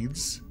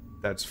speeds.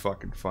 That's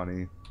fucking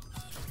funny.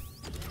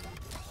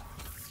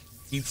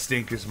 Heat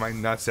stink is my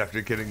nuts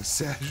after getting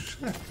set.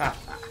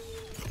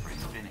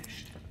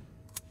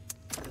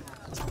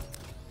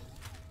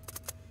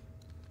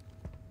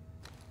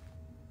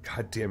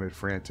 God damn it,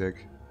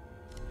 Frantic.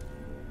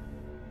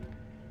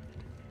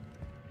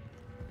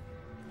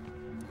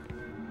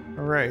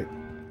 Alright.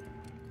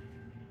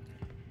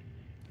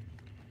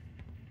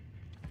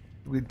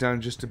 We've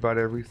done just about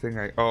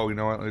everything. Oh, you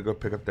know what? Let me go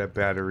pick up that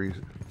battery.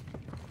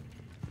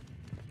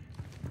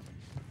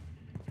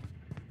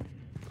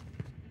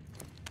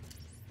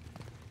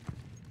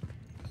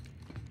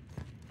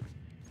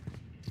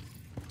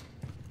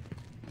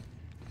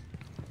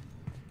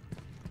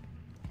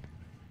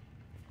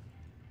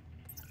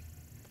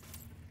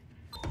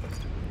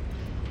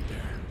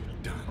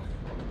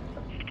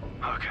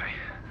 Okay,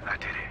 I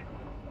did it.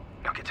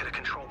 Now get to the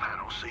control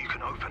panel so you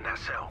can open that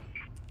cell.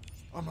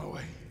 On my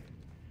way.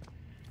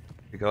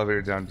 Take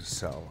elevator down to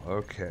cell.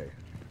 Okay.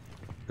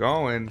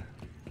 Going.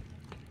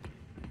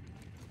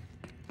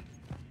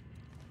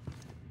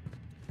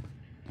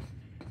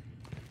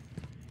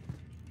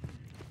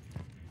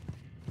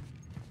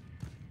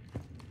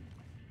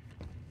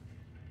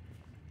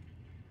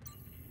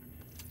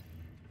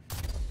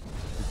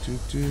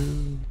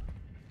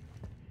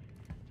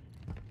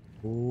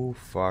 Oh,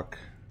 fuck.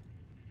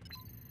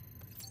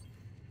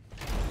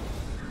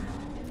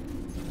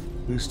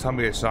 Please tell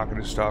me it's not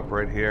going to stop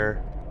right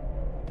here.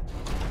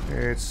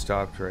 It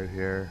stopped right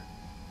here.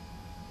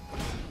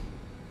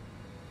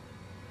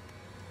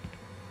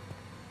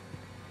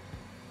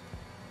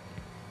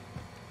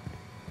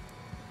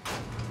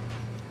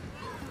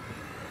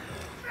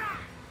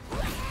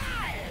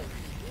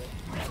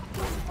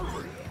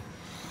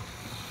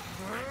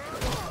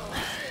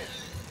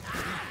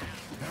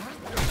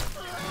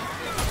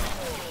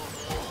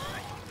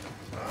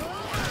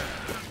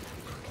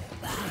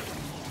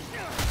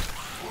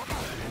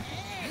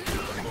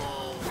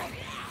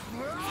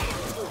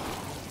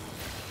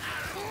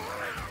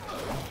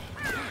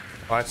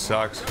 Oh, that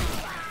sucks.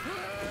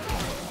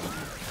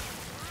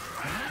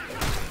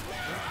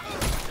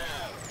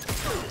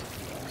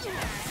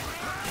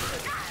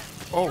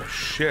 Oh,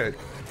 shit.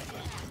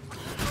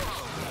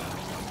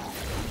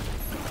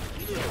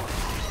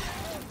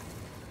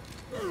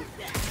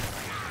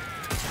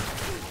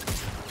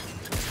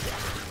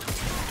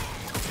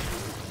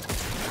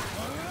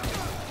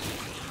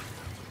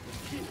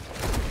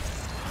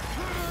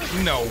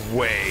 No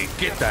way.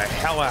 Get the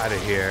hell out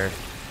of here.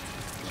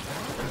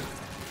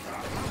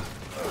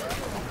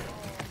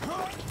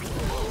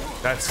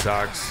 That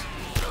sucks.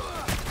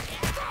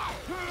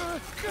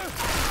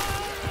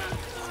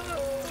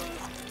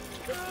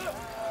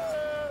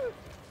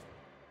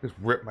 Just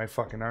rip my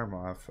fucking arm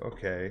off.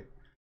 Okay.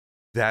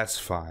 That's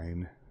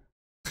fine.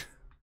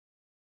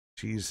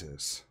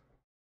 Jesus.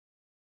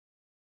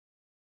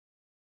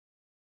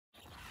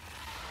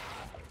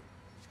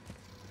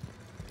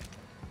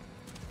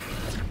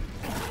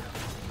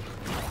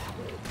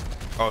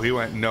 Oh, he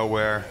went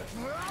nowhere.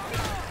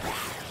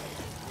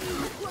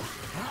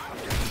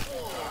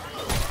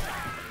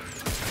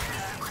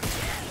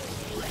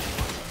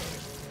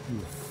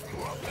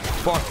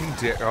 Fucking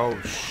dick. Oh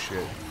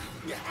shit.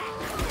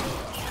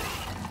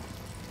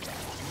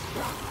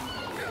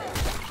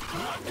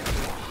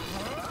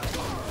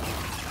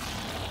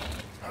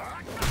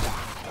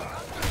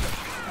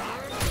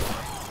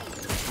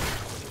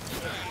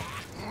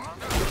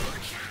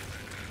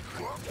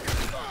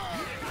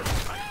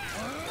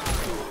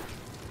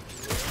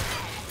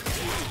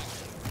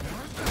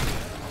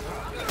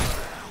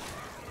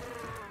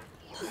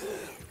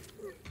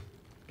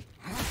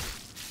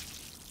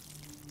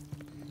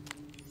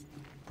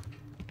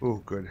 Oh,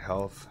 good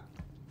health.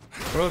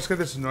 Well, let's get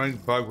this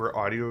annoying bug where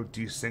audio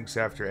desyncs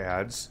after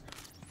ads.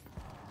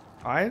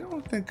 I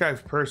don't think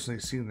I've personally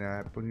seen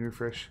that. When you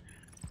refresh,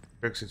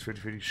 fix it's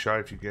 50-50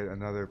 shot if you get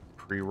another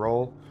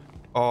pre-roll.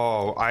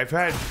 Oh, I've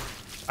had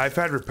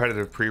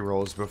repetitive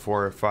pre-rolls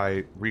before if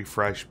I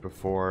refresh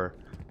before,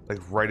 like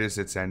right as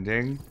it's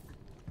ending,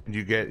 and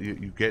you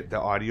get the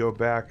audio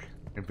back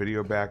and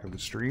video back of the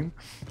stream.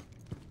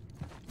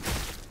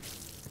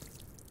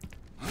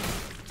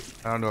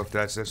 I don't know if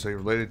that's necessarily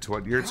related to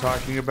what you're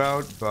talking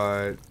about,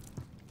 but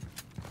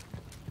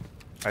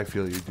I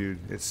feel you, dude.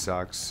 It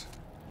sucks.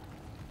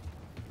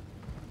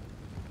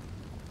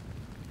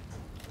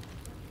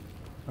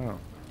 Oh.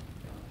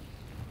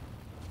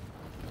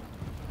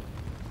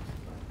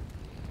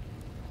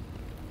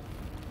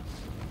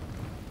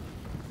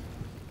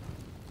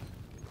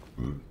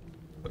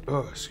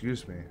 Oh,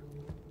 excuse me.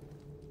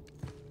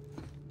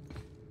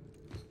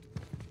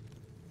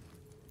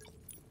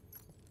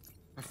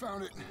 I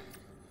found it.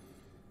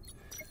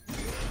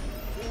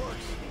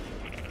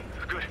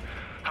 Good.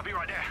 I'll be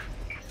right there.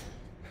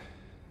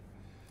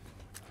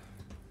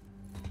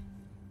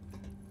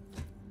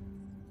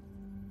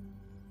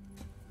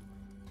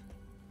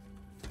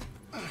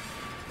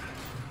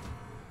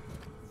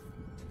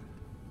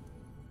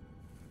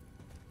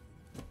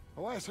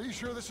 Elias, are you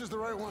sure this is the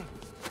right one?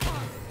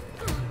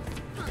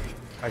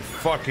 I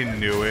fucking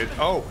knew it.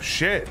 Oh,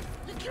 shit.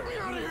 Get me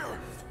out of here!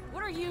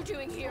 What are you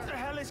doing here? What the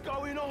hell is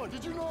going on?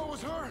 Did you know it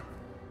was her?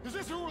 Is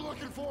this who we're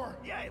looking for?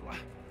 Yeah,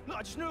 look,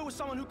 I just knew it was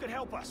someone who could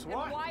help us, And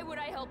right? why would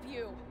I help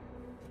you?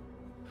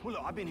 Well,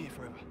 look, I've been here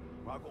forever.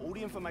 Right, I've got all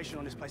the information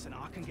on this place and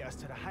I can get us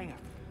to the hangar.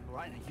 All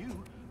right, now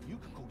you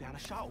can call down a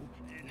shuttle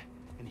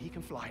and he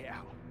can fly it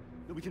out.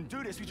 Look, we can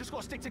do this, we just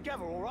gotta stick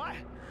together, all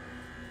right?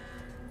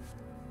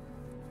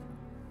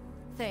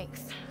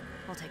 Thanks.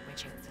 I'll take my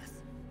chances.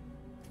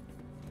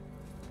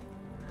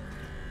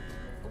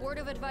 A word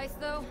of advice,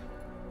 though?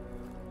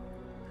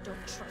 Don't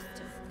trust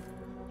him.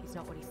 He's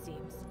not what he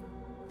seems.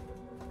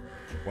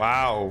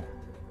 Wow.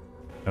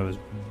 I was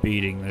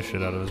beating the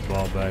shit out of his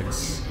ball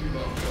bags.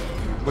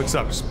 What's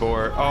up,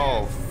 Spore?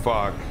 Oh,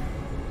 fuck.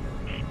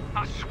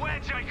 I swear,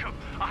 Jacob,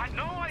 I had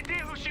no idea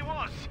who she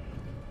was.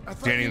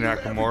 Danny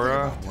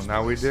Nakamura? Well,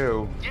 now we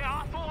do.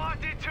 Yeah, I thought I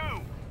did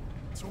too.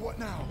 So what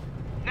now?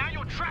 Now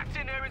you're trapped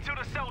in there until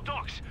the cell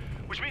docks,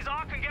 which means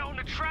I can get on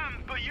the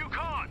tram, but you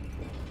can't.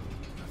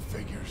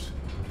 Figures.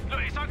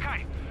 Look, it's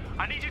okay.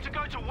 I need you to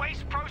go to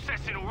waste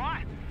processing, all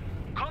right?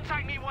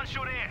 Contact me once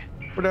you're there.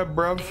 What up,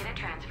 bruv? Data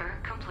transfer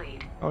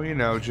complete. Oh, you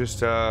know,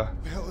 just,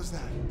 What the hell is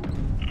that?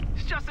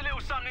 It's just a little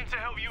something to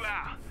help you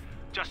out.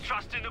 Just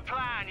trust in the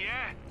plan,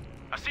 yeah?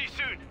 I'll see you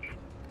soon.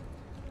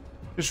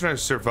 Just trying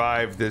to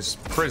survive this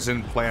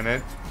prison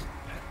planet.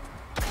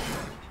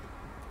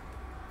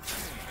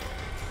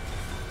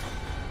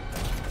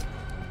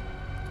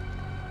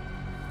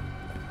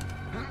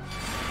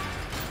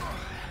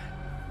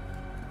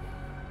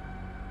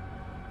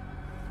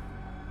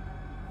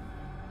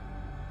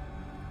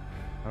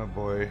 Oh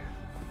boy.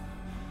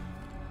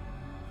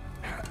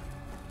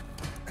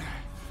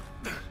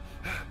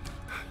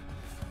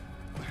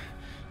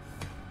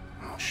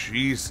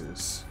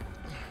 Jesus.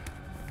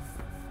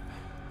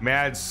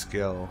 Mad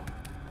skill.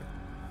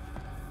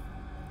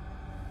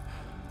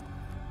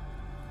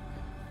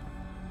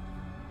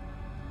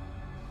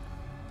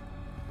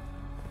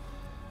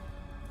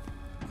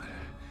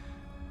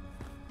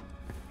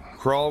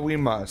 Crawl we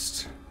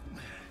must.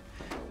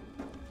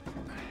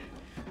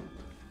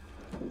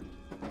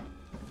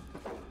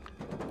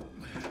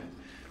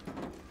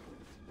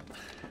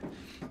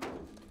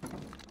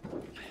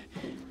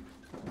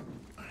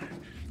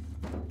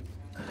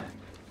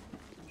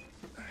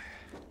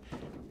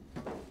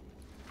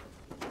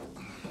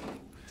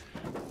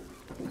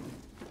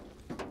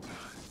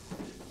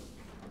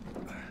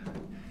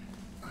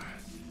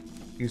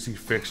 Easy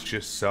fix,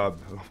 just sub.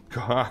 Oh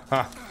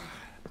god.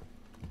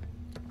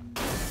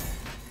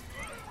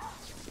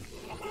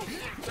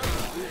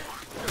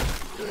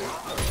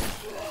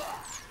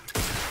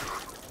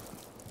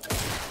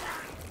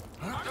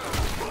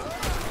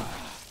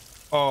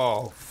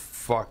 Oh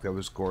fuck, that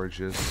was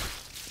gorgeous.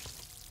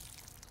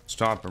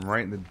 Stomp him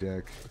right in the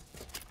dick.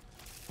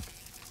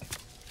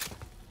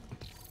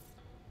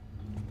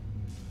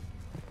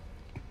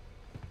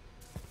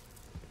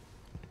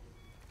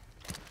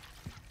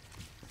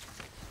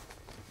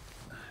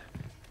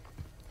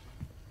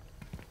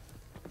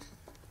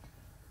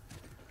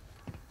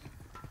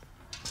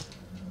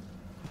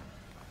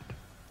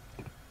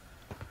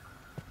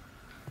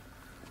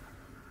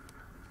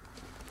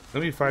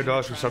 Let me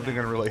 $5 for something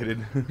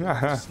unrelated.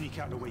 Sneak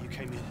out the way you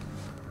came in.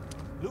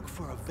 Look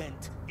for a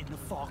vent in the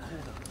far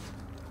corner.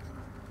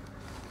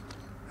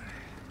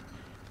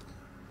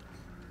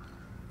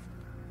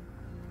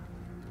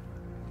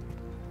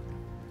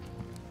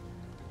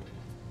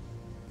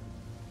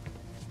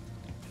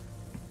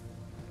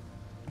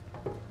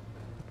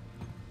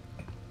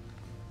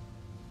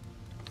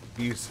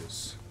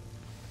 Jesus.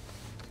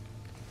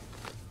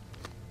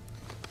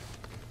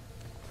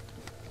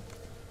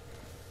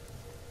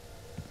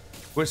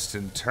 Twists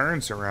and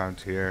turns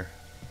around here.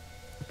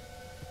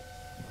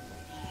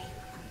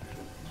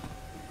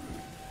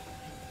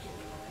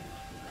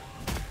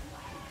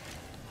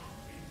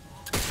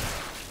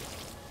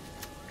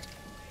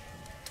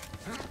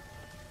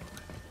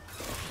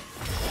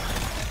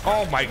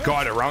 Oh my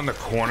god, around the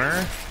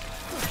corner?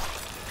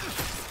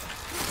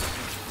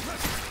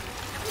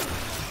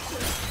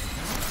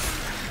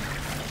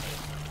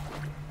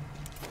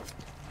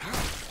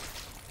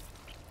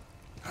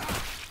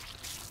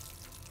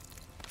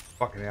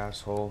 Fucking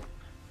asshole.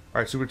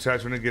 Alright, super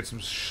chat's gonna get some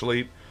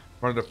sleep.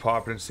 Wanted to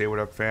pop in and say what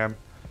up, fam.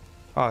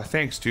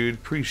 Thanks, dude.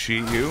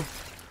 Appreciate you.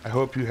 I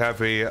hope you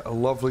have a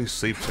lovely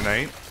sleep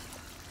tonight.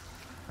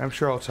 I'm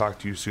sure I'll talk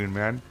to you soon,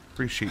 man.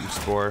 Appreciate you,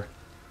 Spore.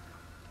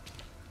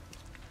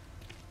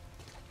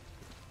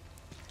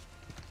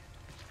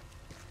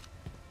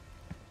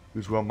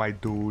 Who's well, my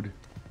dude.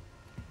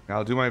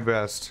 I'll do my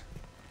best.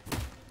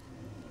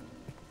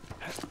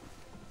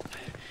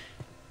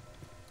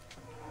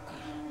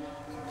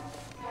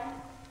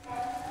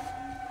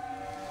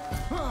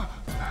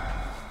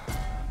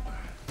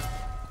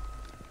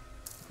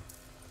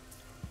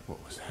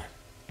 What was that?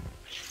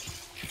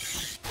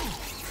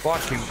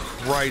 Fucking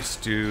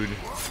Christ, dude.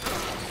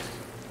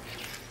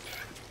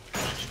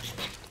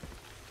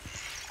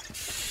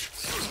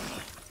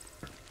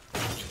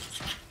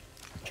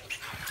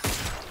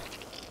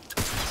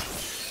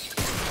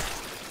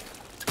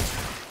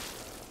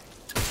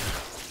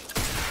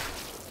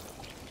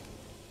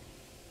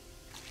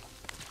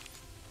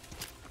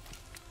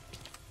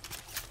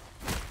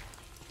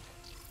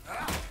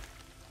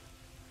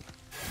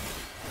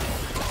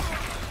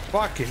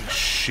 Fucking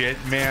shit,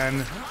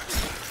 man.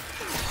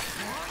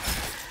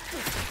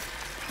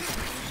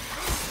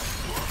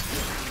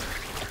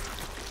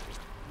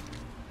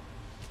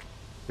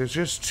 There's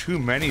just too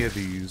many of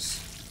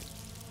these.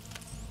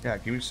 Yeah,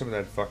 give me some of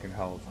that fucking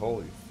health.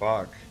 Holy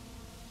fuck.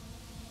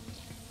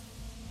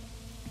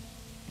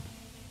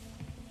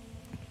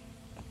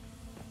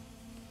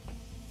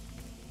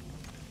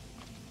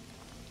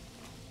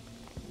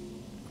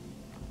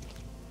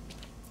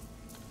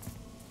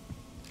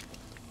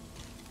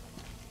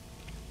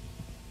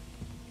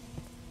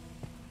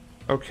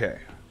 Okay.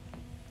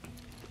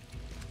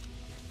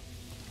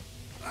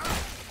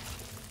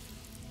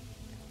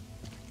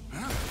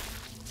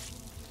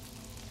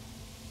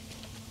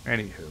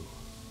 Anywho.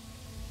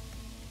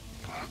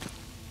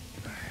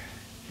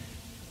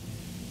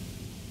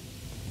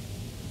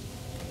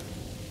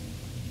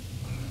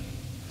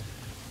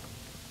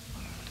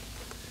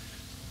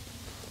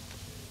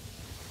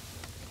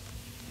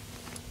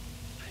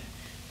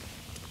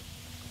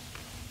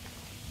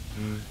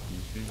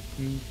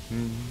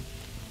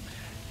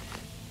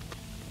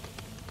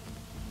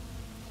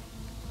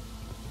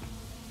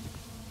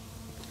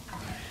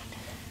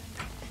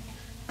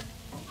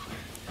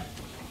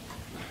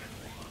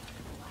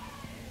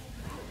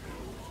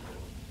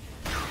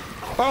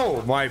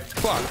 Oh my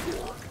fuck.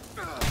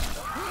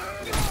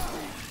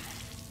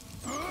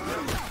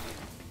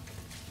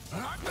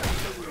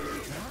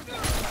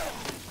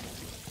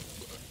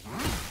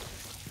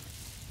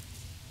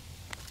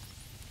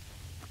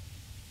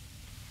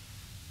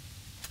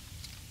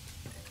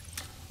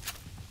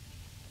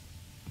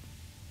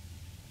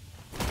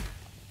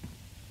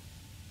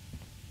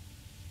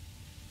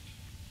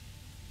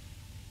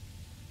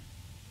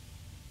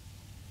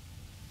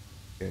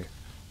 Okay.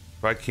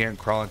 If I can't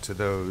crawl into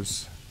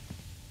those.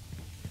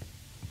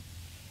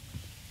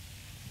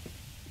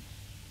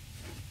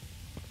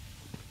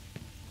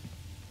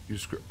 You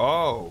screw.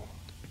 Oh.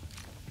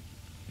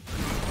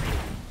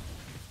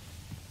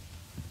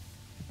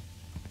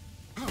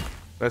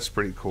 That's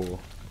pretty cool.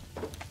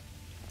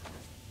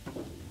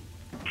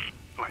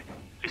 Right,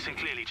 listen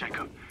clearly,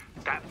 Jacob.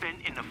 That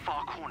vent in the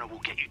far corner will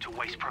get you to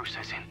waste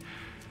processing.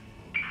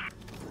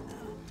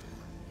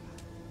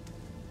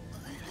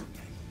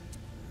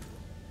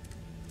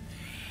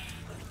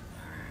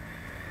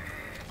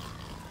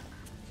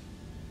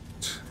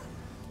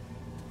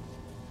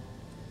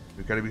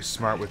 We gotta be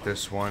smart with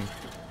this one.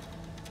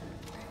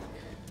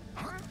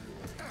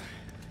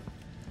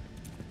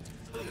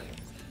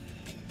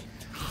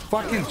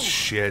 Fucking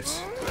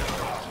shit.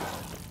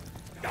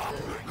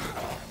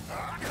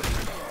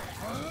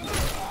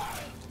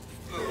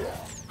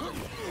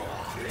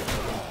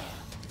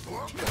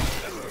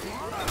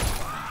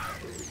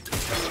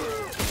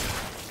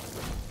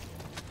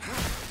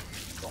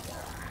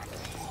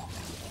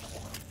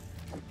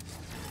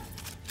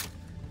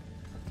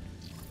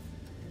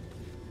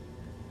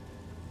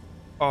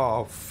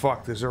 Oh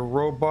fuck, there's a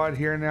robot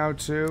here now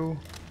too.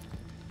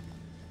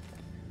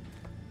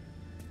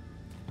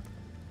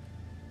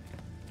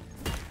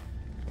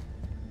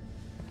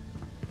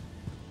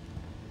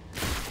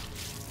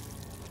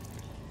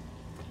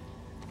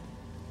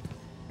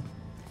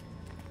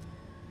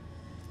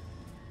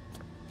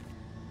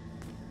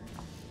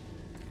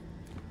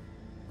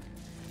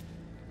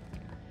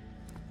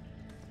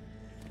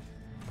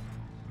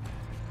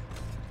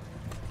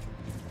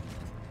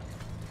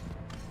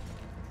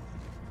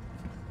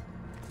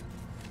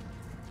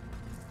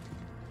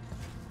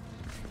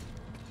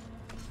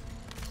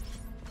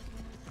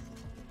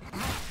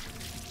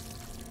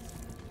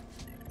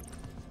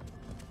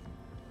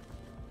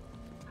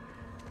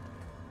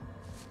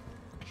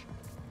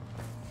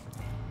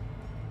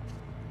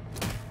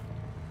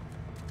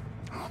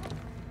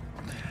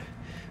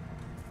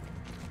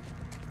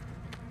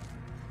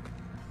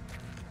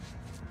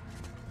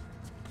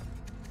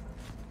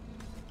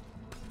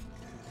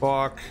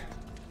 Fuck.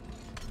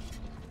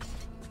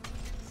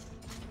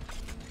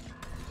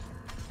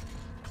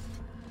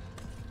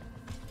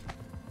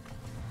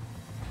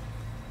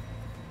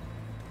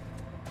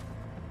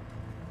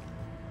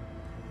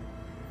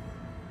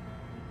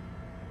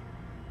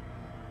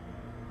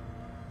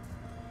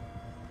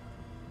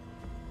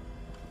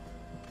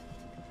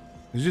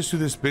 You just do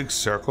this big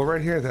circle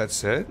right here,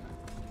 that's it?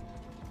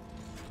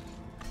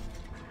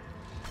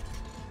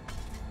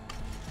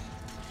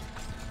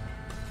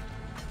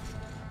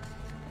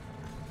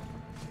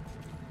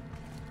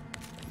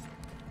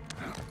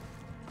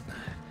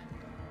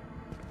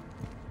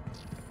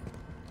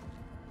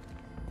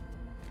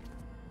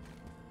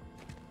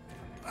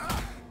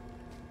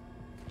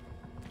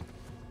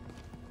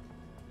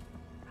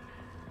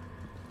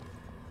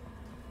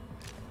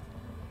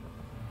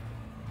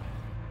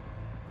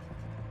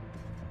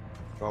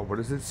 Oh, what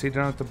does it say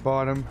down at the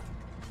bottom?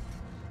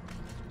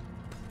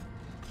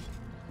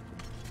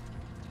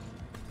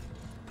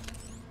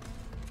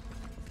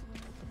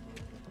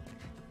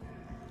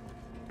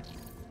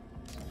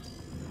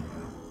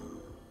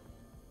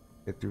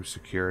 Get through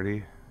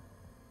security.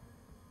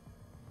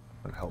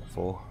 Not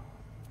helpful.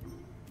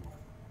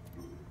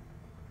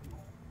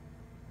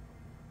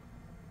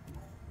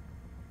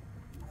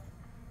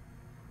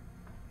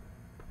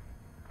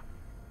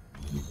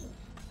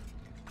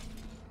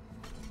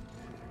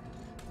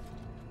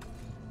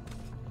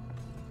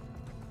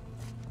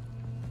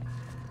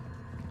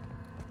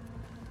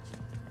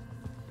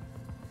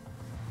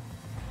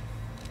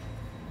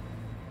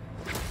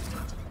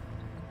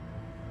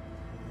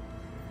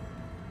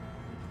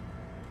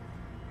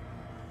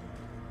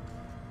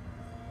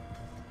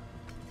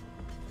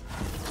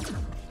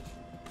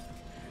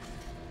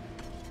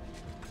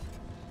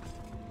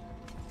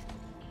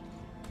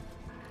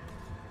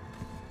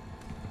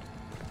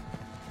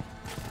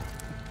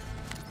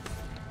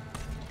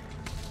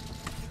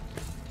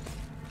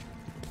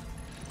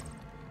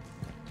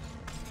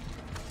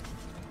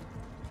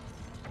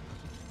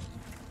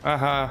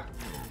 Uh-huh.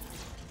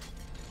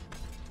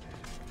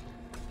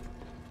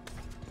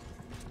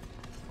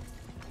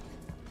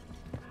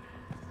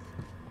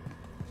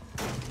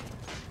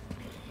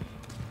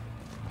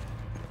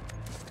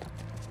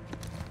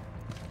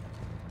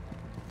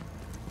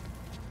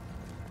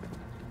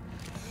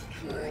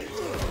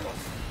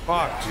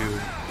 Fuck, dude.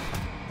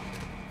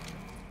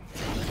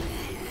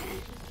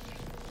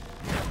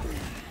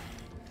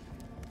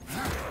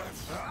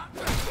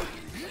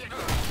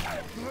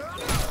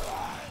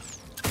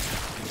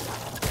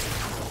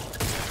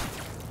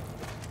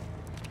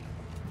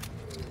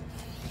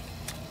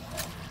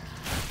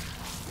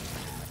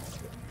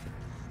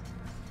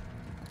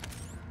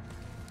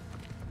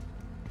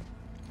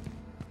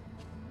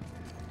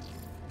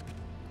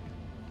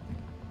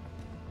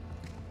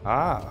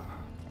 Ah.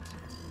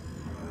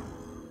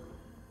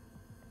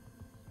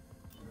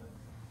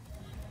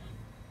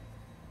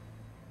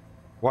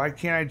 Why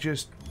can't I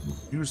just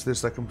use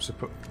this like I'm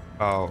supposed?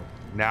 Oh,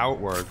 now it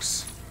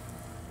works.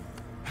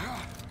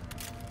 I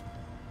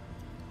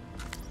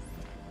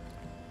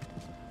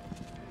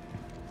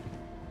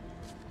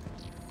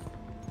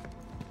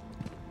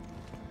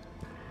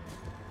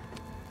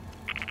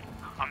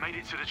made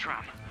it to the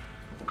tram.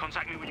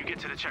 Contact me when you get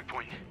to the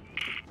checkpoint.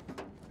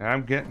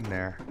 I'm getting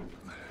there.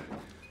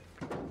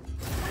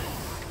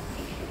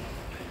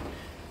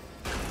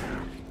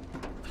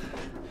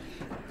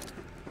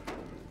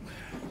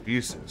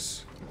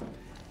 Jesus.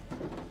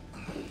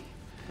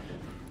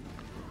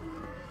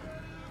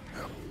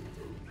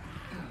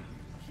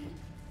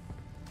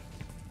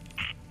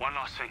 One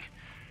last thing.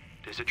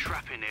 There's a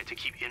trap in there to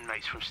keep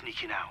inmates from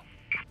sneaking out.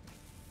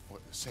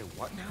 What? Say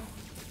what now?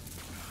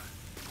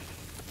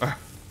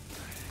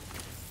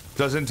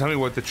 Doesn't tell me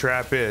what the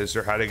trap is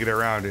or how to get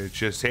around it. It's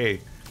just,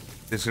 hey,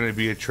 there's gonna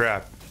be a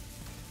trap.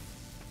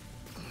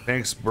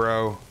 Thanks,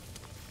 bro.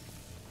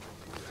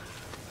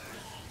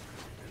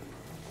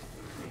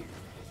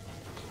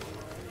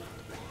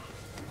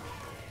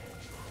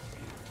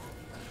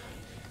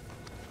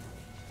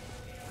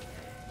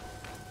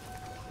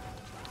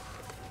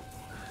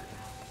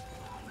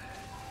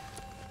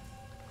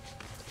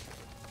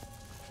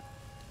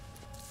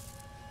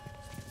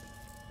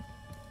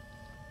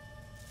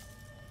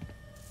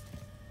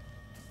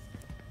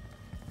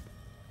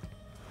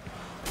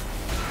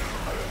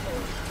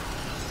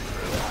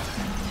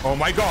 Oh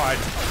my god.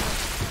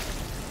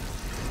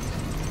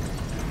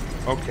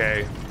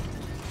 Okay.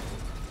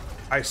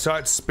 I saw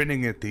it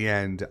spinning at the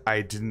end.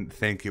 I didn't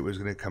think it was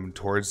going to come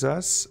towards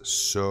us,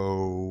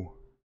 so...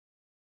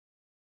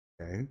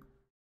 Okay.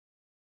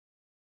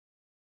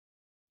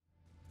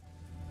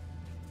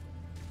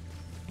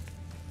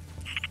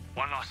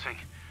 One last thing.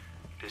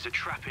 There's a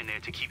trap in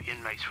there to keep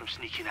inmates from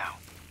sneaking out.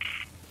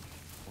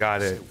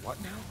 Got it. What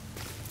now?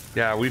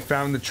 Yeah, we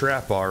found the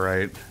trap, all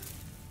right.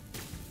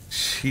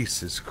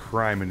 Jesus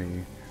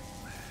criminy.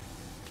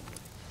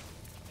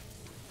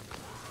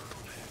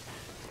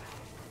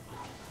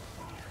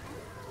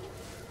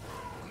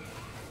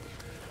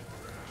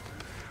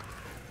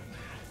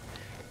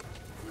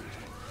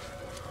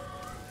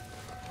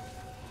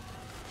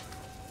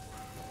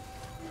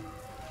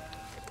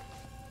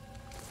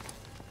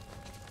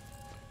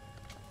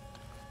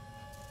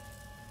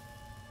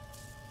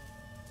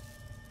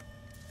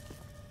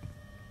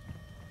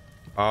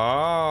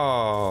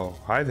 Oh,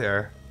 hi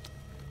there.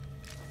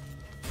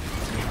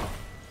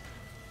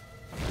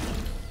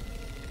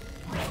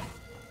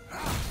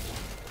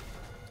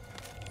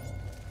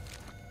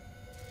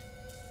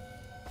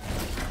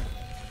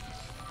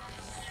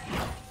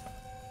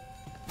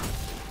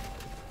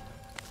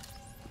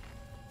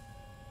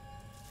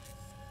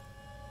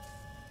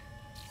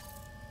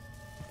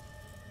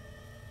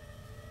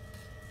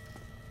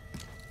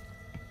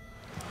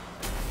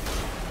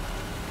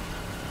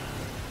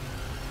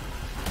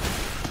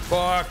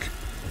 Fuck.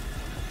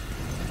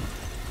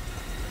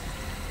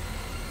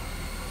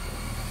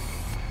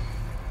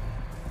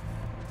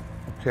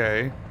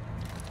 Okay.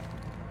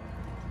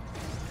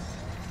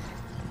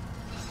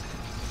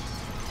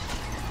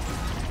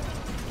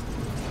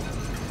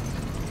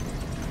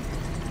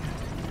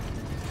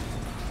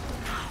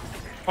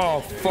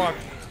 Oh, fuck.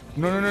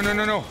 No, no, no, no,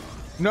 no, no.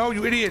 No,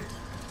 you idiot.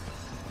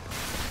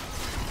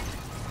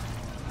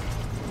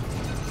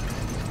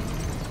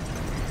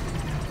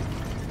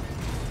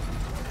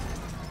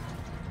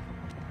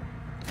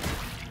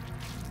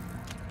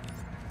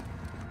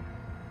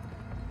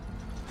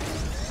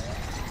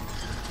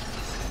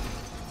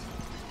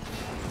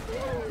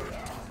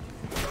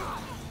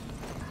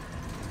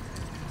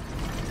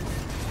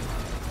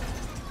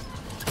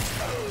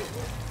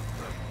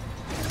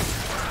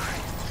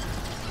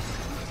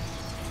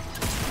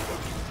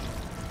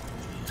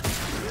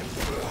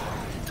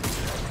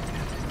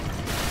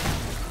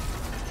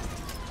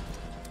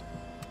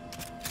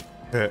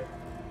 Hit.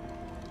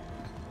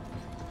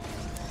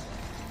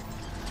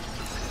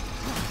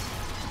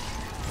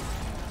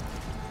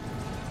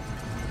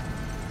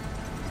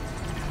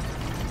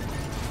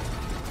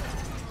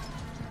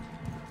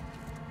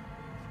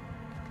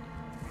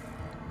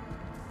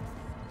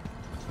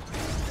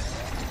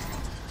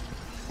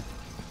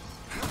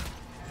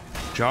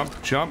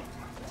 Jump, jump.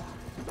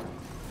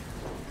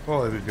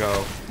 Oh, there we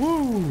go.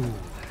 Woo!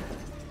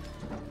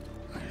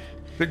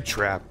 Good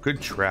trap, good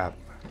trap.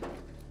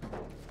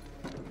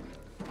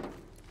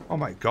 Oh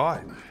my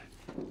god.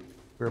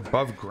 We're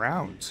above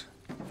ground.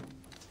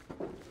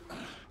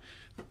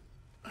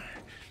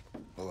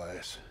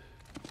 this.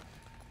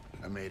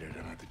 I made it.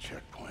 I'm at the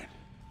checkpoint.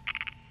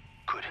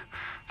 Good.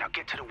 Now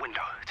get to the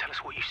window. Tell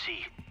us what you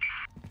see.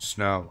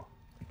 Snow.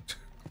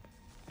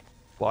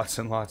 Lots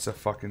and lots of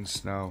fucking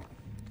snow.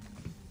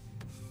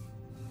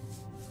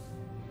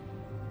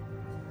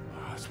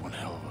 Oh, that's one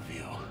hell of a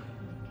view.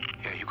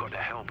 Yeah, you got the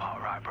hell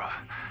part right, bruh.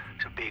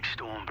 It's a big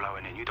storm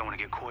blowing in. You don't want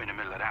to get caught in the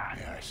middle of that.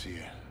 Yeah, I see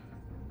it.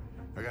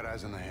 I got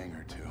eyes on the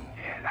hangar, too.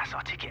 Yeah, that's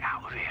our ticket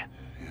out of here.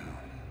 Yeah,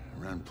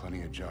 I ran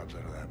plenty of jobs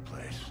out of that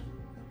place.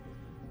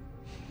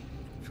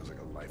 Feels like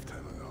a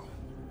lifetime ago.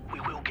 We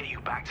will get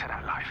you back to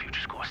that life. You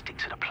just gotta stick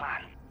to the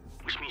plan.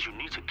 Which means you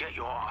need to get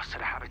your ass to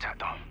the Habitat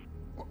Dome.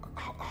 Well,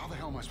 how the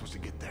hell am I supposed to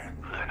get there?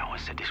 Look, no one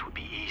said this would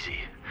be easy.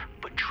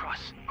 But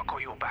trust, I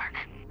got your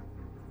back.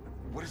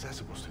 What is that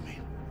supposed to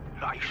mean?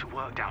 I used to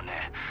work down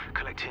there,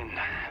 collecting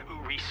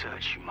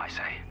research, you might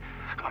say.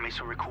 I made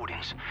some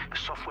recordings. The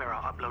software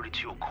I uploaded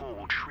to your core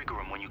will trigger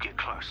them when you get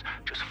close.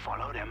 Just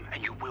follow them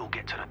and you will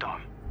get to the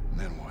dome. And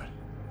then what?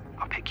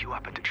 I'll pick you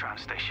up at the tram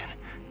station.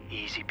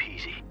 Easy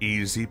peasy.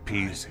 Easy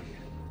peasy.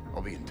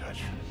 I'll be in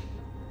touch.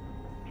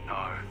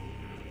 No,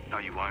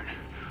 you won't.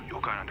 You're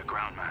going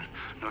underground, man.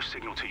 No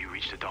signal till you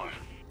reach the dome.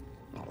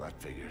 Oh,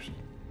 that figures.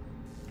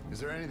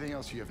 Is there anything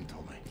else you haven't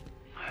told me?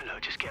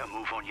 Look, just get a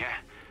move on, yeah?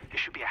 There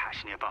should be a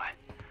hatch nearby.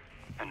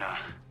 And,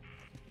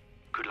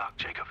 good luck,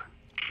 Jacob.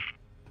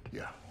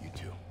 Yeah, you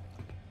too.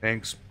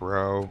 Thanks,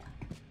 bro.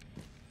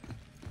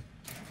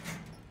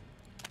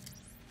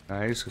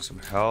 Nice, got some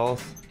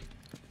health.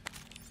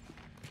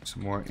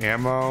 Some more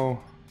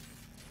ammo.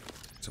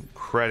 Some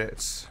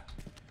credits.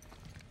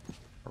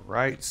 All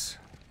right.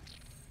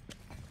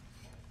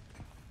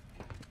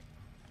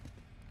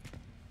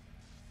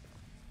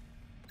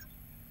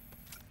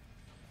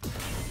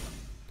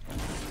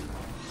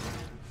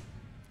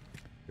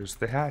 Here's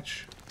the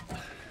hatch.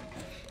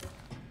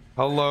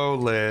 Hello,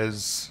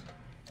 Liz.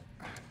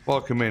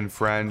 Welcome in,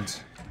 friend.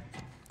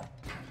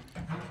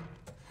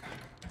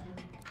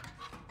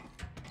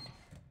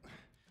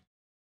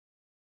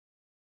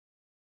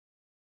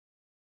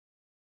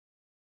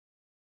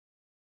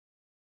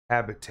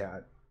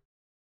 Habitat.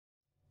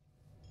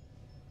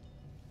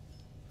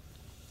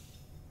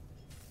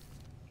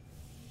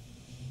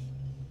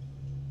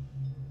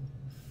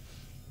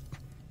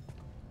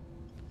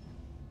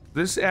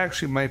 This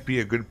actually might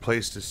be a good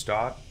place to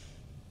stop,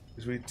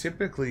 because we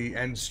typically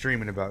end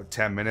stream in about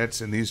 10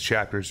 minutes, and these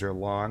chapters are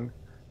long,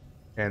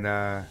 and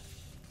I'm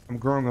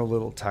growing a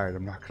little tired,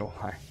 I'm not gonna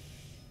lie.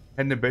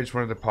 Heading to bench,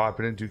 wanted to pop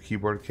in and do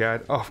keyboard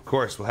cat. Oh, of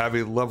course, we'll have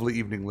a lovely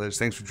evening, Liz.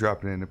 Thanks for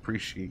dropping in,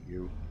 appreciate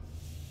you.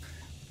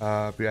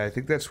 But yeah, I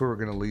think that's where we're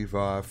gonna leave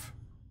off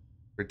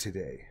for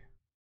today.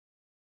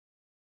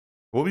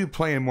 We'll be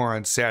playing more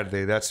on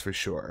Saturday, that's for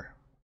sure.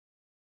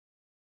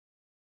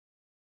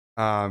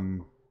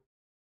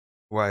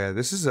 Well, yeah,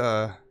 this is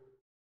it's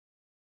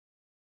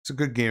a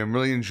good game. I'm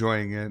really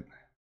enjoying it.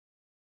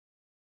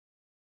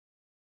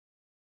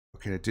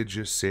 Okay, it did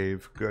just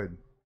save. Good.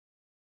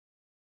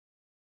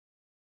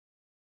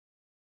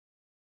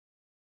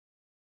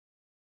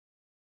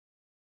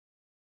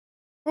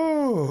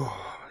 Oh,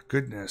 my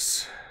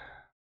goodness.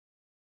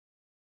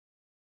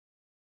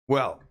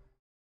 Well,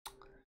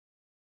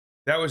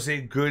 that was a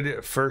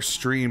good first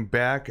stream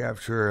back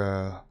after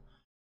a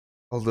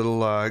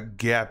little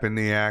gap in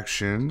the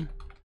action.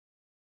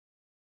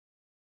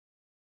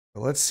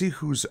 Let's see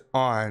who's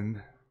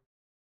on.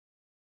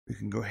 We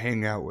can go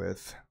hang out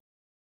with.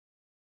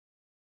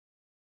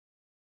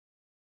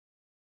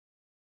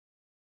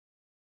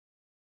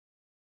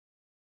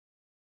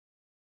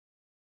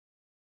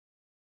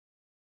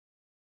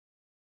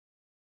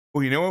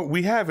 Well, you know what?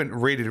 We haven't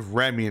rated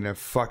Remy in a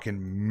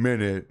fucking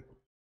minute.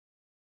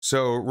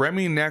 So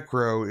Remy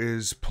Necro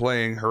is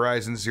playing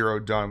Horizon Zero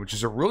Dawn, which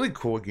is a really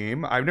cool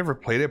game. I've never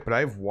played it, but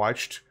I've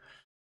watched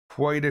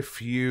quite a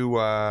few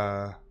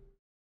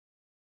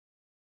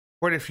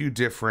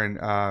different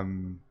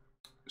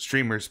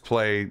streamers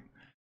play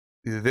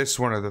this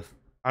one, or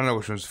I don't know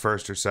which one's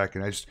first or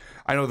second.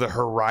 I know the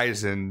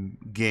Horizon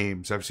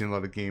games. I've seen a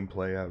lot of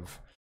gameplay of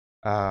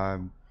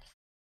that,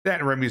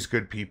 and Remy's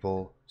good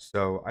people,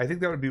 so I think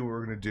that would be what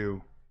we're gonna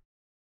do.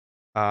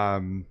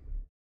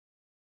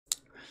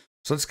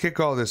 So let's kick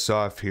all this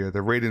off here,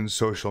 the raid and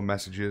social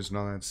messages and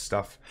all that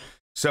stuff.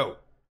 So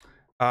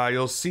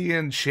you'll see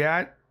in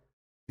chat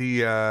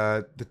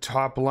the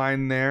top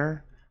line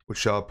there,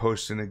 which I'll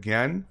post in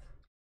again,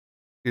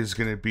 is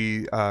going to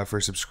be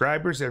for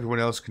subscribers. Everyone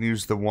else can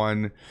use the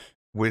one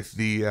with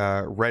the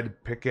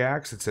red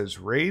pickaxe that says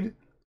raid.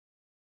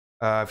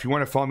 If you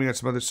want to follow me on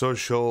some other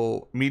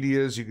social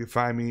medias, you can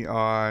find me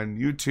on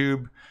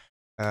YouTube.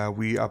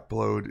 We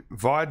upload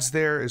VODs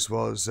there, as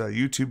well as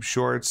YouTube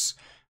shorts.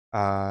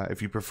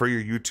 If you prefer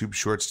your YouTube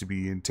shorts to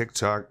be in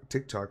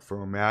TikTok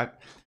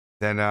format,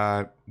 then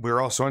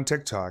we're also on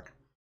TikTok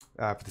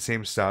for the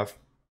same stuff.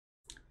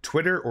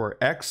 Twitter or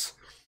X,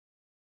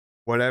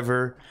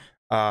 whatever.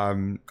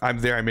 I'm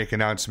there. I make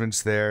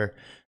announcements there,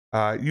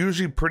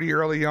 usually pretty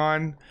early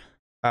on,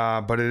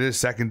 but it is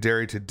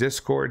secondary to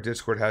Discord.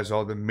 Discord has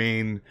all the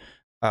main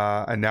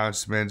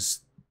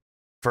announcements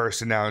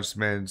first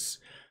announcements.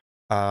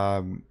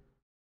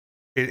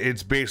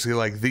 It's basically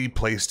like the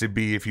place to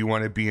be if you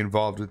want to be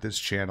involved with this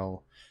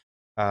channel.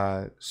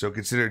 So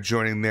consider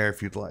joining there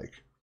if you'd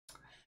like.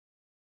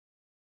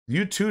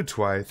 You too,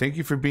 Twy. Thank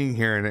you for being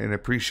here and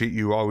appreciate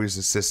you always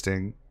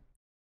assisting.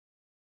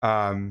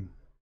 I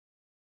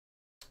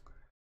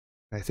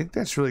think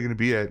that's really going to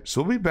be it.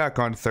 So we'll be back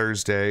on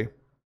Thursday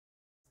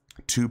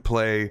to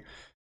play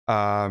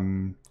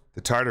the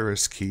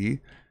Tartarus Key,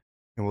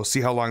 and we'll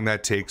see how long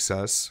that takes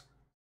us.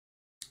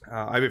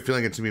 I have a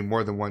feeling it's going to be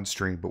more than one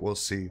stream, but we'll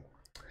see.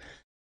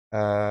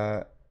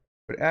 But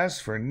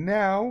as for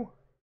now,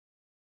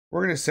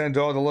 we're going to send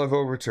all the love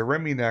over to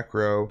Remy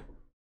Necro.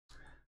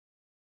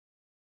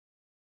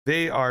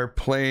 They are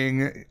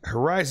playing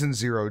Horizon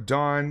Zero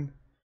Dawn.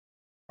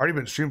 Already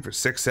been streamed for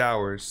 6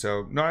 hours,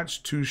 so not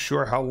too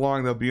sure how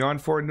long they'll be on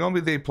for.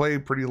 Normally they play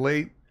pretty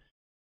late,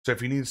 so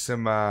if you need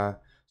some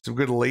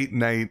good late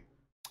night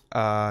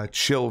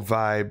chill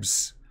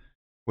vibes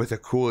with a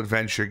cool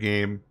adventure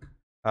game,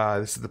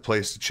 this is the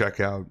place to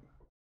check out.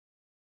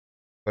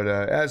 But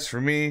as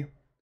for me,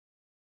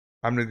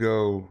 I'm gonna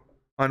go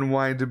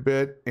unwind a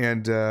bit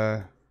and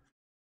I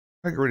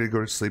get ready to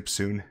go to sleep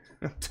soon.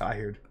 I'm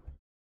tired.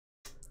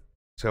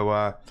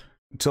 So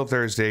until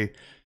Thursday,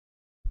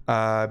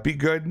 be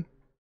good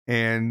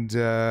and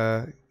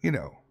you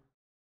know,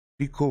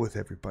 be cool with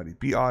everybody.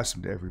 Be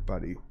awesome to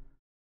everybody.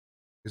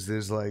 Because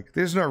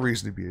there's no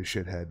reason to be a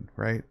shithead,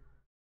 right?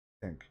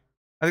 I think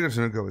that's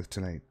what I'm gonna go with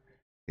tonight.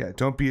 Yeah,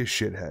 don't be a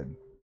shithead.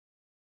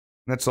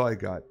 That's all I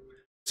got.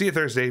 See you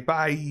Thursday.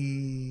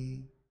 Bye.